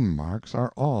dream marks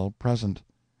are all present.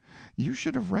 You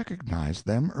should have recognized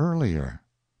them earlier.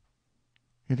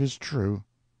 It is true,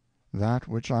 that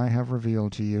which I have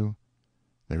revealed to you.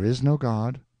 There is no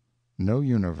God, no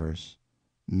universe,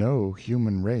 no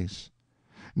human race,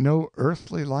 no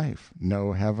earthly life,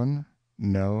 no heaven,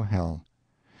 no hell.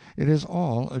 It is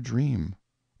all a dream,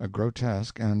 a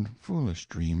grotesque and foolish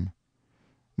dream.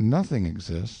 Nothing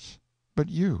exists but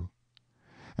you,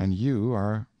 and you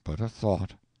are but a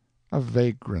thought, a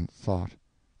vagrant thought,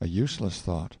 a useless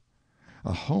thought,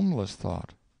 a homeless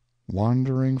thought,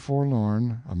 wandering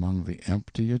forlorn among the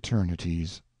empty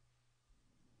eternities.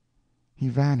 He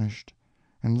vanished,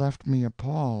 and left me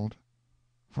appalled,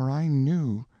 for I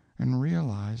knew and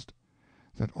realized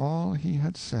that all he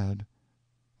had said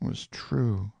was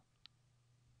true.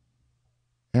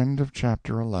 End of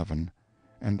chapter 11,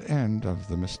 and end of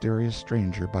The Mysterious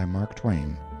Stranger by Mark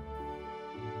Twain.